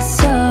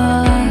속에서.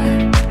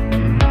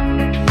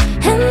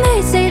 And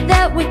they say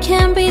that we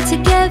can't be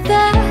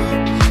together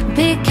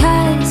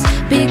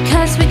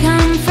because we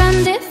come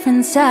from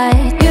different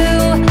sides.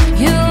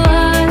 You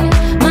are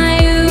my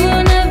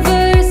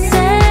universe,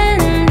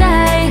 and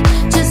I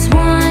just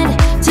want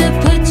to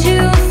put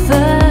you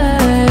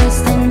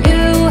first. And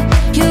you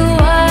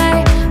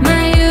are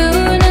my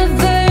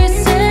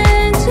universe,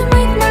 and you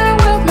make my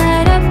world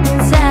light up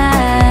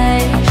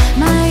inside.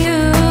 My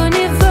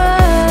universe,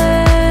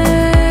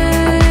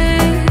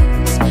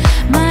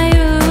 my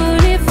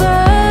universe,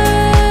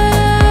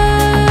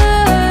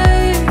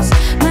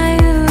 my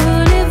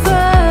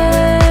universe.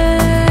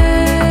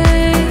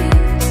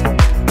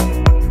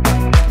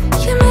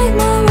 You make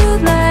my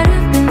world light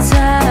up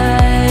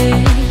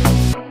inside.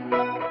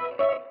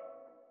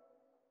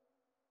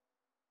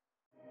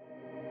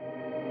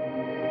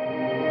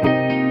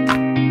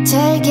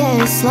 Take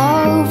it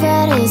slow,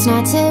 but it's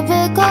not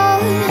typical.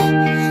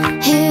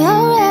 He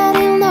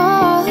already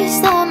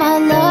knows that my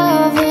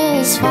love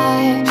is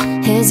fire.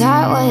 His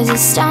heart was a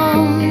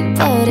stone,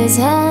 but his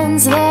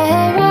hands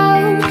were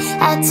wrong.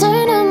 I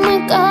turned on my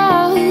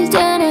guard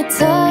and it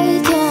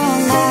took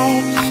him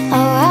higher.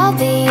 Oh, I'll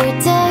be your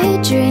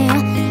daydream.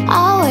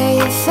 I'll wear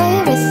your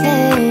favorite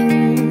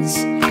things.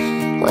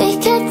 We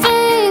could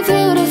be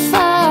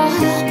beautiful.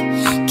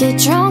 Get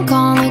drunk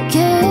on a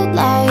good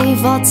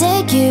life. I'll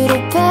take you to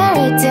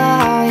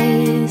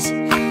paradise.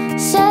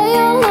 Say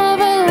you'll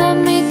never let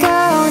me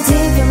go.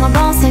 Deep in my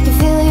bones, I can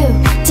feel you.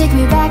 Take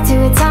me back to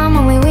a time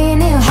when we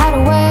knew how to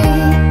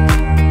wait.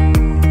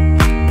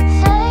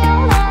 Say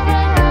you'll never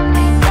let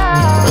me go.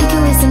 We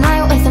could waste the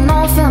night with an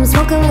old film.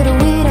 Smoke a little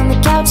weed on the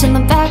couch in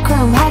the back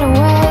room. How to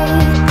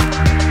wait.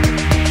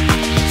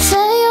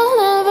 Say you'll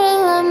never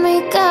let me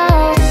go.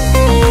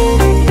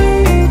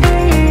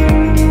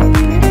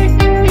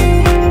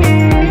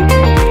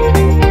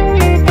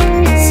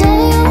 Say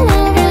you'll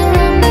never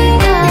let me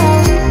go.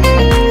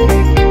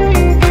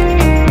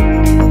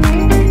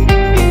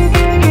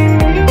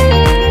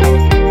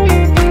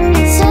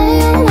 Say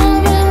you'll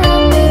never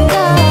let me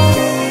go.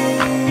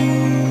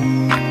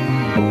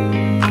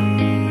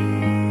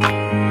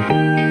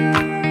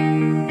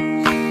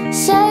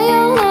 Say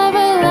you'll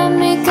never let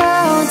me go.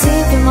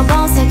 Deep in my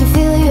bones, I can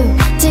feel you.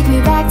 Take me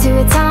back to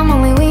a time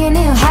when we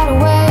knew how to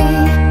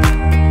wait.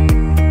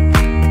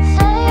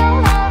 Say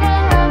you'll never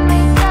let me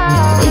go.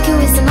 We could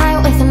waste the night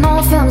with an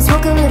old film.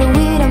 Smoke a little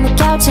weed on the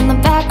couch in the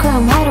back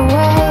room. How to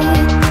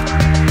wait.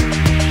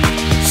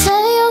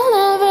 Say you'll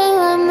never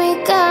let me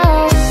go.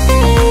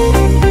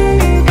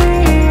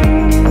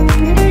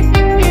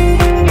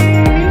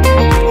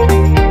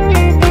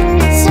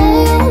 Say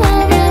you'll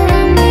never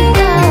let me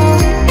go.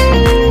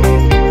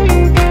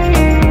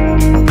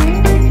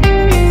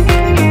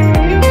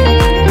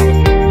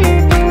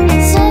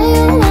 Say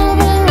you'll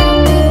never let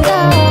me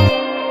go.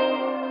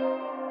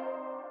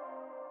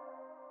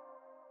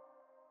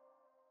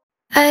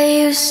 I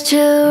used to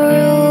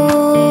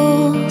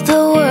rule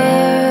the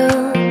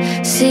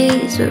world.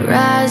 Seas would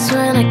rise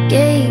when I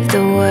gave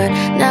the word.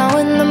 Now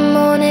in the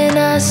morning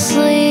I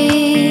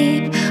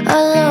sleep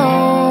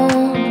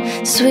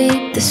alone.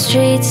 Sweep the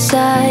streets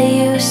I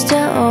used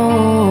to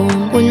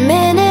own. One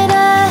minute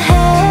I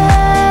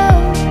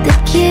held the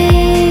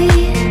key.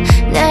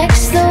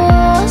 Next the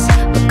walls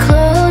were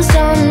closed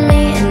on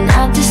me, and I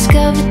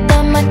discovered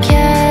that my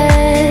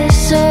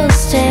castle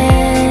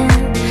stands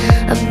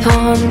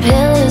upon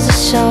pillars of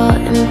salt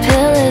and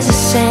pillars of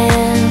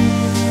sand.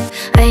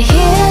 I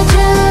hear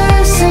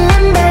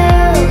Jerusalem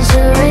bells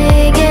are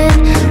ringing,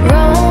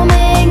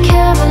 Roman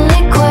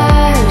Catholic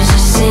choirs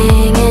are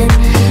singing.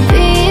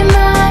 Be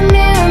my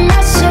mirror,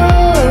 my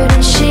sword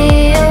and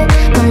shield,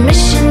 my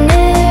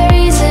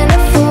missionaries in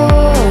a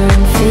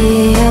foreign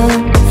field.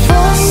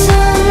 For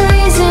some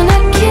reason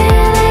I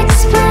can't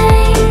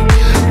explain,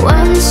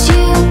 once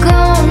you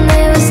gone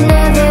there was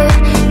never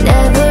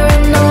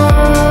an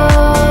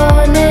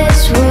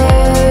honest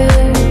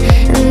word.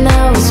 And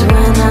that was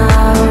when I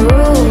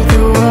ruled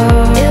the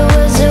world. It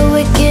was a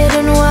wicked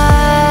and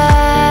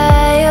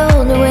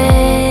wild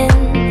wind,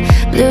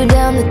 blew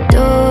down the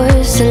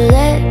doors to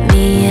let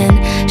me in.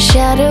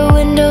 Shattered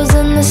windows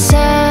and the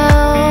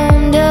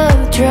sound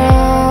of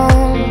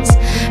drums.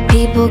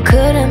 People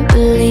couldn't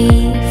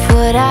believe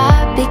what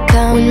I'd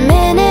become. One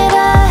minute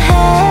I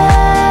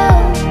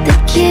held the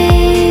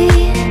key.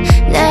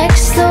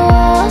 Next the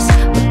walls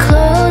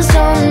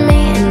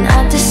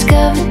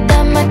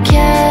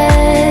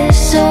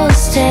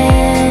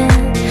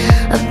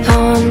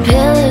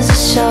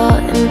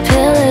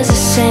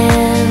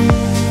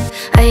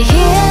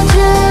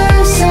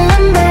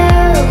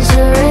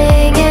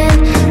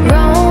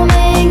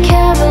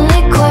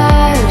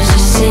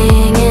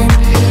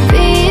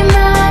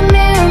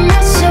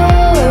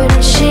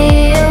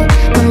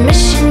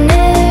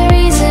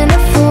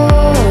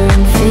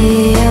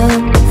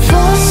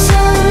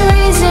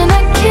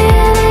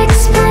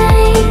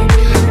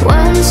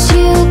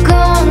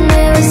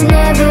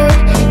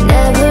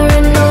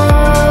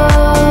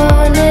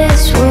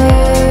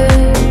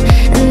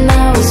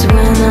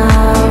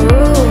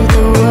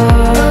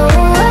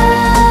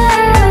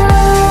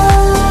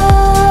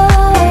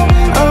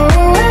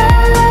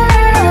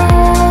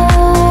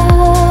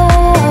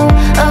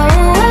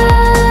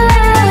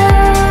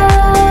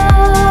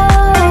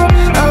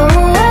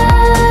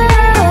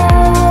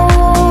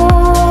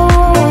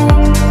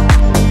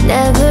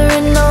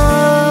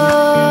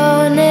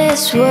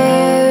last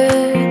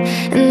word,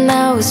 and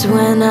that was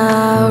when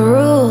I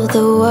ruled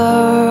the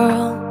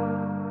world.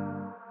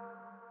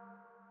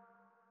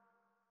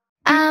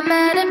 I'm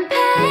at a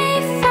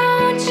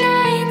payphone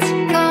trying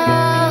to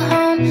call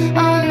home.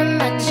 All of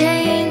my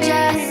change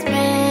I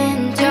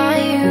spent on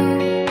you.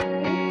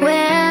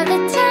 Where the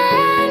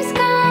time's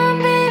gone,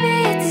 baby,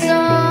 it's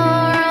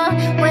all wrong.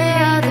 Where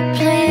are the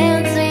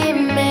plans we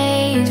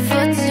made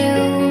for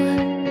two?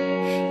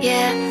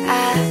 Yeah,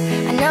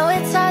 I know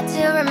it's hard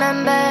to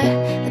remember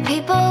the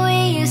people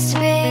we used to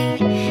be.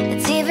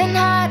 It's even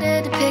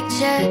harder to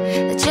picture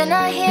that you're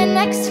not here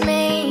next to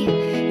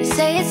me. You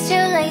say it's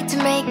too late to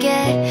make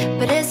it,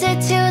 but is it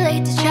too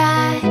late to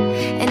try?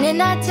 And in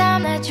that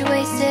time that you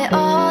wasted,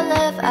 all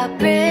of our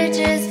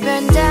bridges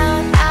burned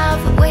down.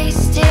 I've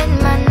wasted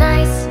my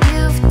nights,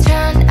 you've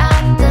turned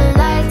out the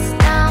lights.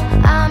 Now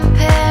I'm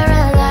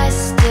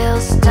paralyzed, still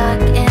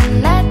stuck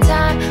in that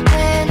time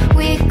when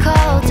we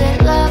called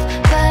it love.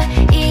 But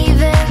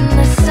even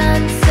the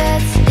sun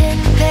sets in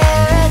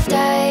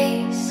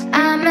paradise.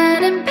 I'm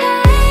at a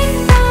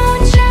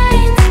payphone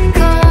trying to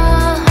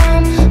call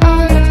home.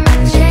 All of my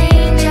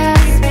change I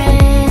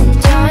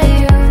spent on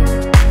you.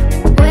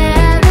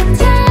 Where the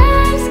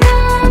time's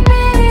gone,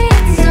 baby,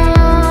 it's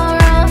all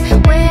wrong.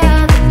 Where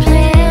are the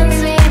plans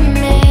we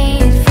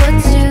made for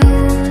two?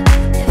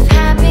 If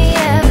happy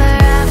ever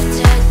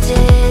after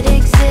did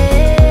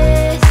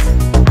exist,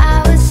 I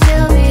would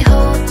still be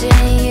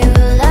holding you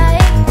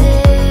like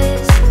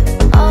this.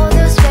 All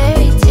those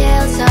fairy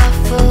tales are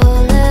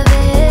full of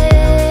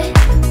it.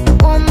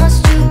 One more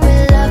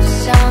stupid love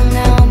song,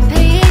 now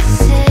be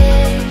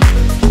sick.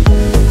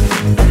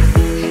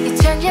 You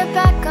turned your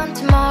back on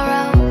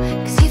tomorrow,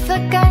 'cause you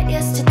forgot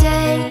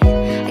yesterday.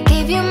 I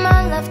gave you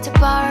my love to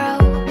borrow,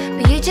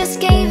 but you just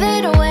gave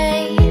it away.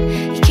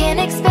 You can't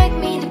expect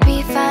me to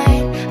be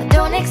fine, I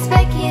don't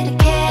expect you to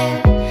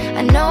care.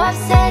 I know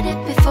I've said it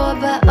before,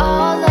 but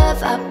all of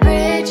our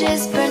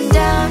bridges burned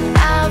down.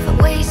 I've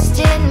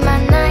wasted my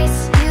nights,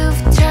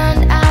 you've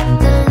turned out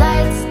the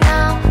lights.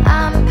 Now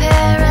I'm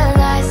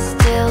paralyzed,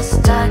 still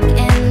stuck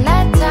in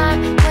that time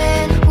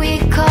when we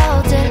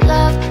called it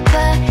love.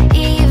 But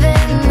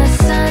even the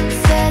sun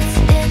sets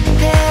in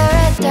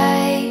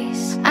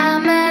paradise.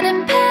 I'm at a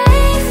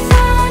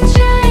payphone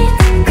trying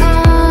to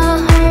call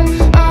home.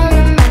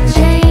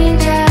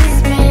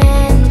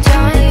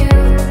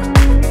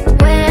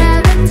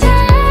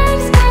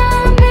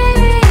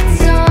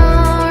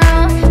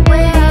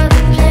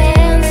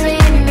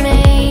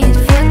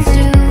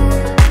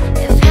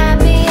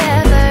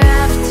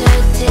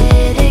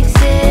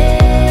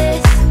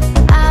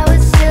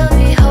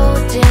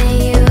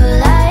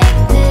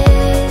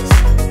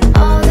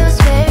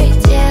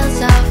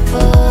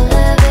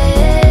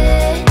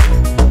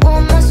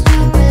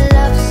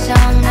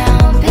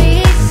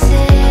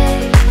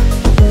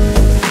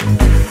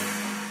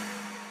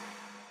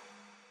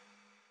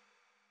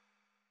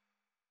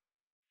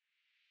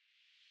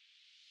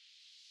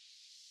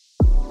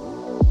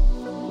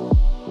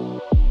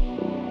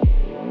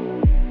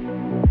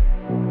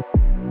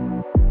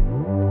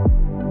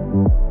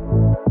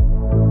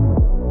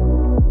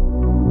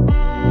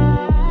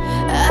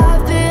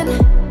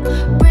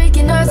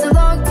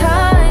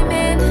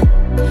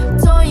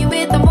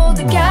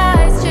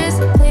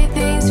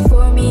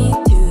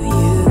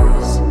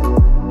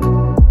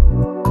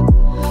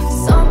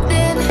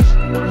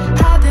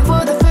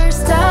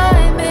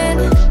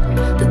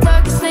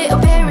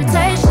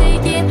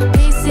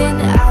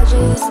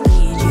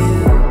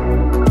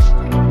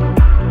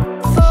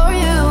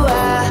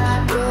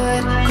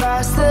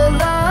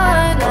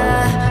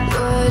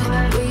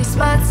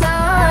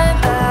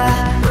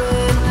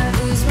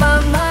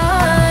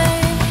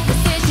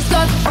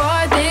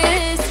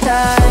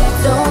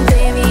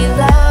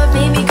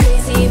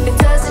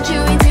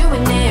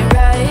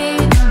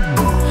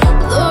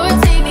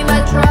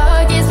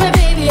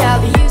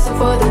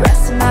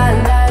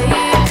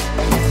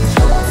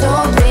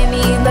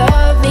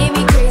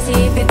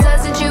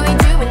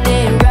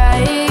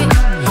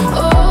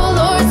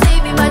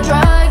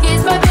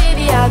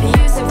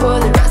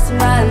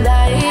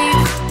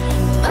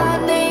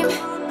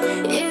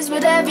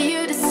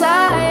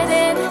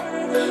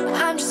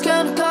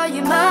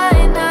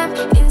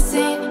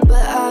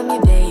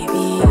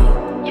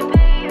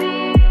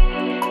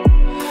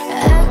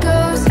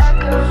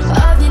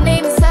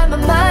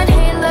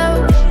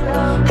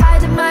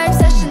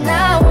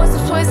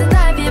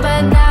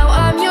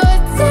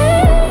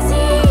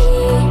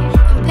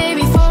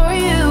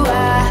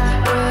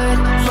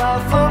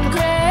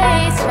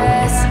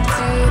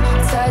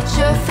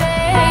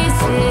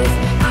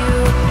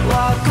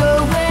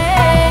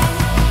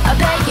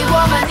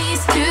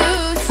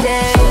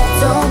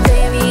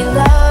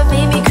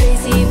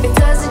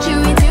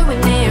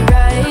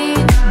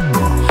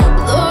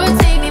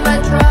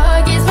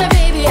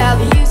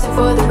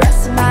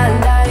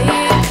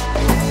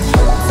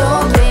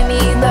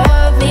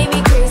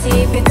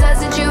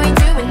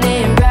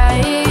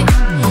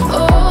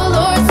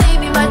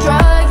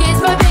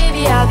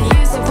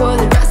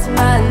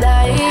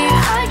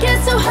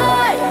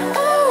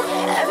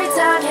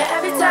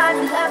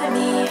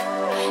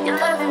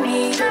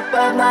 up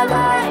of my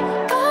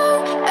life.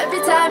 Oh,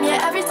 every time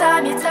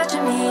you're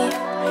touching me,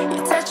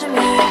 you're touching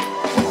me.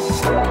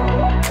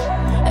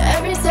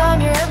 Every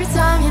time you're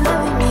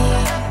loving me.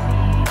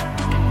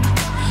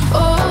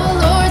 Oh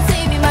Lord,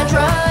 save me, my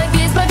drug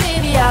is my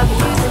baby. I'll be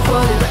using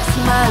for the rest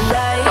of my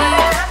life.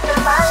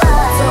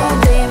 Don't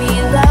blame me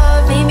in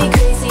love, made me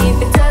crazy.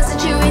 If it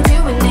doesn't, you ain't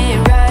doing it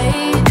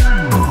right.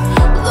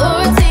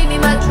 Lord, save me,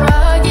 my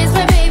drug is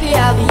my baby.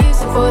 I'll be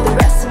using for the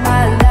rest of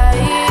my life.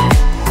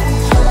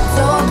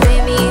 Don't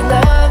blame me in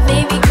love,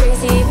 made me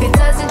crazy. If it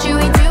doesn't, you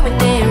ain't doing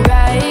it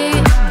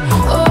right.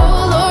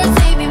 Oh Lord,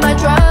 save me, my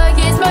drug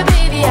is my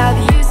baby. I'll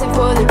be using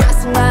for the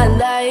rest of my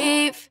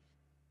life.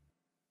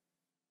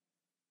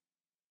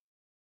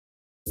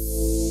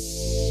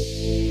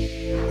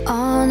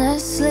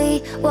 Honestly,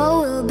 what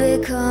will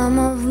become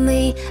of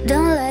me?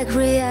 Don't like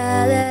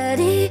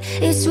reality,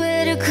 it's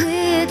way too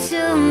clear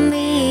to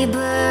me.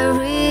 But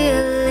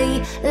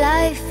really,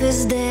 life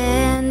is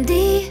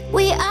dandy.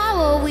 We are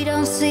what we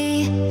don't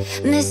see,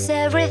 miss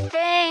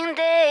everything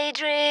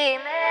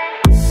daydreaming.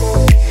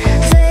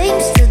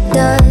 Flames to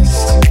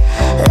dust,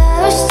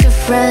 lovers to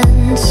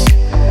friends.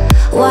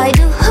 Why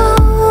do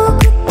how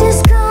could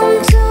this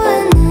come to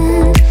an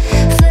end?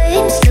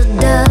 Flames to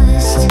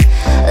dust,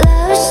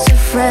 lovers to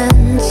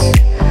friends.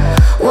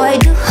 Why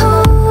do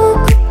how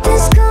could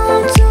this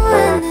come to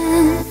an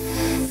end?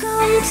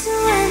 Come to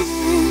an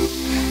end,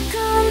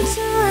 come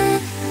to an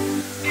end.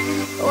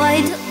 Why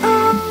do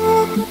how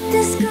could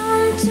this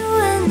come to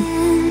an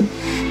end?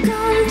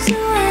 Come to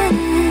an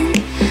end,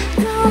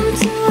 come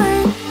to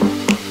an end.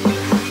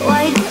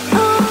 Why do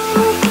how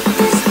could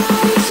this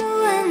come to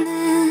an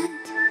end?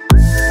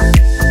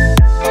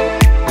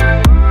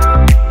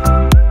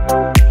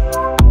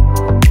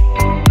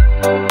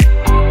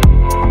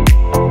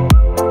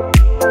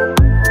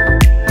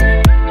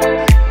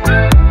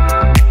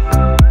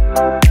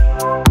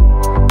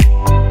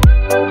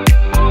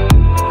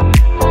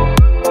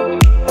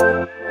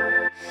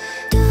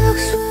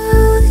 Dogs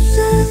will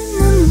listen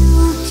and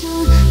move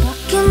on,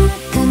 rocking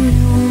at the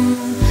new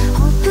moon,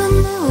 hoping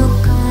it will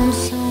come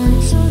soon,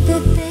 so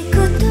that they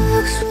could.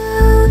 Dogs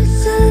will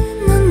listen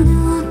and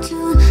move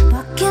on,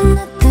 rocking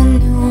at the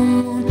new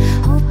moon,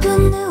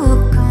 hoping it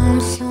will come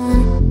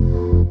soon.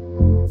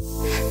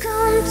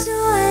 Come to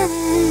an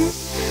end,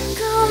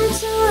 come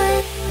to an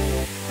end.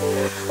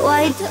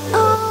 Why do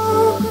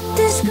all could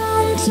this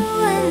come to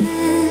an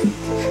end?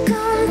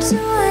 Come to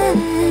an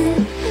end,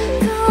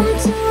 come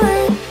to an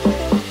end.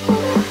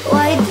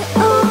 Why do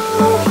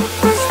all could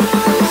this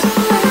come to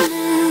an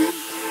end?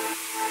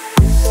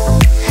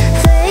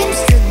 Flames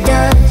to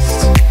dust,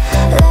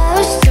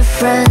 lovers to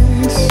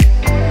friends.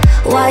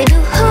 Why do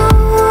how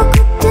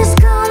could this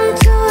come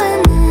to an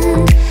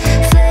end?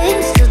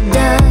 Flames to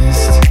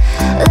dust,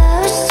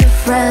 lovers to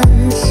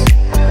friends.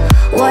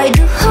 Why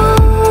do how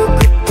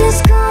could this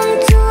come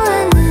to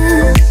an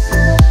end?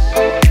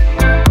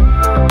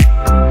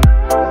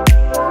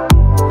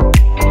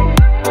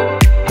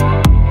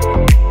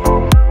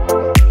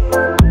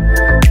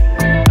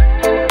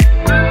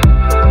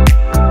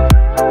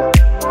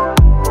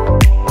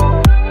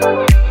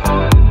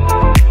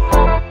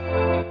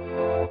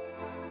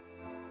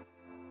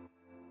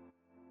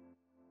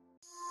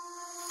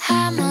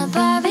 I'm a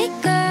Barbie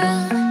girl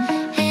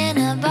in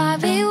a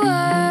Barbie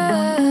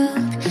world.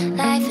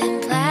 Life in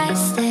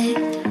plastic,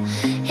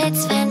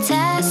 it's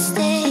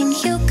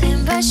fantastic. You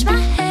can brush my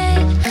hair,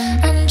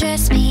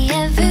 undress me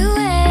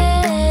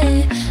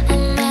everywhere.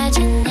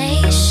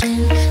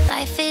 Imagination,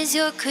 life is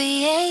your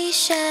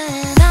creation.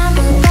 I'm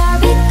a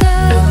Barbie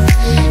girl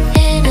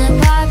in a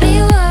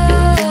Barbie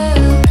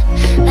world.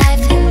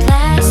 Life in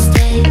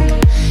plastic,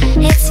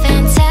 it's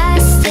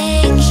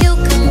fantastic. You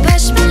can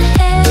brush my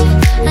hair,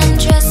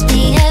 undress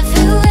me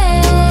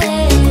everywhere.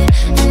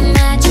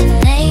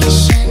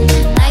 Imagination,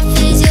 life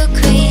is your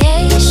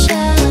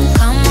creation.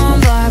 Come on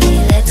Barbie,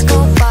 let's go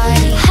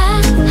party. Ha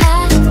ha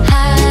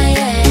ha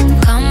yeah.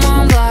 Come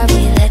on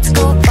Barbie, let's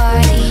go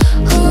party.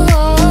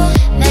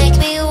 Ooh, make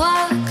me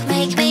walk,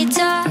 make me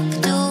talk,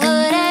 do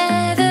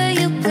whatever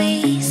you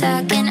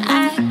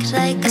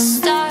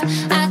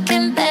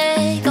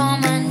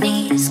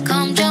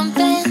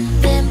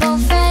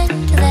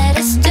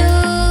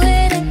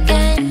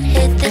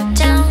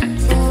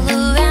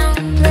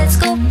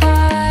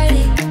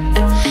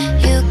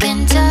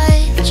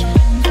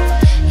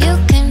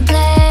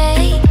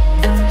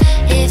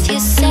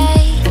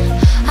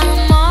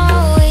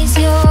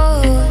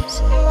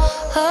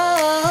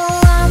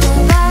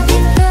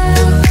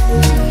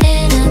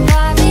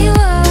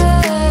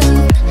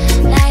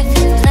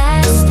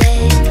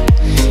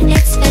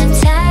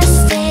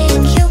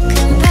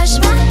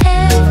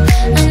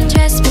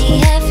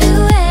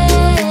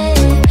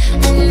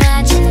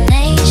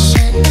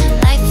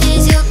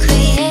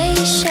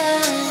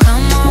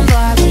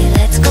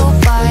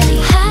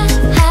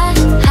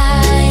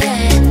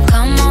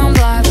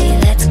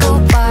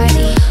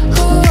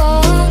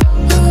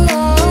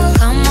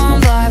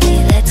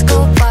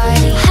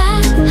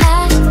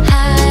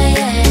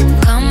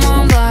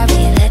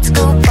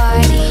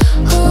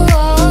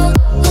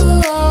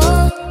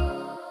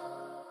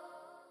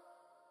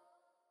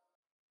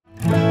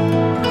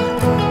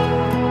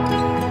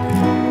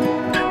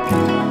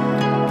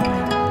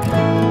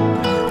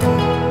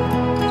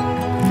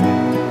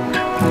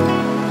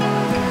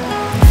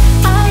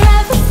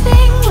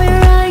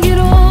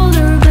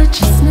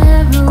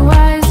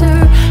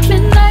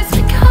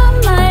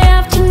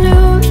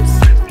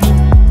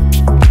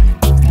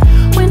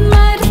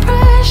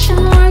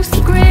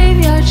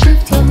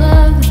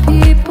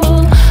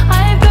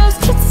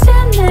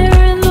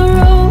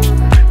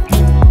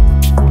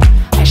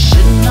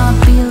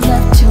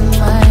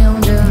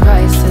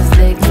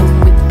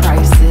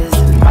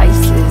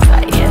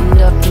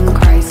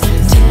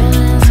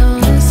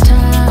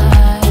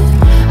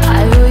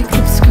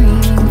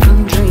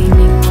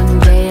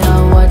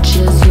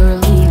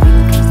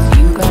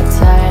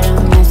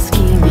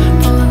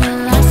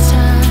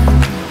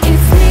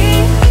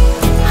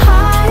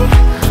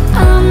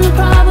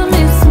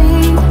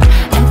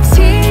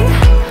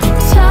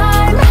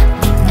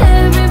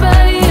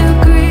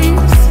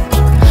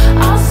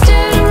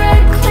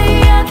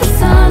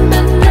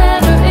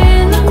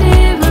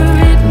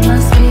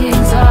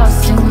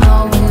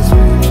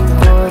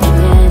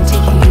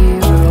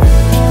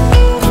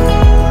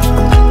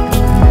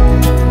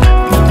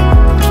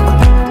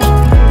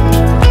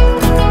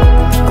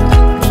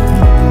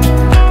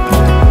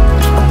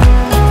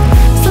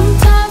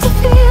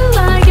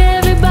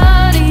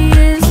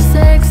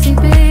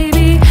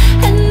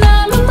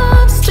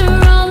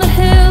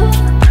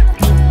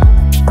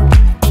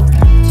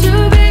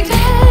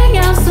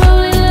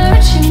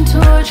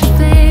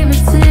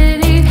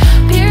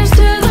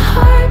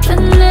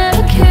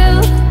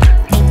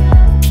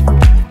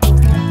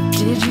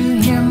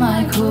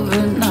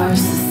covert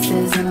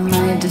narcissism.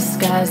 My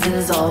disguise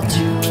is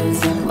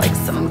altruism, like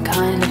some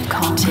kind of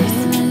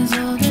consciousness.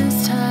 All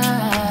this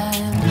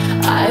time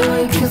I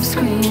wake up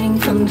screaming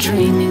from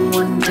dreaming.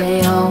 One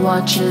day I'll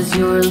watch as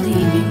you're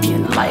leaving,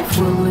 and life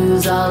will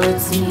lose all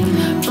its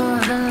meaning. For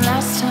the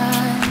last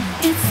time,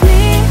 it's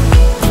me.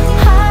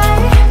 Hi,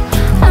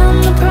 I'm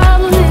the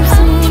problem. It's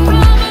me.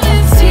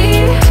 It's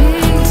tea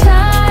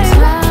time.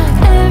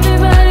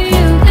 Everybody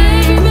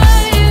agrees.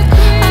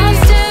 I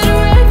stare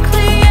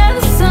directly at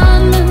the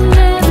sun, but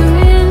never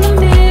in the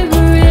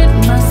mirror. It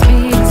must be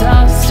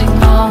exhausting,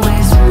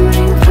 always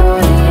rooting for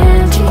the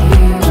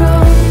anti-hero.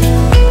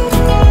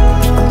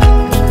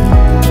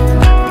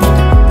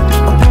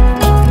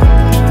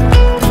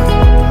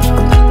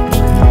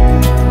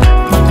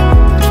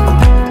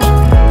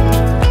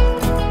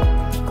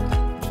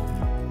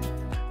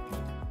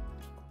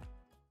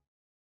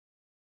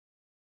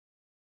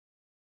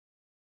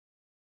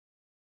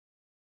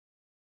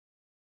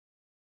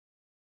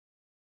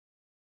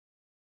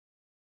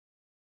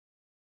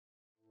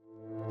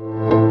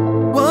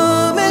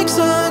 What makes a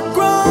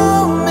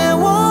grown man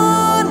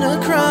wanna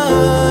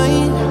cry?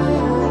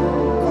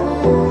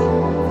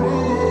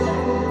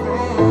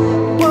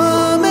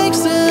 What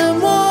makes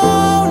him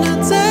wanna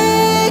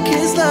take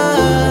his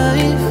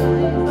life?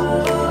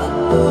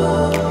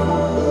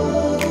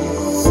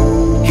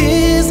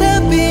 His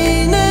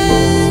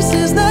happiness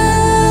is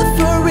not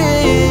for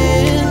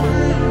real,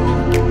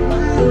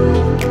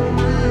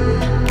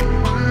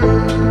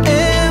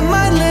 and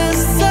mindless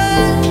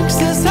sex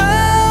is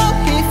how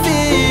he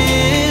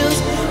feels.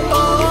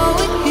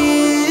 Oh, it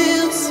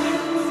heals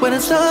when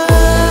it's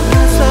time,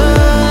 when it's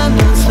time,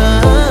 when it's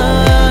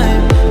time.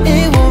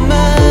 It won't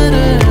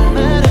matter,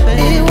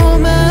 it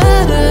won't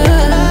matter.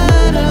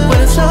 When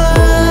it's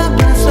time,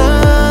 when it's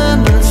time,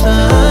 when it's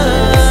time.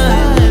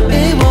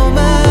 It won't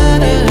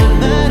matter,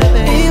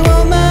 it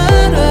won't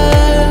matter.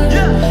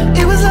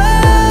 It was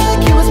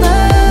like he was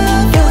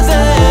never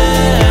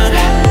there.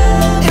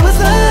 It was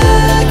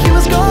like he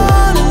was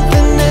gone in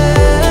thin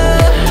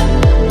air.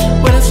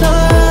 When it's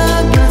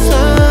time, when it's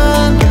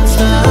time, when it's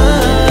time.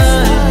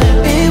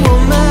 It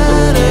won't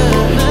matter,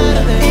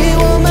 it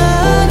won't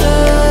matter.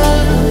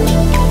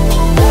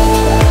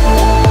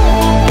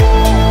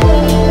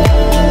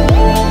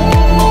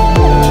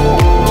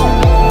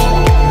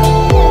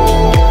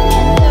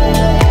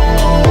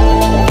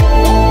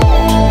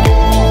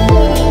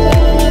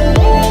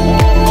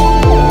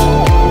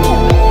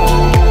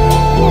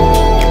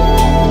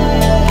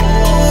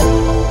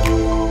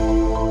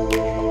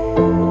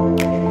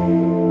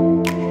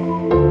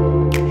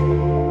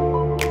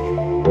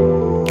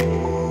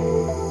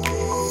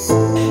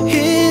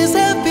 His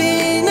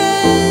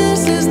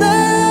happiness is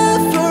not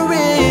for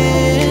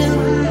real,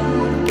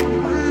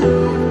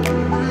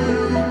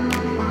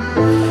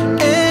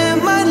 and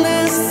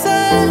mindless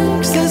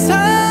sex is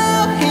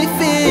how he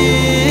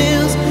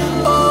feels.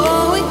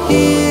 Oh, it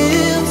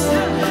heals.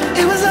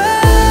 It was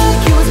like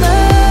he was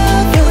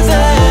never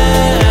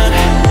there.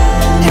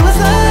 It was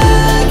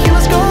like he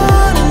was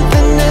gone in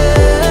thin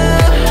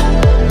air.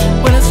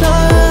 When it's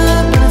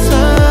time, when it's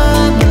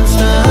time, when it's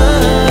time.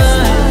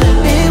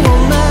 It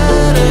won't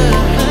matter,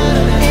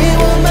 it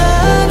won't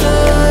matter.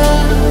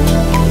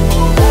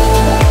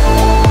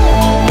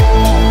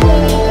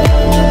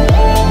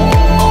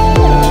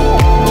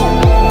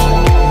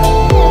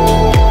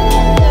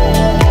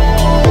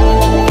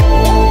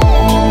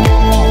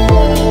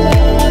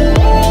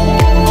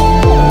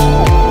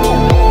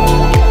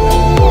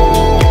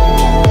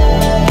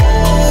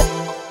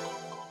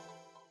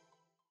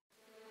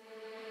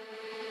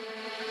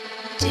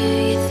 Do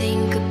you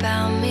think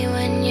about me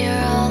when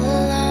you're all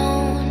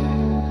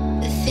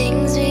alone? The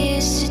things we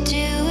used to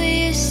do, we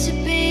used to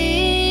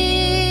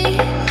be.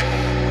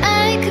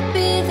 I could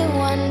be the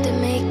one to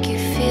make you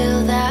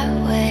feel that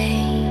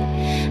way.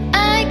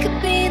 I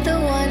could be the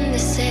one to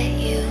set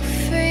you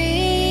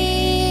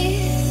free.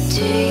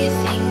 Do you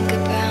think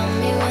about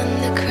me when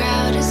the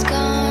crowd is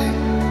gone?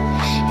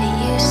 It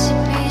used to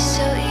be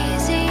so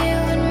easy, you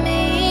and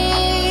me.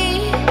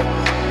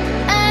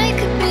 I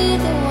could be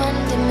the one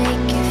to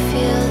make you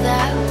feel that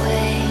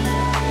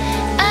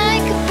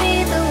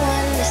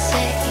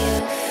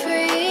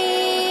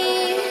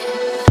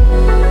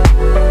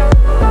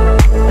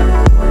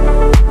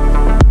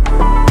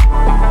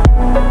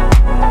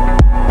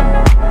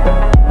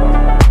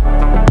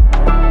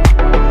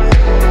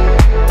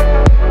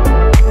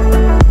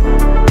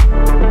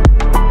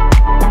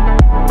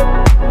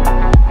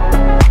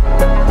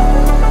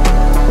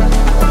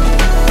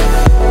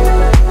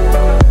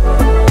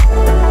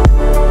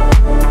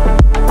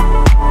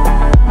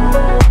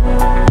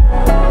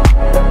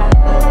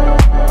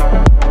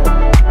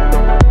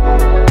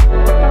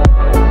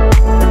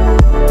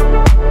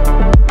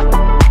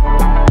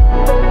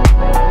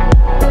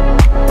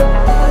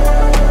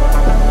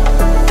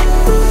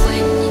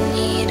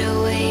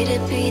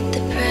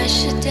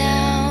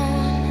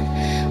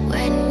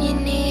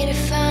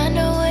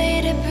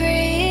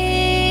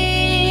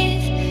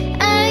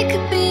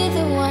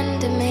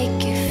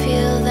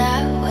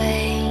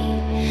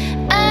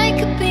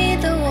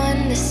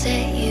to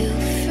say